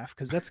make them laugh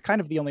because that's kind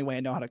of the only way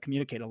I know how to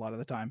communicate a lot of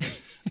the time.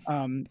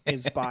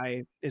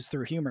 Is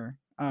through humor.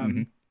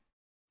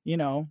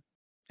 Mm-hmm.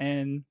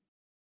 And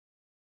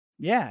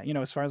yeah, you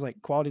know, as far as like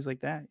qualities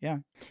like that, yeah.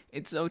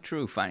 It's so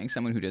true. Finding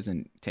someone who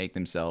doesn't take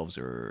themselves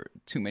or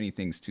too many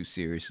things too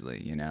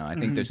seriously, you know. I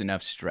think Hmm. there's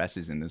enough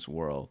stresses in this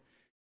world.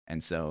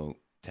 And so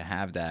to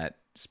have that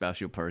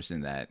special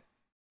person that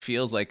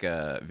feels like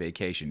a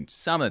vacation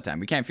some of the time,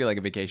 we can't feel like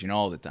a vacation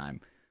all the time,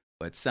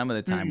 but some of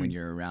the time when Hmm.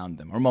 you're around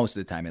them, or most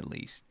of the time at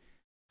least,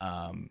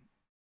 um,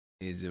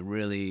 is a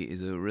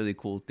really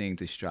cool thing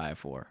to strive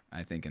for,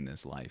 I think, in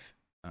this life.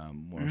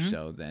 More Hmm.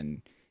 so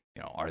than,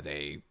 are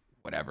they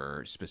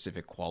whatever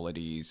specific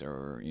qualities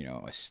or,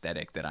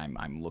 aesthetic that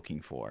I'm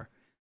looking for.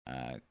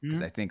 Because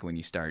Hmm. I think when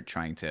you start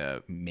trying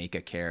to make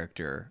a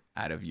character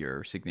out of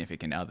your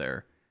significant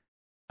other,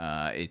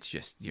 it's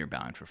just you're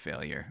bound for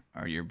failure,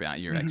 or your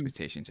Hmm.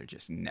 expectations are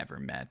just never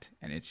met,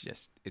 and it's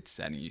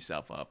setting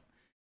yourself up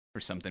for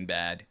something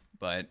bad.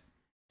 But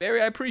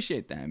Barry, I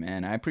appreciate that,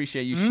 man. I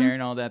appreciate you Hmm.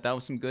 sharing all that. That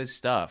was some good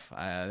stuff.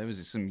 There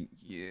was some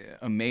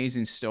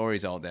amazing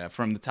stories, all that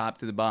from the top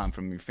to the bottom,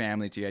 from your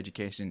family to your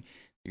education,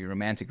 to your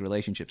romantic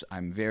relationships.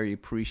 I'm very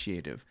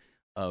appreciative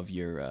of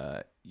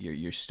your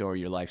story,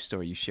 your life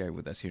story you shared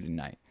with us here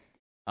tonight.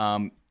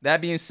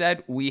 That being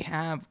said, we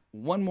have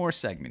one more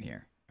segment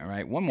here. All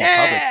right, one more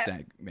public Yeah.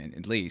 segment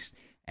at least,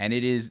 and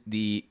it is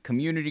the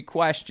community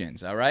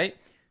questions. All right,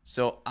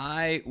 so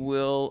I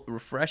will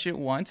refresh it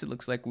once. It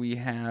looks like we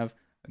have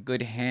a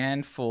good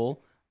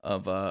handful Oh,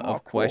 of cool.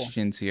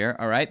 questions here.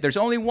 All right, there's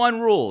only one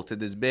rule to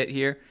this bit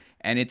here,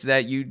 and it's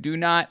that you do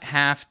not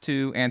have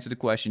to answer the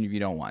question if you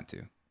don't want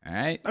to. All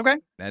right, Okay.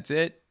 that's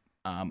it.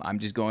 I'm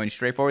just going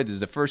straight forward. This is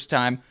the first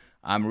time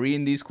I'm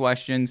reading these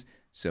questions,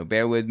 so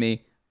bear with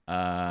me.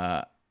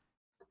 Uh,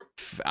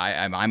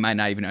 I might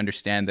not even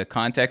understand the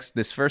context.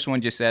 This first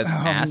one just says,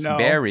 Oh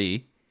no.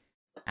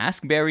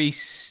 Ask Barry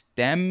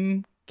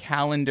STEM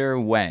calendar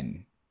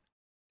when.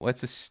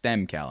 What's a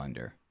STEM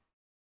calendar?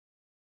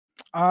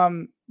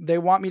 They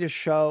want me to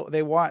show.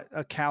 They want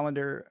a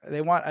calendar.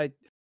 They want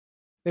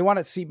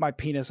to see my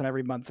penis on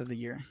every month of the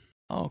year.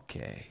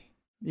 Okay.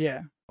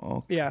 Yeah.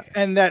 Yeah. Okay.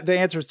 And that the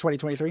answer is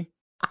 2023.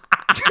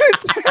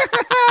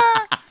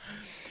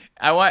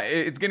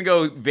 It's gonna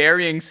go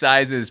varying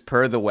sizes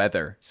per the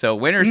weather. So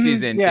winter Mhm,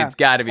 season, yeah. it's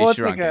got to be Well, it's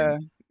like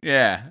shrunken.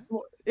 Yeah.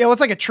 well,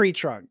 it's like a tree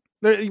trunk.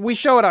 We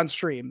show it on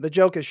stream. The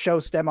joke is show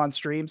stem on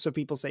stream, so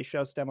people say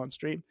show stem on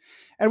stream,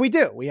 and we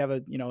do. We have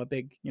a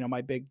big,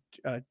 my big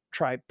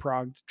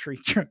tri-pronged tree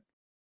trunk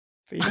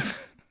penis.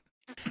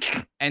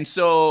 And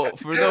so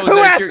for those Who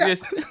that are asked that?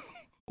 curious,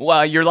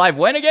 well, you're live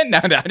when again?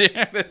 No, no,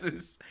 this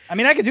is. I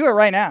mean, I could do it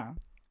right now.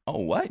 Oh,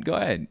 what? Go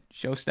ahead.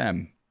 Show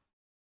stem.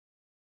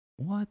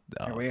 What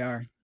There the? we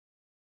are.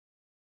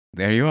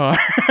 There you are.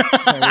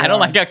 There we I don't are.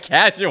 like how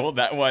casual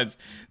that was.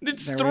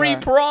 It's There we three are.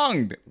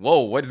 pronged. Whoa,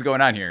 what is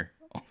going on here?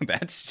 Oh,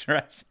 that's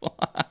stressful.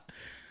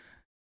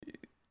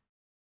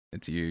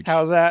 That's huge.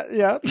 How's that?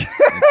 Yeah.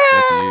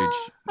 That's huge.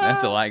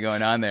 That's a lot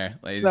going on there,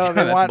 ladies and So they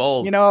gentlemen. That's want,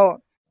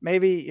 bold.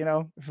 maybe,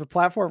 if the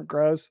platform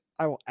grows,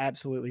 I will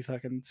absolutely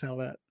fucking sell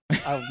that.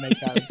 I would make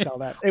that and sell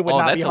that. It would Oh,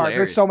 not be that's hard.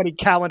 There's so hilarious. many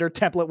calendar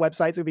template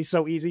websites. It would be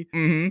so easy.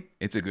 Mm-hmm.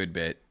 It's a good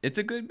bit. It's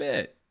a good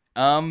bit.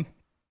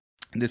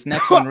 This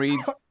next one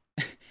reads: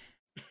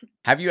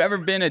 Have you ever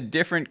been a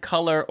different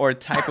color or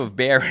type of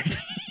berry?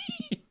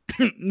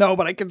 No,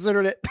 but I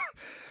considered it.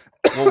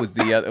 What was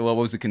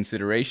the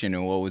consideration,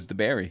 and what was the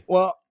berry?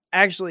 Well,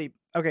 actually,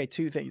 okay,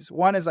 two things.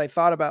 One is I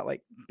thought about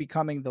like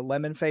becoming the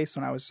lemon face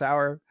when I was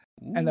sour,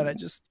 and then I Ooh.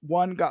 just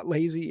one got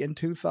lazy, and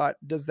two thought,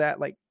 does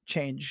that like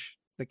change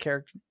the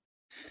character?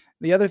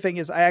 The other thing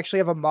is I actually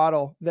have a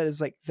model that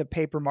is like the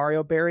Paper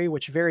Mario berry,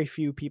 which very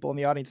few people in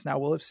the audience now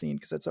will have seen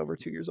because it's over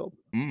 2 years old.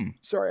 Mm.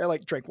 Sorry, I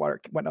like drank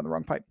water, went down the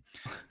wrong pipe.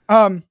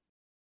 Um,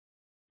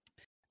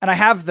 and I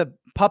have the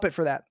puppet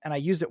for that, and I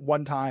used it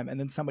one time, and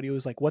then somebody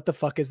was like, "What the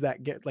fuck is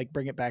that? Get like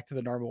bring it back to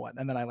the normal one,"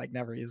 and then I like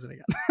never use it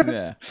again.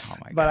 Yeah. Oh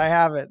my But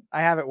god.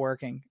 I have it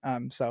working.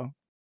 So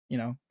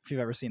if you've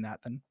ever seen that,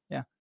 then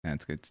yeah.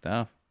 That's good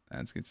stuff.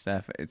 That's good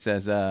stuff. It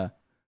says,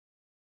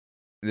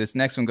 this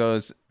next one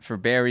goes for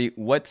Barry.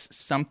 What's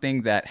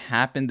something that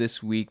happened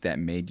this week that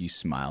made you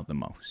smile the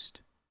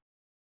most?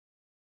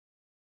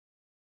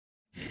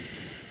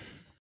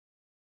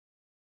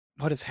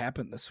 What has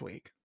happened this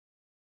week?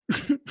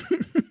 That's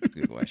a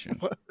good question.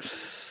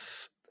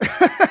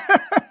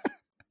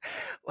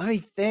 Let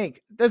me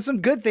think. There's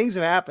some good things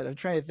have happened. I'm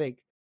trying to think.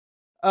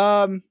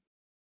 Um,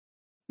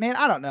 Man,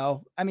 I don't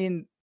know. I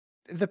mean,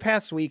 the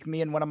past week,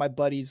 me and one of my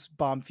buddies,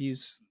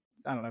 Bombfuse,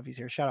 I don't know if he's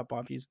here. Shout out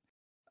Bombfuse.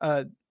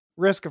 Uh,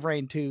 Risk of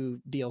Rain 2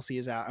 DLC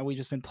is out, and we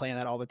just been playing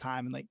that all the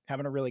time and like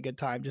having a really good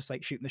time, just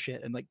like shooting the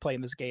shit and like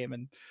playing this game.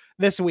 And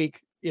this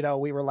week, we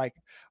were like,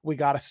 we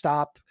gotta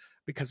stop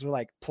because we're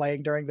like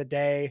playing during the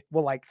day.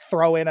 We'll like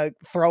throw in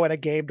a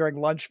game during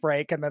lunch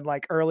break, and then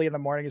like early in the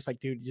morning, it's like,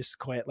 dude, just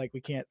quit. Like we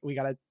can't. We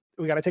got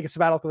to take a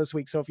sabbatical this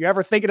week. So if you're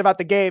ever thinking about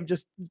the game,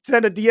 just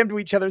send a DM to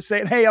each other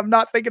saying, "Hey, I'm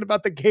not thinking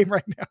about the game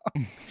right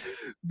now."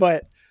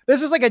 But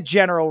this is like a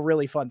general,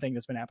 really fun thing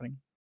that's been happening.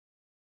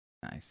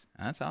 Nice.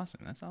 That's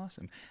awesome. That's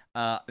awesome.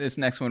 This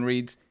next one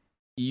reads: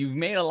 You've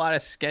made a lot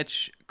of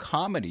sketch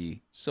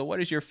comedy. So, what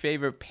is your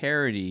favorite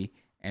parody,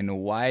 And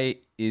why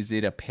is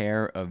it a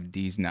pair of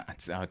these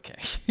nuts? Okay.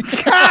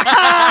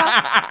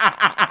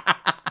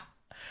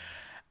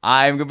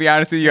 I'm gonna be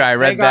honest with you. I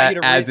read that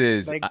as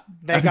is.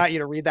 They got you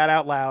to read that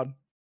out loud.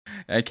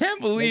 I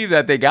can't believe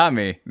that they got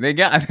me. They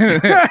got.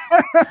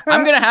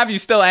 I'm gonna have you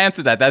still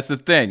answer that. That's the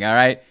thing. All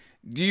right.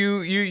 Do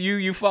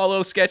you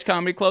follow sketch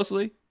comedy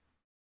closely?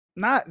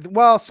 Not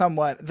well,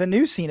 somewhat. The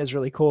new scene is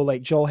really cool,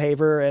 like Joel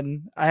Haver,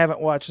 and I haven't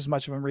watched as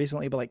much of him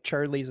recently, but like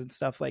Charlie's and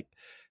stuff. Like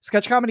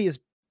sketch comedy is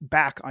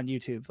back on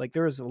YouTube. Like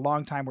there was a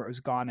long time where it was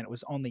gone and it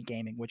was only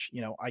gaming, which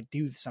I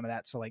do some of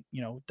that. So like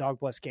dog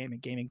bless gaming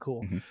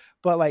cool. Mm-hmm.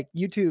 But like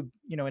YouTube,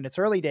 in its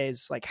early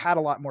days, like had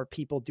a lot more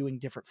people doing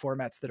different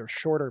formats that are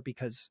shorter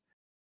because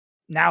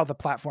now the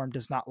platform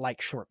does not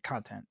like short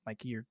content.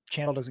 Like your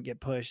channel doesn't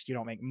get pushed. You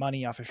don't make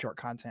money off of short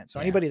content. So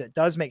anybody that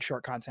does make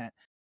short content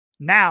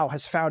now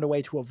has found a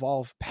way to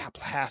evolve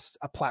past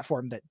a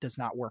platform that does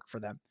not work for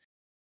them.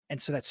 And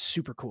so that's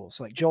super cool.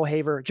 So like Joel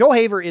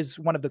Haver is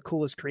one of the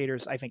coolest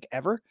creators I think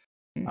ever.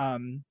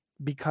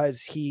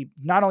 Because he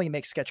not only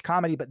makes sketch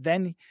comedy, but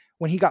then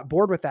when he got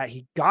bored with that,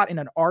 he got in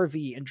an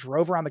RV and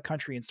drove around the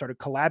country and started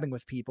collabing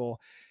with people.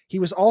 He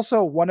was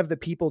also one of the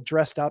people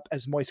dressed up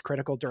as Moist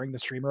Critical during the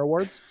Streamer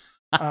Awards.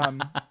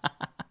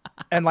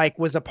 And like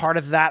was a part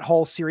of that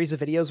whole series of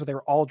videos where they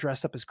were all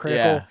dressed up as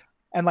Critical. Yeah.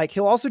 And like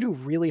he'll also do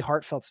really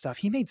heartfelt stuff.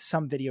 He made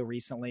some video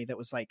recently that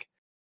was like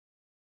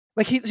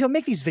he'll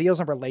make these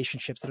videos on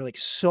relationships that are like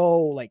so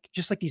like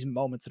just like these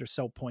moments that are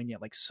so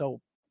poignant, like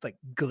so like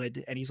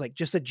good. And he's like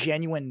just a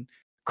genuine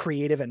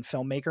creative and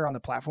filmmaker on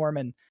the platform.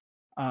 And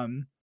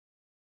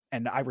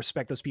I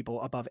respect those people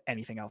above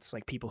anything else.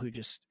 Like people who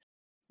just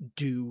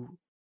do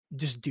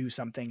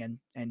something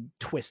and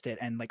twist it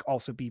and like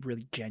also be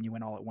really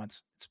genuine all at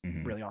once. It's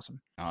really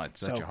awesome. Oh, it's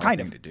such a hard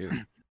thing to do.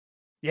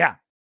 Yeah.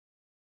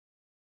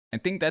 I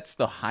think that's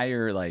the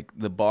higher, like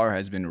the bar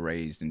has been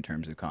raised in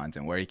terms of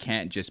content where it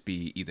can't just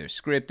be either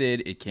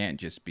scripted, it can't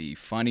just be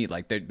funny.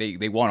 Like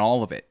they want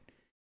all of it.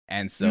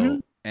 And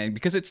so, and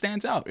because it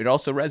stands out, it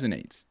also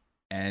resonates.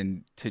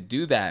 And to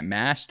do that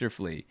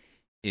masterfully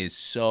is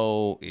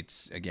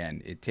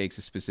it takes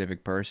a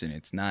specific person.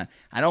 It's not,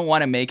 I don't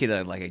want to make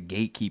it like a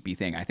gatekeepy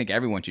thing. I think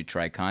everyone should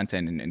try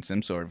content in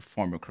some sort of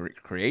form of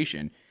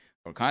creation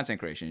or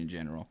content creation in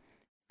general.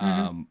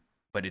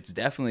 But it's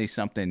definitely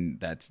something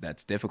that's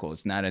difficult.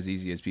 It's not as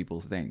easy as people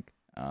think.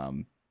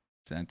 So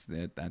that's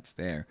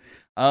there.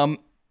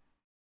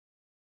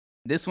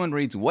 This one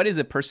reads, what is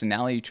a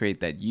personality trait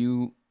that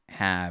you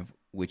have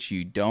which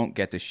you don't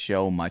get to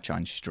show much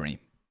on stream?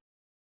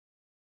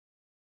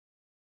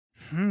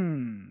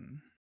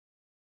 That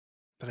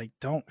I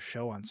don't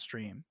show on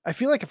stream. I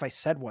feel like if I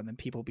said one, then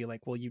people would be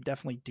like, well, you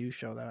definitely do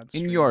show that on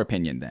stream. In your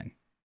opinion, then,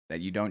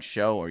 that you don't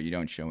show or you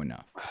don't show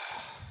enough?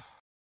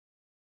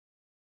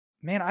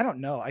 Man, I don't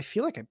know. I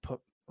feel like I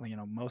put,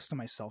 most of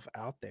myself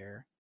out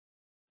there.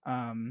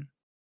 I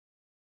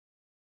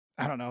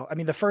don't know. I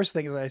mean, the first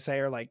things I say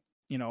are like,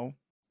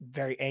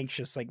 very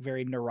anxious, like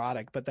very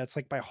neurotic, but that's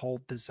like my whole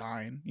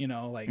design,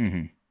 like,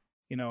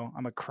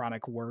 I'm a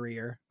chronic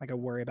worrier. Like I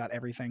worry about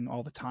everything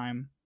all the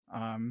time.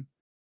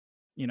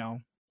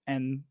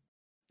 And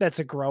that's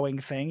a growing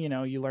thing.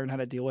 You learn how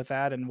to deal with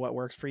that and what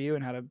works for you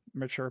and how to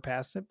mature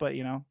past it. But,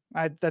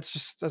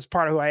 that's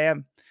part of who I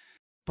am.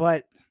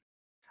 But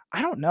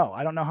I don't know.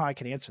 I don't know how I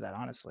can answer that,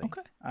 honestly. Okay.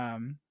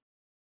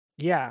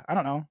 Yeah, I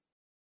don't know.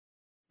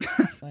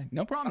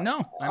 No problem.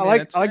 No, I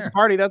like to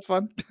party. That's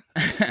fun.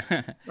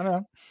 I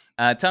don't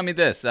know. Tell me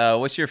this.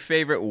 What's your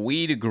favorite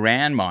weed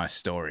grandma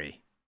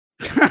story?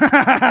 Okay,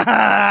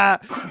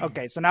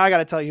 so now I got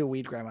to tell you who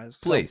weed grandma is.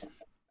 Please. So,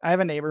 I have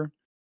a neighbor.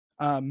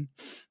 The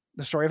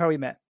story of how we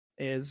met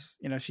is,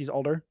 she's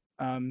older.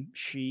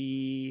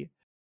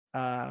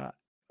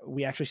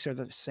 We actually share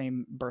the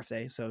same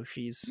birthday. So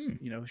she's,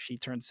 she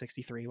turned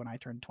 63 when I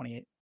turned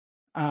 28.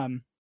 But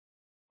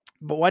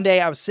one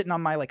day I was sitting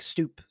on my like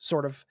stoop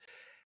sort of,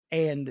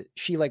 and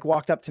she like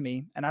walked up to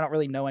me, and I don't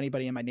really know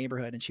anybody in my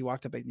neighborhood. And she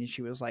walked up and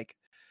she was like,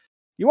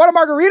 "You want a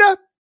margarita?"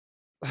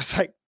 I was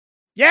like,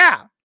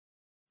 "Yeah."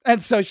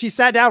 And so she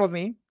sat down with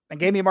me and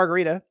gave me a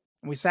margarita,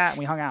 and we sat and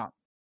we hung out.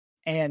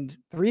 And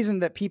the reason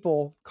that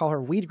people call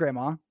her weed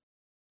grandma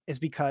is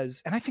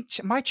because, and I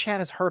think my chat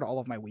has heard all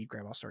of my weed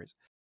grandma stories.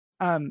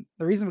 The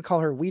reason we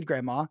call her weed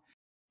grandma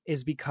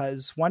is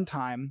because one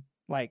time,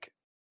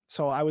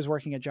 so I was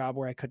working a job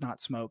where I could not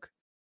smoke.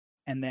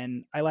 And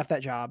then I left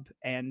that job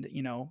and,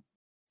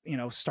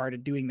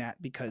 started doing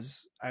that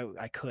because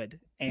I could.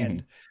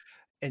 And,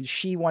 and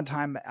she one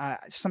time,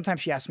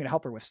 sometimes she asked me to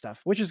help her with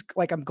stuff, which is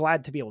like, I'm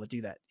glad to be able to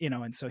do that,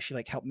 and so she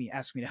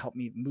asked me to help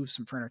me move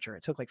some furniture.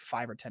 It took like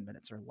 5 or 10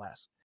 minutes or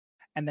less.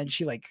 And then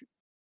she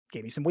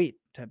gave me some weed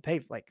to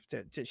pay,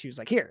 she was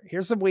like,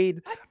 here's some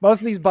weed.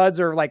 Most of these buds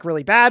are like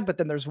really bad, but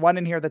then there's one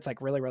in here that's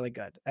like really, really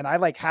good. And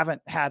I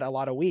haven't had a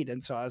lot of weed.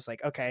 And so I was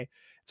like, okay.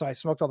 So I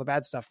smoked all the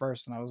bad stuff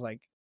first. And I was like,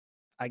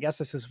 I guess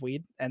this is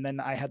weed. And then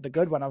I had the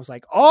good one. I was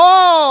like,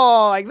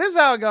 oh, like this is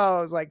how it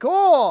goes. Like,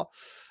 cool.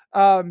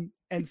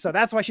 And so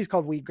that's why she's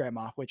called Weed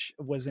Grandma, which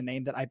was a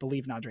name that I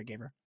believe Nandre gave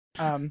her.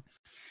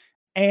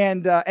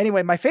 And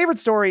anyway, my favorite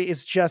story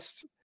is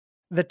just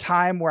the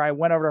time where I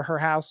went over to her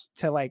house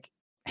to like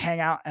hang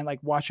out and like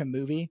watch a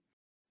movie.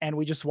 And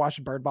we just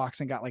watched Bird Box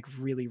and got like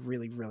really,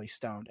 really, really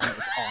stoned. And it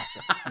was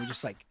awesome. And we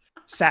just like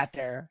sat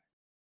there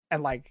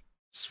and like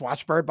just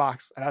watched Bird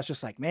Box. And I was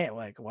just like, man,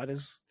 like what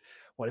is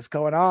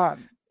going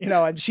on? You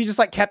know, and she just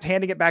like kept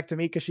handing it back to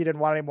me because she didn't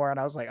want any more. And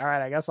I was like, all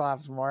right, I guess I'll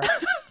have some more.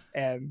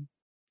 And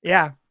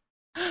yeah.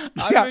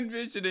 I'm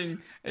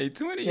envisioning a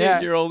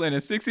 28-year-old Yeah. and a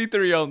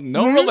 63-year-old,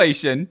 no Mhm.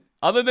 relation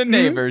other than Mhm.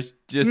 neighbors,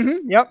 just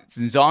Yep.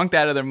 zonked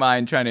out of their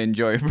mind trying to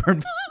enjoy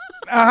Bird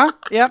Box.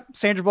 Yep.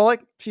 Sandra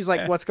Bullock. She's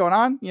like, what's going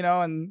on? You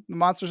know, and the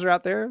monsters are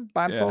out there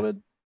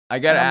blindfolded. I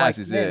gotta And I'm ask: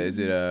 like, is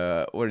 "Man." it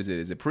a what is it?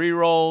 Is it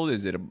pre-roll?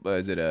 Is it a No,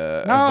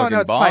 fucking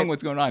it's bong? pipe.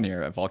 What's going on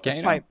here? A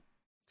volcano?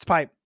 It's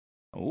pipe.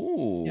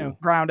 Ooh, You know,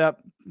 ground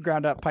up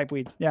pipe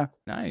weed. Yeah,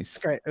 nice. it's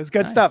great. It was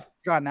good Nice. stuff.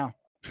 It's gone now.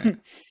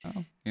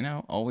 Well, you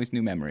know, always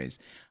new memories.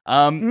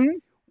 Mhm.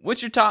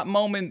 What's your top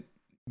moment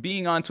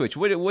being on Twitch?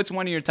 What's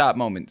one of your top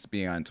moments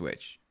being on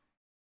Twitch?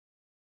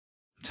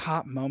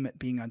 Top moment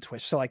being on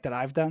Twitch. So like that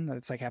I've done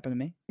that's like happened to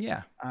me.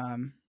 Yeah.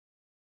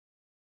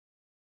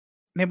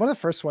 Man, one of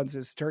the first ones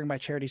is during my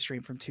charity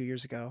stream from 2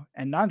 years ago,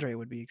 and Nandre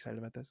would be excited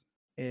about this,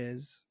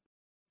 is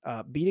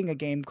beating a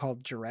game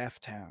called Giraffe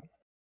Town.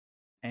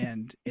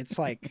 And it's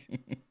like,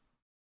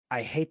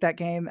 I hate that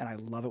game and I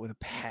love it with a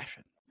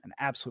passion, an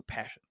absolute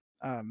passion.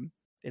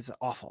 It's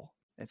awful.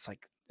 It's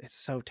like, it's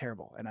so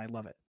terrible and I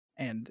love it.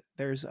 And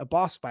there's a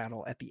boss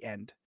battle at the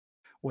end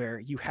where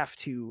you have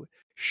to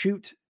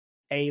shoot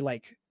a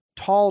like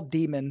tall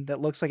demon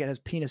that looks like it has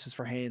penises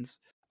for hands.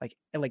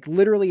 Like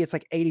literally it's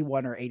like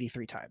 81 or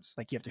 83 times.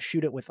 Like you have to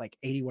shoot it with like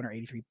 81 or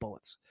 83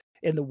 bullets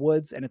in the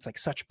woods. And it's like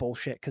such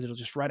bullshit because it'll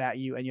just run at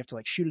you and you have to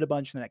like shoot it a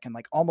bunch and then it can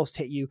like almost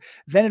hit you.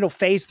 Then it'll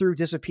phase through,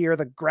 disappear.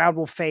 The ground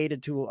will fade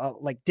into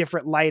like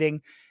different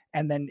lighting.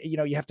 And then, you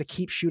know, you have to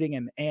keep shooting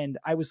him. And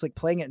I was like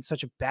playing it in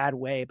such a bad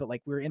way, but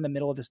like we were in the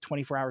middle of this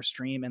 24-hour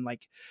stream and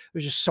like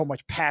there's just so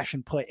much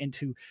passion put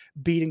into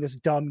beating this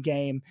dumb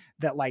game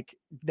that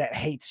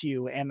hates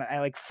you. And I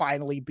like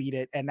finally beat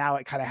it. And now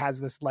it kind of has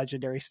this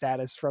legendary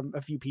status from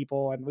a few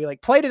people. And we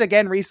like played it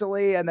again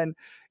recently. And then,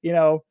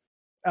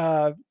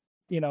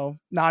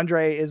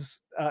 Nandre is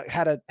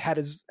had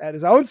his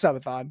own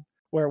subathon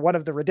where one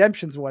of the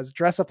redemptions was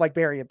dress up like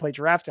Barry and play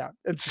Giraffe Town.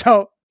 And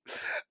so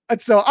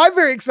I'm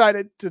very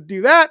excited to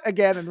do that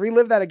again and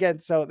relive that again.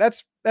 So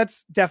that's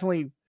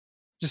definitely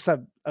just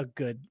a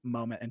good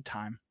moment in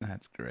time.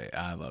 That's great.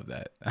 I love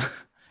that.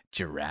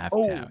 Giraffe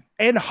Town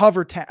and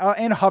Hover Town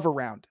and Hover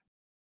Round.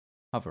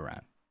 Hover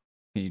Round.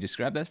 Can you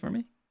describe that for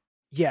me?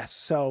 Yes.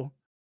 So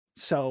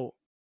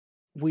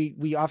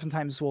we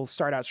oftentimes will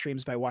start out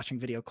streams by watching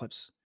video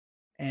clips,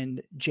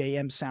 and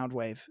JM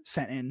Soundwave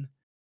sent in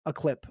a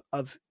clip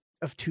of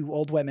two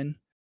old women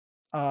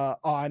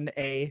on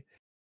a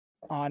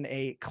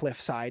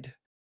cliffside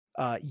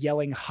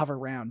yelling hover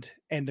round,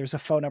 and there's a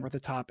phone number at the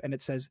top and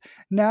it says,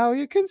 "Now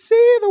you can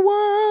see the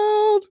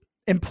world,"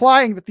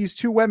 implying that these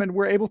two women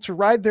were able to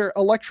ride their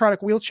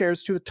electronic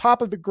wheelchairs to the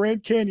top of the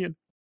Grand Canyon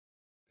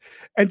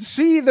and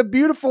see the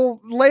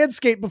beautiful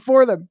landscape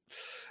before them.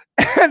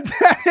 And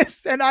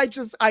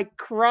I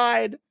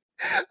cried.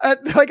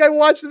 Like I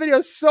watched the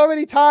video so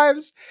many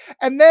times,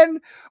 and then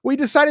we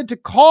decided to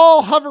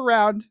call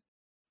Hoveround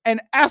and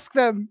ask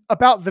them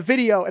about the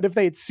video and if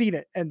they had seen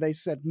it. And they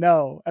said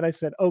no. And I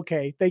said,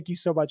 okay, thank you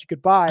so much.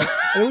 Goodbye. And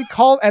then we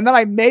called, and then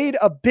I made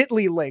a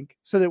bit.ly link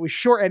so that it was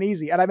short and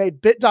easy. And I made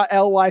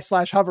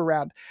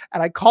bit.ly/hoveround.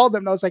 And I called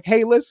them and I was like,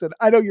 hey, listen,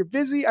 I know you're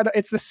busy. I know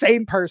it's the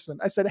same person.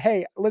 I said,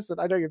 hey, listen,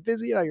 I know you're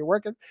busy. I know you're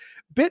working.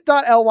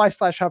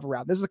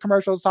 bit.ly/hoveround. This is a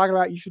commercial I was talking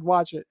about. You should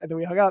watch it. And then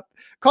we hung up.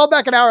 Called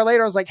back an hour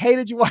later. I was like, hey,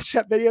 did you watch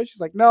that video?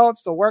 She's like, no, I'm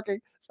still working.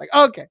 It's like,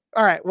 okay.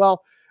 All right.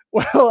 Well,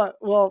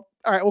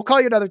 all right, we'll call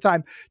you another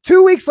time.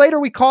 2 weeks later,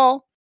 we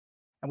call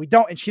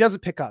and she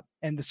doesn't pick up.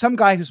 And some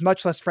guy who's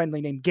much less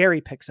friendly named Gary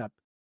picks up,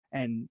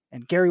 and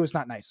Gary was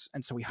not nice.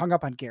 And so we hung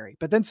up on Gary.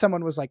 But then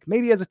someone was like,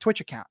 maybe he has a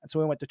Twitch account. And so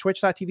we went to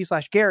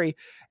twitch.tv/Gary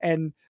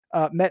and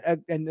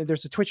and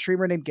there's a Twitch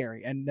streamer named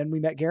Gary. And then we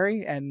met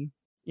Gary, and,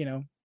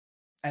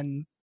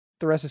 and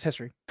the rest is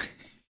history.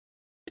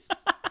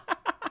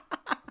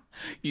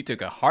 You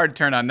took a hard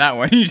turn on that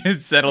one. You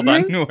just settled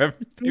on whoever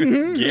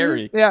was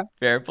Gary. Yeah.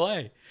 Fair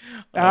play.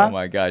 Oh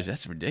my gosh,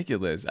 that's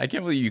ridiculous. I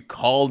can't believe you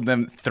called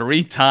them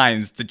 3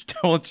 times to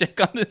double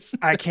check on this.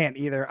 I can't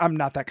either. I'm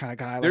not that kind of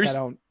guy. Like, I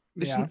don't.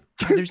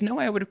 There's no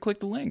way I would have clicked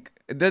the link.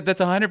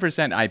 That's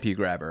 100% IP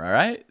grabber, all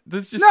right?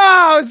 This just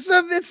No,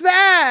 it's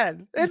that.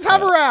 It's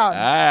Hoveround. All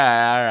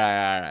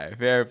right.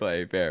 Fair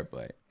play.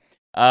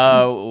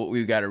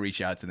 We've got to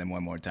reach out to them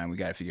one more time. We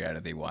got to figure out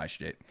if they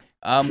watched it.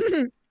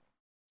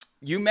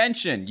 You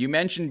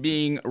mentioned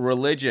being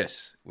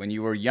religious when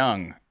you were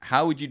young.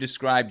 How would you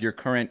describe your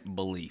current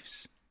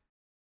beliefs?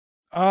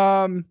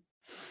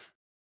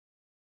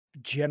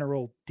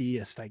 General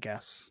deist, I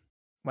guess.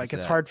 Like,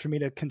 it's hard for me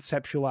to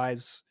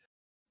conceptualize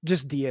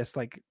just deist.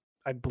 Like,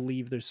 I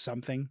believe there's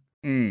something,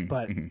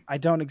 but I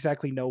don't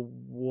exactly know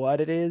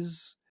what it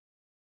is.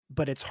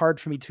 But it's hard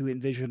for me to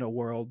envision a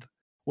world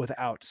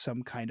without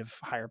some kind of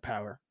higher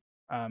power.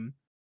 And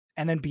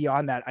then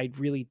beyond that, I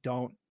really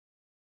don't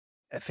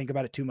think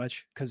about it too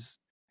much because,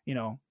 you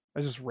know, I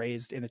was just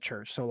raised in the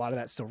church. So a lot of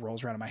that still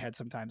rolls around in my head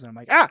sometimes. And I'm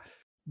like,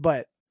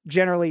 but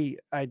generally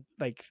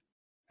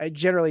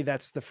generally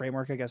that's the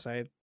framework I guess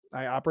I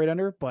operate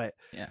under. But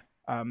Yeah.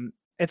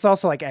 it's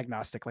also like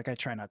agnostic. Like I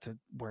try not to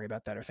worry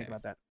about that or think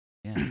about that.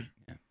 Yeah.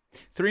 Yeah.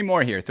 Three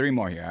more here. All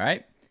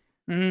right.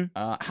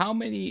 Mm-hmm. How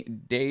many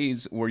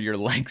days were your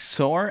legs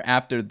sore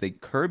after the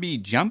Kirby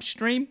jump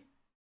stream?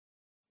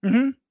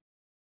 Mm-hmm.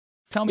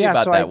 Tell me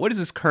about that. What is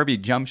this Kirby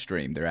jump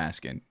stream? They're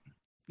asking.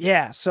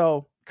 Yeah.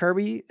 So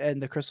Kirby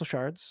and the Crystal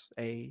Shards,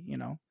 I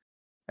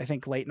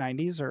think late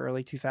 90s or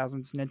early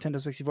 2000s Nintendo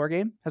 64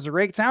 game, has a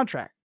great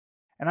soundtrack.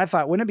 And I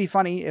thought, wouldn't it be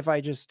funny if I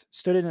just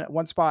stood in at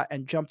one spot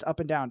and jumped up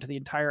and down to the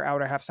entire hour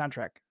and a half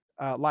soundtrack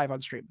live on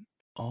stream?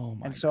 Oh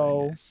my And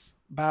so goodness.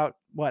 about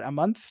a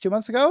month, 2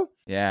 months ago,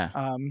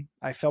 Yeah.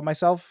 I filmed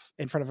myself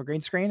in front of a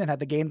green screen and had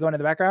the game going in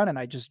the background, and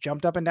I just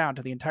jumped up and down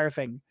to the entire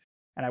thing.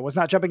 And I was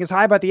not jumping as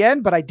high by the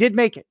end, but I did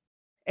make it.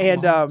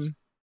 And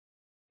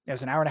it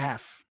was an hour and a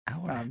half.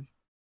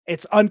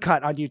 It's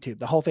uncut on YouTube.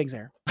 The whole thing's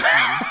there.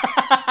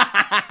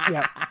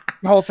 Yeah,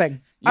 the whole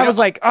thing. I was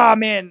like, oh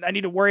man, I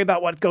need to worry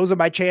about what goes on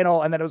my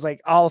channel. And then it was like,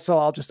 also,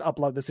 I'll just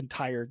upload this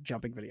entire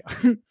jumping video.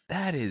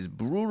 That is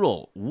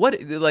brutal. What,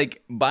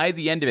 like, by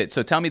the end of it?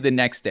 So tell me the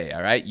next day.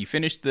 All right, you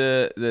finished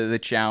the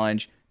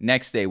challenge.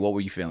 Next day, what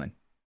were you feeling?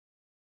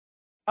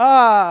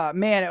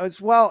 Man,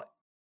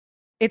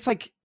 it's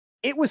like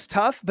it was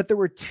tough, but there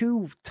were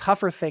two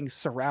tougher things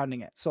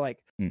surrounding it. So like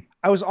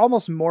I was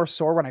almost more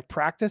sore when I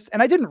practiced,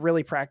 and I didn't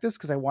really practice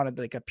because I wanted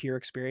like a pure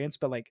experience.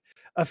 But like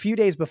a few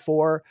days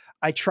before,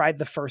 I tried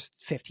the first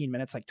 15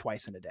 minutes like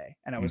twice in a day.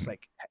 And I was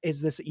like,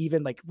 is this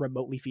even like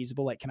remotely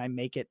feasible? Like, can I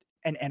make it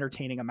an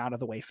entertaining amount of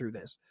the way through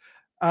this?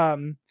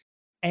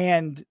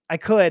 And I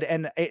could,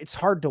 and it's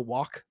hard to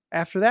walk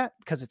after that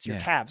because it's your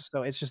calves.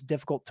 So it's just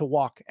difficult to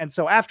walk. And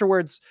so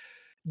afterwards,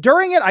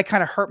 during it, I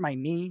kind of hurt my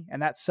knee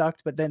and that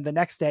sucked. But then the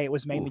next day it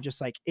was mainly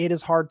just like, it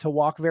is hard to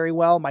walk very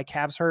well. My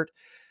calves hurt,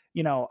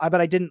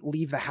 but I didn't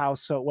leave the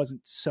house. So it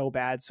wasn't so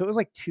bad. So it was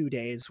like 2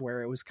 days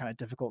where it was kind of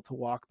difficult to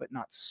walk, but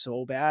not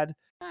so bad.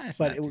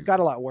 But it got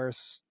a lot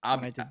worse.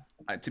 When I did.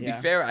 To be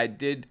fair, I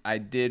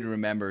did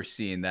remember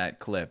seeing that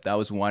clip. That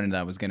was one that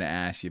I was going to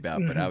ask you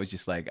about, but I was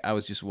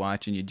just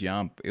watching you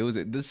jump. It was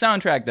the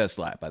soundtrack does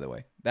slap, by the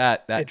way.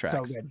 That tracks.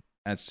 So good.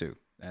 That's true.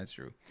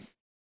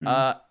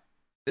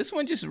 This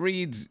one just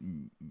reads,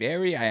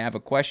 Barry, I have a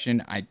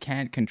question. I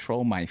can't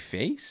control my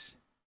face.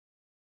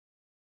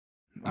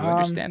 Do you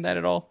understand that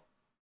at all?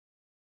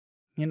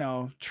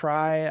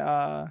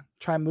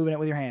 Try moving it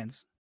with your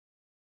hands.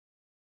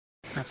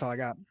 That's all I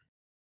got.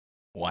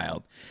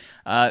 Wild.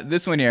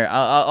 This one here,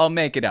 I'll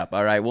make it up.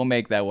 All right, we'll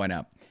make that one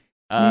up.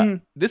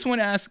 This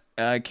one asks,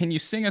 can you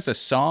sing us a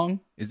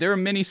song? Is there a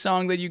mini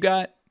song that you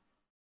got?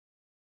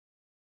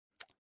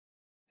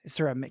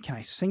 Can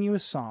I sing you a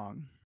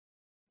song?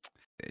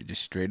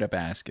 Just straight up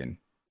asking.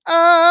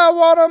 I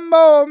want a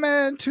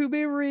moment to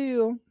be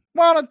real.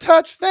 Want to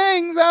touch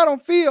things I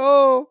don't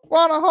feel.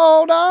 Want to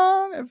hold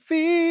on and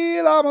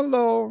feel I'm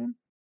alone.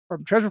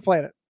 From Treasure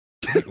Planet.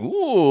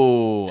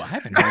 Ooh, I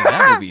haven't heard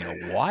that movie in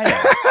a while.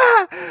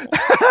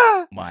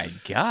 My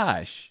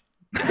gosh.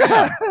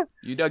 Damn,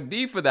 you dug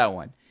deep for that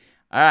one.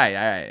 All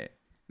right.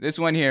 This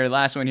one here,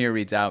 last one here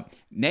reads out.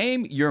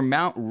 Name your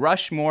Mount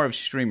Rushmore of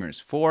streamers.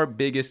 4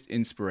 biggest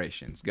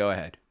inspirations. Go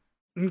ahead.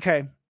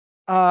 Okay.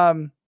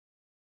 Jerma.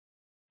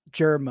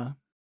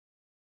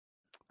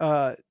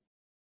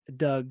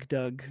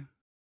 Doug,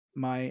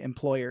 my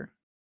employer.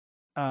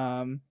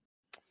 Let's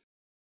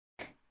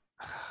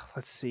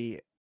see.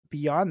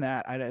 Beyond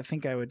that, I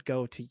think I would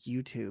go to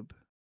YouTube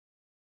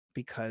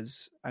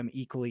because I'm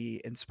equally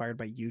inspired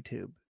by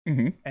YouTube.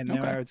 And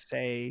then I would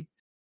say,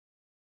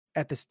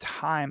 at this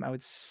time,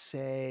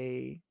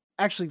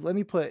 actually, let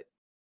me put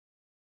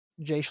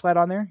Jay Schlatt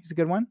on there. He's a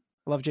good one.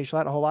 I love Jay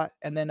Schlatt a whole lot.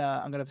 And then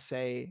I'm gonna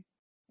say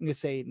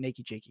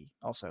Nakey Jakey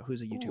also,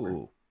 who's a YouTuber.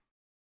 Ooh.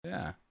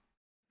 Yeah.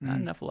 Not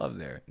enough love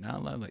there.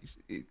 Not love.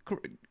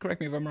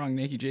 Correct me if I'm wrong.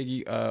 Nakey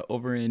Jakey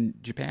over in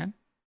Japan?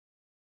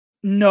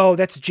 No,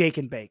 that's Jake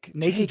and Bake.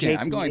 Nakey Jakey.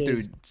 I'm going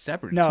through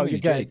separate. No, you're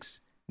good.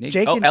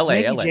 Jakes.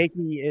 LA. LA.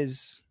 Jakey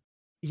is,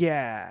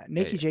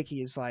 Nakey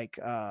Jakey is like,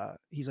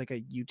 he's like a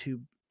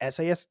YouTube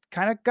essayist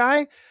kind of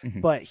guy,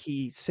 but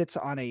he sits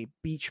on a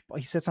beach.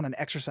 He sits on an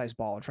exercise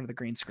ball in front of the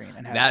green screen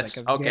and has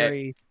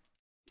very.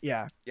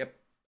 Yep.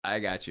 I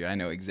got you. I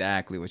know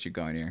exactly what you're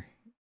going here.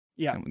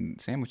 Yeah.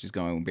 Sandwich is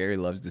going. Barry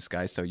loves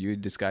disguise. So you a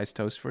disguise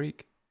toast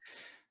freak?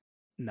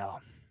 No,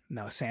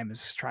 Sam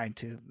is trying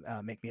to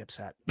make me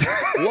upset.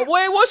 Wait,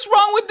 what's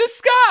wrong with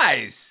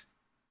disguise?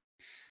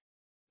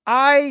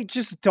 I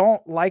just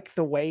don't like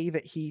the way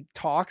that he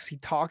talks. He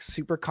talks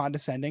super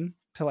condescending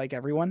to like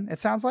everyone, it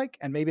sounds like.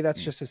 And maybe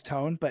that's just his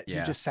tone, but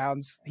he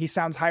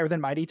sounds higher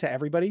than mighty to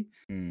everybody.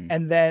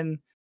 And then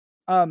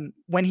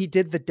when he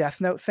did the Death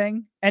Note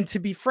thing, and to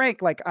be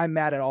frank, like I'm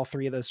mad at all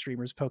 3 of those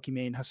streamers,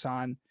 Pokimane,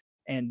 Hassan,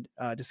 and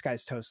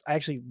Disguised Toast. I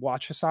actually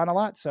watch Hassan a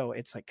lot, so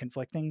it's like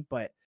conflicting,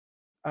 but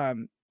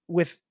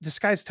with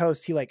Disguised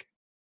Toast, he like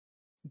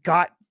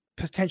got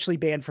potentially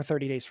banned for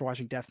 30 days for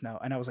watching Death Note,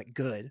 and I was like,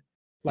 good,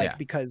 like Yeah.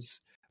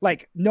 because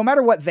like no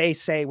matter what they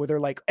say, where they're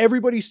like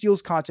everybody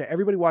steals content,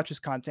 everybody watches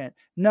content.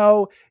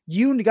 No,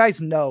 you guys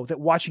know that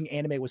watching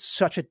anime was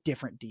such a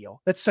different deal.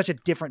 That's such a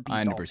different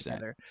beast 100%.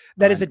 altogether.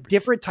 That is a 100%.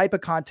 different type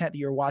of content that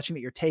you're watching,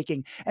 that you're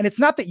taking, and it's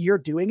not that you're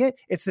doing it;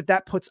 it's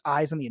that puts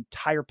eyes on the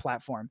entire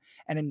platform.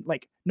 And in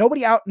like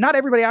not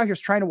everybody out here is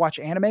trying to watch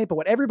anime, but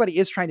what everybody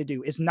is trying to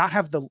do is not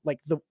have the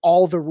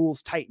all the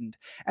rules tightened,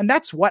 and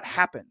that's what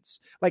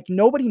happens. Like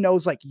nobody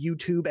knows like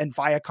YouTube and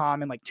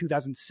Viacom in like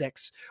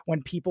 2006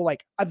 when people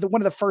like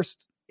one of the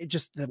first,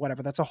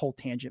 whatever, that's a whole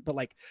tangent, but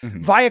like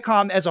Mhm.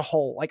 Viacom as a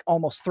whole like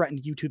almost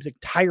threatened YouTube's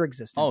entire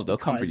existence. Oh, they'll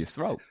come for your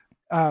throat.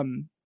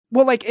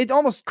 Well, like it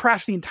almost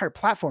crashed the entire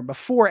platform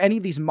before any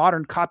of these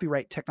modern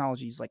copyright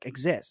technologies like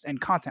exist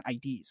and content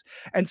IDs.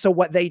 And so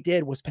what they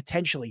did was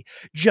potentially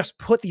just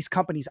put these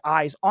companies'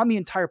 eyes on the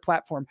entire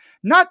platform,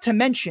 not to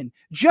mention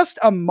just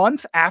a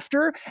month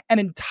after an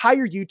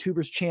entire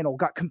YouTuber's channel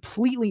got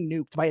completely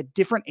nuked by a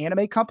different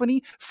anime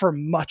company for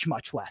much,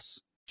 much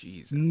less.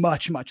 Jesus.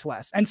 Much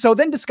less. And so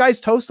then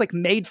Disguised Toast like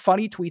made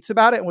funny tweets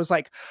about it and was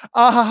like,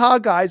 ah ha ha,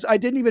 guys, I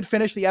didn't even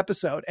finish the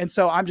episode. And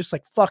so I'm just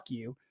like, fuck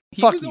you.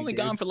 He Fuck was you, only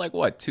dude. gone for like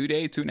what, 2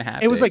 days, 2.5 days?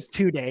 It was like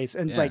 2 days.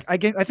 And Yeah. like, I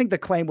think the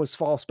claim was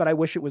false, but I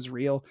wish it was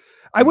real.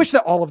 I wish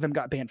that all of them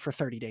got banned for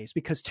 30 days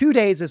because 2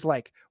 days is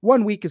like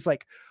 1 week is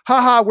like,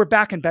 haha, we're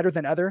back and better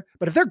than other.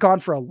 But if they're gone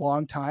for a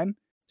long time,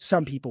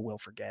 some people will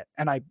forget.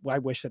 And I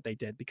wish that they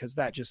did because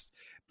that just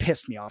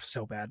pissed me off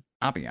so bad.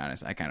 I'll be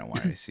honest, I kind of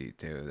wanted to see it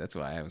too. That's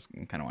why I was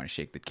kind of want to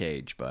shake the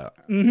cage, but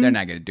Mhm. they're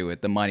not going to do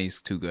it. The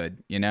money's too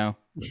good, you know?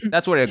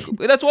 That's what let's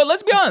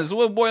be honest, that's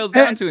what it boils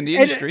down to in the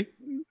industry.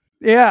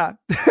 Yeah.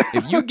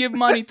 If you give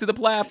money to the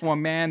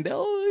platform, man,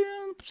 they'll,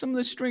 some of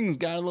the strings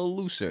got a little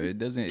looser.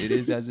 It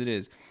is as it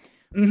is.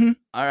 Mhm.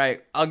 All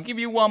right, I'll give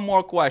you one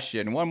more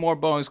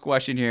bonus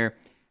question here.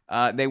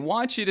 They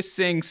want you to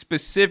sing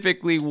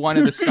specifically one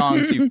of the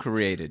songs you've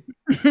created.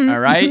 All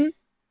right?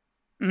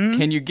 Mhm.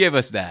 Can you give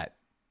us that?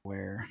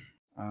 Where?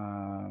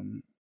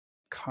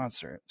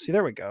 Concert. See,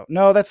 there we go.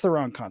 No, that's the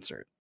wrong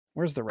concert.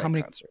 Where's the right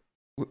concert?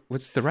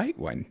 What's the right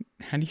one?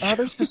 How do you?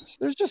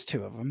 There's just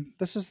 2 of them.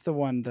 This is the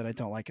one that I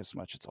don't like as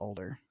much. It's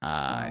older.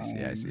 I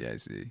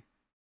see.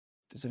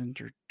 Does it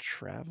enter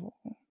travel?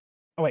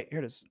 Oh wait, here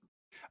it is.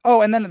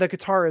 Oh, and then the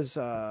guitar is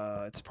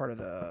it's part of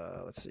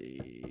the. Let's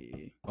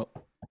see. Oh.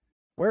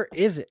 Where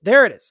is it?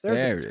 There it is.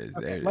 There it is.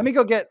 Okay, let me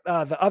go get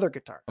the other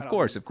guitar. Of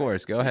course.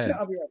 Go ahead.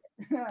 I'll be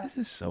right back. This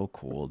is so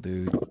cool,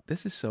 dude.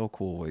 This is so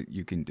cool what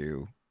you can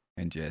do,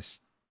 and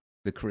just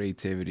the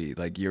creativity.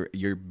 Like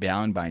you're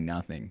bound by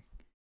nothing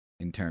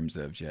in terms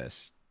of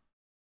just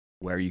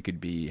where you could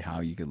be,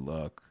 how you could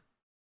look.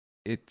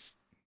 It's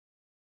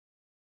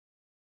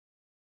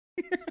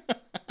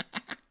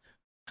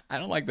I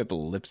don't like that the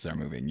lips are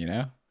moving, you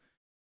know?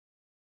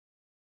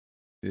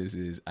 This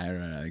is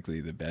ironically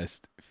the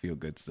best feel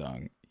good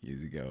song. Here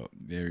you go.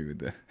 Very with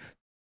the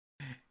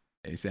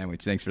Hey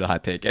Sandwich, thanks for the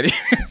hot take.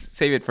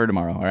 Save it for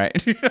tomorrow, all right?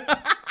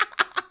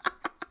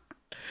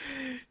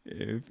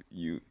 If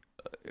you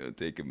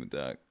take him a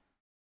talk.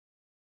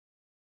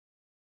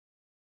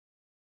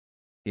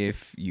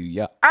 If you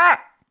yell,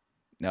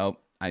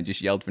 nope, I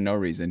just yelled for no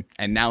reason.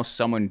 And now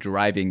someone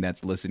driving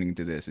that's listening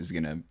to this is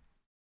gonna,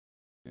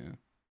 you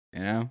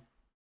know?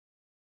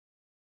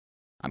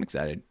 I'm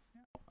excited.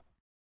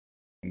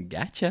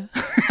 Gotcha.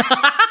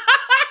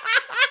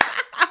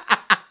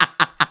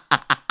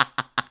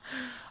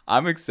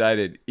 I'm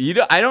excited.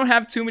 I don't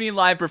have too many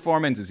live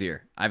performances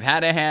here. I've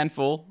had a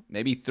handful,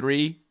 maybe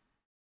 3.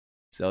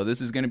 So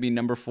this is gonna be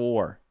number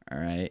 4. All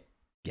right.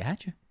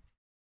 Gotcha.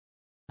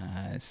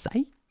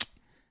 Psych.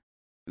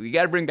 We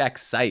got to bring back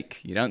Psych.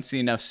 You don't see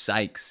enough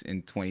Psychs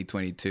in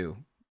 2022.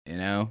 You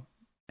know,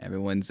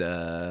 everyone's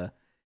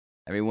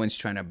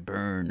trying to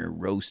burn or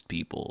roast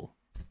people.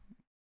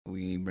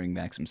 We bring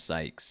back some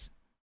Psychs,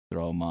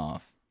 throw them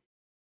off.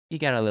 You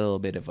got a little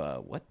bit of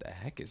what the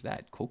heck is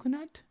that?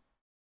 Coconut?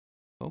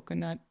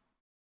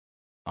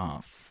 Oh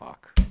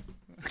fuck.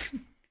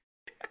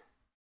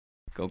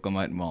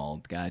 Coconut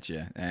mold.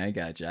 Gotcha. I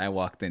gotcha. I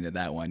walked into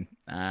that one.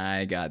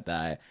 I got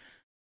that.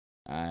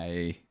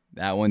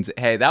 That one's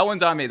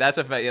on me. That's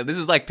a this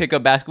is like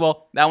pickup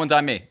basketball. That one's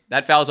on me.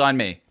 That foul's on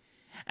me.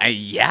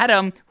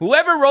 Adam,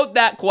 whoever wrote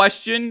that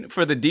question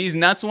for the D's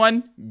Nuts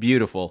one,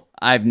 beautiful.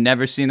 I've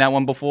never seen that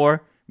one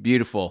before.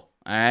 Beautiful.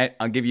 All right,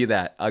 I'll give you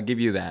that.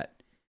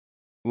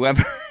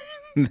 Whoever,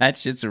 that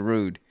shit's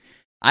rude.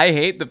 I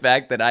hate the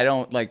fact that I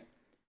don't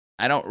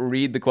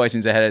read the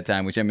questions ahead of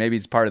time, which maybe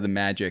is part of the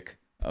magic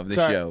of the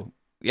show.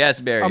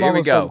 Yes, Barry, here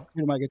we go.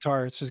 I'm my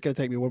guitar. It's just going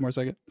to take me one more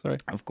second. Sorry.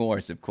 Of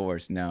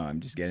course. No, I'm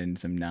just getting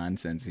some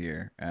nonsense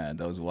here.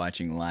 Those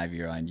watching live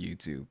here on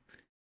YouTube.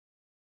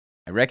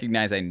 I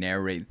recognize I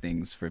narrate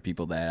things for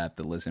people that have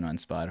to listen on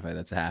Spotify.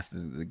 That's half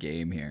the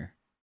game here.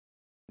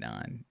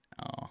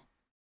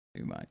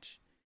 Too much.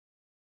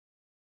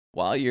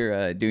 While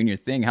you're doing your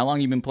thing, how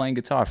long you been playing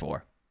guitar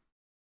for?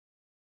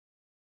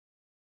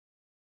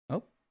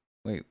 Oh,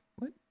 wait,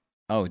 what?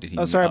 Oh, did he?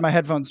 Oh, sorry, my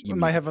headphones you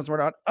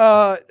weren't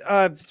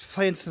on.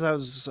 Playing since I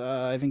was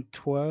I think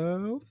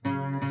 12,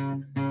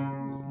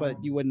 but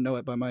you wouldn't know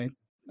it by my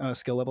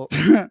skill level.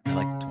 I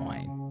like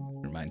twine.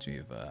 It reminds me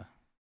of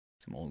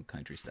some old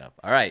country stuff.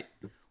 All right,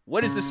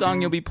 what is the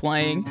song you'll be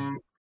playing?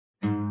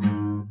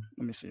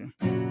 Let me see.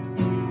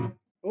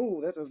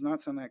 Oh, that does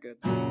not sound that good.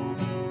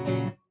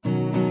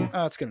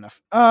 Oh, it's good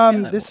enough.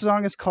 This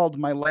song is called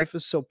 "My Life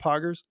Is So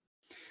Poggers,"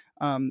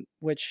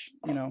 which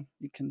you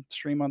can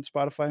stream on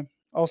Spotify.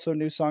 Also,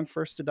 new song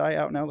 "First to Die"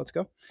 out now. Let's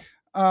go.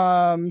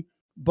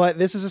 But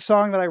this is a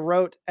song that I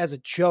wrote as a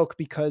joke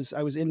because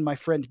I was in my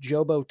friend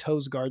Jobo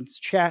Toesgard's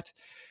chat,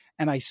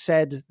 and I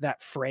said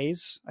that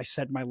phrase. I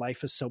said, "My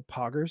life is so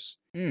poggers."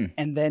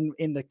 And then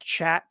in the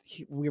chat,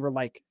 he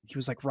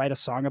was like, write a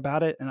song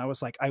about it. And I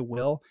was like, I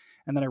will.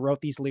 And then I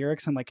wrote these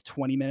lyrics in like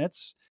 20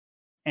 minutes.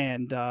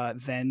 And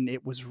then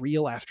it was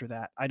real after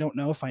that. I don't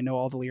know if I know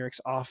all the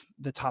lyrics off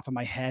the top of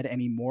my head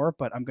anymore,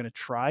 but I'm going to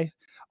try.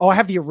 Oh, I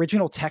have the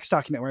original text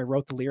document where I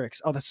wrote the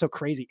lyrics. Oh, that's so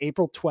crazy.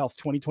 April 12th,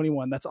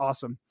 2021. That's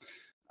awesome.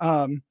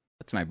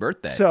 That's my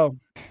birthday. So,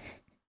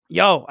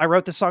 I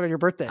wrote this song on your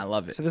birthday. I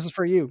love it. So this is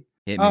for you.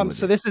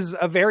 So this is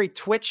a very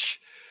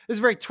Twitch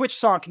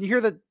song. Can you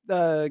hear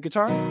the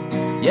guitar?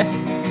 Yes.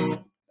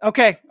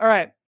 Okay. All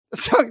right. The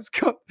song is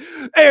called,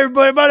 "Hey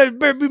everybody, my name is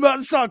Barry B.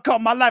 The song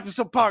called "My Life Is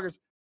So Poggers."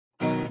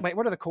 Wait,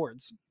 what are the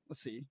chords?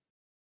 Let's see.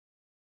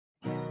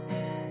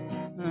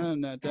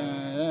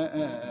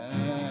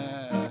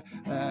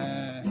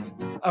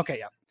 Okay,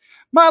 yeah.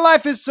 My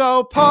life is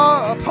so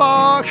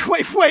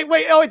Wait.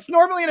 Oh, it's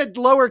normally in a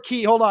lower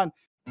key. Hold on.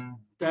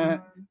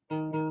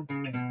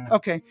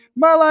 Okay.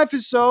 My life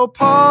is so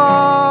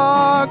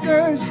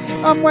poggers.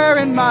 I'm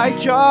wearing my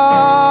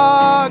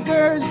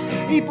joggers.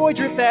 E-boy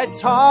drip that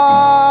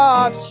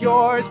tops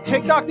yours.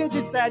 TikTok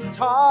digits that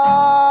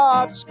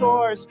top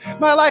scores.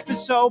 My life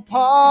is so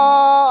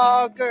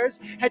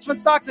poggers. Hedge fund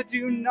stocks that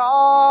do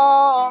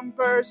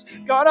numbers.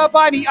 Gonna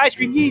buy me ice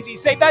cream Yeezy.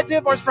 Save that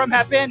divorce from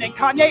happening.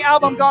 Kanye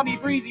album got me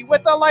breezy.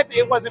 With a life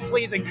it wasn't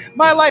pleasing.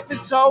 My life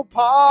is so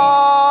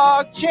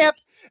pog champ.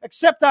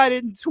 Except I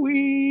didn't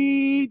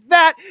tweet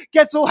that.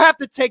 Guess we'll have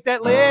to take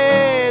that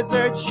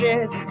lizard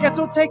shit. Guess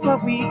we'll take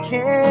what we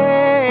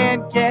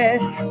can get.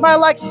 My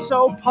likes are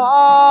so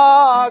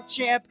pog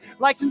champ.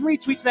 Likes and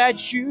retweets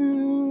that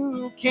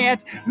you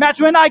can't match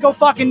when I go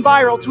fucking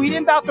viral.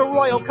 Tweeting about the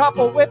royal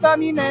couple with a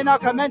meme and a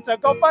commenter.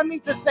 Go fund me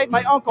to save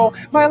my uncle.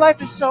 My life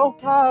is so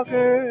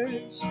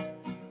poggers.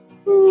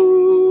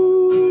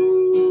 Ooh,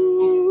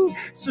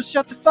 so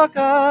shut the fuck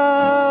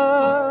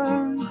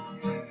up.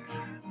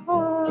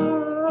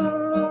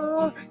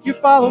 You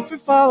follow for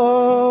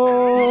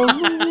follow.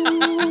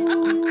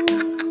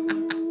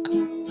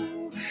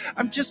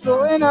 I'm just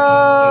blowing up.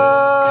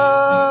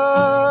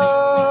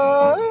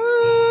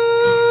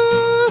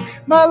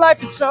 My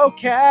life is so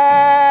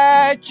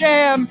cat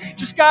jam.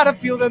 Just gotta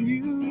feel the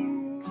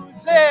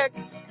music.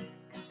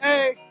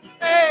 Hey,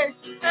 hey,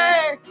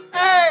 hey,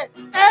 hey,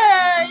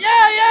 hey,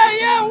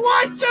 yeah.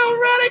 1,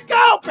 2, ready,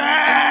 go,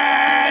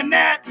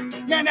 Bennett.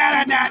 Na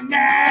na na na na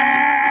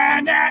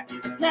na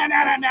na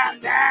na na na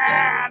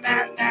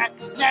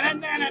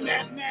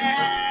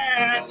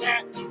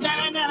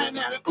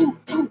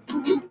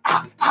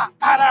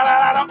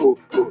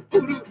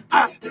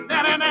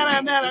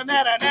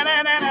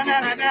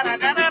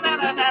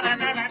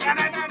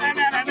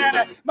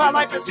My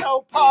life is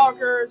so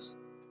poggers.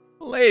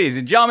 Ladies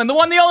and gentlemen, the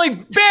one, the only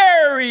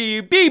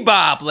Barry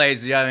Bebop,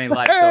 ladies and gentlemen.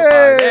 Life so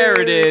poggers. There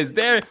it is.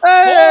 There.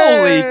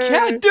 Holy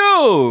cat,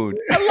 dude.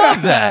 I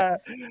love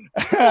that.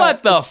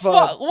 What the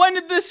fuck? When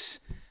did this...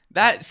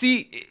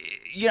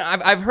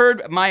 I've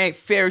heard my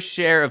fair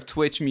share of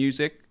Twitch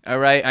music. All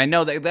right, I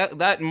know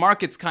that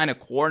market's kind of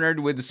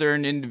cornered with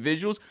certain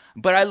individuals,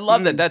 but I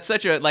love that. That's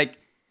such a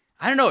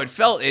I don't know. It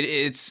felt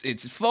it's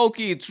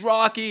folky, it's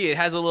rocky, it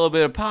has a little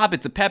bit of pop.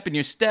 It's a pep in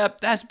your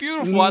step. That's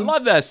beautiful. I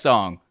love that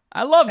song.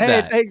 I love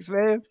that. Thanks,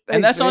 man.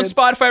 And that's on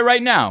Spotify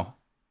right now.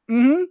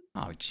 Mm-hmm.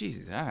 Oh,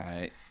 Jesus. All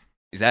right.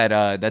 Is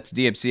that that's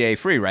DMCA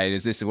free, right?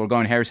 Is this we're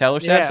going Harris Heller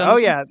steps?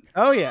 Yeah.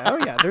 Oh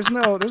yeah. There's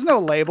no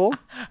label. All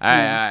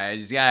right.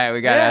 We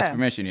gotta ask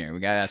permission here.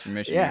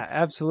 Yeah,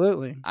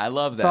 absolutely. I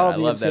love that. I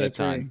love that a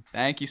ton.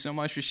 Thank you so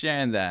much for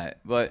sharing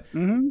that. But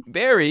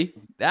Barry,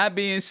 that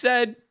being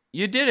said,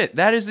 you did it.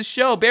 That is the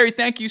show. Barry,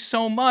 thank you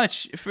so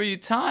much for your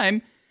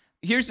time.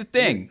 Here's the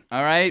thing,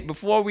 all right?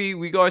 Before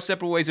we go our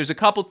separate ways, there's a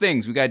couple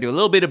things. We got to do a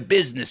little bit of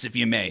business, if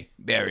you may,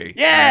 Barry.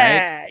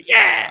 Yeah, right?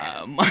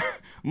 yeah.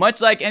 Much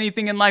like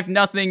anything in life,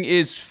 nothing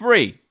is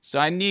free. So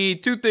I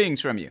need two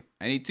things from you.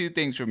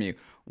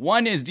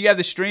 One is, do you have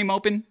the stream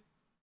open?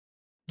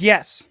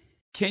 Yes.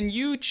 Can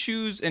you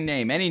choose a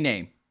name, any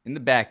name, in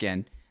the back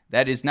end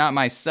that is not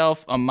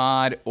myself,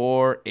 Ahmad,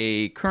 or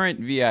a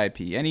current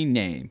VIP? Any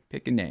name.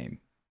 Pick a name.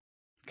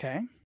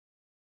 Okay.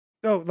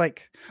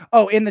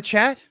 In the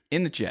chat?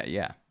 In the chat,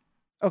 yeah.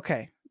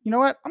 Okay. You know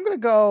what? I'm gonna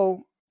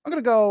go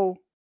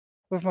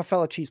with my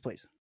fellow Cheese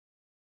Please.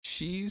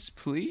 Cheese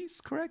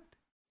Please, correct?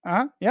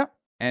 Uh-huh. Yeah.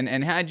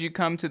 And how'd you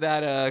come to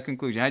that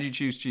conclusion? How'd you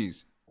choose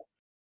cheese?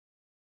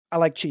 I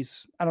like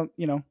Cheese. I don't,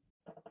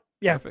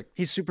 yeah, Perfect.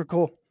 he's super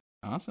cool.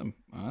 Awesome.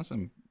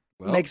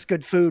 Well, Makes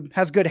good food,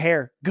 has good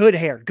hair, good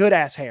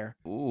ass hair.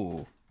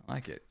 ooh, I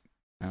like it.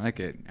 All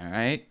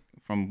right.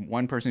 From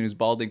one person who's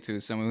balding to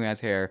someone who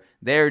has hair.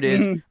 There it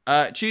is.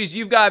 Cheese,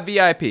 you've got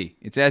VIP.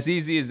 It's as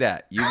easy as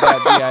that. You've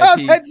got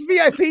VIP. That's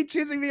VIP,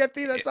 choosing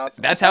VIP. That's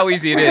awesome. That's how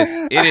easy it is.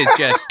 It is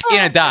just in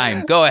a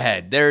dime. Go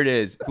ahead. There it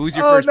is. Who's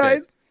your first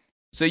pick?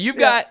 So you've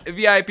got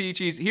VIP,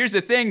 Cheese. Here's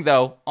the thing,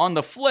 though. On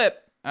the flip,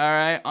 all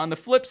right, on the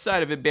flip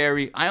side of it,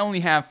 Barry, I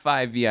only have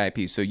 5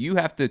 VIPs, so you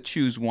have to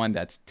choose one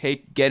that's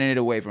getting it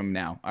away from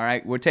now. All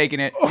right, we're taking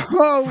it.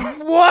 Oh,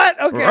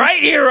 what? Okay.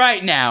 Right here,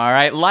 right now. All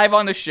right, live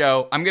on the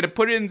show. I'm gonna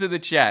put it into the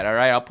chat. All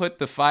right, I'll put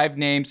the 5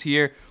 names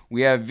here.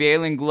 We have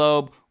Valen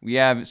Globe, we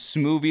have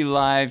Smoothie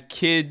Live,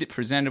 Kid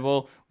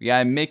Presentable, we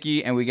got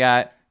Mickey, and we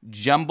got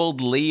Jumbled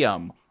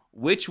Liam.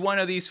 Which one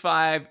of these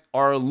 5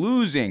 are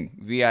losing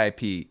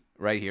VIP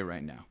right here,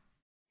 right now?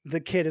 The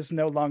kid is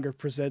no longer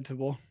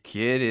presentable.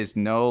 Kid is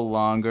no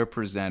longer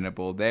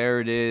presentable.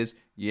 There it is.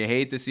 You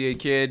hate to see a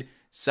kid.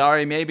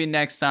 Sorry, maybe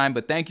next time,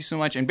 but thank you so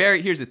much. And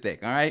Barry, here's the thing,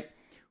 all right?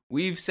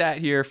 We've sat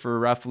here for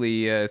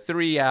roughly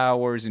 3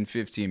 hours and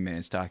 15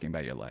 minutes talking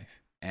about your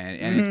life. And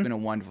it's been a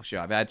wonderful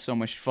show. I've had so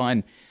much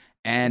fun.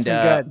 And It's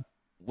been good.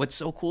 What's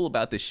so cool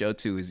about this show,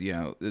 too, is,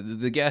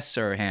 the guests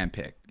are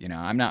handpicked.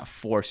 I'm not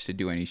forced to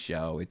do any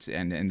show.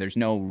 And there's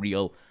no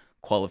real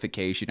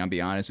qualification. I'll be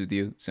honest with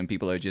you. Some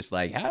people are just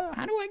like,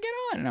 how do I get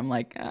on? And I'm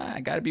like, I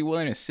got to be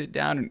willing to sit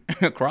down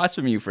across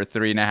from you for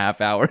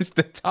 3.5 hours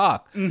to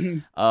talk.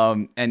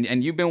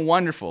 And you've been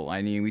wonderful.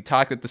 I mean, we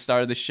talked at the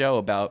start of the show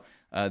about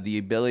the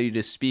ability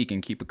to speak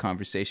and keep a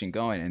conversation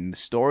going, and the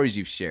stories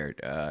you've shared.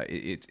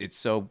 It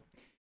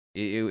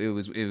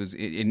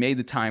made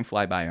the time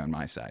fly by on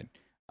my side.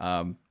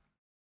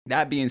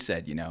 That being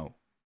said,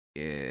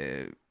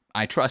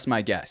 I trust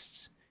my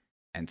guests,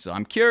 and so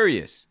I'm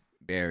curious,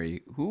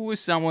 Barry, who was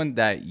someone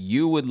that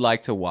you would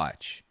like to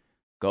watch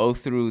go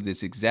through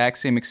this exact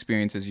same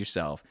experience as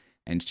yourself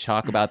and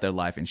talk about their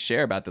life and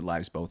share about their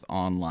lives both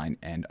online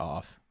and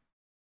off?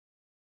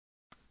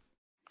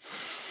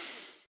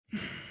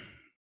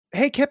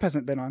 Hey, Kip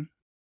hasn't been on,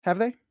 have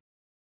they?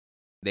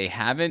 They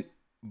haven't,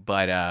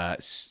 but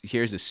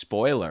here's a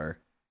spoiler.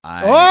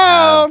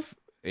 I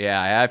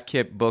have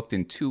Kip booked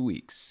in 2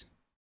 weeks.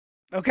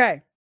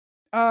 Okay.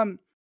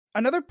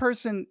 Another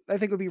person I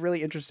think would be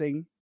really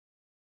interesting,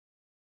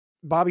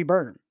 Bobby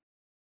Byrne.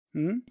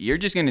 You're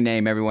just going to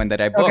name everyone that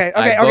I booked. Okay.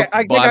 I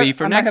booked Bobby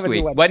for next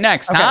week. What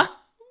next, huh?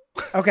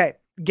 Okay.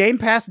 Game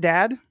Pass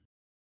Dad.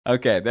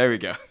 Okay, there we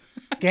go.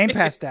 Game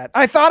Pass Dad.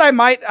 I thought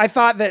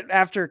that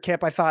after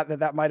Kip, I thought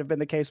that might have been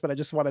the case, but I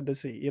just wanted to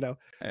see,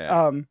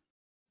 Yeah.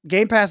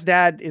 Game Pass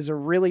Dad is a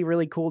really,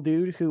 really cool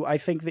dude who I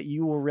think that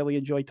you will really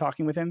enjoy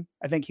talking with him.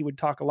 I think he would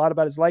talk a lot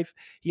about his life.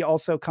 He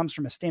also comes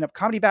from a stand-up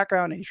comedy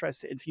background, and he tries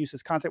to infuse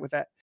his content with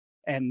that,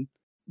 and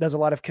does a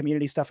lot of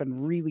community stuff,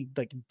 and really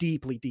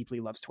deeply, deeply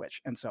loves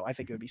Twitch. And so I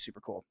think it would be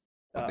super cool.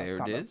 There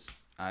it is.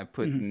 I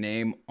put the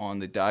name on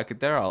the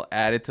docket there. I'll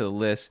add it to the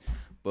list.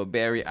 But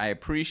Barry, I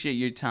appreciate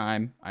your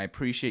time. I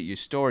appreciate your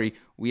story.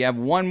 We have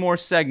one more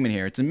segment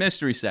here. It's a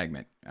mystery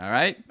segment. All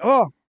right?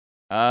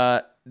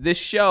 This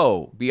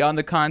show, Beyond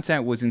the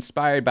Content, was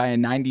inspired by a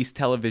 90s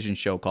television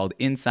show called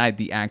Inside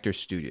the Actor's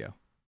Studio.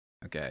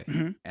 Okay.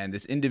 And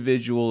this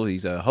individual,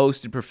 he's a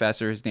host and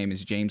professor. His name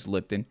is James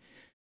Lipton.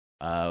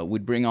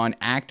 Would bring on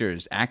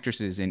actors,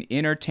 actresses, and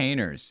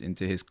entertainers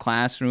into his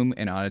classroom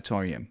and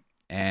auditorium.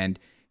 And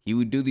he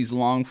would do these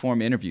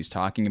long-form interviews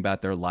talking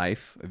about their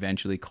life,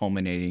 eventually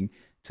culminating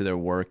to their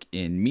work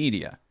in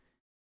media.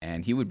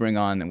 And he would bring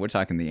on, and we're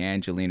talking the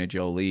Angelina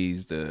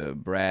Jolies, the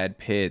Brad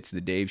Pitts,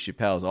 the Dave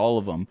Chappelles, all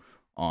of them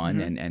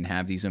on and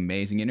have these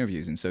amazing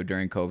interviews. And so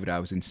during COVID, I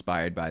was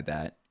inspired by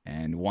that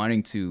and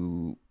wanting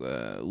to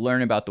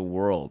learn about the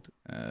world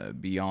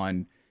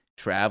beyond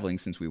traveling,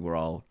 since we were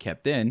all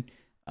kept in.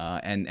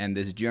 And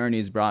this journey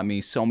has brought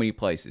me so many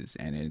places,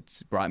 and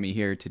it's brought me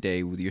here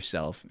today with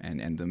yourself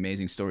and the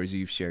amazing stories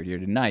you've shared here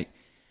tonight.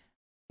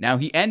 Now,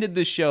 he ended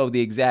the show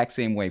the exact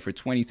same way for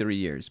 23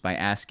 years by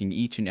asking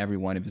each and every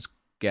one of his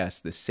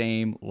guests the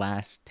same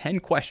last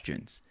 10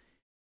 questions.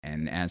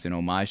 And as an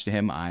homage to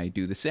him, I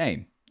do the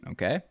same,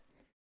 okay?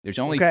 There's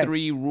only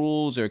 3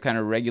 rules or kind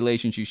of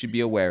regulations you should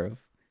be aware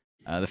of.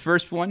 The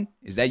first one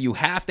is that you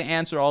have to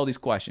answer all these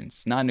questions.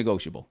 It's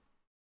non-negotiable,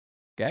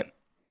 okay?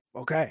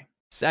 Okay.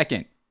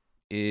 Second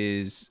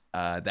is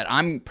that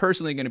I'm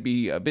personally going to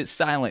be a bit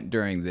silent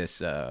during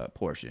this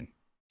portion.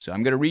 So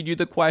I'm going to read you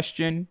the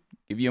question,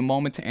 give you a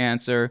moment to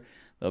answer.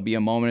 There'll be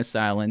a moment of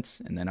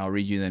silence, and then I'll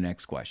read you the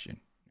next question.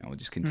 And we'll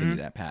just continue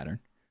that pattern.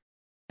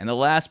 And the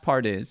last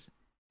part is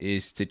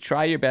to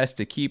try your best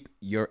to keep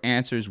your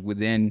answers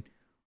within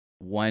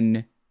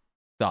one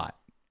thought.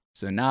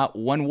 So not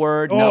one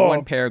word, not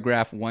one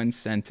paragraph, one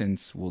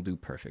sentence will do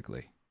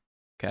perfectly.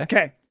 Okay?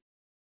 Okay.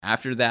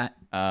 After that,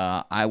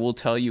 I will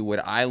tell you what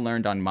I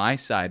learned on my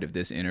side of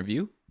this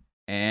interview,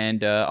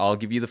 and I'll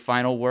give you the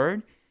final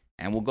word,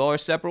 and we'll go our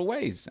separate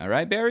ways. All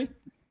right, Barry?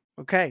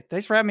 Okay.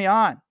 Thanks for having me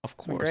on. Of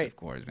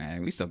course,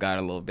 man. We still got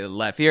a little bit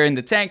left here in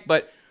the tank,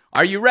 but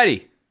Are you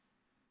ready?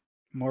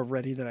 More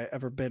ready than I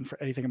ever been for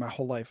anything in my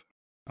whole life.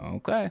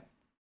 Okay.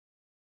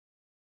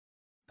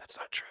 That's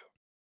not true.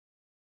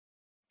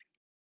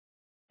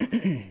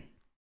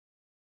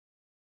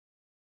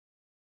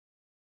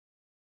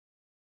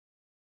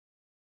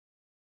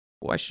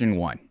 Question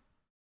 1.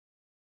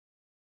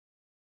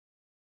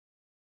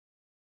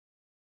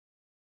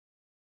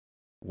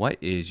 What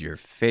is your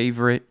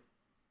favorite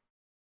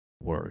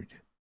word?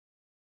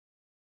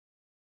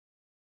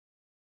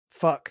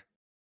 Fuck.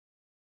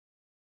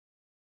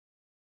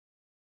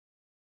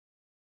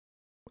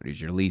 What is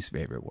your least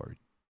favorite word?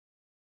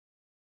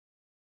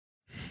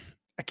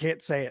 I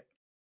can't say it.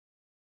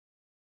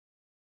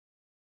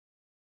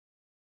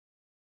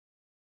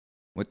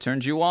 What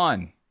turns you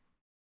on?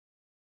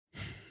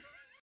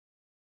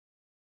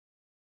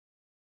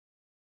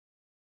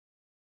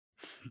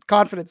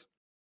 Confidence.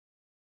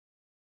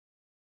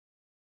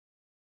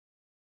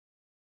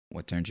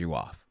 What turns you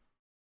off?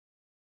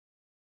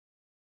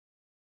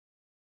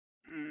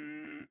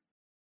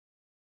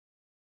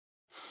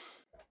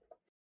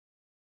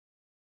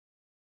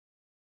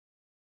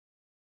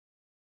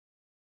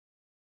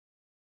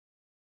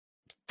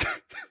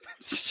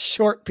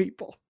 Short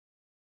people.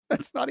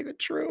 That's not even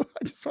true.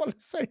 I just want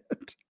to say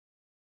it.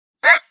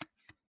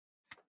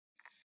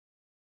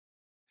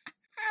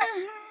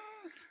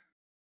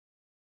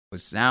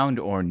 What sound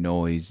or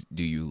noise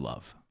do you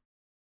love?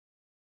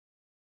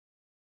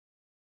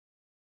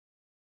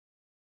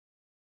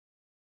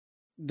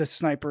 The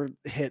sniper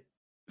hit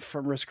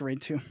from Risk of Rain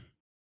 2.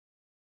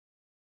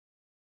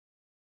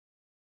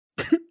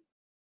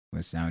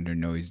 What sound or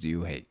noise do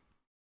you hate?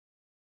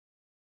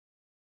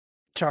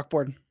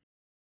 Chalkboard.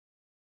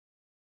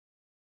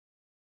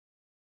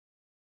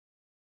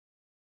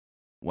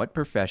 What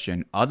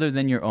profession other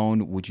than your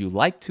own would you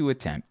like to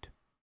attempt?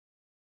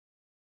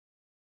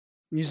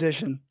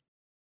 Musician.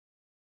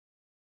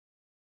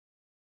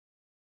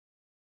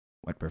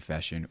 What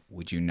profession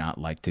would you not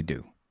like to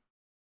do?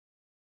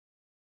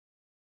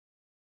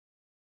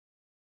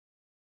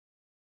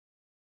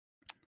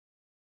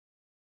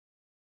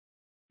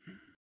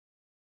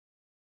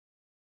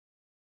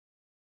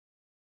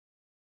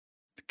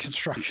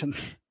 Construction.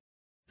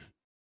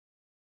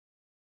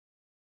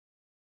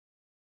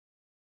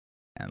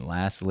 And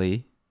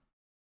lastly,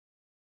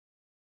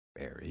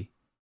 Barry,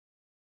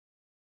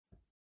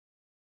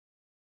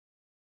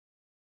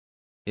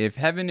 if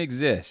heaven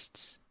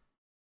exists,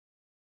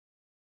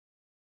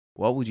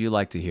 what would you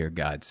like to hear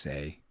God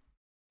say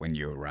when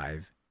you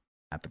arrive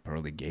at the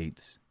pearly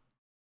gates?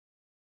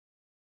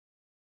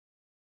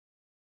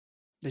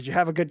 Did you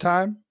have a good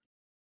time?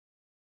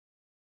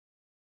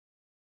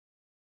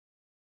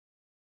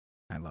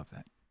 I love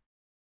that.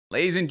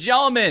 Ladies and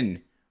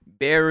gentlemen,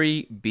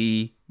 Barry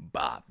B.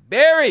 Bob.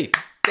 Barry,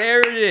 there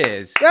it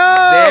is.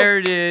 Go! There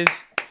it is.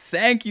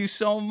 Thank you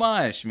so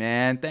much,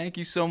 man. Thank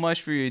you so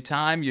much for your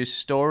time, your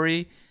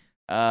story,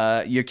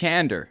 your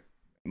candor,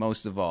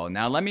 most of all.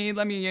 Now, let me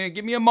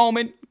give me a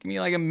moment, give me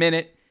like a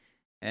minute,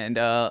 and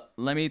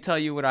let me tell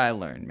you what I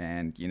learned,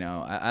 man. You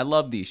know, I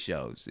love these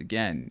shows.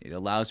 Again, it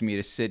allows me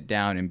to sit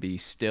down and be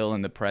still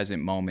in the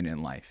present moment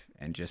in life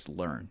and just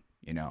learn.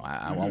 You know,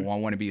 I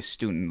want to be a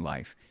student in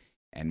life,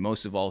 and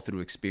most of all through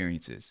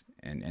experiences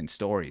and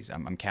stories.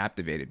 I'm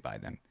captivated by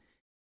them.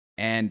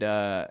 And,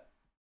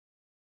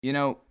 you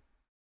know,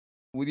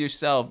 with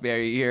yourself,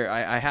 Barry, here,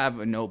 I have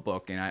a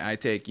notebook, and I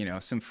take, you know,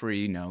 some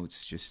free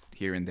notes just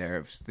here and there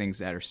of things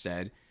that are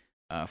said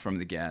from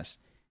the guest.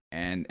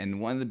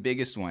 And one of the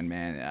biggest one,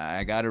 man,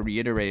 I got to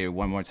reiterate it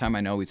one more time.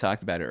 I know we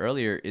talked about it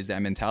earlier, is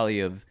that mentality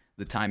of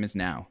the time is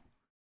now.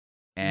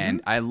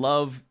 And I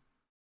love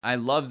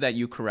that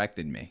you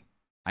corrected me.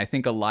 I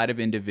think a lot of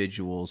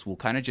individuals will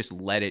kind of just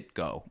let it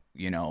go,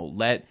 you know,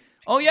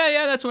 oh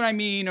yeah, that's what I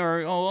mean,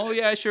 or oh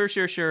yeah,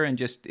 sure, and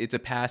just it's a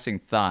passing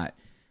thought.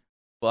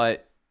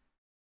 But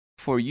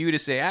for you to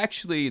say,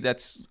 actually,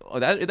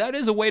 that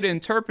is a way to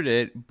interpret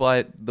it,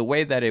 but the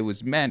way that it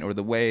was meant, or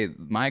the way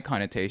my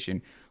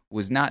connotation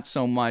was not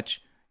so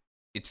much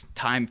it's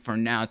time for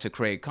now to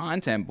create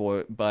content,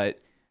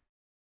 but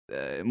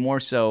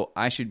more so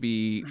I should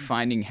be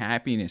finding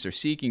happiness or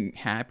seeking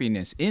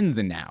happiness in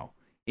the now,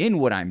 in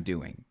what I'm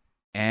doing.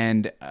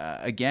 And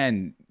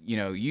again, you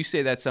know, you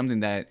say that's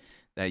something that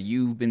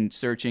you've been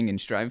searching and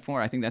striving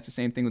for. I think that's the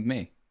same thing with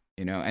me,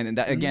 you know. And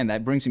that, again,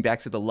 that brings me back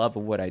to the love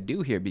of what I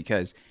do here,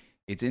 because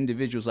it's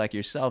individuals like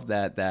yourself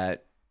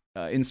that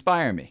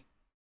inspire me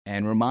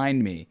and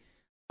remind me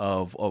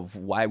of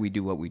why we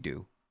do what we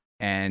do,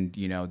 and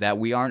you know that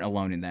we aren't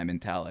alone in that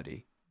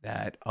mentality.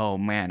 That, oh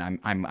man,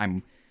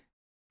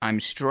 I'm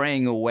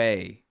straying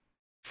away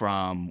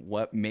from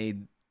what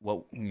made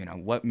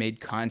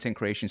content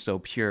creation so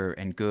pure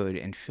and good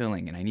and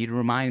filling, and I need to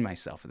remind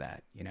myself of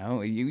that. You know,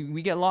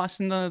 we get lost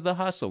in the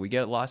hustle, we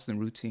get lost in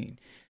routine.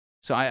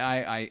 So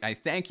I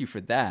thank you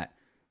for that.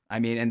 I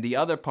mean, and the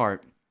other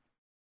part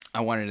I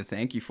wanted to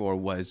thank you for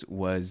was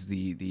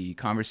the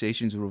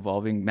conversations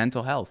revolving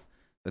mental health,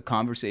 the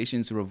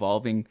conversations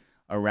revolving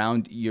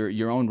around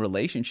your own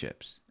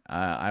relationships.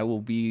 I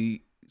will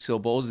be so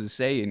bold as to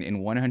say, in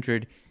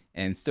 100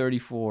 and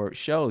 34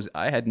 shows,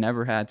 I had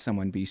never had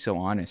someone be so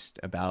honest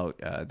about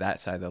that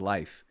side of the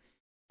life.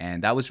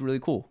 And that was really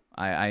cool.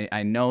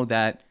 I know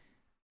that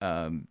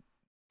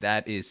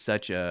that is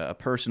such a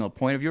personal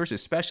point of yours,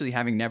 especially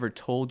having never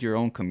told your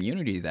own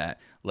community that,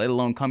 let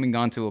alone coming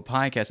onto a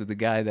podcast with a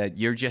guy that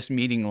you're just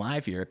meeting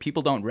live here.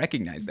 People don't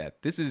recognize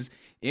that. This is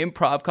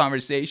improv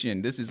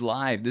conversation. This is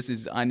live. This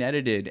is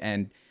unedited.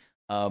 And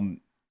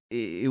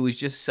it was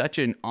just such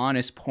an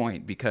honest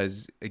point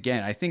because,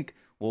 again, I think,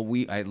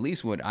 at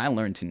least what I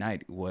learned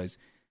tonight was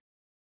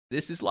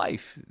this is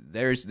life.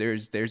 There's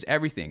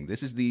everything.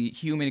 This is the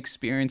human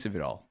experience of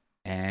it all.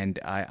 And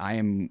I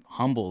am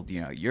humbled.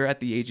 You're at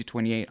the age of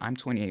 28. I'm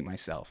 28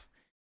 myself.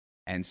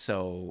 And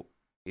so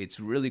it's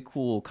really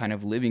cool kind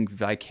of living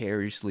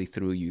vicariously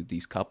through you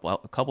these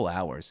couple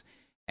hours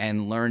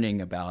and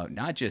learning about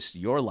not just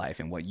your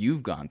life and what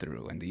you've gone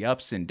through and the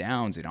ups and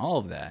downs and all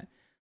of that,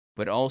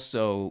 but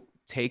also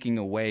taking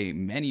away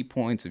many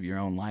points of your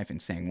own life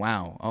and saying,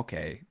 wow,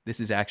 okay, this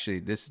is actually,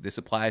 this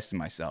applies to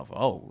myself.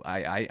 Oh,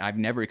 I've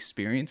never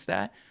experienced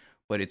that.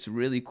 But it's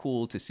really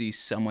cool to see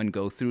someone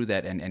go through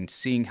that and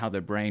seeing how their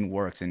brain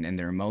works and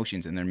their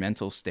emotions and their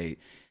mental state.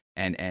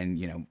 And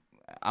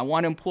I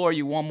want to implore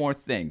you one more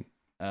thing.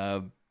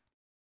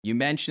 You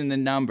mentioned the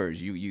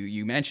numbers.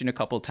 You mentioned a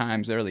couple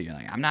times earlier, you're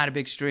like, I'm not a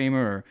big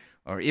streamer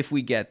or if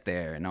we get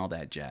there and all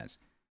that jazz.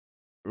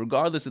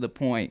 Regardless of the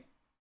point,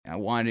 I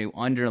want to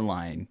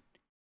underline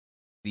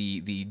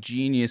the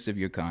genius of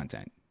your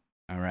content.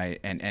 All right,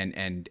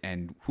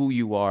 and who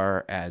you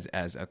are as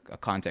a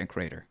content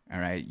creator. All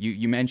right,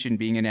 you mentioned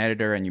being an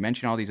editor and you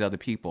mentioned all these other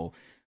people,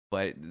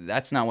 but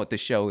that's not what the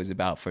show is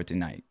about for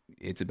tonight.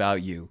 It's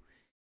about you.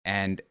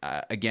 And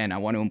again, I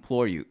want to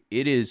implore you.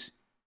 It is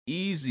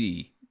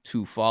easy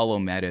to follow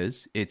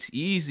metas. It's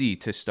easy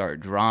to start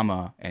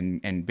drama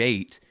and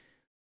bait,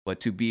 but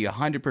to be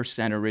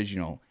 100%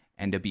 original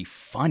and to be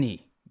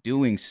funny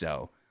doing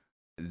so,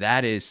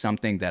 that is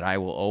something that I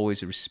will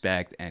always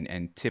respect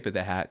and tip of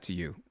the hat to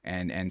you.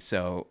 And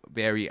so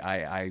Barry,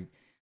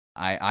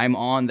 I'm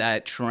on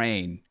that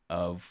train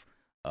of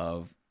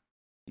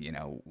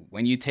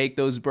when you take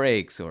those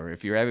breaks or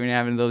if you're ever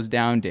having those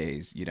down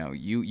days,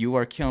 you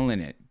are killing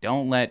it.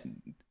 Don't let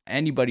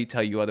anybody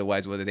tell you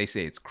otherwise, whether they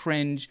say it's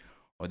cringe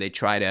or they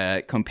try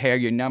to compare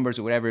your numbers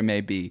or whatever it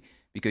may be,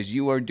 because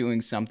you are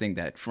doing something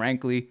that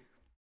frankly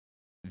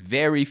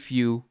very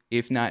few,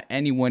 if not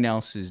anyone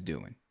else, is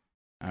doing.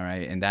 All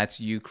right, and that's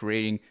you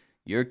creating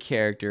your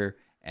character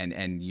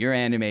and your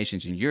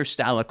animations and your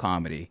style of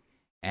comedy.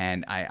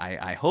 And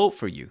I hope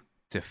for you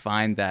to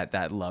find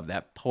that love,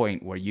 that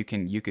point where you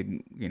could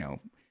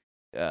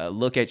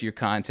look at your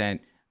content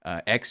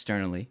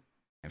externally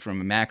and from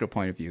a macro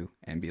point of view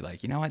and be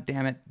like, you know what,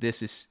 damn it,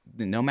 this is,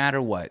 no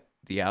matter what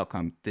the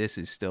outcome, this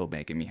is still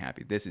making me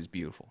happy. This is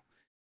beautiful.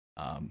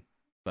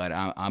 But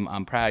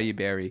I'm proud of you,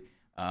 Barry.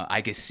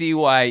 I can see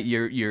why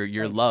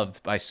you're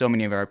loved by so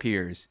many of our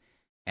peers.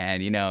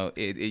 And,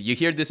 you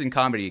hear this in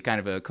comedy, kind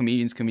of a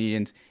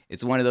comedians.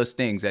 It's one of those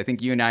things. I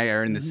think you and I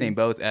are in the same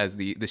boat as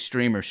the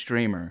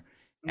streamer.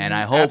 And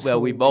I hope that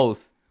we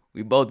both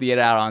get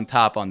out on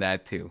top on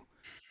that too.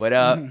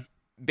 But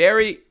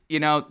Barry,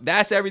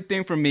 that's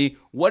everything from me.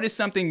 What is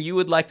something you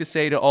would like to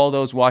say to all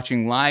those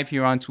watching live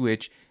here on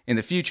Twitch, in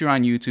the future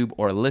on YouTube,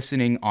 or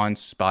listening on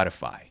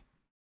Spotify?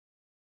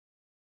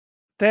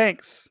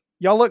 Thanks.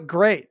 Y'all look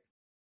great.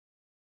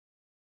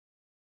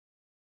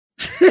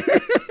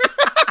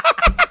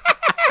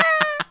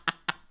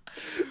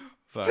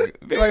 Fuck.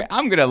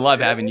 I'm gonna love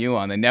having you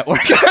on the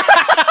network.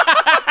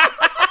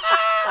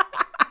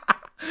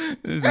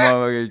 This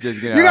motherfucker is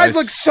just gonna. You guys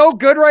look so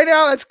good right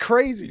now. That's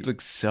crazy. You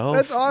look so.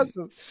 That's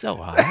awesome. So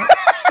hot.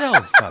 So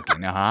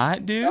fucking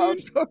hot, dude. Oh,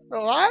 so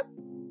hot.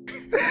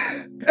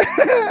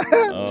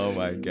 Oh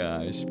my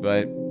gosh!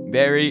 But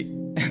Barry,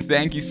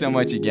 thank you so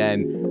much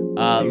again.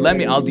 I'll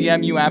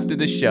DM you after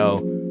the show.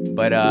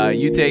 But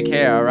you take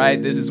care. All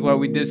right. This is where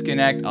we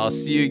disconnect. I'll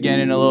see you again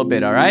in a little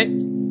bit. All right.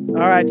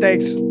 All right.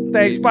 Thanks.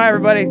 Peace. Bye,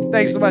 everybody.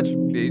 Thanks so much.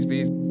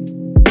 Peace.